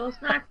 I'm still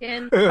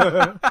snacking.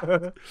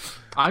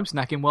 I'm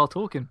snacking while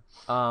talking.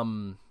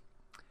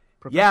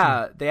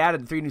 Yeah, they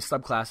added 3 new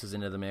subclasses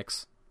into the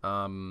mix.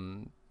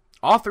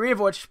 All 3 of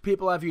which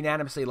people have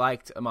unanimously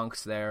liked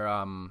amongst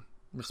their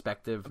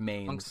respective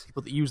mains. Amongst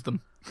people that use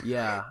them.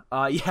 Yeah.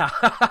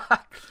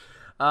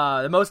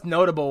 The most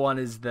notable one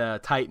is the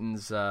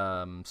Titans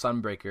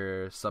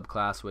Sunbreaker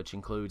subclass, which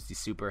includes the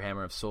Super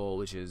Hammer of Soul,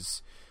 which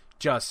is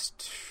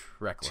just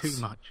reckless.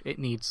 Too much.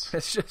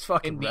 It's just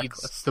fucking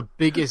reckless. It's the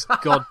biggest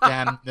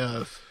goddamn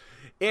nerf.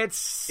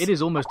 It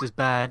is almost as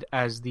bad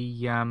as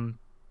the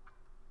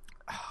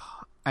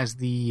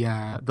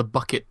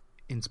bucket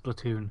in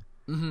Splatoon.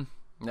 Mm-hmm.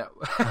 No.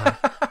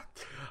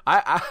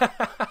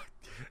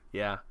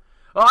 Yeah.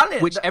 Well,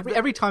 which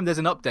every time there's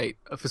an update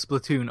for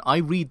Splatoon, I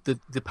read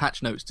the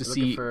patch notes to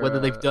see whether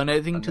they've done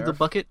anything to the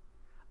bucket.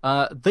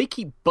 They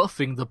keep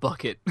buffing the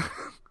bucket.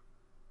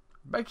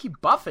 They keep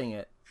buffing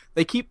it?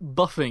 They keep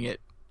buffing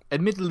it.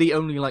 Admittedly,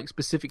 only like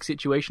specific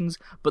situations,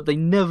 but they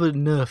never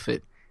nerf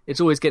it. It's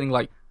always getting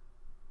like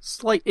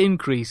slight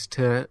increase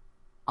to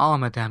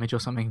armor damage or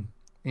something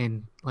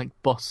in like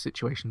boss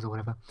situations or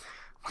whatever.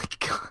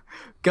 Like,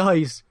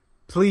 guys,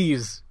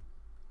 please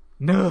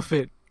nerf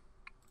it.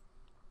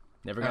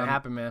 Never gonna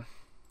happen, man.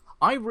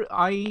 I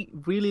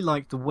really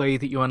like the way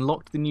that you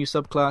unlocked the new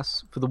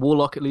subclass for the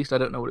Warlock. At least I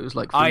don't know what it was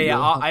like. For yeah,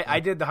 I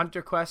did the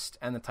Hunter quest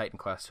and the Titan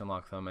quest to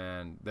unlock them,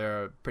 and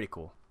they're pretty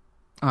cool.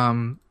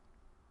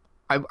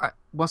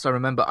 Whilst I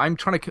remember,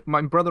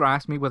 my brother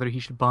asked me whether he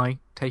should buy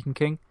Taken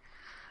King,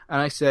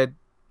 and I said,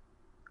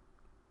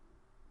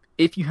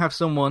 if you have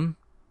someone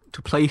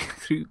to play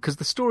through, because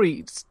the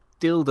story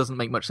still doesn't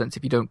make much sense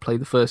if you don't play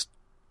the first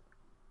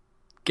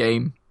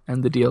game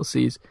and the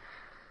DLCs.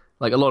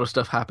 Like, a lot of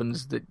stuff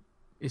happens that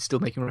is still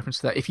making reference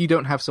to that. If you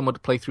don't have someone to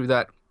play through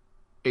that,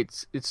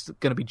 it's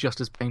going to be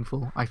just as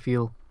painful, I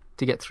feel,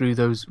 to get through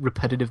those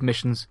repetitive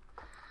missions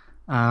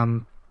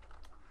in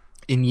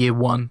year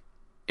one.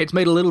 It's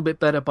made a little bit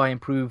better by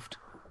improved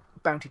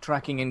bounty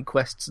tracking and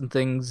quests and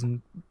things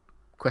and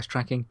quest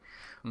tracking,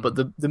 but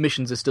the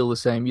missions are still the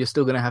same. You're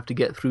still going to have to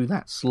get through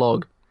that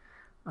slog.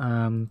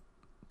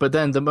 But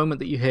then the moment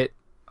that you hit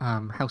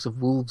House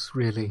of Wolves,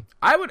 really,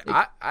 I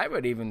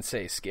would even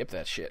say skip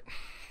that shit.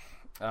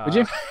 Would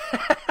you?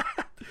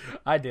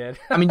 I did.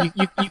 I mean,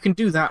 you can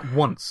do that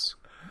once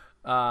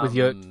with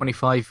your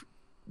 25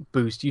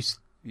 boost. You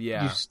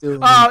still.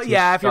 Oh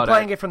yeah, if you're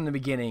playing it from the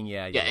beginning,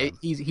 yeah.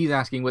 He's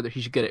asking whether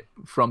he should get it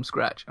from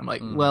scratch. I'm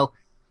like, well,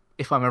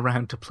 if I'm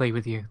around to play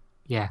with you,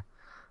 yeah.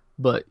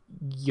 But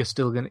you're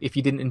still gonna. If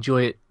you didn't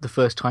enjoy it the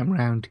first time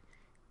round,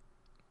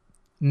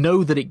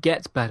 know that it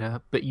gets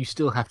better, but you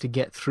still have to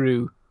get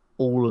through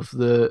all of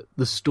the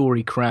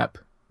story crap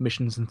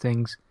missions and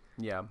things.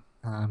 Yeah.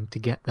 To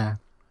get there.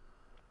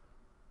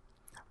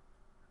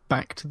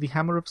 Back to the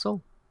Hammer of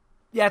Soul.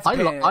 Yeah,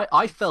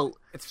 I felt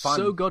it's fun.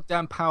 So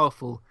goddamn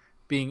powerful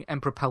being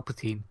Emperor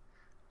Palpatine.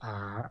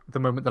 The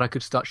moment that I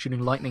could start shooting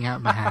lightning out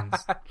of my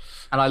hands,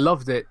 and I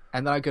loved it.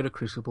 And then I go to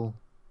Crucible,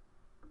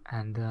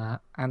 and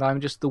I'm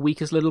just the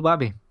weakest little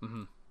babby.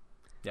 Mm-hmm.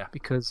 Yeah,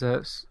 because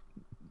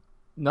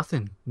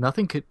nothing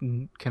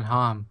can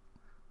harm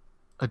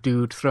a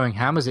dude throwing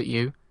hammers at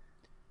you.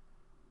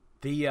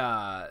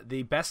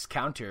 The best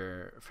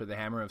counter for the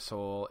Hammer of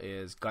Soul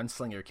is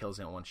Gunslinger kills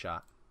in one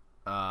shot.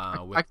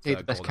 I'd say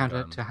the best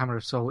counter to Hammer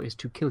of Soul is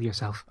to kill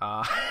yourself.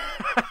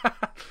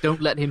 Don't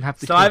let him have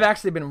the So I've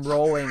actually been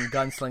rolling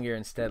Gunslinger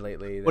instead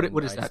lately.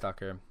 What is that?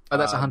 Stalker. Oh,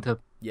 that's a hunter.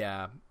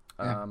 Yeah.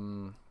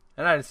 And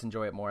I just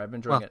enjoy it more. I've been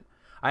enjoying it.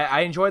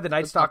 I enjoy the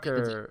Night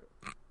Stalker.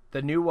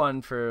 The new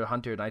one for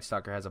Hunter, Night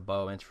Stalker, has a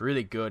bow, and it's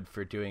really good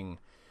for doing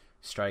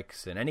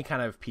strikes and any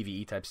kind of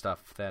PvE type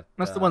stuff.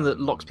 That's the one that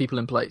locks people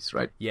in place,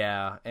 right?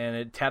 Yeah, and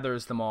it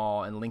tethers them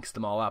all and links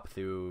them all up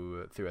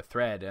through a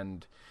thread,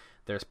 and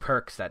there's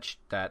perks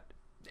that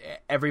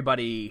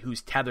everybody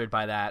who's tethered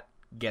by that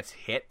gets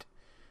hit.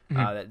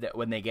 That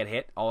when they get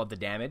hit, all of the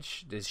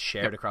damage is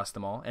shared across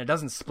them all, and it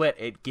doesn't split.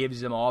 It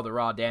gives them all the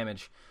raw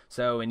damage.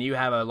 So when you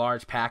have a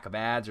large pack of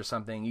ads or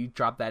something, you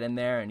drop that in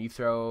there and you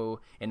throw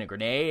in a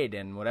grenade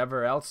and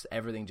whatever else,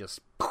 everything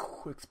just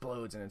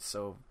explodes, and it's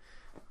so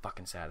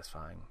fucking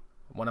satisfying.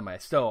 I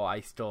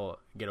still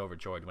get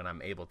overjoyed when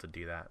I'm able to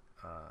do that.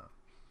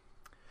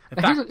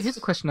 Here's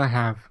a question I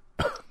have.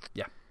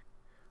 Yeah.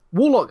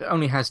 Warlock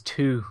only has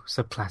 2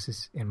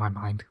 subclasses in my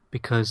mind,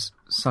 because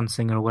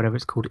Sunsinger or whatever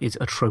it's called is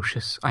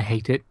atrocious. I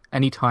hate it.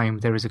 Anytime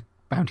there is a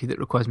bounty that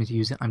requires me to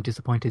use it, I'm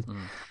disappointed.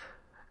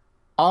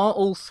 Are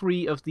all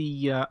 3 of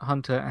the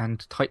Hunter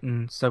and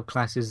Titan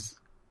subclasses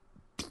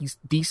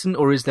decent,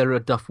 or is there a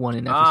duff one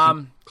in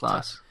every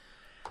class?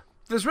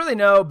 There's really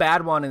no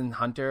bad one in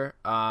Hunter.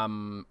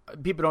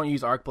 People don't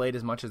use Arcblade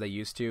as much as they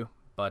used to,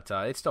 but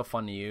it's still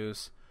fun to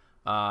use.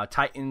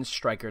 Titan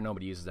Striker,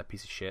 nobody uses that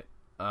piece of shit.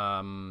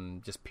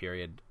 Just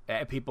period.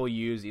 People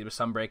use either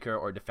Sunbreaker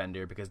or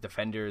Defender, because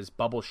Defender's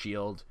Bubble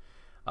Shield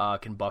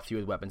can buff you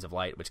with Weapons of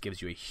Light, which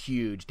gives you a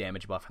huge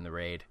damage buff in the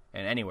raid,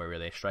 and anywhere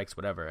really, strikes,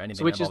 whatever. Anything.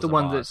 So which is the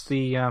one that's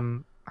the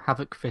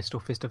Havoc Fist or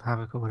Fist of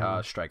Havoc or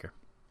whatever? Striker.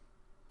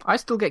 I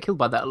still get killed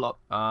by that a lot.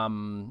 I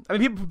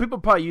mean, people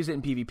probably use it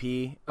in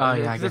PvP.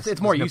 I guess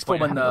it's more useful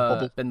than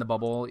the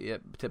bubble,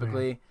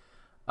 typically.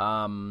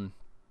 Yeah.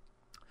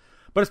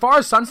 But as far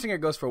as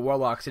Sunsinger goes for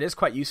Warlocks, it is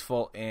quite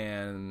useful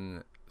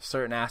in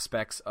certain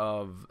aspects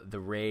of the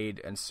raid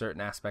and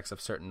certain aspects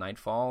of certain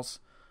Nightfalls.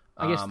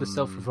 I guess the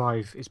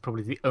self-revive is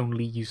probably the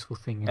only useful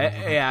thing.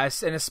 Yeah,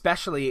 and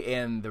especially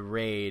in the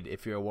raid,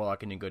 if you're a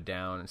Warlock and you go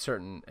down,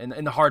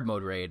 in the hard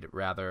mode raid,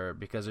 rather,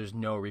 because there's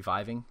no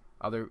reviving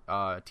other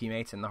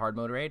teammates in the hard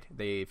mode raid.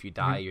 If you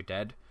die, you're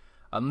dead.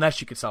 Unless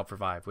you could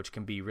self-revive, which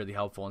can be really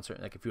helpful in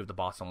certain, like if you have the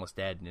boss almost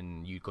dead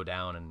and you go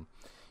down and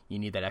you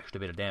need that extra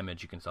bit of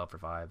damage, you can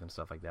self-revive and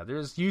stuff like that.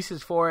 There's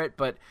uses for it,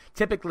 but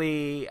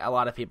typically a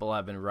lot of people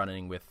have been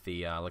running with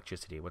the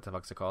electricity. What the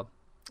fuck's it called?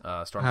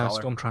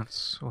 Stormcaller?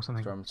 Stormtrance or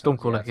something.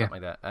 Stormcaller, something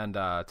like that. And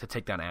to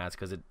take down ads,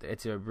 because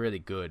it's a really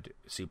good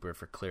super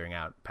for clearing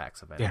out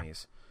packs of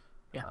enemies.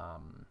 Yeah.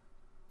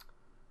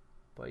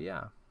 But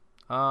yeah.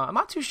 I'm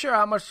not too sure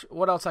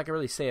what else I can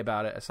really say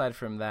about it, aside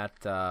from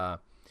that,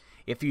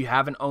 if you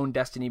haven't owned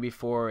Destiny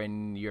before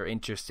and you're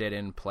interested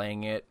in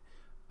playing it,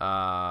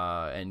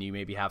 and you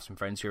maybe have some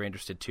friends who are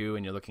interested too,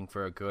 and you're looking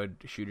for a good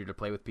shooter to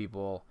play with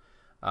people,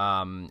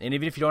 and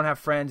even if you don't have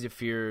friends,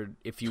 if you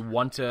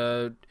want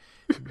to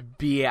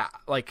be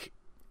like,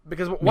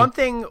 because one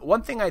thing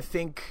I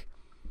think,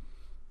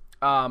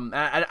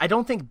 I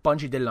don't think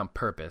Bungie did it on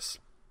purpose,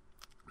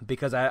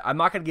 because I'm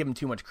not going to give them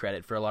too much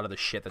credit for a lot of the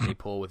shit that they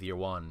pull with Year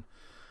One.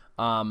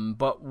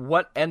 But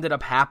what ended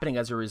up happening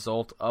as a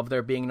result of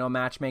there being no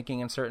matchmaking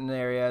in certain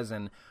areas,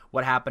 and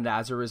what happened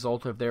as a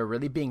result of there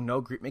really being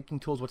no group making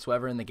tools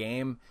whatsoever in the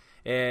game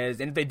is,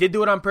 and if they did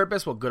do it on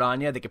purpose, well, good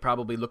on you. They could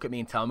probably look at me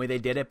and tell me they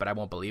did it, but I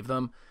won't believe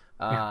them.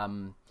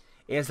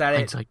 Is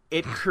that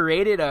it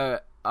created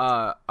a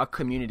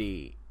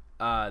community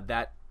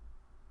that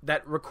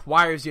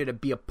requires you to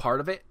be a part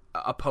of it,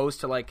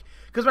 opposed to like,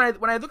 because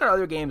when I look at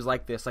other games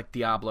like this, like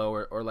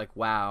Diablo or like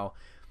WoW,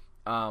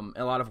 a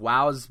lot of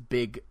WoW's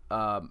big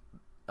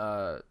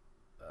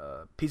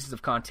pieces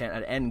of content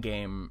at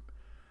endgame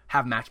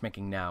have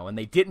matchmaking now, and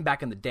they didn't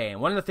back in the day. And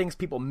one of the things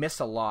people miss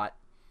a lot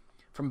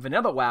from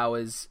vanilla WoW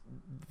is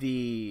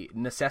the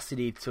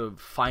necessity to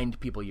find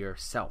people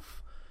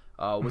yourself.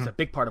 Was a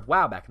big part of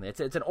WoW back in the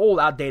day. It's an old,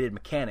 outdated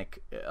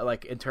mechanic,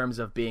 like in terms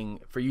of being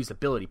for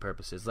usability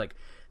purposes. Like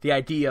the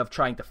idea of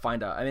trying to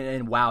find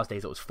in WoW's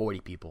days it was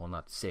 40 people and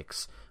not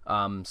 6.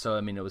 So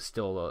I mean it was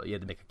still you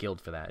had to make a guild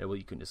for that. You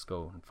couldn't just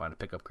go and find a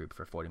pickup group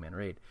for a 40-man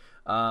raid.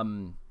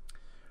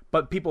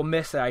 But people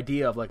miss the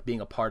idea of like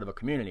being a part of a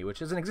community, which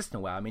doesn't exist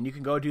in WoW. I mean, you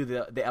can go do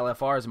the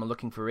LFRs and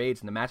looking for raids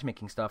and the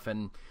matchmaking stuff,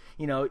 and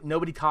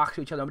nobody talks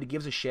to each other, nobody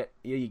gives a shit.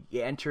 You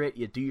enter it,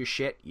 you do your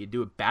shit, you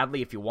do it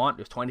badly if you want.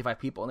 There's 25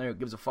 people in there, who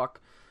gives a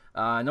fuck?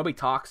 Nobody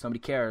talks,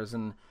 nobody cares,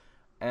 and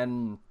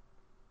you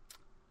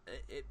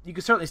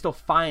can certainly still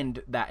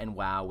find that in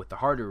WoW with the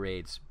harder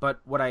raids. But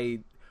what I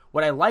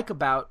like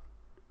about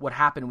what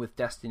happened with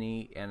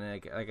Destiny, and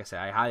like I said,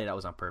 I highlighted that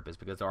was on purpose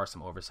because there are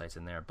some oversights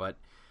in there, but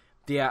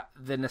the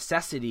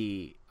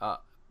necessity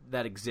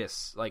that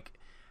exists, like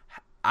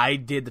I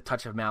did the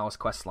Touch of Malice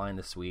quest line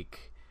this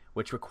week,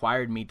 which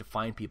required me to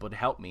find people to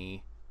help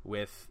me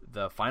with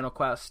the final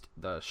quest,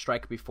 the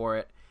strike before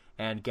it,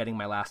 and getting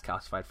my last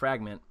calcified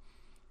fragment.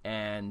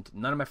 And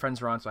none of my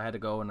friends were on, so I had to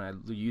go and I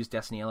used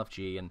Destiny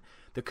LFG. And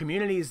the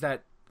communities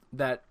that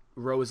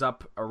rose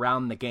up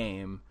around the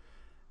game,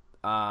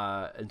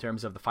 in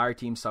terms of the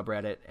Fireteam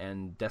subreddit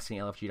and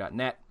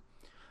DestinyLFG.net,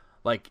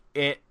 like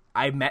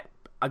I met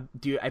a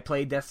dude. I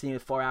played Destiny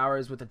 4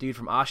 hours with a dude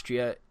from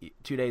Austria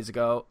 2 days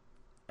ago,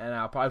 and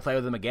I'll probably play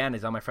with him again.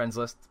 He's on my friends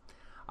list.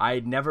 I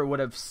never would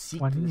have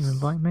Why didn't you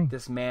invite me?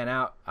 This man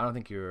out. I don't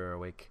think you were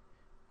awake.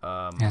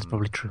 Yeah, that's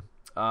probably true.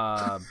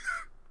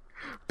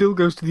 Bill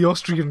goes to the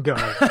Austrian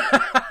guy.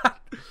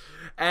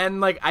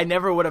 And like I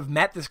never would have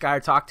met this guy or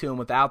talked to him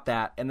without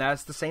that. And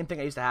that's the same thing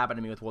that used to happen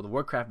to me with World of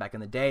Warcraft back in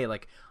the day.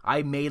 Like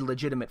I made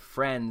legitimate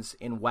friends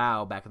in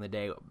WoW back in the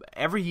day.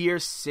 Every year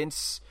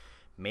since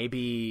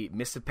maybe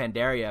Mists of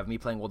Pandaria of me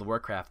playing World of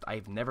Warcraft,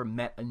 I've never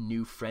met a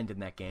new friend in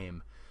that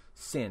game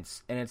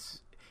since. And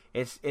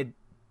it's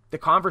the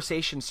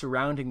conversation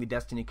surrounding the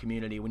Destiny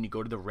community when you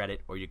go to the Reddit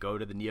or you go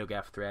to the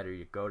NeoGAF thread or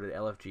you go to the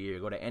LFG or you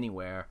go to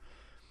anywhere,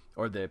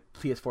 or the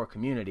PS4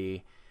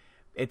 community,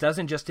 it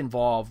doesn't just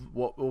involve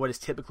what is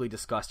typically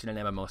discussed in an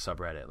MMO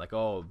subreddit, like,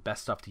 oh,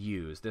 best stuff to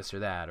use, this or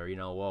that, or,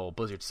 whoa,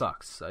 Blizzard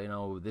sucks,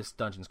 this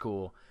dungeon's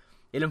cool.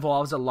 It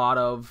involves a lot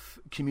of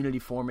community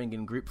forming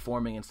and group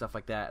forming and stuff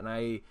like that,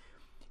 and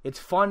it's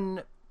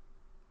fun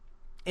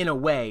in a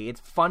way. It's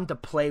fun to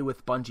play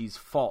with Bungie's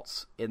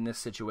faults in this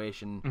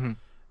situation,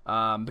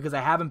 because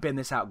I haven't been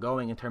this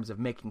outgoing in terms of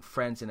making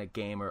friends in a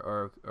game,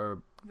 or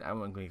I'm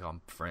not going to call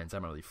them friends.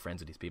 I'm not really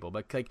friends with these people,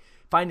 but like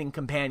finding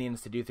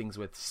companions to do things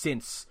with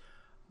since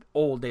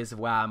old days of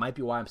WoW. It might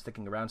be why I'm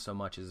sticking around so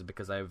much, is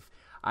because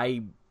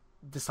I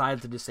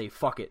decided to just say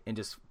fuck it and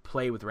just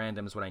play with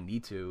randoms when I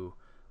need to,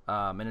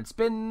 and it's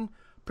been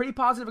pretty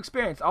positive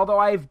experience. Although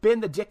I've been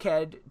the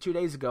dickhead 2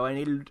 days ago. I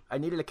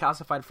needed a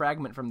calcified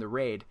fragment from the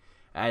raid,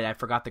 and I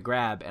forgot to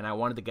grab, and I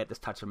wanted to get this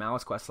Touch of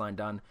Malice questline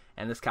done,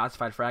 and this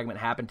calcified fragment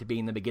happened to be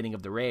in the beginning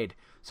of the raid,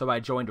 so I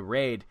joined a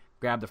raid,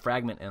 grabbed the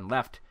fragment, and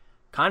left.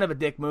 Kind of a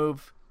dick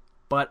move,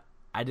 but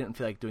I didn't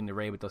feel like doing the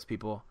raid with those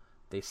people.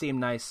 They seemed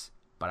nice,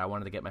 but I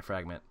wanted to get my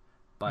fragment.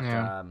 But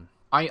yeah.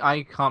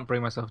 I can't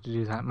bring myself to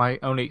do that. My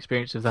only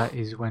experience of that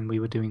is when we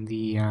were doing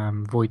the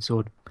Void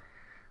Sword,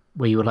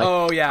 where you were like,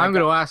 "Oh yeah, I'm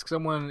going to ask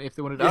someone if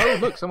they want to." Oh,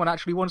 look, someone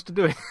actually wants to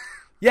do it.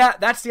 Yeah,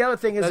 that's the other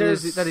thing. That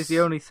is the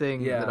only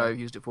thing that I've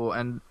used it for.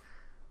 And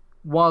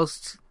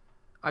whilst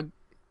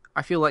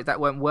I feel like that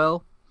went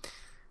well,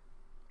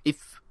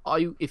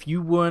 if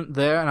you weren't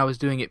there and I was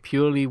doing it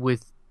purely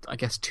with, I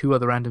guess, 2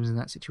 other randoms in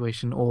that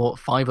situation, or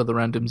 5 other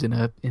randoms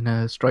in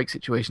a strike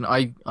situation,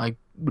 I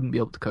wouldn't be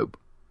able to cope.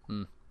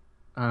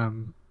 I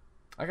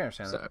can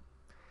understand that.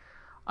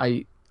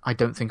 I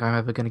don't think I'm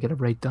ever going to get a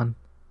raid done,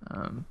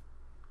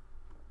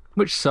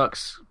 which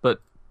sucks,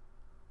 but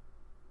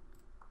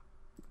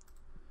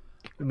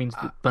it means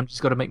that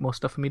Bungie's got to make more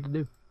stuff for me to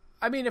do.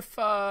 I mean, if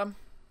you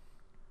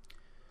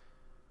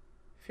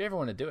ever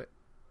want to do it,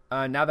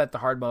 now that the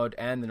hard mode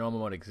and the normal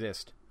mode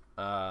exist,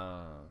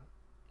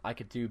 I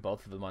could do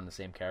both of them on the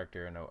same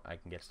character, and I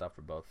can get stuff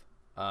for both.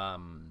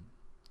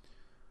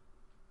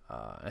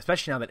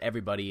 Especially now that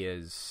everybody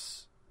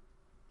is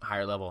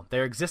higher level.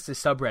 There exists a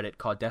subreddit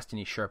called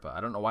Destiny Sherpa.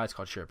 I don't know why it's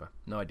called Sherpa.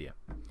 No idea.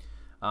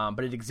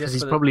 But it exists.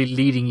 Because he's probably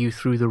leading you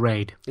through the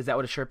raid. Is that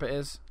what a Sherpa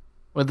is?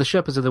 Well, the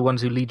Sherpas are the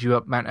ones who lead you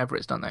up Mount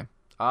Everest, aren't they?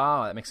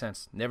 Oh, that makes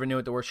sense. Never knew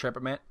what the word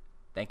Sherpa meant.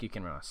 Thank you,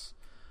 Kinross.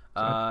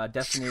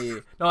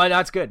 Destiny. No,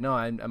 that's good. No,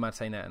 I'm not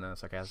saying that in a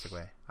sarcastic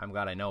way. I'm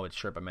glad I know it's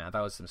Sherpa Man. I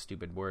thought it was some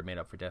stupid word made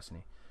up for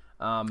Destiny.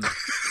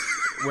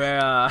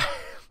 Where I'm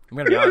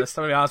gonna be honest.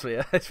 I'm gonna be honest with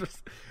you. It's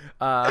just,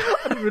 I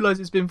didn't realize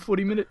it's been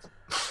 40 minutes.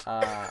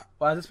 Well,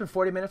 has this been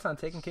 40 minutes on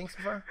Taken King so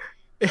far?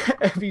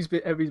 Evie's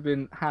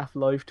been half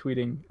live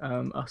tweeting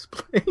us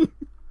playing.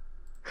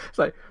 It's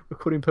like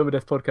recording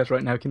Permadeath podcast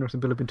right now. Kinross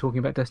and Bill have been talking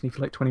about Destiny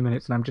for like 20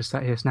 minutes, and I'm just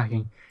sat here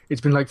snacking.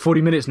 It's been like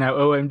 40 minutes now.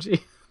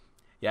 OMG.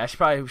 Yeah, we should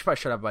probably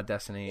shut up about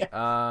Destiny.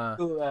 But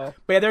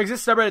yeah, there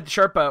exists a subreddit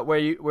Sherpa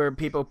where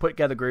people put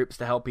together groups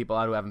to help people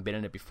out who haven't been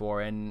in it before,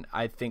 and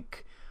I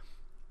think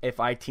if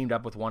I teamed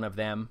up with one of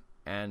them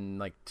and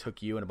like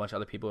took you and a bunch of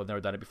other people who've never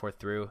done it before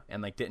through,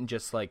 and like didn't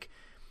just like,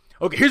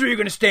 okay, here's where you're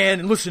gonna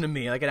stand and listen to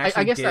me. Like,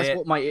 I guess that's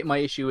what my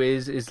issue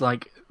is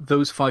like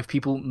those 5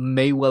 people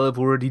may well have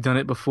already done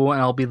it before,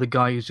 and I'll be the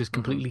guy who's just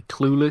completely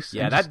clueless.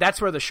 Yeah,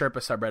 that's where the Sherpa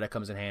subreddit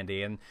comes in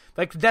handy. And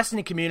like the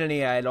Destiny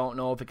community, I don't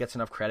know if it gets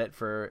enough credit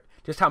for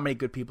just how many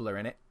good people are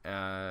in it.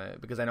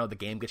 Because I know the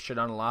game gets shit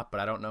on a lot, but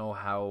I don't know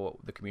how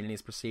the community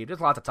is perceived.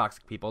 There's lots of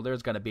toxic people.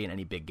 There's gonna be in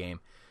any big game.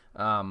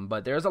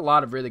 But there's a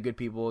lot of really good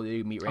people that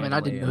you meet randomly. I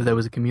mean, I didn't know there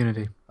was a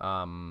community.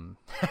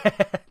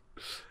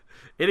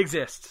 It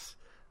exists.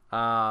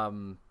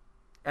 And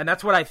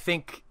that's what I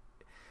think.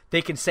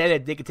 They can say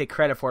that they can take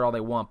credit for it all they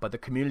want, but the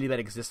community that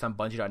exists on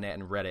Bungie.net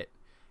and Reddit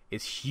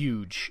is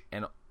huge,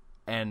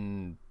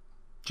 and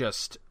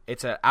just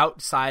it's an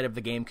outside of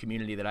the game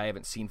community that I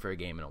haven't seen for a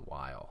game in a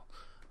while.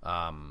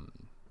 And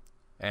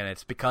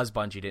it's because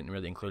Bungie didn't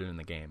really include it in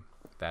the game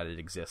that it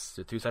exists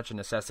to such a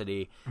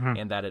necessity,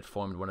 and that it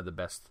formed one of the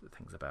best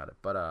things about it.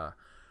 But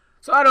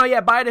so I don't know.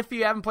 Yeah, buy it if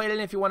you haven't played it.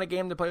 If you want a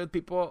game to play with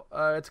people,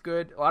 it's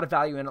good. A lot of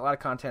value in it, a lot of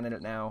content in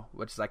it now,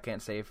 which I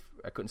couldn't say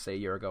a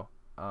year ago.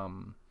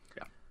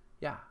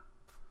 Yeah,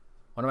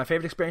 one of my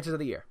favorite experiences of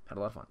the year. Had a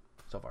lot of fun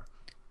so far.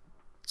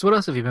 So what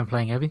else have you been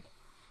playing, Evie?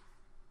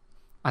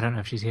 I don't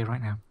know if she's here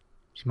right now.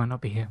 She might not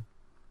be here.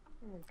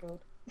 Oh my god.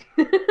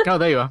 Oh,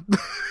 there you are.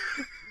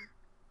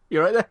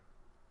 You're right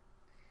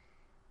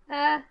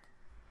there.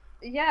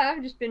 Yeah,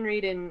 I've just been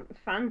reading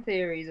fan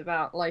theories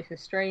about Life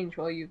is Strange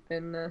while you've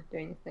been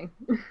doing your thing.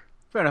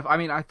 Fair enough. I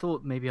mean, I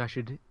thought maybe I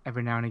should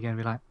every now and again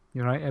be like,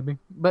 "You're right, Abby,"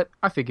 but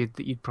I figured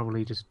that you'd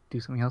probably just do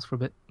something else for a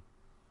bit.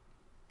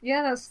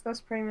 Yeah,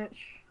 that's pretty much.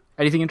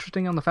 Anything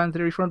interesting on the fan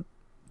theory front?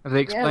 Have they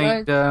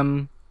explained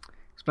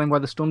explained why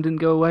the storm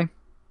didn't go away?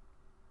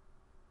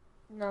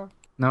 No.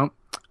 No.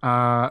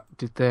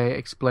 Did they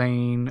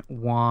explain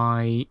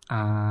why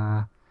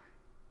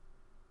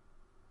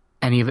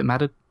any of it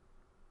mattered?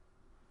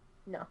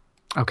 No.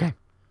 Okay.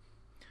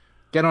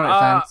 Get on it,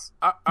 fans.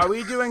 Are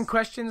we doing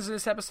questions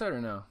this episode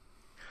or no?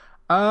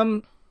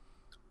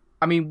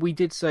 I mean, we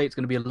did say it's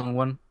going to be a long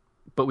one,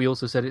 but we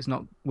also said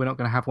we're not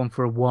going to have one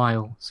for a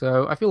while.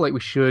 So I feel like we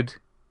should,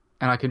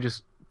 and I can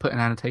just put an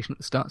annotation at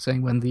the start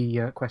saying when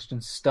the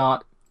questions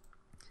start,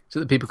 so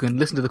that people can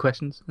listen to the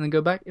questions and then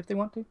go back if they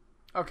want to.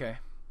 Okay.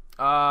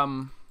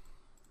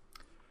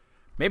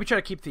 Maybe try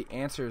to keep the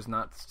answers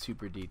not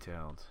super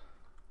detailed.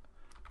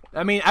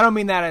 I mean, I don't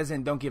mean that as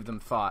in don't give them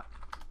thought.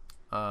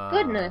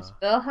 Goodness,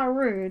 Bill, how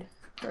rude.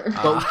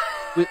 But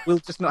we'll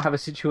just not have a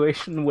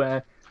situation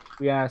where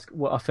we ask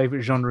what our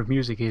favourite genre of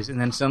music is and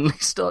then suddenly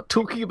start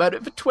talking about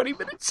it for 20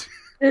 minutes.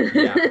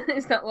 Yeah.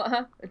 Is that what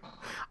happened?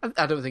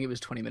 I don't think it was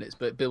 20 minutes,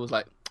 but Bill was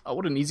like, oh,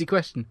 what an easy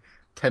question.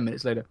 10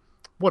 minutes later,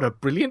 what a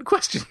brilliant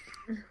question.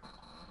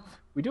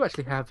 We do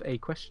actually have a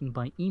question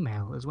by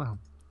email as well.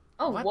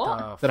 Oh,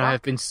 what? That I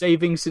have been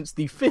saving since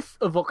the 5th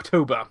of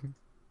October.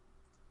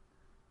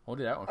 We'll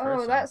do that one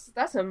Oh, first.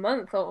 that's a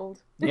month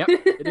old. Yep,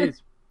 it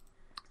is.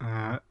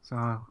 So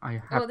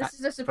I have. Oh, this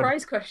is a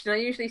surprise question. I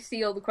usually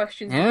see all the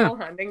questions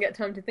beforehand and get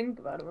time to think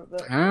about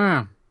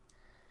them.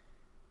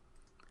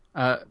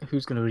 But...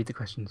 who's going to read the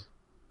questions?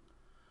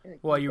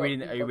 Well, are you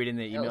reading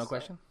the email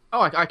question?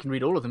 Oh, I can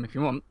read all of them if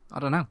you want. I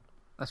don't know.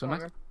 That's what I'm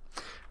asking.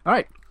 All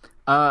right.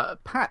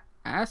 Pat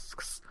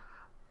asks,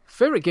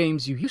 favorite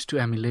games you used to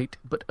emulate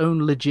but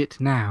own legit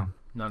now?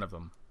 None of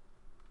them.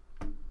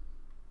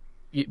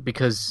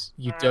 Because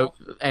you don't.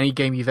 Any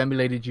game you've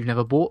emulated, you've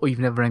never bought, or you've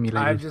never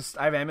emulated.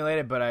 I've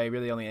emulated, but I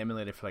really only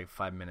emulated for like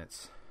 5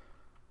 minutes.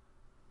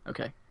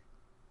 Okay.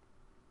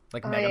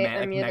 Like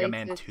Mega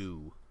Man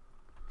 2.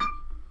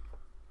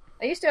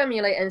 I used to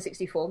emulate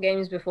N64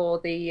 games before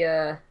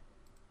the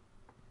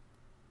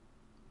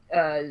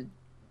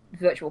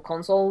Virtual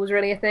Console was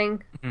really a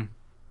thing.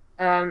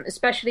 Mm-hmm.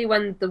 Especially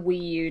when the Wii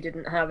U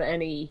didn't have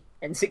any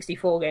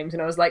N64 games,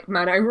 and I was like,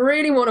 man, I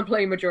really want to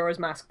play Majora's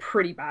Mask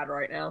pretty bad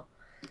right now.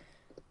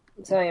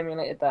 So I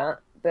emulated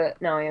that,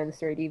 but now I own the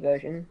 3D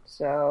version,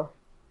 so...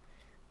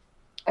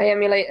 I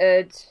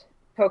emulated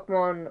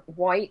Pokemon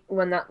White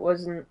when that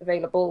wasn't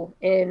available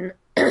in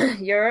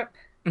Europe,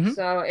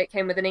 so it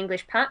came with an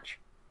English patch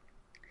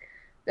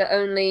that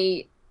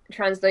only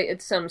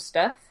translated some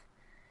stuff,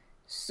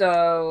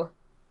 so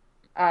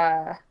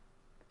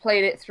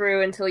played it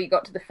through until you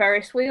got to the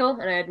Ferris wheel,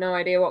 and I had no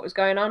idea what was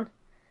going on.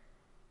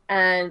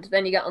 And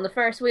then you get on the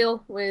Ferris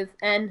wheel with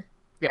N,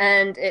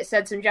 and it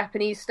said some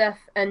Japanese stuff,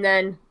 and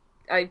then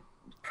I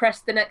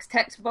pressed the next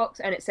text box,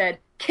 and it said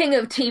King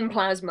of Team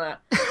Plasma.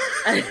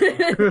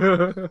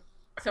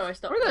 So I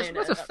stopped playing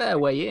That's it. a fair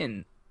way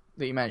in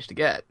that you managed to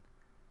get.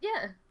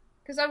 Yeah,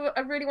 because I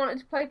really wanted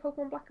to play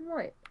Pokemon Black and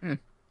White.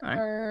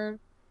 Alright.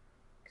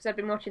 Because I've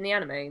been watching the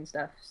anime and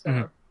stuff. So,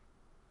 Mhm.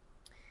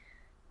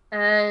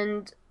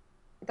 and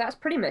that's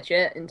pretty much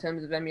it in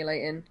terms of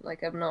emulating.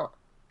 Like, I'm not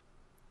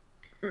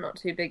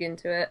too big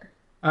into it.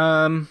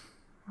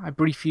 I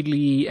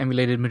briefly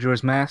emulated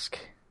Majora's Mask,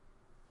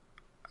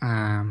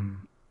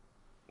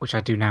 which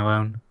I do now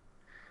own.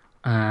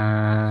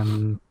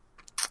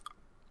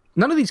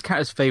 None of these count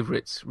as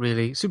favourites,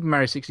 really. Super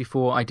Mario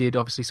 64 I did,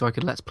 obviously, so I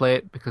could Let's Play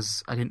it,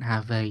 because I didn't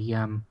have a...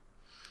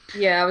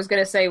 Yeah, I was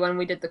going to say, when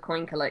we did the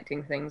coin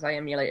collecting things, I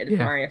emulated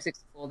Mario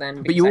 64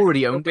 then. But you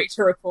already owned it.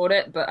 To record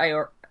it, but I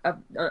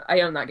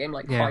own that game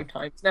like 5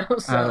 times now,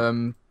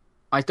 so...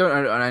 I don't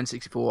own it on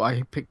N64,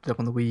 I picked it up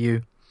on the Wii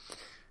U.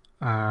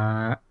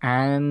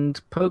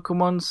 And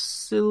Pokemon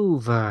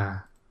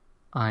Silver.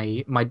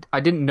 I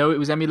didn't know it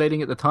was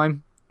emulating at the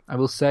time, I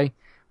will say.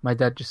 My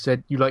dad just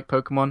said, "You like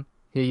Pokemon?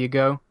 Here you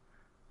go.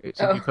 It's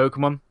a new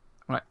Pokemon."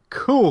 I'm like,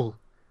 cool.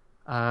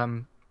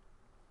 And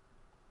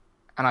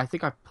I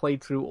think I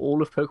played through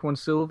all of Pokemon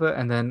Silver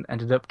and then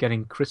ended up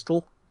getting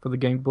Crystal for the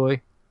Game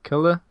Boy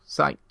Color.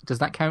 So does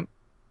that count?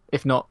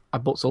 If not, I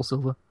bought Soul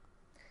Silver.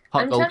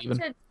 Heart Gold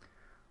even.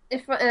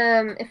 If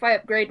I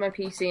upgrade my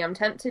PC, I'm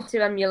tempted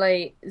to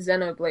emulate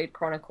Xenoblade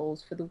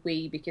Chronicles for the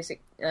Wii, because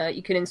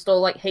you can install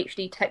like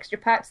HD texture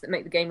packs that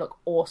make the game look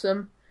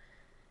awesome.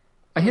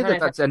 I hear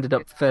that's ended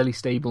up fairly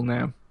stable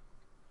now,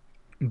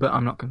 but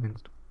I'm not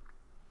convinced.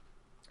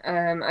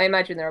 I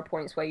imagine there are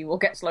points where you will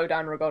get slowed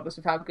down regardless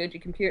of how good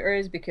your computer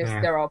is, because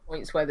there are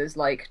points where there's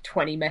like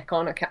 20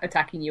 Mechon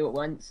attacking you at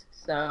once.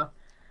 So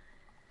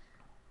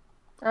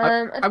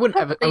I wouldn't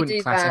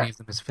class any of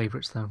them as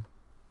favourites, though.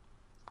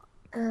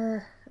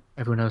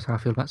 Everyone knows how I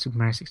feel about Super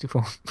Mario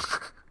 64.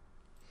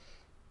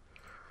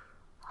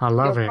 I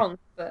love it. Wrong,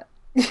 but...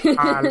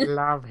 I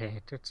love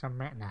it. It's a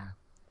meta.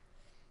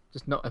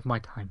 Just not of my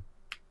time.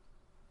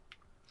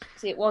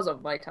 See, it was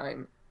of my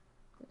time,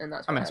 and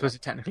that's. I suppose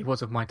it technically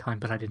was of my time,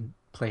 but I didn't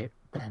play it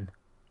then.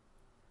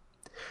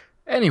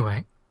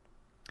 Anyway,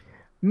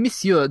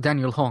 Monsieur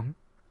Daniel Hong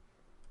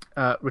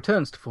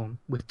returns to form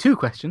with 2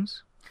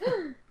 questions.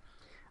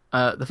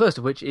 The first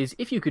of which is,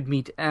 if you could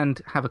meet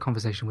and have a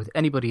conversation with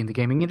anybody in the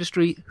gaming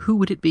industry, who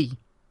would it be?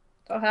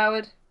 Todd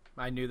Howard.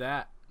 I knew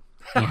that.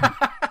 Yeah.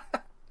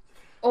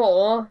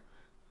 Or,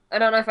 I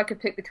don't know if I could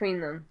pick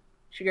between them.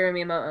 Shigeru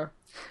Miyamoto.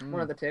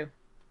 One of the two.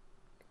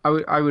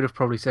 I would have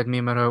probably said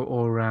Miyamoto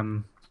or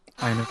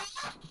Ayano.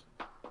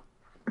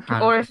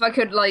 Or if I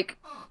could, like,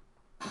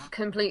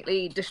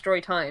 completely destroy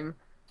time,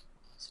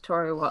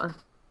 Satoru Iwata.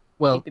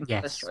 Well, First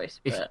yes. choice,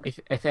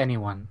 If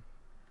anyone,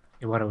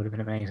 Iwata would have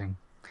been amazing.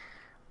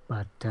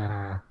 But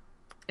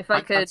if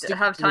I could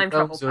have time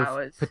travel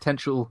powers,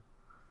 potential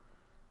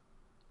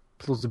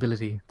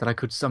plausibility that I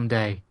could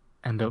someday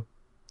end up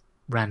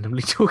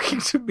randomly talking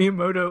to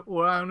Miyamoto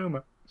or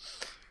Aonuma.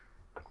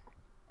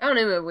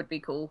 Aonuma would be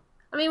cool.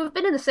 I mean, we've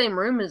been in the same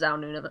room as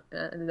Aonuma.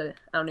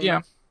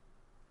 Yeah.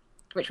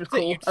 Which was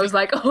cool. I was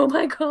like, oh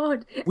my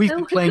god. We've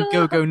been playing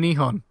Go-Go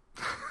Nihon.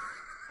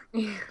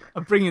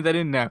 I'm bringing that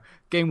in now.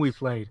 Game we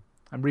played.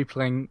 I'm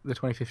replaying the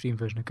 2015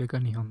 version of Go-Go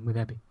Nihon with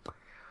Ebby.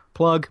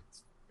 Plug.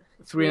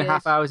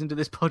 3.5 hours into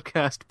this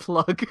podcast.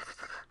 Plug.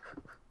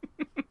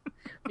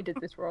 We did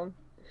this wrong.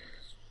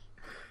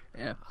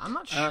 Yeah. I'm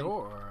not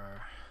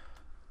sure.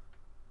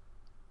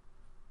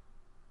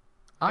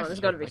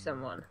 There's got to be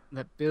someone.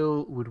 That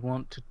Bill would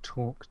want to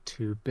talk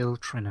to Bill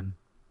Trinan.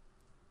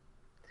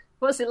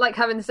 What's it like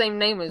having the same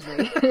name as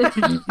me?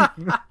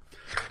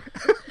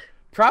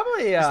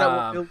 Probably. Is that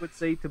what Bill would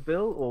say to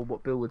Bill, or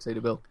what Bill would say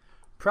to Bill?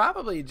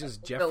 Probably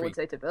just Jeffrey. Bill would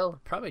say to Bill.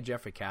 Probably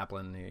Jeffrey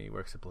Kaplan. He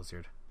works at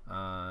Blizzard.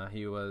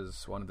 He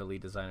was one of the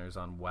lead designers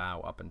on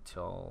WoW up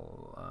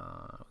until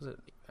was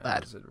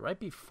it right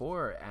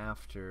before or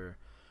after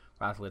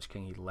Wrath of the Lich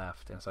King he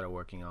left and started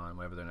working on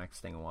whatever their next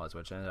thing was,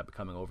 which ended up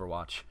becoming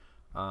Overwatch.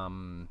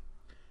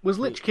 Was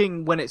Lich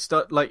King when it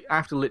started, like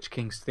after Lich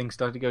King's thing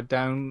started to go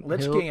down?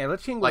 Lich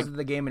King was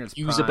the game in its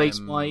user prime.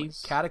 base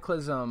wise.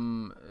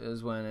 Cataclysm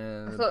is when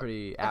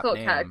I I thought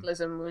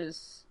Cataclysm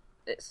was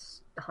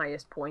its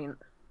highest point.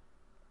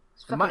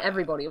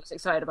 Everybody was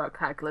excited about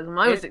Cataclysm.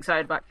 I was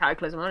excited about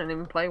Cataclysm. I didn't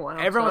even play one.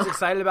 Everyone was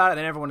excited about it, and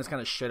then everyone just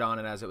kind of shit on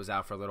it as it was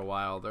out for a little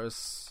while.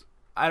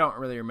 I don't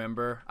really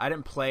remember. I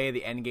didn't play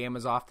the end game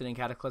as often in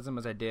Cataclysm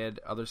as I did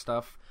other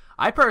stuff.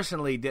 I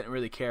personally didn't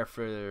really care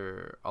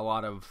for a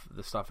lot of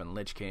the stuff in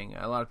Lich King.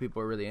 A lot of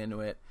people were really into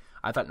it.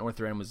 I thought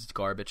Northrend was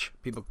garbage.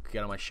 People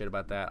get on my shit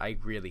about that. I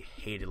really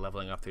hated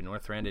leveling up through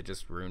Northrend. It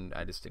just ruined.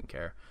 I just didn't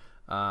care.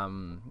 I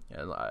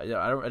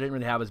didn't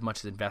really have as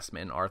much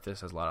investment in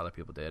Arthas as a lot of other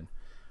people did.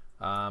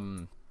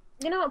 You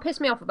know what pissed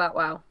me off about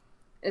WoW?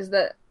 Is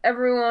that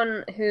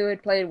everyone who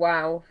had played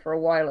WoW for a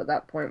while at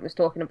that point was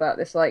talking about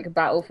this, like,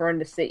 Battle for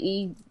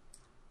Undercity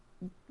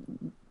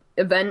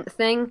event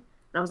thing.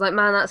 And I was like,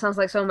 man, that sounds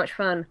like so much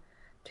fun.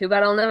 Too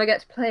bad I'll never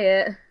get to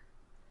play it.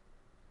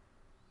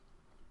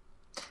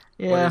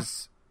 Yeah.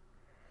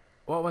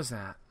 What was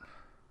that?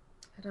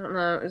 I don't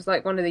know. It was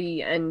like one of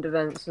the end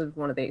events of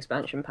one of the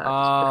expansion packs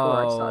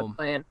before I started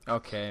playing.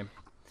 Okay.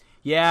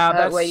 Yeah,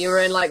 that's... Where you were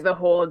in like the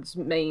Horde's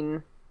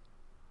main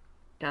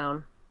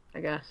town,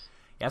 I guess.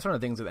 Yeah, that's one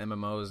of the things with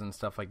MMOs and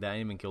stuff like that.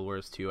 Even Guild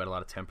Wars 2 had a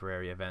lot of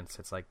temporary events.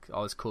 It's like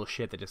all this cool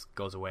shit that just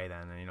goes away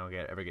then, and you don't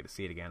ever get to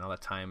see it again. All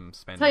that time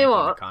spent Tell you making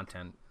what. the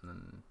content. And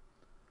then...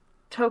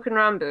 Token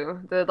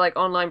Rambo, the like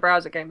online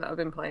browser game that I've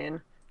been playing,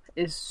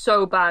 is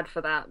so bad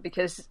for that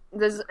because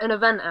there's an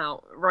event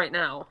out right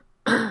now,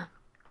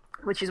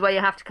 which is where you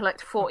have to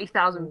collect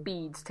 40,000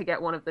 beads to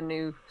get one of the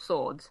new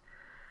swords.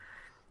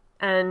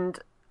 And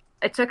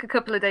I took a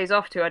couple of days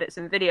off to edit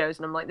some videos,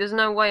 and I'm like, there's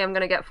no way I'm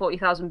going to get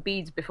 40,000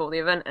 beads before the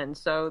event ends,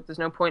 so there's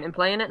no point in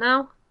playing it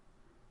now.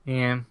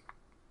 Yeah.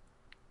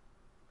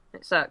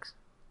 It sucks.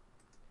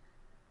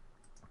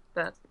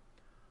 But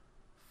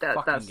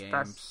Fucking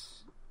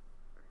games.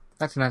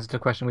 That's an answer to a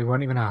question we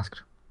weren't even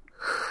asked.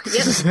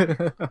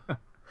 Yep.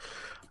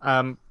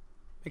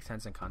 Makes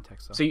sense in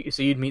context, though.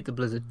 So you'd meet the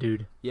Blizzard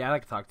dude. Yeah, I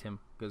like to talk to him,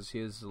 because he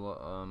is,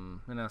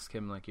 and ask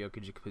him, like, yo,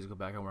 could you please go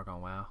back and work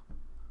on WoW?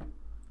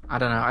 I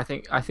don't know. I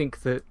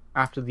think that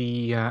after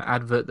the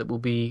advert that will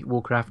be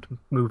Warcraft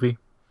movie,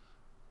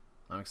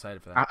 I'm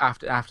excited for that.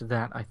 after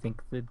that, I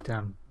think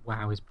that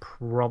WoW is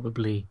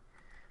probably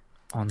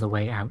on the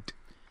way out.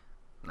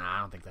 Nah, I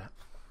don't think that.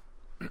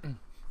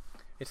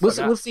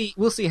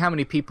 We'll see how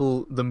many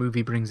people the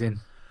movie brings in.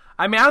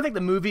 I mean, I don't think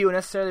the movie will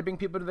necessarily bring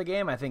people to the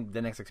game. I think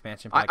the next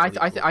expansion pack...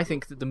 I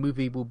think that the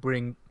movie will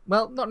bring...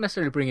 Well, not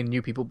necessarily bring in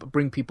new people, but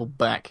bring people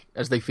back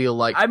as they feel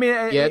like... I mean...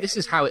 this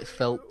is how it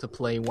felt to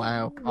play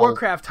WoW.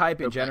 Warcraft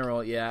type in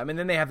general, yeah. I mean,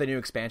 then they have the new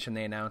expansion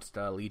they announced,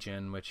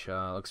 Legion, which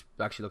looks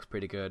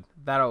pretty good.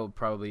 That'll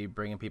probably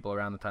bring in people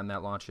around the time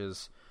that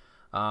launches.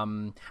 I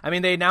mean,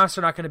 they announced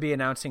they're not going to be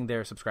announcing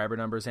their subscriber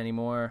numbers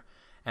anymore,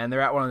 and they're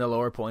at one of the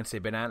lower points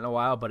they've been at in a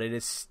while, but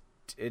it's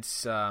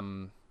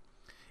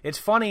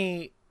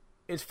funny...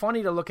 It's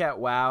funny to look at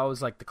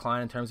WoW's like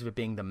decline in terms of it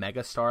being the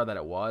mega star that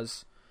it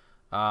was,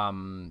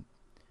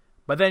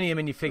 but then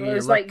you figure it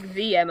was like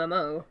the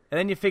MMO, and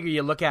then you figure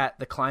you look at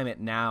the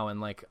climate now,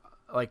 and like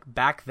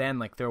back then,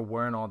 like there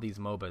weren't all these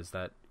MOBAs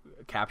that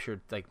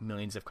captured like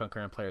millions of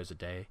concurrent players a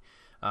day.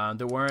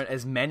 There weren't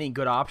as many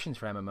good options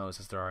for MMOs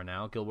as there are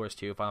now. Guild Wars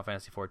 2, Final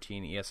Fantasy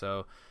 14,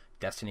 ESO,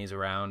 Destiny's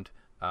around.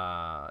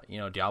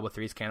 Diablo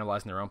 3 is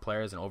cannibalizing their own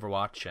players, and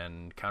Overwatch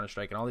and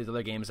Counter-Strike and all these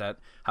other games that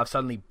have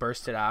suddenly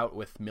bursted out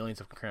with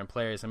millions of concurrent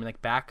players. I mean,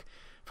 like back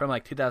from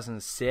like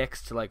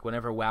 2006 to like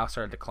whenever WoW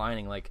started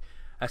declining, like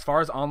as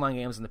far as online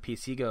games on the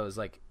PC goes,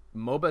 like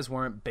MOBAs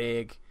weren't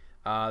big.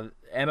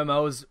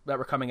 MMOs that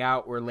were coming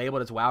out were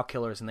labeled as WoW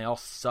killers, and they all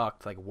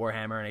sucked, like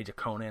Warhammer and Age of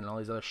Conan and all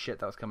these other shit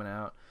that was coming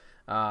out.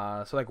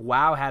 So like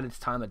WoW had its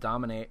time to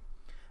dominate.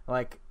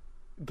 Like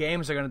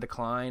games are going to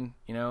decline,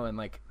 and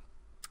like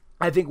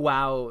I think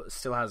WoW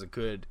still has a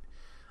good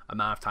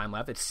amount of time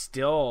left. It's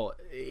still,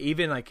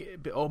 even like,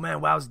 oh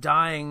man, WoW's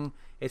dying.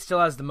 It still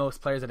has the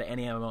most players out of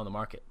any MMO in the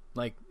market.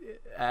 Like,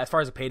 as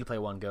far as a pay-to-play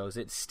one goes,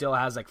 it still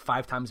has like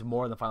 5 times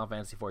more than Final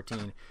Fantasy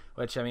 14,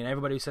 which, I mean,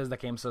 everybody who says that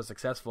game's so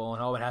successful,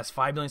 and it has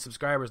 5 million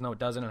subscribers. No, it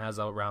doesn't. It has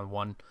around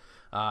 1.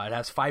 It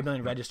has 5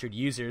 million registered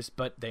users,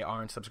 but they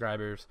aren't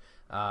subscribers.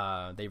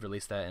 They've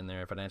released that in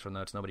their financial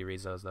notes. Nobody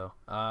reads those, though.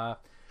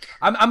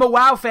 I'm a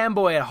WoW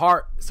fanboy at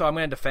heart, so I'm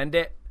going to defend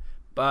it.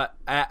 But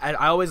I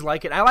always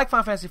like it. I like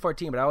Final Fantasy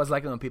 14, but I always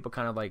like it when people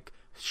kind of like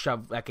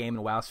shove that game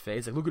in WoW's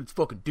face. Like, look what it's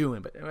fucking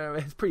doing. But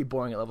it's pretty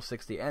boring at level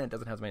 60, and it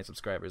doesn't have as many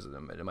subscribers, no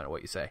matter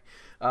what you say.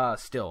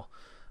 Still.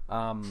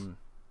 But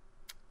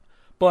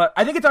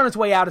I think it's on its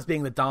way out as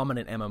being the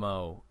dominant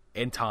MMO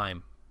in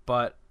time.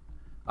 But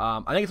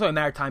I think it's only a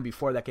matter of time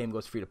before that game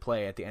goes free to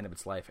play at the end of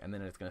its life, and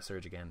then it's going to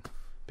surge again.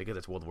 Because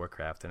it's World of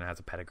Warcraft, and it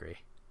has a pedigree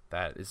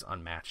that is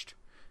unmatched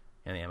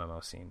in the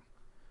MMO scene.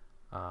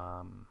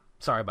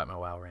 Sorry about my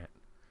WoW rant.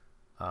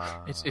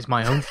 It's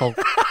my own fault.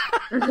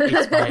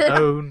 It's my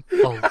own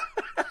fault.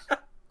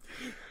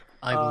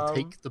 I will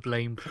take the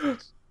blame for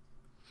it.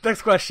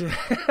 Next question.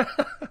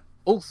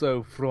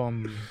 Also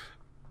from...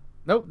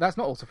 Nope, that's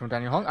not also from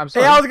Daniel Hong. I'm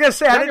sorry. Hey, I was gonna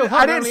say Daniel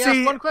I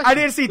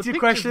didn't see The two pictures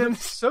questions. look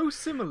so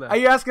similar. Are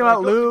you asking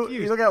about Lou?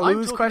 Confused. You looking at Lou's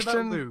I'm talking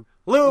question? about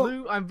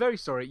Lou, I'm very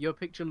sorry. Your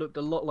picture looked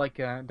a lot like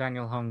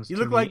Daniel Hong's. you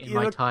to look me like in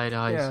my tired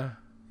eyes.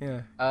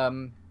 Yeah.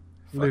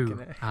 Lou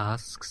Fucking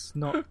asks,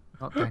 not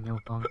Daniel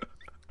Hong.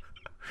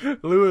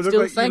 Lou,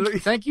 Still,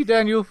 thank you,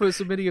 Daniel, for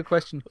submitting a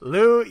question.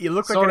 Lou, you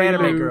look Sorry, like an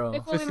anime Lou. girl.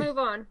 Before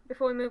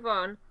we move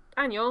on,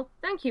 Daniel,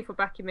 thank you for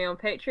backing me on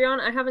Patreon.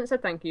 I haven't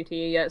said thank you to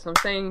you yet, so I'm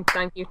saying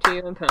thank you to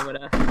you in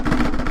permadeath.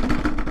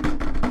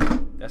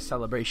 That's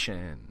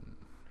celebration.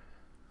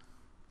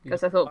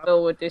 Because I thought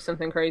Bill would do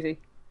something crazy,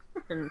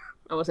 and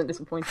I wasn't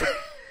disappointed.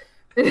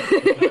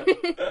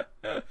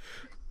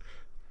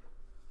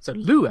 So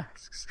Lou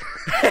asks,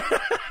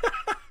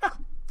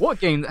 what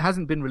game that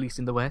hasn't been released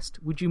in the West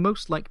would you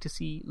most like to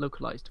see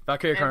localized?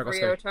 Valkyria Chronicles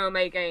 3. Every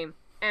Otome game.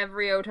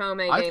 Every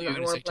Otome I game think that you I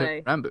were want going to to say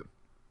play. Rambo.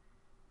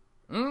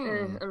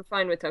 I'm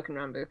fine with Token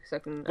Rambo because I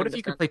can. What if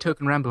you could play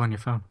Token Rambo on your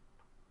phone?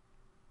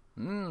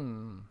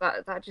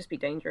 That'd just be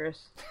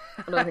dangerous.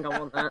 I don't think I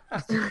want that.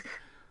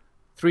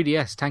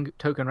 3DS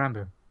Token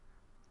Rambo.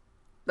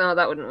 No,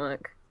 that wouldn't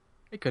work.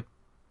 It could.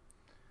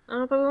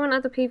 Oh, but we wouldn't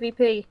have the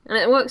PvP, and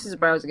it works as a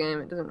browser game.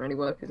 It doesn't really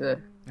work as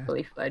a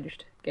fully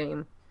fledged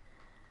game,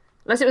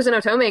 unless it was an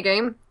Otome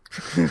game.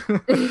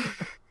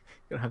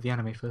 Gotta have the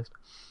anime first.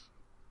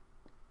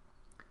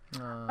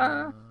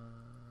 I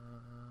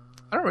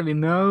don't really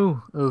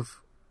know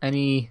of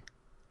any.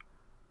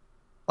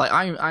 Like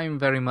I'm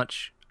very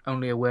much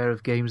only aware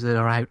of games that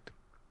are out.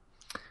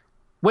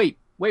 Wait.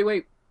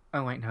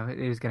 Oh wait, no, it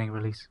is getting a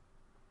release.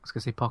 I was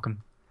gonna say Pokken.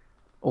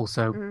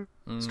 Also,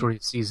 Story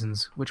of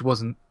Seasons, which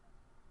wasn't.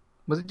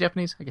 Was it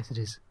Japanese? I guess it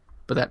is.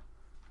 But that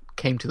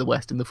came to the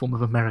West in the form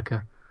of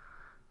America,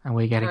 and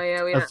we're getting.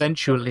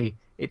 Eventually,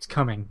 it's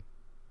coming.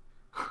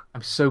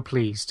 I'm so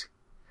pleased.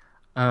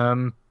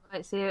 I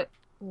see it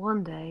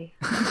one day.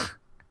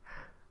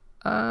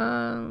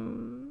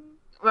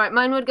 Right,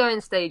 mine would go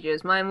in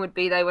stages. Mine would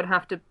be they would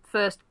have to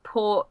first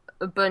port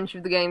a bunch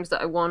of the games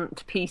that I want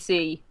to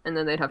PC, and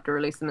then they'd have to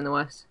release them in the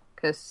West.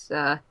 Because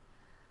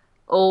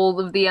all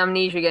of the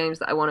Amnesia games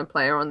that I want to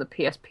play are on the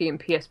PSP and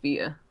PS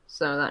Vita,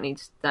 so that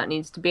needs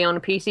to be on a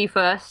PC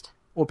first.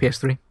 Or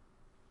PS3.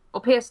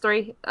 Or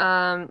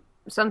PS3.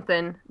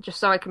 Something, just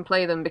so I can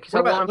play them, because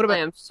I want to play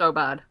them so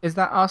bad. Is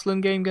that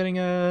Arslan game getting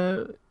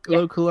a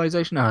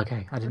localization? Oh,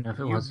 okay. I didn't know if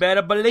it was. You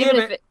better believe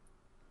it.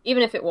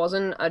 Even if it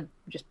wasn't, I'd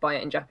just buy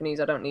it in Japanese.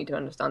 I don't need to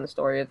understand the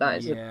story of that.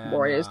 It's a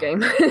Warriors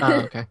game.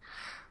 Oh, okay.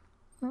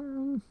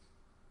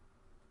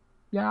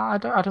 Yeah,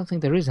 I don't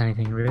think there is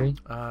anything, really.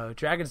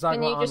 Dragon's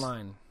Dogma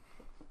Online.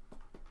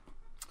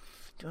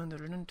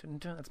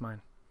 That's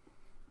mine.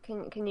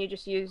 Can you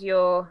just use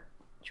your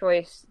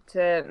choice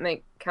to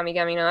make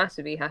Kamigami no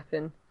Asobi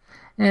happen?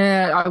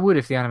 Yeah, I would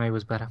if the anime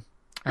was better.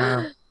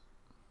 As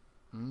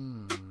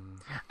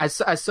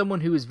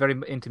someone who is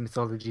very into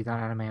mythology, that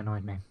anime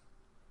annoyed me.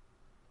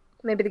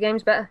 Maybe the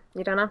game's better.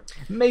 You don't know.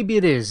 Maybe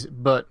it is,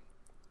 but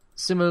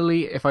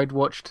similarly, if I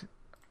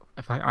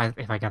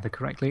gather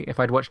correctly, if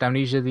I'd watched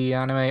Amnesia the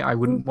anime, I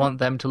wouldn't want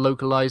them to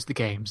localize the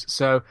games.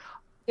 So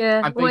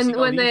yeah,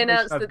 when they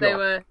announced that they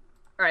were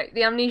right,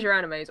 the Amnesia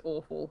anime is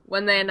awful.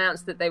 When they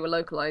announced that they were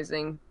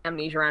localizing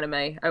Amnesia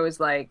anime, I was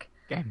like,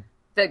 I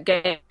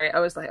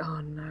was like,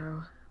 oh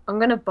no, I'm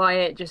gonna buy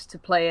it just to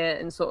play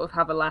it and sort of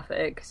have a laugh at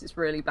it because it's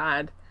really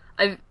bad.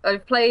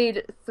 I've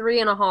played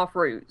 3.5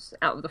 routes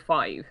out of the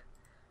 5.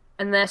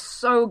 And they're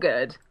so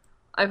good.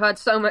 I've had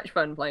so much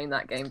fun playing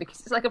that game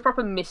because it's like a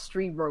proper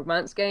mystery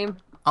romance game.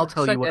 I'll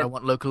tell you what I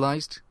want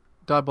localized.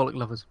 Diabolic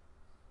Lovers.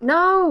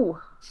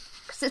 No!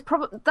 Because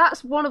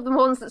that's one of the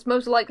ones that's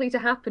most likely to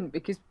happen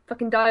because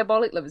fucking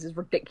Diabolic Lovers is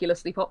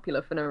ridiculously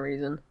popular for no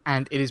reason.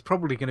 And it is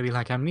probably going to be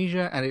like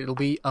Amnesia and it'll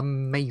be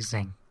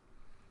amazing.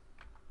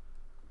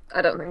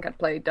 I don't think I'd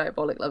play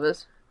Diabolic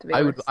Lovers, to be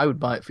honest. I would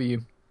buy it for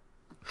you.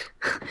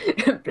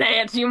 Play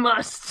it, you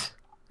must!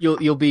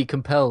 You'll be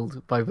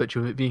compelled by virtue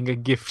of it being a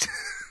gift.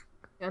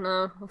 I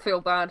know, I'll feel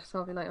bad, so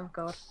I'll be like, oh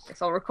god,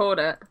 guess I'll record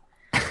it.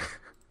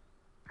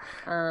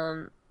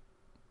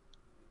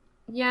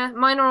 Yeah,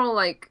 mine are all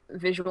like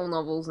visual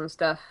novels and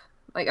stuff.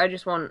 Like I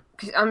just want,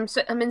 cause I'm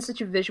in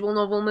such a visual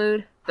novel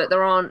mood, but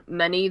there aren't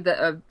many that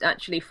are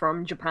actually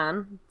from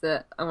Japan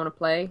that I want to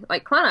play.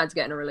 Like Clanad's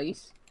getting a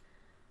release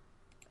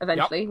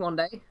eventually, one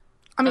day.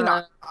 I mean,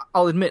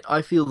 I'll admit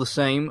I feel the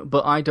same,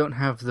 but I don't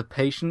have the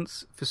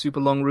patience for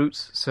super long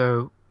routes,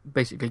 so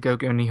basically Go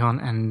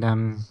Nihon and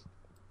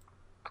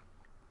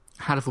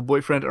Hatoful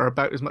Boyfriend are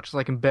about as much as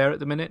I can bear at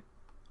the minute.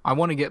 I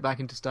want to get back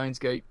into Steins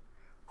Gate,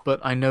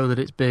 but I know that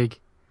it's big.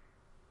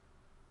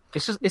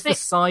 It's the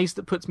size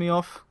that puts me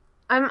off.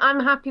 I'm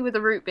happy with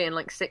the route being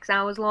like 6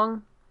 hours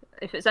long.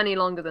 If it's any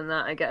longer than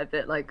that, I get a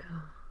bit like,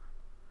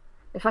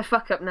 if I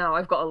fuck up now,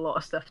 I've got a lot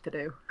of stuff to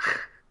do.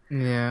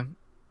 Yeah.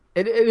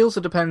 It also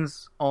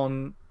depends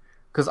on,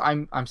 because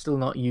I'm still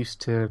not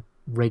used to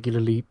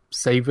regularly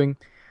saving.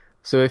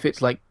 So if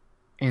it's like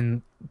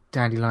in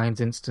Dandelion's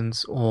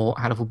instance or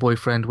Hatoful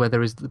Boyfriend where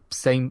there is the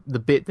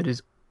bit that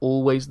is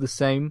always the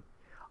same,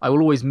 I will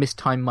always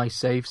mistime my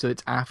save, so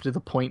it's after the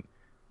point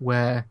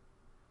where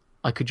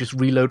I could just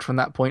reload from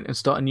that point and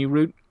start a new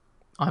route.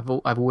 I've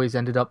always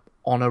ended up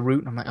on a route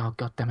and I'm like, oh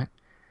god damn it.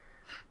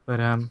 But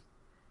yeah.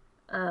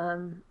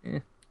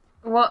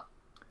 What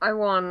I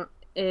want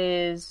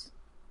is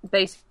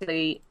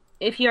basically,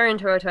 if you're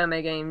into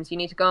Otome games, you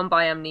need to go and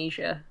buy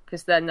Amnesia,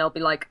 because then they'll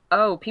be like,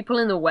 oh, people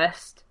in the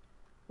West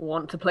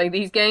want to play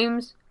these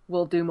games,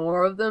 we'll do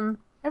more of them.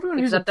 Everyone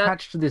who's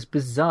attached to this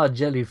bizarre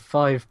Jelly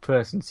 5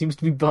 person seems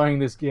to be buying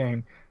this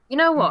game. You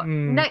know what?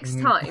 Next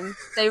time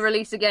they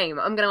release a game,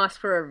 I'm going to ask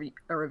for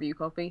a review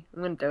copy.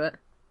 I'm going to do it.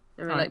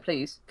 I'm like,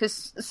 please.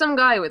 Because some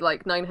guy with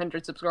like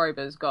 900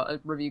 subscribers got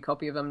a review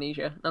copy of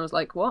Amnesia. And I was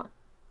like, what?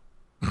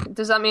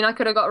 Does that mean I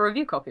could have got a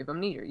review copy of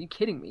Amnesia? Are you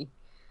kidding me?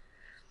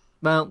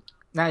 Well,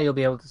 now you'll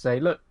be able to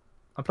say, look,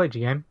 I played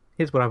your game.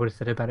 Here's what I would have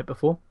said about it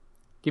before.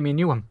 Give me a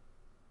new one.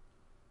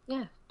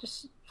 Yeah,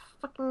 just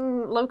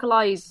fucking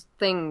localize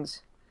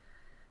things.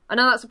 I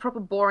know that's a proper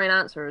boring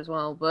answer as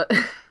well, but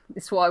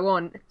it's what I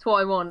want. It's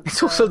what I want.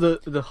 It's also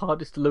the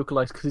hardest to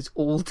localize because it's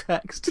all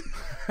text.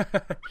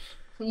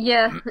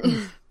 Yeah.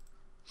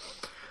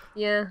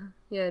 yeah,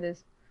 it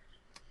is.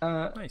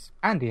 Nice.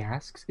 Andy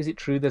asks, is it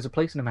true there's a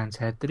place in a man's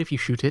head that if you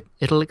shoot it,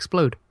 it'll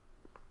explode?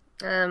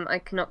 I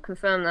cannot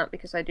confirm that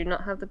because I do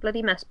not have the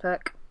bloody mess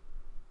perk.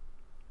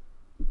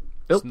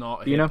 It's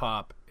not hip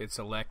hop. It's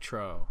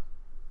electro.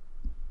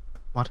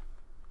 What?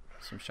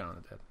 It's from Shaun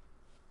of the Dead.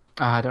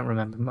 I don't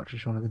remember much of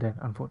Shaun of the Dead,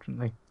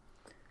 unfortunately,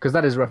 because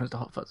that is a reference to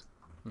Hot Fuzz.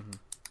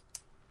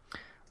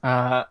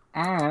 Mm-hmm.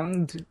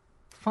 And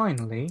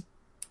finally,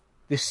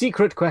 the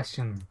secret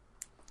question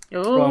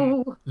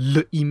Oh, from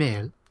Le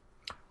Email.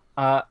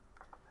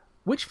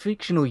 Which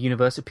fictional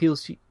universe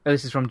appeals to you?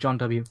 This is from John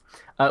W.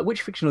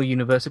 Which fictional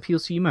universe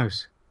appeals to you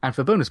most? And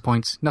for bonus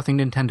points, nothing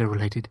Nintendo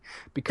related.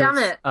 Because,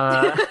 damn it!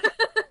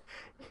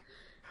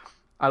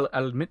 I'll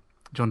admit,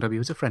 John W.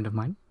 is a friend of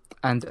mine,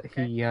 and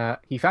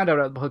he found out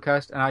about the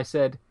podcast, and I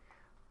said,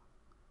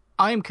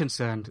 I am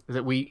concerned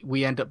that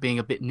we end up being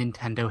a bit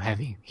Nintendo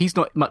heavy. He's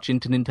not much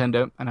into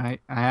Nintendo, and I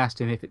asked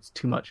him if it's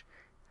too much.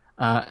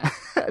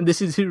 And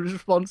this is his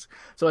response.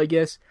 So I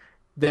guess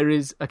there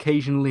is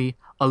occasionally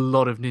a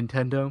lot of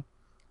Nintendo.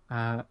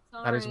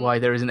 That is why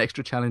there is an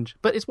extra challenge.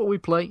 But it's what we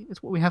play.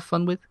 It's what we have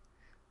fun with.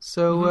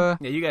 So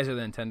yeah, you guys are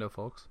the Nintendo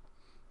folks.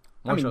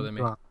 More so than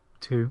me. Well,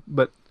 too,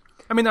 but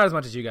I mean, not as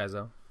much as you guys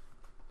though.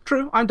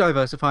 true. I'm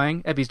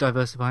diversifying. Ebby's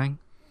diversifying.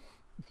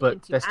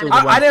 But they're still.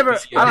 I don't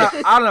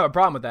have a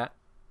problem with that.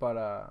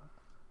 But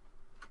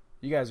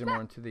you guys are more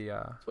into the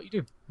That's what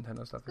you do.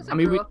 Nintendo stuff. I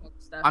mean,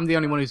 I'm the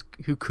only one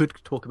who could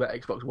talk about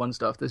Xbox One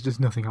stuff. There's just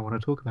nothing I want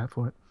to talk about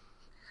for it.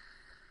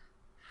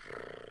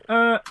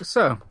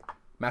 So,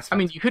 Mass Effect. I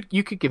mean,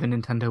 you could give a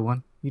Nintendo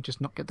one. You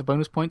just not get the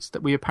bonus points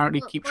that we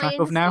apparently keep track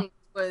of now.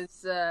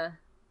 Was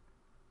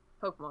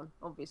Pokemon,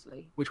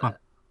 obviously. Which one?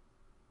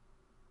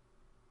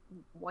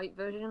 White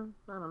version?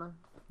 I don't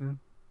know.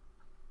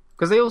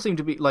 Because they all seem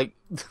to be like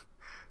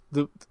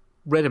the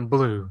red and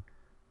blue.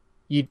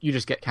 You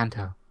just get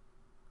Kanto.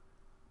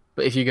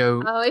 But if you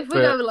go, if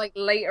we go like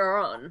later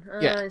on,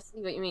 yeah. I see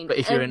what you mean. But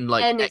if you're in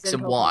like N X is in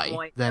and Y,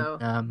 White, then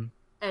though.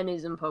 N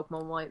is in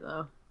Pokemon White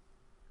though.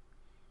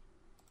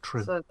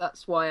 True. So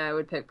that's why I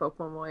would pick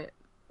Pokemon White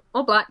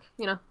or Black,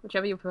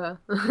 whichever you prefer.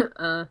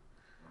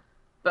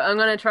 But I'm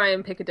gonna try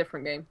and pick a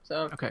different game.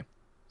 So okay,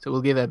 so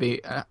we'll give Abby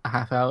a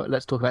half hour.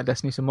 Let's talk about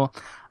Destiny some more.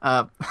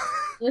 I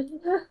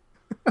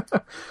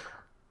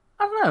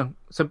don't know.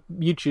 So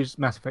you choose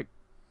Mass Effect.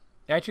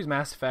 Yeah, I choose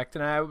Mass Effect,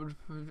 and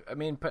I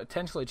mean,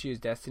 potentially choose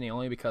Destiny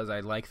only because I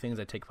like things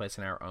that take place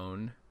in our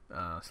own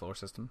solar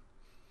system.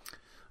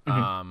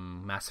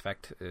 Mm-hmm. Mass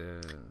Effect.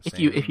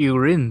 If you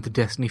were in the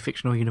Destiny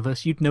fictional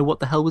universe, you'd know what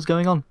the hell was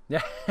going on.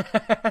 Yeah.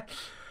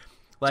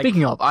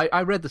 Speaking of,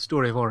 I read the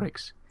story of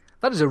Oryx.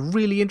 That is a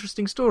really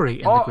interesting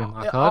story in the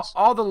Grimlock cards.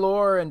 All the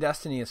lore in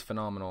Destiny is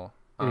phenomenal.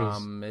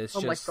 It's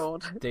oh just, my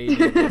god!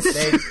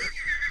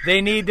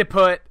 They need to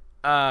put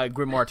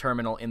Grimoire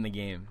Terminal in the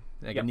game.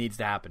 Like Yep. It needs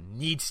to happen.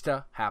 Needs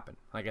to happen.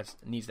 Like it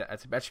needs to.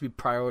 That should be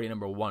priority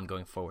number 1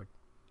 going forward.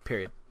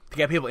 Period. To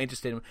get people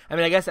interested. I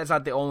mean, I guess that's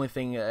not the only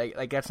thing.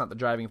 Like that's not the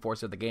driving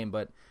force of the game.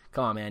 But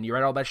come on, man, you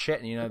read all that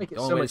shit, and the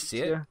only way to see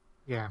it.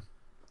 Yeah.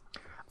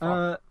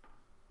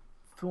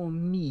 For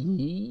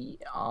me,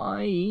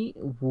 I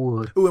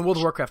would. Ooh, and World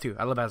of Warcraft 2.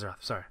 I love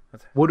Azeroth. Sorry.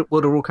 World of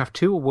Warcraft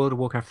 2 or World of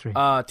Warcraft 3?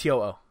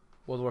 TOO.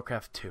 World of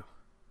Warcraft 2.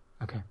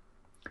 Okay.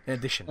 In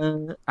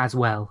addition. As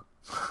well.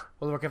 World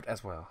of Warcraft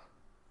as well.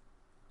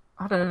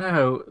 I don't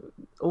know.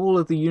 All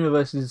of the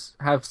universes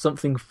have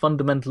something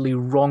fundamentally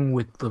wrong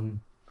with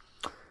them.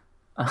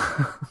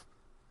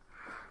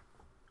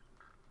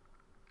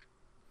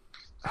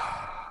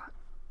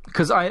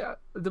 Because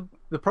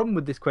the problem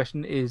with this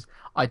question is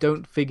I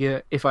don't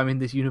figure if I'm in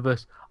this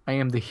universe I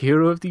am the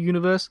hero of the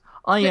universe.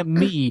 I am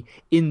me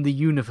in the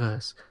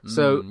universe.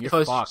 So if I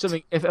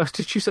was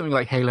to choose something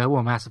like Halo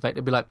or Mass Effect,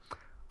 I'd be like,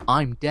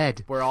 I'm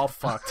dead. We're all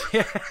fucked.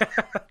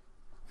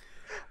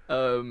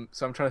 So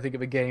I'm trying to think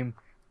of a game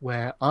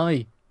where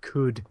I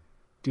could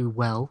do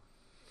well.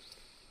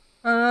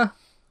 I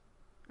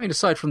mean,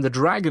 aside from the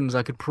dragons,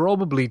 I could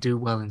probably do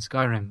well in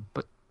Skyrim,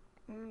 but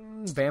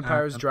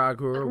vampires,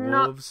 Draugr,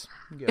 wolves.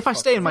 If I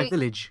stay in my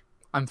village,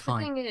 I'm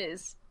fine. The thing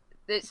is,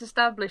 it's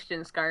established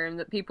in Skyrim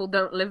that people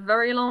don't live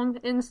very long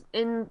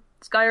in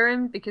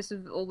Skyrim because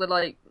of all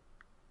the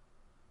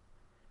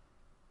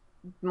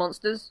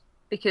monsters.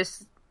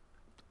 Because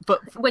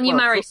when you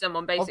marry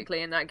someone,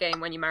 basically in that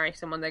game, when you marry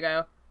someone,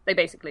 they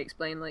basically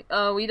explain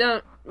we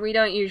don't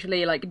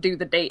usually do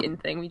the dating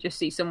thing. We just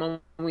see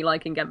someone we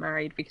like and get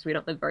married because we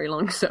don't live very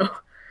long. So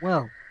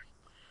well,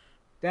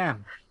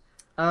 damn.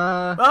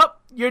 Oh,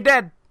 you're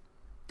dead.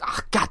 Oh,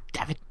 God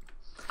damn it.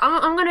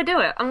 I'm gonna do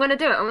it. I'm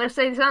gonna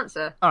say this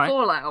answer. All right.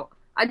 Fallout.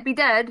 I'd be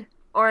dead,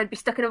 or I'd be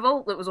stuck in a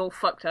vault that was all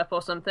fucked up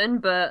or something.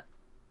 But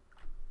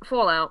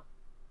Fallout.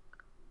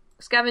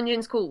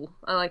 Scavenging's cool.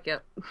 I like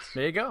it.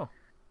 There you go.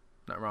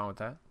 Nothing wrong with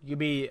that. You could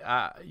be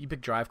you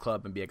pick Drive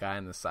Club and be a guy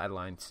on the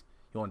sidelines.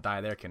 You won't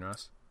die there,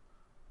 Kinross.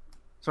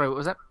 Sorry, what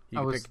was that?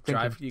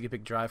 You could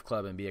pick Drive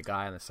Club and be a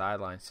guy on the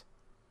sidelines.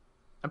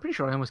 I'm pretty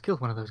sure I almost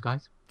killed one of those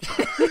guys.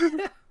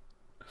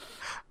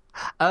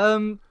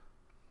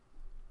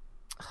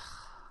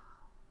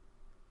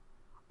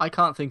 I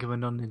can't think of a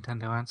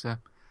non-Nintendo answer.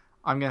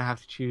 I'm going to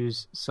have to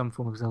choose some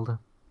form of Zelda.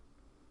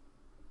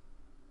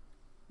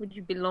 Would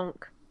you be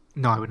Lonk?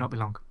 No, I would not be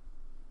Lonk.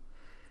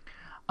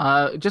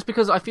 Just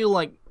because I feel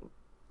like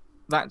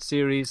that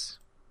series...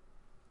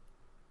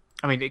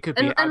 I mean, it could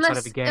be outside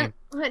of the game.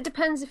 It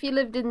depends if you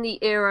lived in the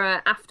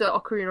era after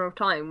Ocarina of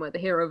Time, where the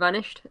hero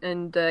vanished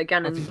and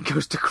Ganon... Everything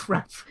goes to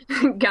crap.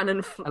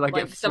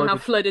 Ganon somehow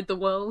flooded the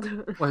world.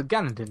 Well,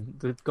 Ganon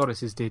didn't. The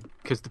goddesses did,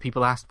 because the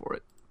people asked for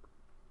it.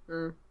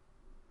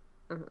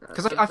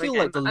 Because I feel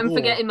like the lore... I'm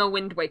forgetting my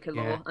Wind Waker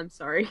lore, I'm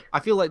sorry.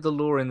 I feel like the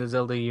lore in the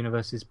Zelda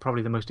universe is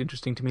probably the most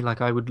interesting to me.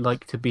 Like, I would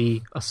like to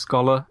be a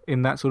scholar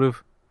in that sort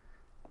of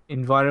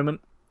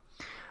environment.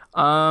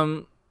 So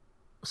I'm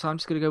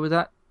just going to go with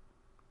that.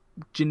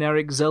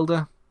 Generic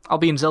Zelda. I'll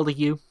be in Zelda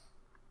U.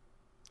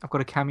 I've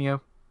got a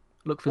cameo.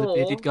 Look for the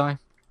bearded guy.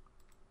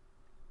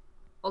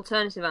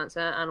 Alternative answer,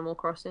 Animal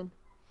Crossing.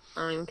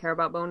 I don't even care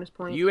about bonus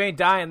points. You ain't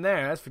dying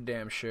there, that's for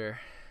damn sure.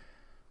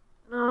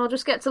 No, I'll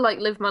just get to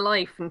live my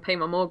life and pay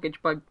my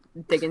mortgage by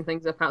digging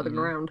things up out of the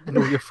ground. And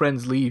all your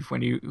friends leave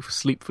when you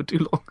sleep for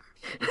too long.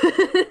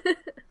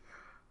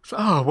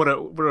 So, what a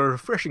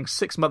refreshing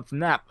 6-month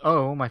nap.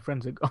 Oh, all my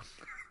friends are gone.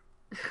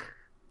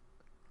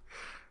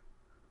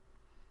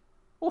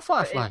 Or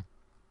Firefly.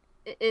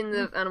 In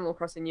the Animal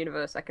Crossing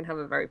universe, I can have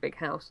a very big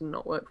house and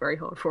not work very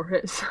hard for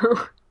it, so...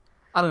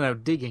 I don't know,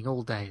 digging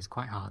all day is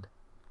quite hard.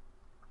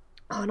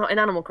 Oh, not in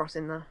Animal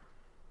Crossing, though.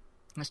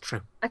 That's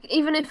true.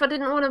 Even if I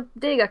didn't want to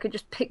dig, I could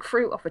just pick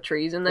fruit off of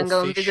trees and then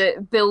go and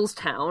visit Bill's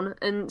town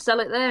and sell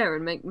it there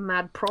and make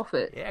mad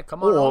profit. Yeah,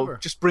 come on over. Or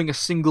just bring a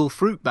single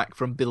fruit back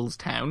from Bill's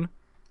town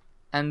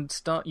and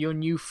start your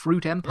new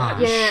fruit empire.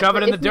 Yeah, shove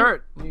it in the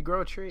dirt and you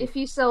grow a tree. If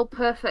you sell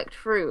perfect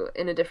fruit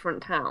in a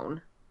different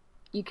town,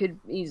 you could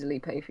easily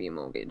pay for your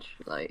mortgage.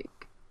 But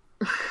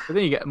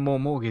then you get more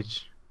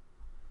mortgage.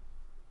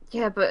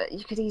 Yeah, but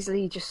you could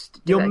easily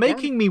just... You're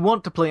making me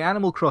want to play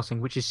Animal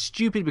Crossing, which is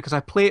stupid because I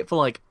play it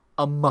for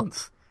a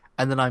month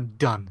and then I'm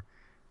done.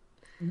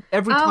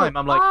 Every time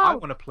I'm like, I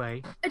want to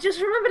play. I just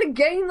remembered a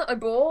game that I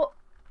bought.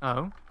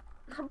 Oh?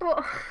 I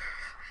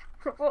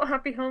bought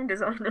Happy Home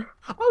Designer.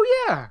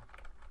 Oh, yeah!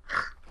 I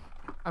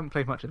haven't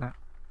played much of that.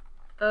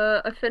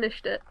 I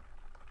finished it.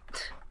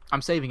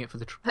 I'm saving it for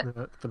the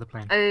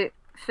plane. I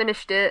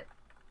finished it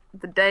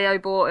the day I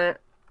bought it.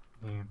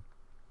 Yeah.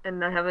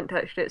 And I haven't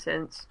touched it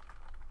since.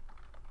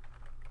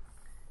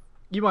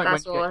 You might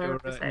That's want all I to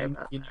have to say get your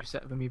about new that.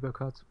 set of Amiibo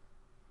cards.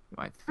 You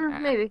might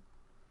maybe.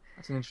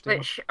 That's an interesting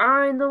Which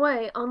are on the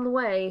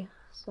way.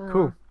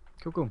 So.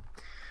 Cool.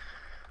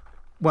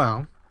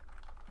 Well,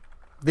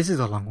 this is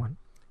a long one.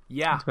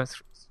 Yeah. It's about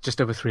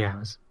just over 3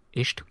 hours.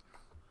 Ish.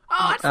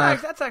 Oh,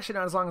 that's actually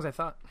not as long as I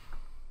thought.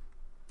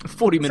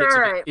 40 minutes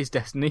of it is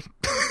Destiny.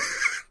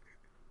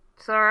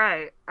 It's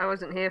alright. I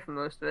wasn't here for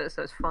most of it,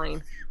 so it's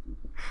fine.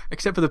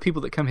 Except for the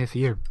people that come here for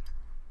you.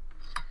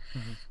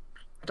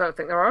 I don't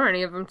think there are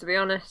any of them, to be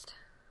honest.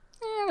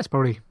 Yeah, that's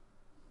probably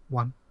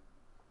 1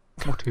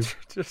 or 2.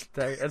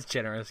 That's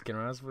generous,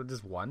 with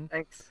just 1.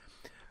 Thanks.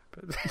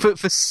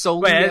 For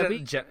solely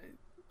I'm sure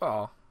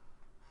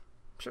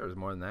there's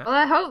more than that. Well,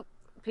 I hope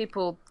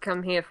people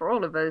come here for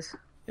all of us.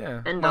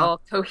 Yeah. And our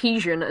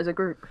cohesion as a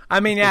group.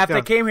 I mean, yeah, if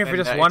they came here for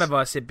just one of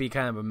us, it'd be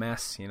kind of a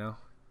mess, you know?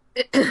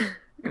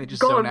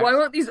 God, why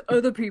won't these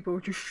other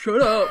people just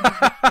shut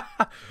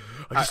up?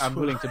 I'm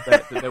willing to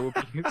bet that there will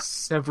be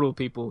several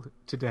people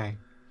today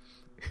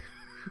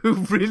who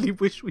really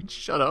wish we'd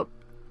shut up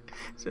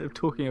instead of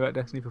talking about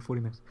Destiny for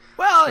 40 minutes.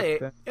 Well,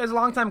 it was a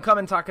long time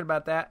coming talking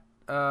about that.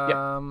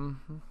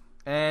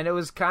 And it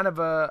was kind of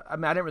I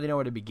didn't really know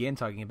where to begin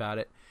talking about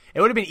it. It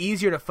would have been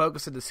easier to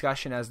focus the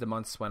discussion as the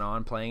months went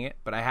on playing it,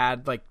 but I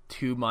had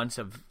 2 months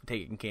of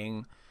Taken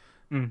King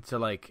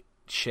to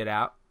shit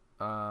out.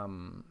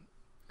 And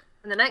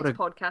the next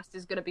podcast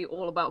is going to be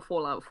all about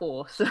Fallout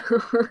 4. So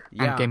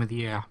and Game of the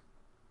Year.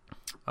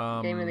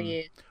 Game of the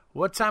Year.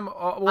 What time?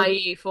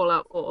 I.e.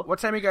 Fallout 4. What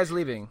time are you guys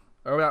leaving?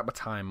 Or what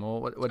time?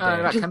 What day?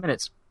 About 10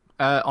 minutes.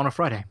 On a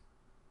Friday.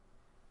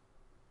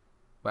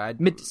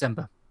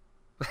 Mid-December.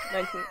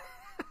 19th.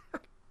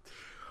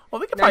 Well,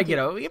 we could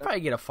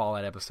probably get a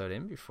Fallout episode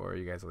in before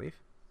you guys leave.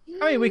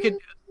 I mean,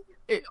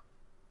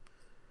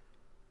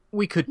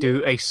 we could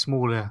do a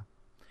smaller.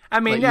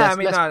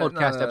 Less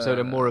podcast episode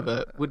and more of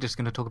a. We're just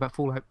going to talk about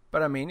Fallout.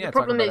 But I mean, the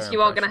problem is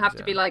you are going to have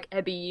to be like,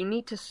 Ebby, you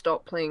need to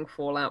stop playing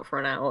Fallout for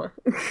an hour.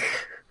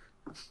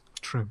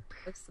 True.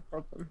 That's the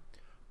problem.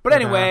 But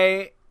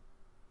anyway,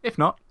 if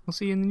not, we'll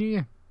see you in the new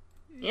year.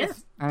 Yeah.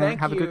 And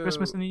have a good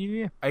Christmas and a new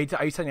year. Are you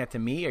telling that to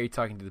me, or are you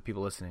talking to the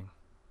people listening?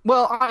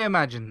 Well, I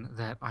imagine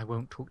that I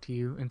won't talk to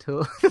you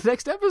until the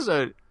next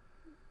episode.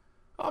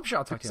 Oh, I'm sure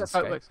I'll talk to you on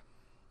Skype. Right?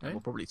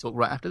 We'll probably talk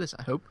right after this,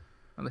 I hope.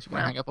 Unless you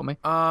want to hang up on me.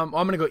 I'm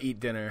going to go eat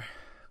dinner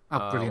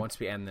brilliant. once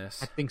we end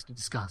this. I have things to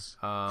discuss.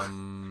 I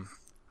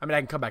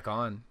can come back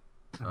on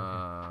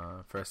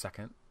for a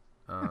second.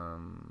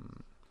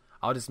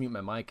 I'll just mute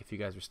my mic if you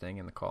guys are staying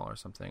in the call or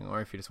something,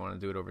 or if you just want to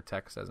do it over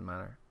text, doesn't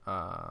matter.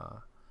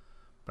 But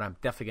I'm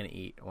definitely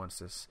gonna eat once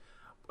this.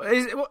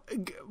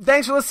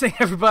 Thanks for listening,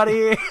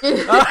 everybody.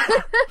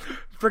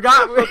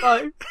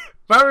 Forgot,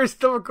 but we're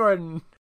still recording.